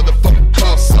with the motherfucking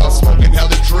cuffs up. Smoking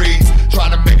hella trees,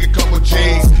 trying to make a couple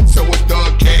G's. So a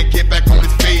thug can't get back on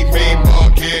his feet. Me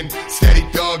mugging, steady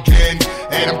thugging.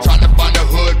 And I'm trying to find a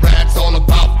hood rats all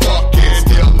about fucking.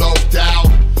 Still low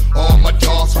out, all my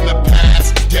dogs from the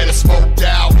past, dead and smoked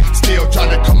out. Still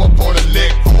trying to come up on a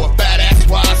lick for a fat ass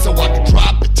ride so I can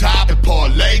drop the top and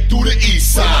parlay through the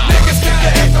east side. Niggas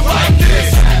can't anthem like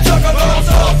this. Juggalos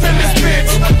up in this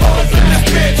bitch. Up in this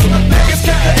bitch. Niggas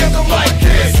can't anthem like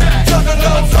this.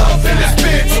 Juggalos up in this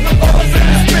bitch. Up in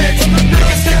this bitch.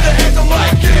 Niggas can't anthem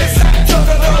like this.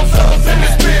 Juggalos up in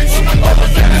this bitch. Up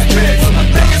in this bitch.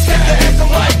 Niggas can't anthem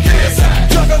like this.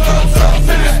 Juggalos up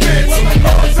in this bitch.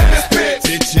 Up in this bitch.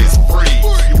 Bitches free.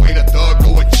 You ain't a thug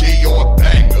or a G or a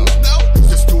banger.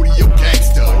 You's a studio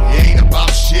gangster. You ain't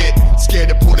about shit. Scared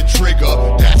to pull the trigger.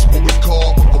 That's what we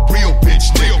call a real bitch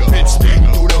nigga.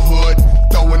 Through the hood,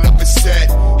 throwing up a set,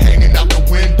 hanging out the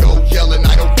window, yelling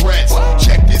idle threats.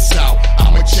 Check this out,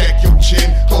 I'ma check your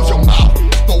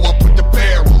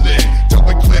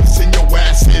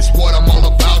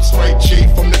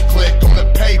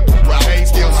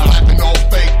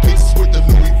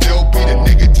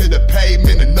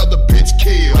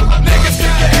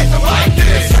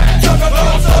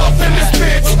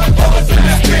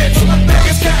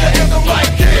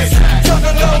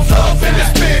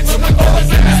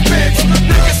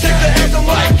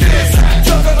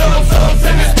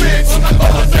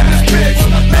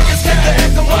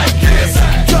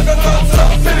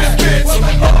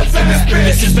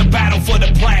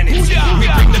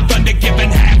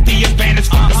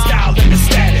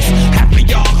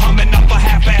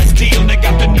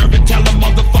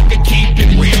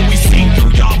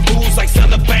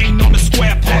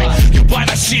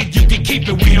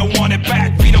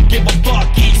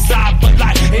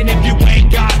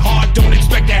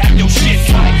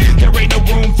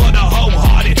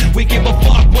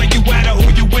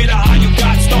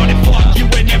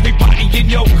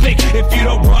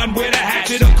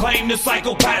the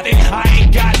psychopathic. I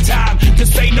ain't got time to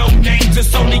say no names.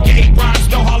 It's only 8 rhymes.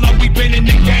 Know how long we been in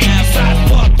the game.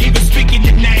 Besides, fuck, even speaking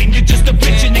your name. You're just a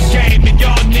bitch in the game, and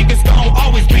y'all niggas gon'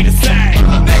 always be the same.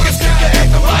 Niggas get the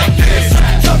anthem like this.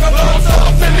 Juggalos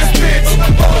off in this bitch.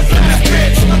 Off in this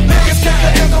bitch. Niggas get the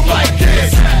anthem like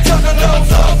this. Juggalos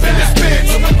off in this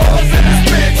bitch. Off in this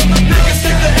bitch. Niggas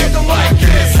get the anthem like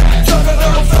this.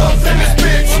 Juggalos off in this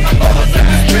bitch. Off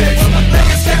in this bitch.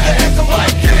 Niggas get the anthem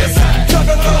like this.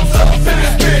 Juggalos off in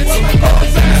this bitch.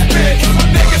 Off in this bitch.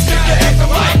 Niggas get the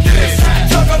anthem like this.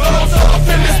 Juggalos off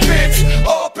in this bitch.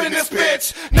 Up in this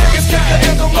bitch. Niggas get the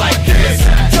anthem like this.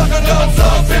 Juggalos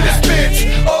off in this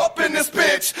bitch. Up in this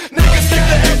bitch. Niggas get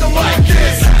the anthem like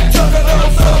this.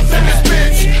 Juggalos off in this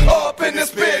bitch. Up in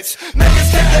this bitch.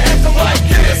 Niggas get the anthem like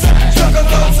this.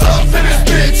 Juggalos off in this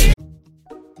bitch.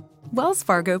 Wells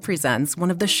Fargo presents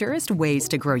one of the surest ways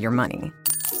to grow your money.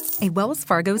 A Wells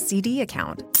Fargo CD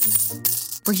account,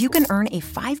 where you can earn a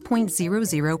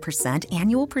 5.00%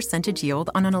 annual percentage yield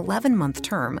on an 11-month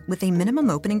term with a minimum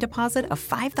opening deposit of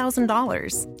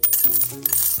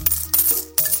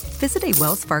 $5,000. Visit a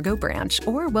Wells Fargo branch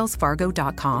or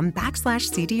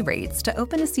wellsfargo.com/CD rates to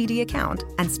open a CD account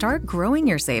and start growing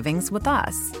your savings with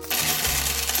us.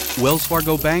 Wells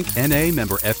Fargo Bank, N.A.,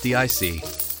 member FDIC.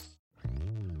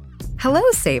 Hello,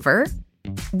 saver.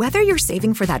 Whether you're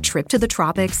saving for that trip to the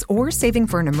tropics or saving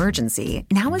for an emergency,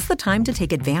 now is the time to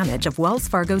take advantage of Wells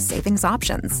Fargo's savings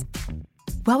options.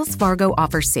 Wells Fargo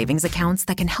offers savings accounts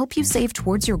that can help you save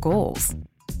towards your goals.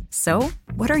 So,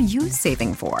 what are you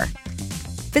saving for?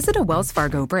 Visit a Wells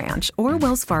Fargo branch or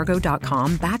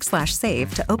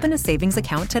wellsfargo.com/save to open a savings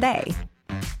account today.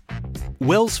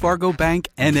 Wells Fargo Bank,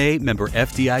 N.A., member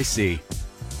FDIC.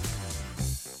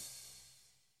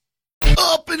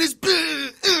 Up in his bitch.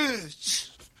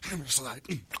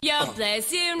 Yo,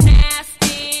 bless you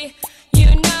nasty. You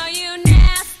know you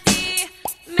nasty.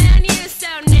 Man, you so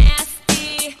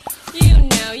nasty. You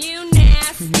know you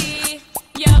nasty.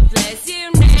 Yo, bless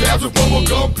you nasty. Dabs of bubble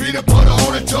gum, peanut butter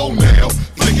on a toenail.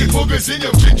 Flicking boogers in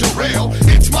your ginger ale.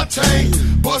 It's my tank,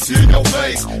 bust in your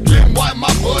face. Getting white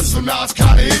my butt, so now it's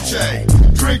kinda itchy.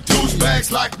 Drink juice bags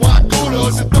like white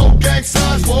coolers and throw gang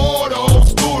signs for all the old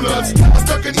schoolers. I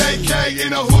stuck an AK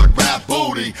in a hood rap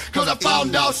booty, cause I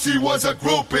found out she was a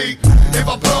groupie. If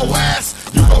I blow ass,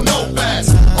 you gon' know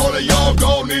fast. All of y'all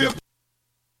gon' need a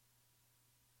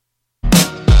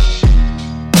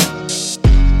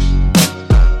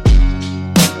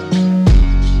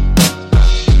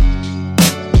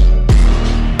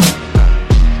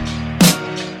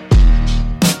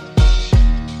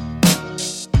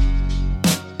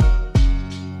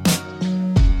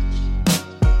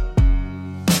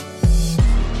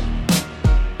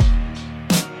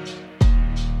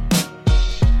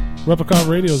Replicon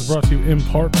Radio is brought to you in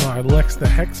part by Lex the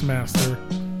Hexmaster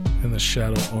and the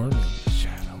Shadow Army.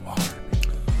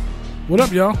 What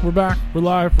up, y'all? We're back. We're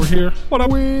live. We're here. What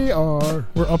up? We are.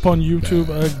 We're up on YouTube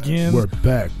again. We're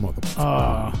back,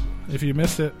 motherfucker. If you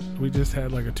missed it, we just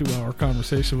had like a 2-hour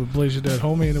conversation with Blaze Your Dead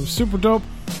Homie, and it was super dope.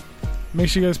 Make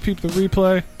sure you guys peep the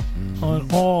replay on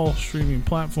all streaming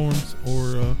platforms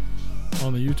or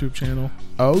on the YouTube channel.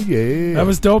 Oh, yeah. That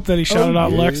was dope that he shouted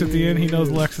out Lex at the end. He knows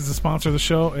Lex is the sponsor of the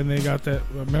show, and they got that.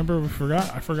 Remember,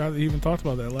 I forgot that he even talked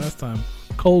about that last time.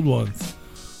 Cold Ones.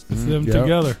 It's them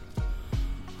together.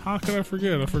 How could I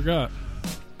forget? I forgot.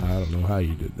 I don't know how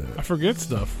you did that. I forget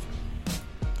stuff.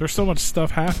 There's so much stuff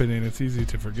happening, it's easy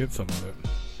to forget some of it.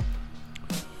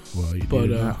 Well, you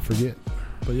did not forget.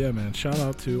 But yeah, man, shout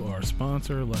out to our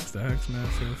sponsor, Lex the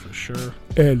Hexmaster, for sure.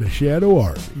 And the Shadow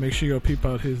Army. Make sure you go peep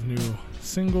out his new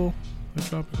single that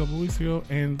dropped a couple weeks ago,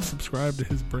 and subscribe to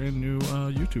his brand new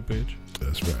YouTube page.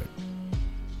 That's right.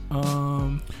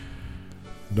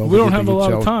 We don't have a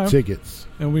lot of time. Tickets.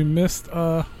 And we missed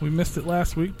it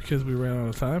last week because we ran out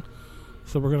of time.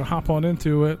 So we're gonna hop on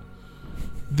into it.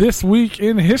 This week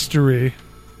in history.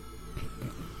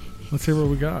 Let's hear what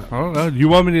we got. I don't know. You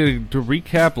want me to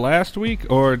recap last week,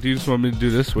 or do you just want me to do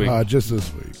this week? Just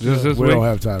this week. Just this we week? don't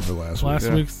have time for last week. Last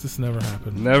week's just never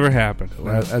happened. Never happened.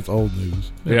 That's old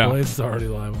news. Yeah, Blaze is already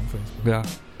live on Facebook. Yeah.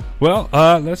 Well,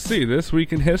 let's see. This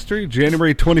week in history,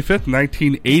 January 25th,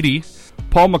 1980,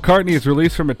 Paul McCartney is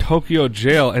released from a Tokyo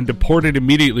jail and deported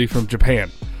immediately from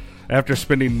Japan after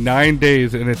spending 9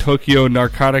 days in a Tokyo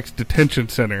narcotics detention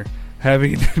center,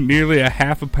 having nearly a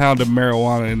half a pound of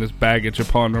marijuana in his baggage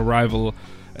upon arrival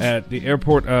at the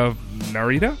airport of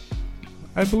Narita,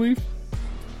 I believe.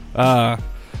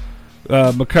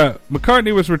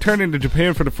 McCartney was returning to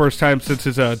Japan for the first time since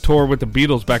his tour with the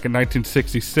Beatles back in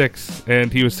 1966,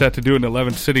 and he was set to do an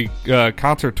 11-city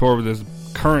concert tour with his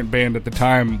current band at the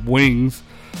time, Wings.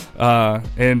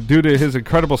 And due to his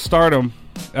incredible stardom,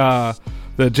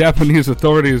 the Japanese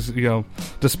authorities,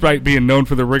 despite being known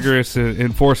for the rigorous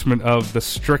enforcement of the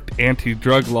strict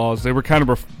anti-drug laws, they were kind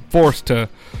of forced to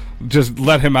just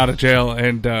let him out of jail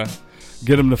and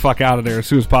get him the fuck out of there as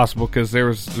soon as possible, because there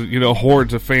was,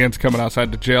 hordes of fans coming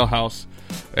outside the jailhouse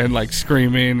and like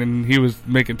screaming, and he was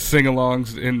making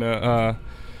sing-alongs in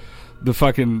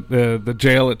the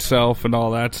jail itself and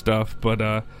all that stuff.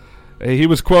 But he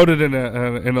was quoted in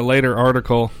a later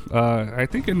article, I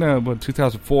think in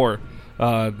 2004.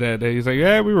 That he's like,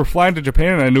 yeah, we were flying to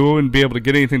Japan and I knew I wouldn't be able to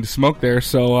get anything to smoke there,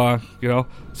 so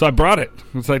so I brought it.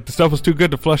 It's like the stuff was too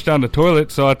good to flush down the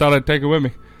toilet, so I thought I'd take it with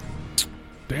me.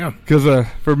 Damn. Because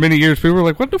for many years people were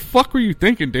like, what the fuck were you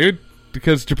thinking, dude?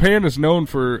 Because Japan is known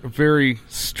for very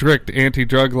strict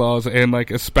anti-drug laws, and like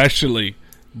especially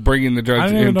bringing the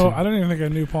drugs I didn't even think I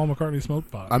knew Paul McCartney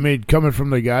smoked pot. I mean, coming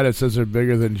from the guy that says they're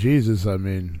bigger than Jesus, or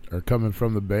coming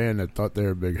from the band that thought they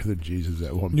were bigger than Jesus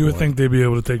at one point. You would think they'd be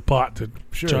able to take pot to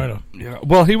China. Yeah.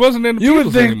 Well, he wasn't in the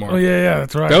Beatles anymore. Oh, yeah,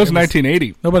 that's right. That was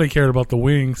 1980. Nobody cared about the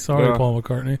Wings. Sorry, Paul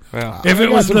McCartney. Yeah. If it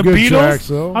was the good Beatles,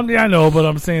 tracks, I know, but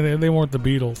I'm saying they weren't the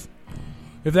Beatles.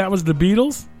 If that was the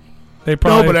Beatles, they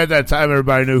probably... No, but at that time,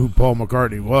 everybody knew who Paul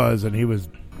McCartney was, and he was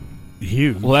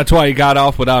huge. Well, that's why he got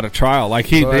off without a trial. Like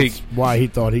that's why he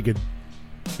thought he could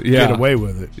get away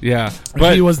with it. Yeah,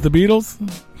 but if he was the Beatles,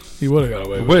 he would have got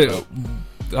away with it.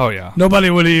 Oh yeah,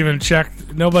 nobody would have even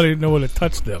checked. Nobody would have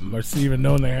touched them or even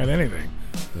known they had anything.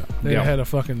 They had a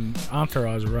fucking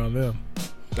entourage around them.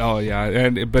 Oh yeah,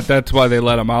 but that's why they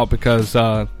let him out, because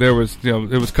there was it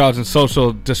was causing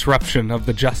social disruption of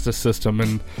the justice system,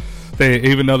 and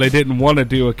even though they didn't want to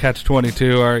do a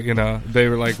catch-22, or they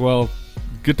were like, well,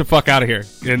 get the fuck out of here.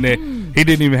 And he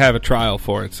didn't even have a trial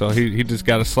for it, so he just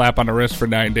got a slap on the wrist for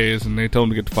 9 days, and they told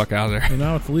him to get the fuck out of there. And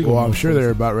now it's legal. Well, I'm sure they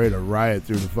were about ready to riot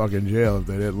through the fucking jail if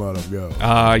they didn't let him go.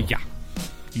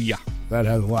 Yeah. That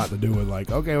has a lot to do with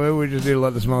okay, maybe we just need to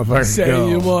let this motherfucker Say go.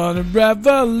 you want a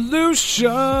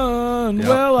revolution. Yep.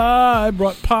 Well, I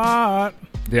brought pot.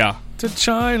 Yeah. To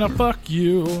China. Fuck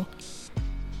you.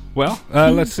 Well,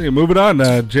 let's see. Moving on,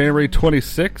 January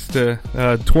 26th to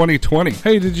 2020.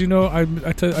 Hey, did you know, I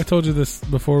told you this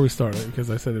before we started,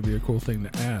 because I said it'd be a cool thing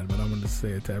to add, but I'm going to say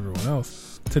it to everyone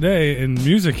else. Today, in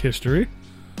music history,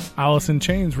 Alice in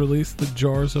Chains released the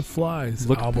Jars of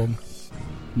Flies album.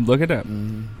 Look at that.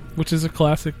 Which is a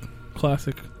classic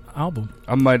album.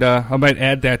 I might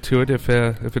add that to it if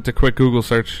it's a quick Google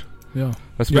search. Yeah.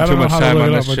 I spent too much time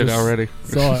on this shit already.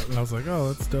 Saw it, and I was like,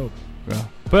 oh, that's dope. Yeah.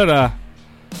 But,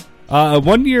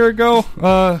 1 year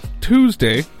ago,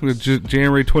 Tuesday,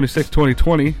 January 26,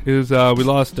 2020, is we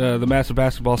lost the massive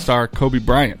basketball star Kobe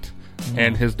Bryant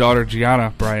and his daughter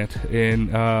Gianna Bryant.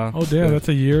 That's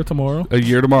a year tomorrow? A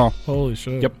year tomorrow. Holy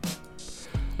shit. Yep.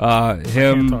 I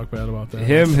can't talk bad about that.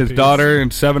 Him, his daughter,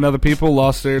 and 7 other people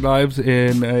lost their lives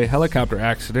in a helicopter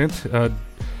accident.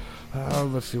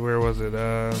 Let's see, where was it?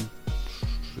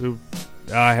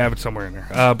 I have it somewhere in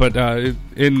there. But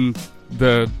in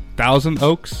the Thousand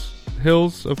Oaks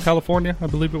Hills of California, I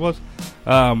believe it was.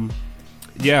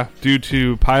 Due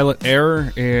to pilot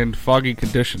error and foggy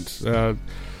conditions.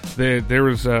 There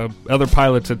was other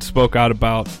pilots that spoke out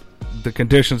about the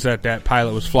conditions that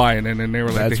pilot was flying in, and they were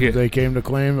like, that's what they came to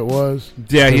claim it was.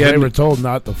 Yeah, they were told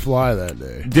not to fly that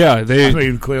day. Yeah,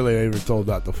 clearly they were told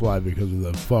not to fly because of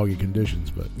the foggy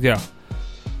conditions, but yeah.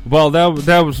 Well,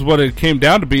 that was what it came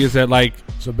down to be. Is that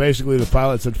so basically the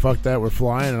pilot said, "Fuck that, we're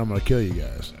flying, and I'm going to kill you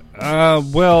guys."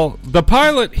 Well, the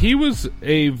pilot, he was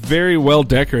a very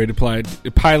well-decorated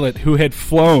pilot who had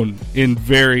flown in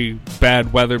very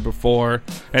bad weather before,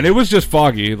 and it was just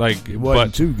foggy. It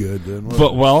wasn't too good then.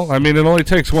 But, well, I mean, it only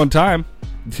takes one time,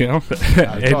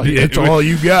 It's all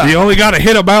you got. You only got to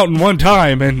hit a mountain one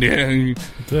time, and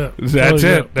that's it. That's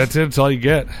it. That's all you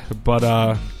get.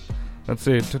 But, let's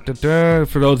see.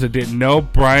 For those that didn't know,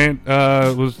 Bryant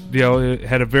was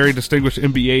had a very distinguished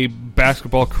NBA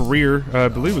basketball career. I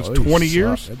believe it was 20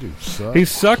 years. That dude sucked. He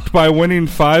sucked by winning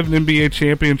 5 NBA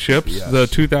championships, the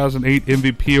 2008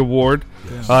 MVP award.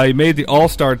 Yes. He made the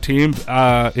All-Star team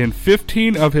in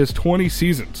 15 of his 20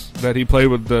 seasons that he played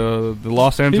with the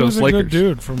Los Angeles Lakers. He was a good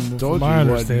dude, from my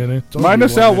understanding.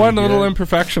 Minus out one little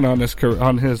imperfection on his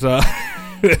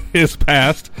his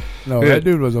past. No, that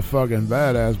dude was a fucking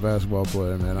badass basketball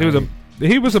player, man.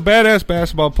 He was a badass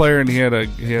basketball player, and he had a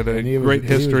great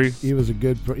history. He was a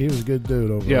good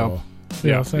dude overall.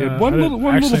 Yeah. He had one little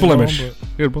blemish.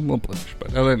 He had one little blemish,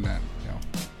 but other than that,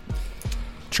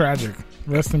 tragic.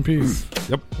 Rest in peace.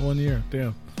 Yep. 1 year.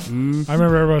 Damn. I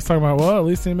remember everybody was talking about, well, at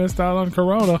least he missed out on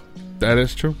Corona. That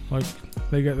is true.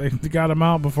 They got him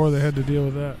out before they had to deal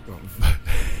with that.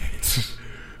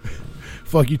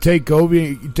 Fuck, you take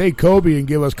Kobe and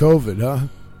give us COVID, huh?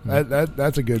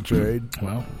 That's a good trade.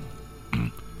 Well,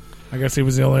 I guess he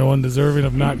was the only one deserving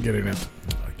of not getting it.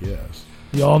 I guess.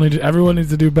 Everyone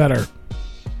needs to do better.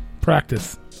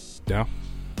 Practice. Yeah.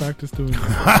 Practice doing it.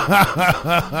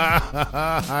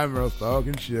 I'm real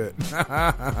talking shit.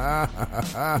 I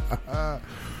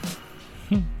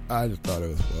just thought it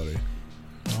was funny.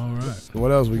 All right.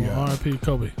 What else we got? R.I.P.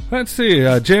 Kobe. Let's see.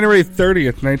 January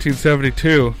 30th,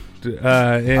 1972.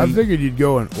 I figured you'd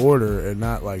go in order and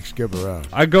not like skip around.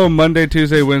 I go Monday,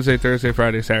 Tuesday, Wednesday, Thursday,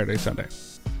 Friday, Saturday, Sunday.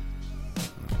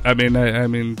 I mean,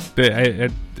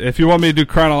 if you want me to do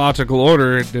chronological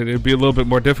order, it'd be a little bit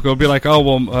more difficult. It'd be like,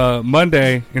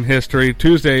 Monday in history,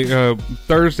 Tuesday,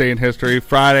 Thursday in history,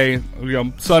 Friday,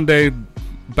 Sunday,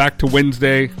 back to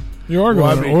Wednesday. You are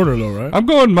going in order, though, right? I'm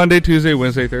going Monday, Tuesday,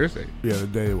 Wednesday, Thursday. Yeah, the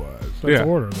day-wise. That's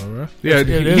order, though, right? Yeah,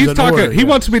 he's talking. Order, he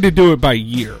wants me to do it by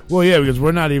year. Well, yeah, because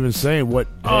we're not even saying what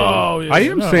day. Oh, yeah. I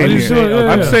am saying.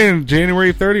 I'm saying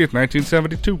January 30th,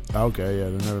 1972. Okay, yeah,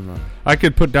 then never mind. I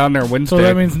could put down there Wednesday. So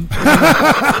that means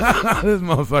this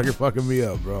motherfucker fucking me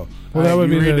up, bro. Well, that would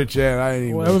be read the chat. I ain't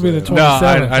even. Well, that would be the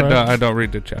 27th. No, I don't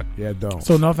read the chat. Yeah, don't.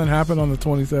 So nothing happened on the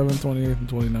 27th, 28th, and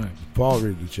 29th. Paul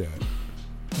read the chat.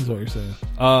 Is what you're saying.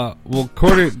 Well,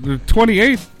 according the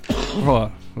 28th. Hold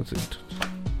on. What's it?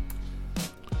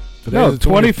 Today's the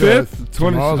 25th.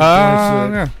 20.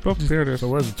 Yeah. Oh, here it is. So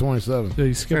where's the 27th? Yeah,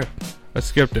 you skipped. I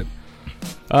skipped it.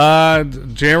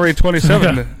 January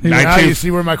 27th. Now you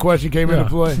see where my question came into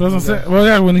play. Well,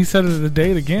 yeah, when he said the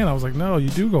date again, I was like, no, you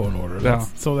do go in order.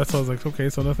 So that's why I was like, okay,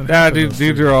 so nothing happened.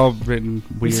 These are all written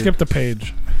weird. We skipped a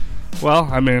page. Well,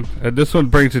 I mean, this one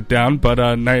brings it down, but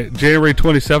January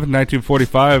 27th,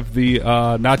 1945, the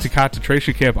Nazi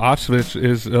concentration camp Auschwitz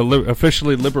is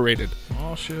officially liberated.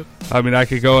 Oh, shit. I mean, I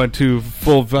could go into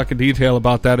full fucking detail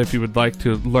about that if you would like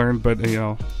to learn, but,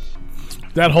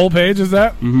 That whole page is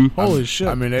that? Mm-hmm. Holy shit!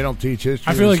 I mean, they don't teach history.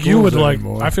 I feel like you would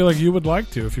anymore. like. I feel like you would like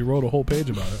to if you wrote a whole page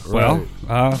about it. Well,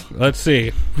 let's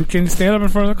see. Can you stand up in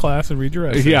front of the class and read your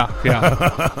essay? Yeah.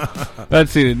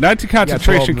 Let's see. Nazi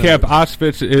concentration camp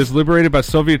Auschwitz is liberated by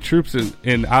Soviet troops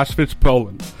in Auschwitz,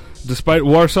 Poland. Despite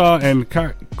Warsaw and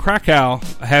Krakow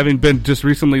having been just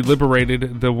recently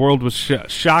liberated, the world was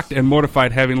shocked and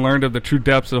mortified having learned of the true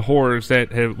depths of horrors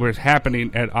that were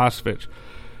happening at Auschwitz.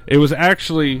 It was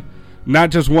actually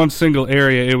not just one single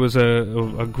area. It was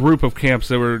a group of camps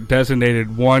that were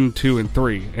designated 1, 2, and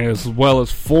 3, as well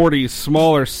as 40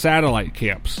 smaller satellite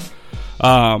camps.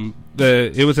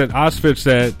 It was at Auschwitz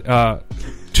that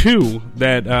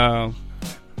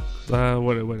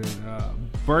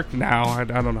Birkenau, I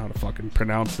don't know how to fucking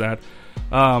pronounce that,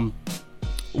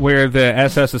 where the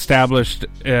SS established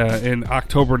in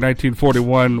October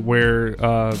 1941, where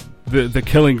the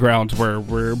killing grounds were,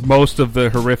 where most of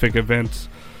the horrific events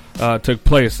took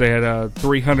place. They had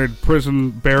 300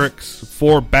 prison barracks,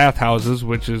 4 bathhouses,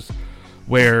 which is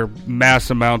where mass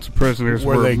amounts of prisoners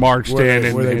were marched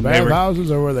in. Were they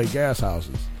bathhouses or were they gas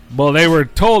houses? Well, they were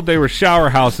told they were shower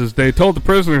houses. They told the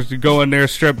prisoners to go in there,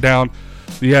 strip down.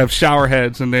 You have shower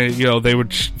heads, and they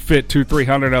would fit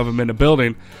 200-300 of them in a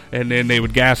building, and then they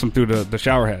would gas them through the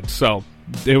shower heads. So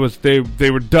it was they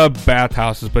were dubbed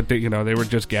bathhouses, but they were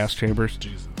just gas chambers.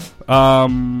 Jesus.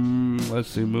 Let's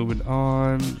see. Moving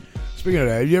on. Speaking of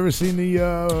that, have you ever seen the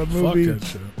movie? Fuck that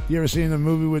shit. You ever seen the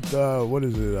movie with what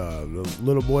is it? The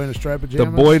little boy in the striped pajamas.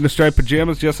 The boy in the striped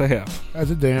pajamas. Yes, I have.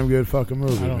 That's a damn good fucking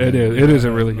movie. It is. It is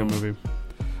a really good movie. You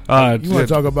want to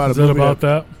talk about a movie about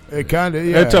that? It kind of.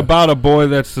 Yeah. It's about a boy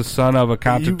that's the son of a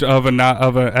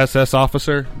SS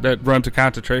officer that runs a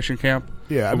concentration camp.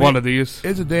 Yeah, one of these.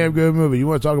 It's a damn good movie. You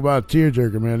want to talk about a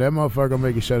tearjerker, man? That motherfucker gonna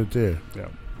make you shed a tear. Yeah.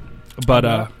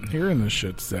 But hearing this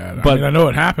shit's sad. But I know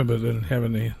it happened, but then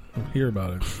having to hear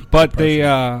about it. But they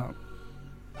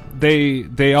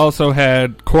also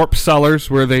had corpse cellars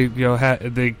where they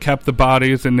they kept the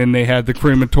bodies, and then they had the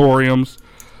crematoriums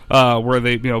where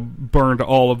they burned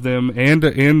all of them, and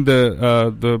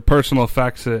the personal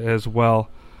effects as well.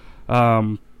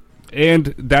 And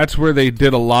that's where they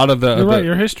did a lot of the. You're right.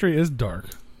 Your history is dark.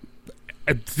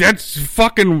 That's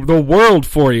fucking the world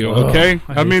for you, okay?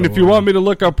 I mean, if you want me to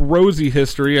look up Rosie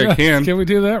history, I can. Can we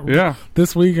do that? Yeah.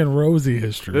 This week in Rosie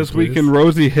history. This week in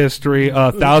Rosie history,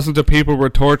 thousands of people were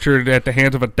tortured at the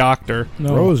hands of a doctor.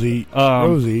 No. Rosie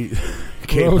O'Donnell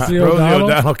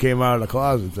came out of the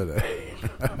closet today.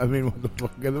 I mean, what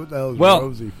the hell is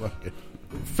Rosie fucking?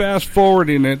 Fast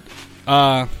forwarding it,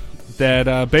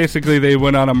 that basically they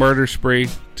went on a murder spree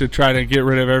to try to get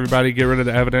rid of everybody, get rid of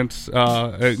the evidence,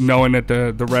 knowing that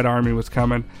the Red Army was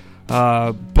coming.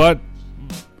 But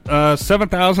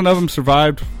 7,000 of them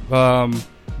survived. But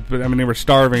I mean, they were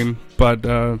starving. But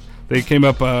the They came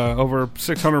up over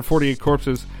 648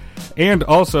 corpses. And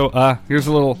also, here's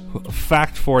a little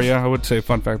fact for you. I would say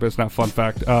fun fact, but it's not fun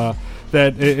fact.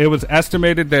 That it was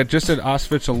estimated that just at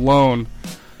Auschwitz alone,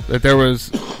 that there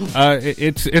was,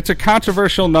 it's a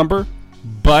controversial number,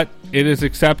 but it is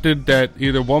accepted that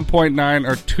either 1.9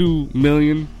 or 2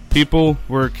 million people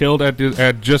were killed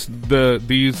at just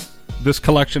this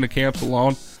collection of camps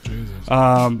alone.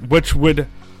 Jesus. Which would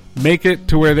make it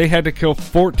to where they had to kill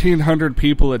 1,400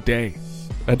 people a day.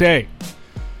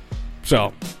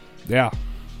 So, yeah,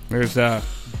 there's that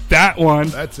one.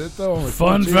 That's it though. Only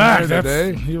Fun fact.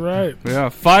 You're right. Yeah,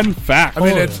 fun fact. I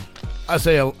mean, I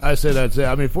say that's it.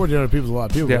 I mean, 1,400 people is a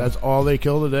lot of people. Yeah. But that's all they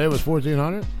killed today was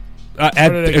 1,400.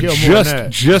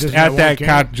 Just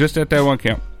at that one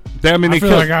camp. I mean, I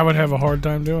feel like I would have a hard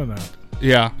time doing that.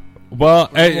 Yeah. Well,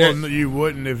 you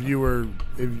wouldn't if you were.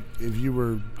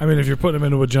 I mean, if you're putting them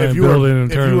into a giant building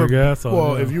and turning the gas on.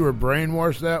 Well, if you were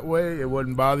brainwashed that way, it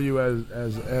wouldn't bother you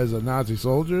as a Nazi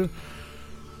soldier.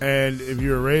 And if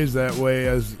you were raised that way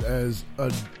as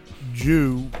a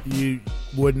Jew, you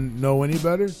wouldn't know any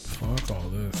better. Fuck all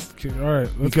this. All right,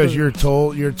 because you're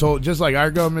told just like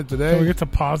our government today. Can we get to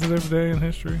positive day in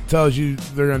history? Tells you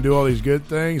they're going to do all these good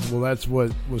things. Well, that's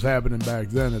what was happening back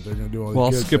then. That they're going to do all these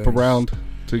good things. Well, skip around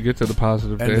to get to the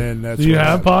positive day. Then that's do you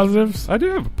have positives? I do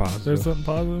have a positive. There's something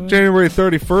positive? January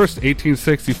 31st,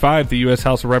 1865, the U.S.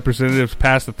 House of Representatives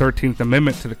passed the 13th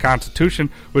Amendment to the Constitution,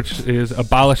 which is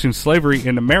abolishing slavery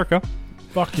in America.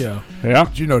 Fuck yeah. Yeah.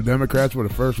 Did you know Democrats were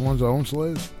the first ones to own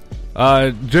slaves?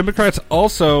 Democrats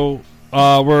also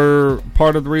were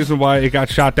part of the reason why it got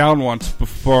shot down once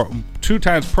before, 2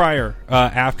 times prior,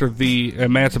 after the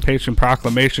Emancipation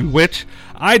Proclamation, which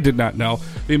I did not know.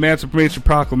 The Emancipation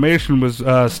Proclamation was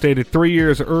stated 3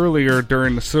 years earlier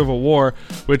during the Civil War,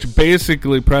 which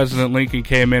basically President Lincoln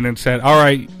came in and said, all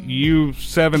right, you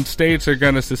 7 states are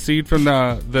going to secede from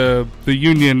the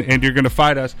Union and you're going to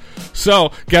fight us.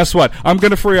 So, guess what? I'm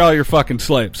going to free all your fucking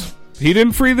slaves. He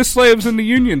didn't free the slaves in the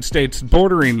Union states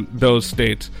bordering those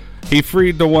states. He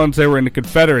freed the ones that were in the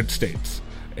Confederate states.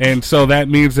 And so that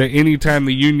means that anytime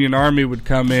the Union Army would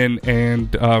come in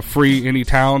and free any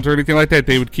towns or anything like that,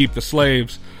 they would keep the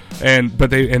slaves, but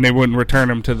they wouldn't return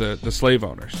them to the slave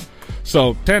owners.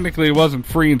 So technically it wasn't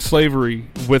freeing slavery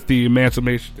with the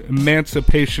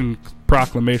Emancipation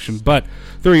Proclamation, but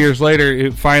 3 years later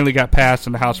it finally got passed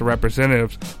in the House of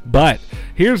Representatives. But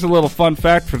here's a little fun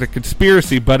fact for the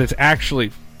conspiracy, but it's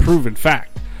actually proven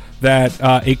fact,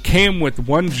 that it came with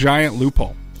one giant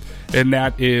loophole, and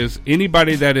that is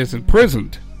anybody that is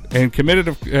imprisoned and convicted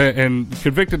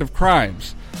of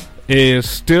crimes is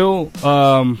still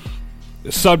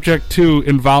subject to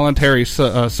involuntary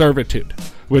servitude,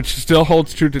 which still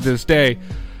holds true to this day,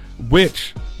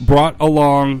 which brought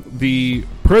along the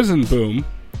prison boom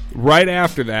right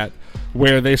after that,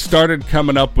 where they started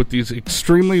coming up with these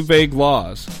extremely vague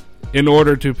laws in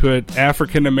order to put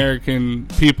African American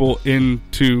people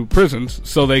into prisons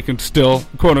so they can still,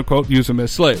 quote unquote, use them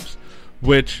as slaves,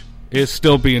 which is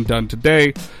still being done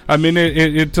today. I mean,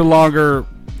 it's a longer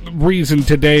reason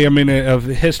today. I mean, of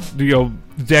history,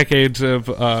 decades of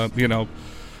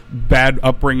bad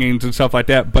upbringings and stuff like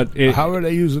that. But how are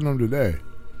they using them today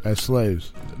as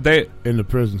slaves? In the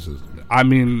prison system. I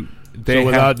mean, so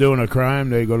without doing a crime,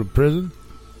 they go to prison.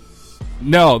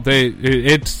 No,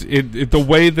 it's the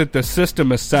way that the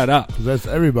system is set up. That's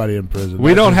everybody in prison.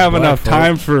 We don't have enough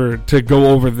time to go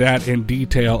over that in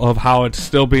detail of how it's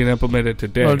still being implemented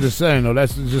today. I'm just saying, though,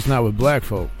 that's just not with black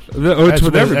folks. It's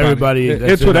with everybody.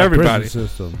 It's with everybody.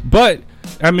 System. But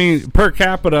I mean, per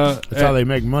capita, that's how they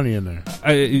make money in there.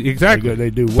 Exactly, they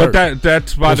do work. But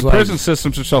that's why the prison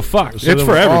systems are so fucked. So it's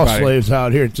for everybody. All slaves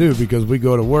out here too, because we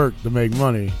go to work to make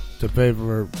money to pay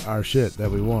for our shit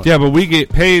that we want. Yeah, but we get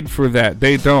paid for that.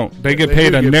 They don't. They get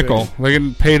paid a nickel. They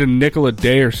get paid a nickel a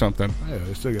day or something. Yeah,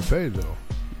 they still get paid though.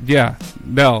 Yeah,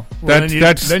 no, well,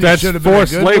 that's forced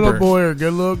labor. Good little boy or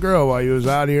good little girl while you was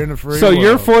out here in the free. So world.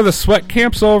 You're for the sweat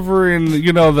camps over in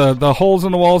the holes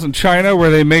in the walls in China where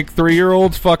they make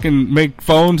 3-year-olds fucking make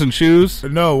phones and shoes?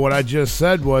 No, what I just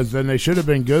said was then they should have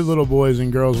been good little boys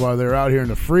and girls while they're out here in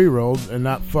the free world and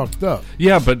not fucked up.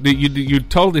 Yeah, but you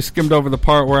totally skimmed over the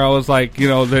part where I was like,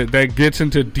 that gets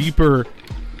into deeper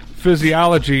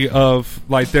physiology of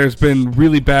like there's been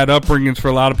really bad upbringings for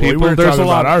a lot of people. We weren't there's talking a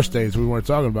lot about our states. We weren't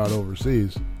talking about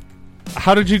overseas.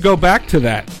 How did you go back to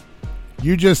that?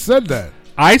 You just said that.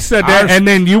 I said that, and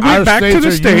then you went back to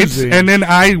the states, and then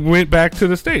I went back to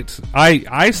the states.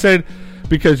 I said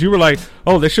because you were like,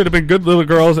 oh, they should have been good little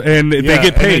girls, and they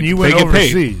get paid. And then you went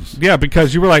overseas. Paid. Yeah,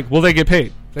 because you were like, well, they get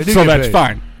paid, They do so get that's paid.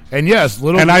 fine. And yes,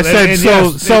 little. And I said,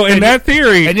 in that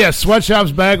theory, and yes,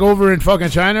 sweatshops back over in fucking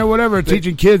China or whatever,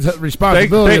 teaching kids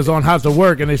responsibilities on how to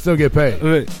work, and they still get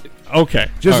paid.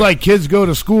 Okay, just like kids go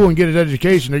to school and get an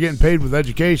education, they're getting paid with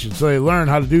education, so they learn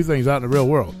how to do things out in the real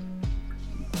world.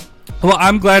 Well,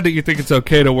 I'm glad that you think it's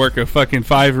okay to work a fucking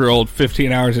 5-year-old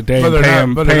 15 hours a day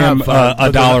and pay him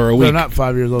 $1 a week. They're not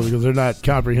 5 years old because they're not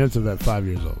comprehensive at 5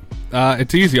 years old.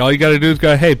 It's easy. All you got to do is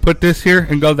go, hey, put this here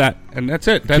and go that, and that's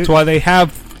it. That's why they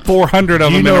have 400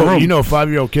 of them in a room. You know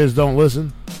 5-year-old kids don't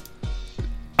listen?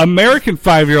 American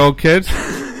 5-year-old kids,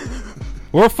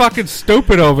 we're fucking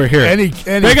stupid over here. They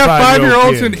got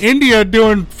 5-year-olds in India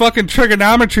doing fucking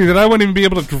trigonometry that I wouldn't even be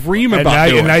able to dream about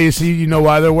doing. And now you know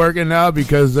why they're working now?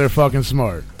 Because they're fucking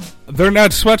smart. They're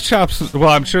not sweatshops. Well,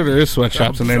 I'm sure there is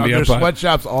sweatshops in India. There's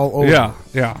sweatshops all over.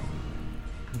 Yeah.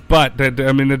 But,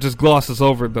 it just glosses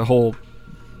over the whole,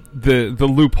 the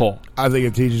loophole. I think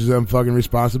it teaches them fucking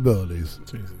responsibilities.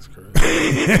 Jesus Christ.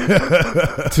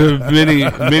 To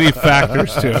many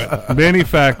factors to it. Many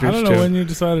factors to it. I don't know when you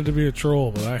decided to be a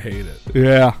troll, but I hate it.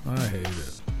 Yeah. I hate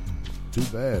it. Too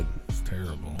bad. It's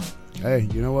terrible. Hey,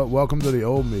 you know what? Welcome to the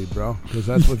old me, bro. Because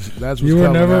that's what's you were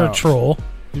never out. A troll.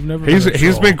 You've never.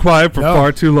 He's been quiet for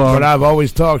far too long. But I've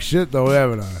always talked shit, though,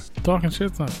 haven't I? Talking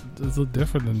shit's not. It's a little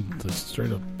different than just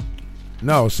straight up.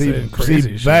 No, see,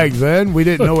 shit. back then we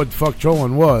didn't know what the fuck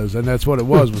trolling was, and that's what it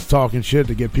was talking shit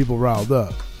to get people riled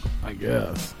up. I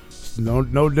guess.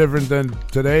 No different than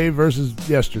today versus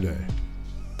yesterday.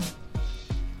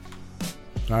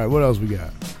 All right, what else we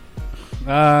got?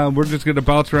 We're just going to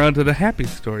bounce around to the happy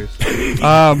stories.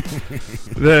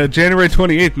 The January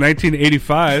 28th,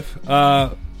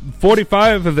 1985,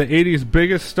 45 of the 80s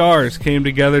biggest stars came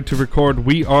together to record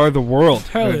We Are the World.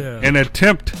 Hell yeah. An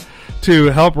attempt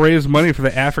to help raise money for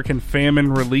the African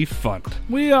Famine Relief Fund.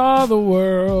 We are the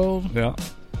world. Yeah.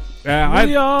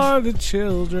 We are the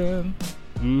children.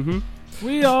 Mm-hmm.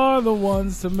 We are the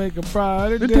ones to make a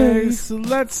brighter day, so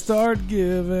let's start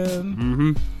giving.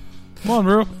 Mm-hmm. Come on,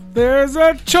 bro. There's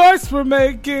a choice we're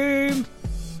making,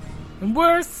 and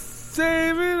we're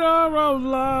saving our own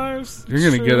lives. You're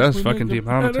going to get us fucking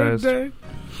demonetized.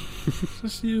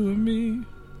 Just you and me.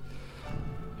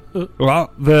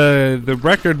 Well, the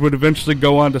record would eventually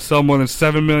go on to sell more than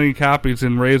 7 million copies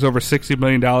and raise over $60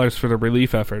 million for the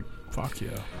relief effort. Fuck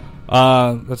yeah.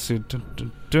 Let's see.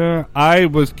 I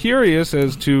was curious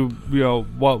as to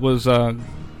what was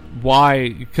why,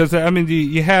 because I mean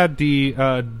you had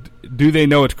the Do They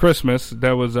Know It's Christmas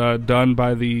that was done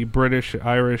by the British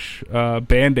Irish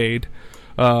Band-Aid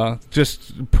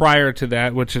just prior to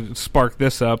that, which sparked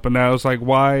this up, and I was like,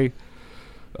 why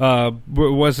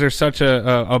was there such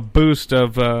a boost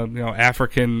of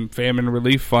African Famine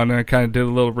Relief Fund? And I kind of did a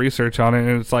little research on it,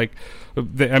 and it's like,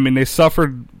 they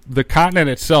suffered. The continent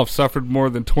itself suffered more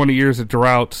than 20 years of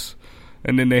droughts,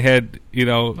 and then they had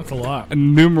that's a lot.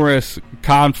 Numerous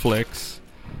conflicts,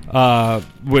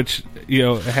 which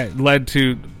had led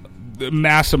to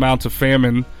mass amounts of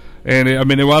famine, and it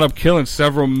wound up killing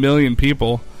several million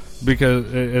people.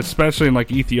 Because especially in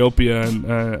like Ethiopia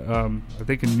and I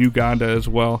think in Uganda as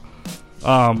well,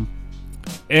 and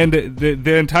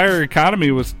the entire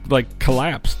economy was like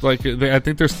collapsed. Like I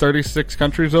think there's 36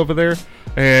 countries over there,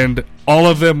 and all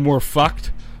of them were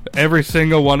fucked. Every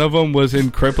single one of them was in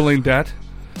crippling debt.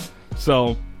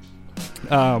 So,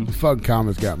 the fucking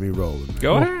comments got me rolling. Man.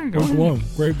 Go ahead. Go ahead.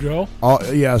 Grape Joe.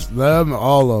 Yes,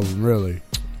 all of them really.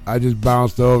 I just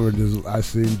bounced over and I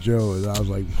seen Joe and I was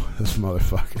like, this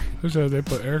motherfucker. Who said they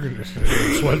put air conditioning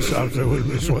in sweatshops? They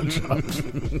wouldn't be sweatshops.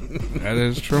 That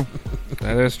is true.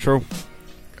 That is true.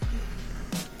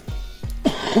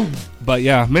 But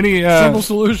yeah, many simple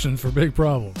solution for big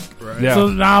problems. Right.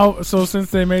 Yeah. So since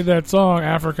they made that song,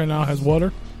 Africa now has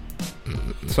water.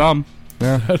 Some.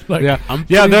 Yeah.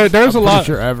 Yeah. There's a lot.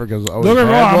 Sure, Africa's always. Don't get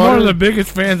me wrong. I'm one of the biggest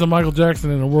fans of Michael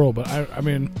Jackson in the world, but I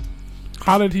mean.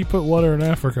 How did he put water in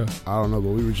Africa? I don't know, but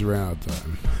we just ran out of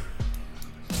time.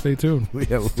 Stay tuned.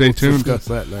 Stay tuned. Discuss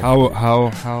that next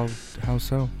how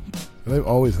so? They've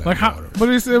always had water. But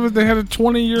he said they had a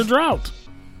 20-year drought,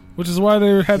 which is why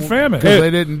they had famine. Because they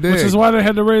didn't dig. Which is why they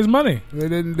had to raise money. They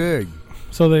didn't dig.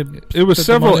 So it was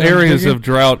several areas of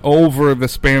drought over the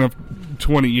span of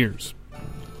 20 years.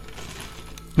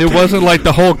 It wasn't like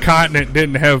the whole continent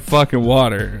didn't have fucking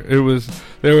water.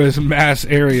 There was mass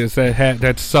areas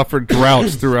that suffered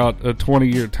droughts throughout a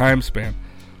 20-year time span.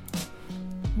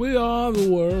 We are the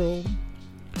world.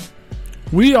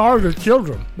 We are the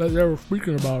children that they were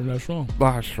speaking about in that song.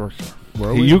 Sure.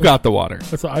 You got the water.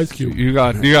 That's an ice cube. You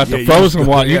got the frozen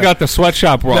water. You got the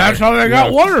sweatshop water. That's how they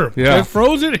got water. Yeah. They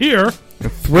froze it here.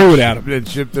 And threw it at them. And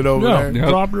shipped it over there.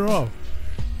 Dropped it off.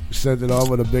 sent it on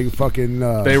with a big fucking.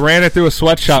 They ran it through a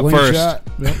sweatshop slingshot.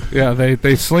 first. Yeah, they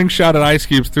slingshotted ice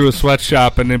cubes through a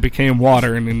sweatshop, and it became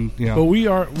water. And then But we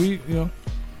are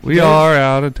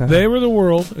out of time. They were the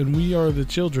world, and we are the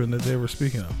children that they were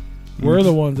speaking of. We're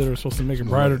the ones that are supposed to make a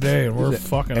brighter day, and we're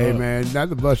fucking Hey, up. man, not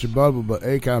to bust your bubble, but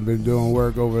Akon been doing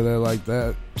work over there like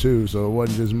that, too, so it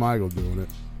wasn't just Michael doing it.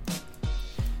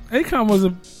 Akon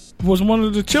was one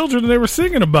of the children they were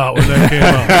singing about when that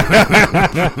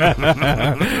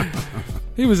came out.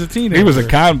 He was a teenager. He was a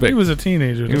convict. He was a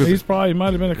teenager. He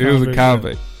might have been a convict. He was a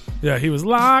convict. Yeah, he was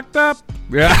locked up.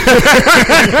 Yeah.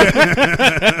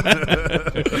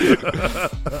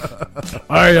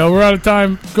 All right, y'all, we're out of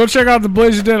time. Go check out the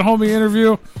Blaze Your Dead homie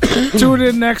interview. Tune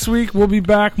in next week. We'll be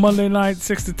back Monday night,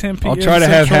 6 to 10 p.m. I'll try to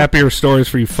have happier stories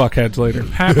for you fuckheads later.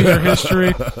 Happier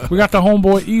history. We got the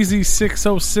homeboy Easy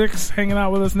 606 hanging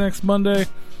out with us next Monday.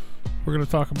 We're gonna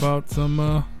talk about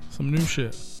some new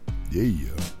shit. Yeah.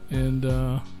 And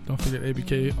don't forget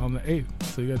ABK on the 8th.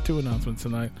 So you got 2 announcements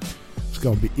tonight. It's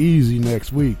gonna be easy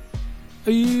next week.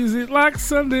 Easy like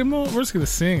Sunday morning. We're just gonna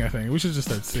sing. I think we should just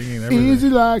start singing everything. Easy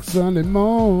like Sunday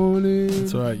morning.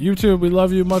 That's all right. YouTube, we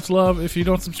love you. Much love. If you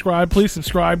don't subscribe, please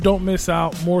subscribe. Don't miss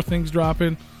out. More things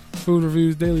dropping. Food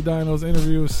reviews, daily dinos,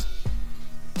 interviews.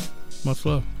 Much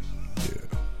love. Yeah.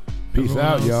 Peace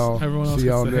out, y'all. Everyone else See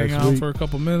y'all gets to hang next out week for a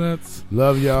couple minutes.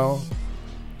 Love y'all.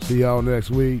 See y'all next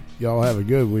week. Y'all have a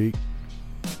good week.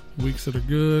 Weeks that are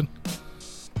good.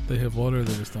 They have water.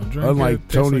 They just don't drink. Unlike it.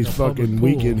 Tastes Tony's like a public fucking pool.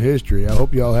 week in history. I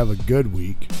hope y'all have a good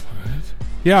week.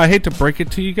 Yeah, I hate to break it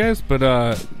to you guys, but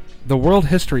the world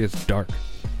history is dark.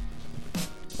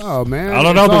 Oh, man. I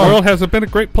don't know. The world hasn't been a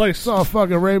great place. It's all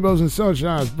fucking rainbows and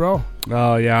sunshines, bro.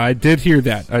 Oh, yeah. I did hear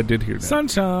that.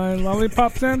 Sunshine,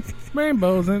 lollipops, and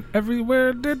rainbows, and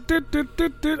everywhere. I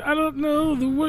don't know the word.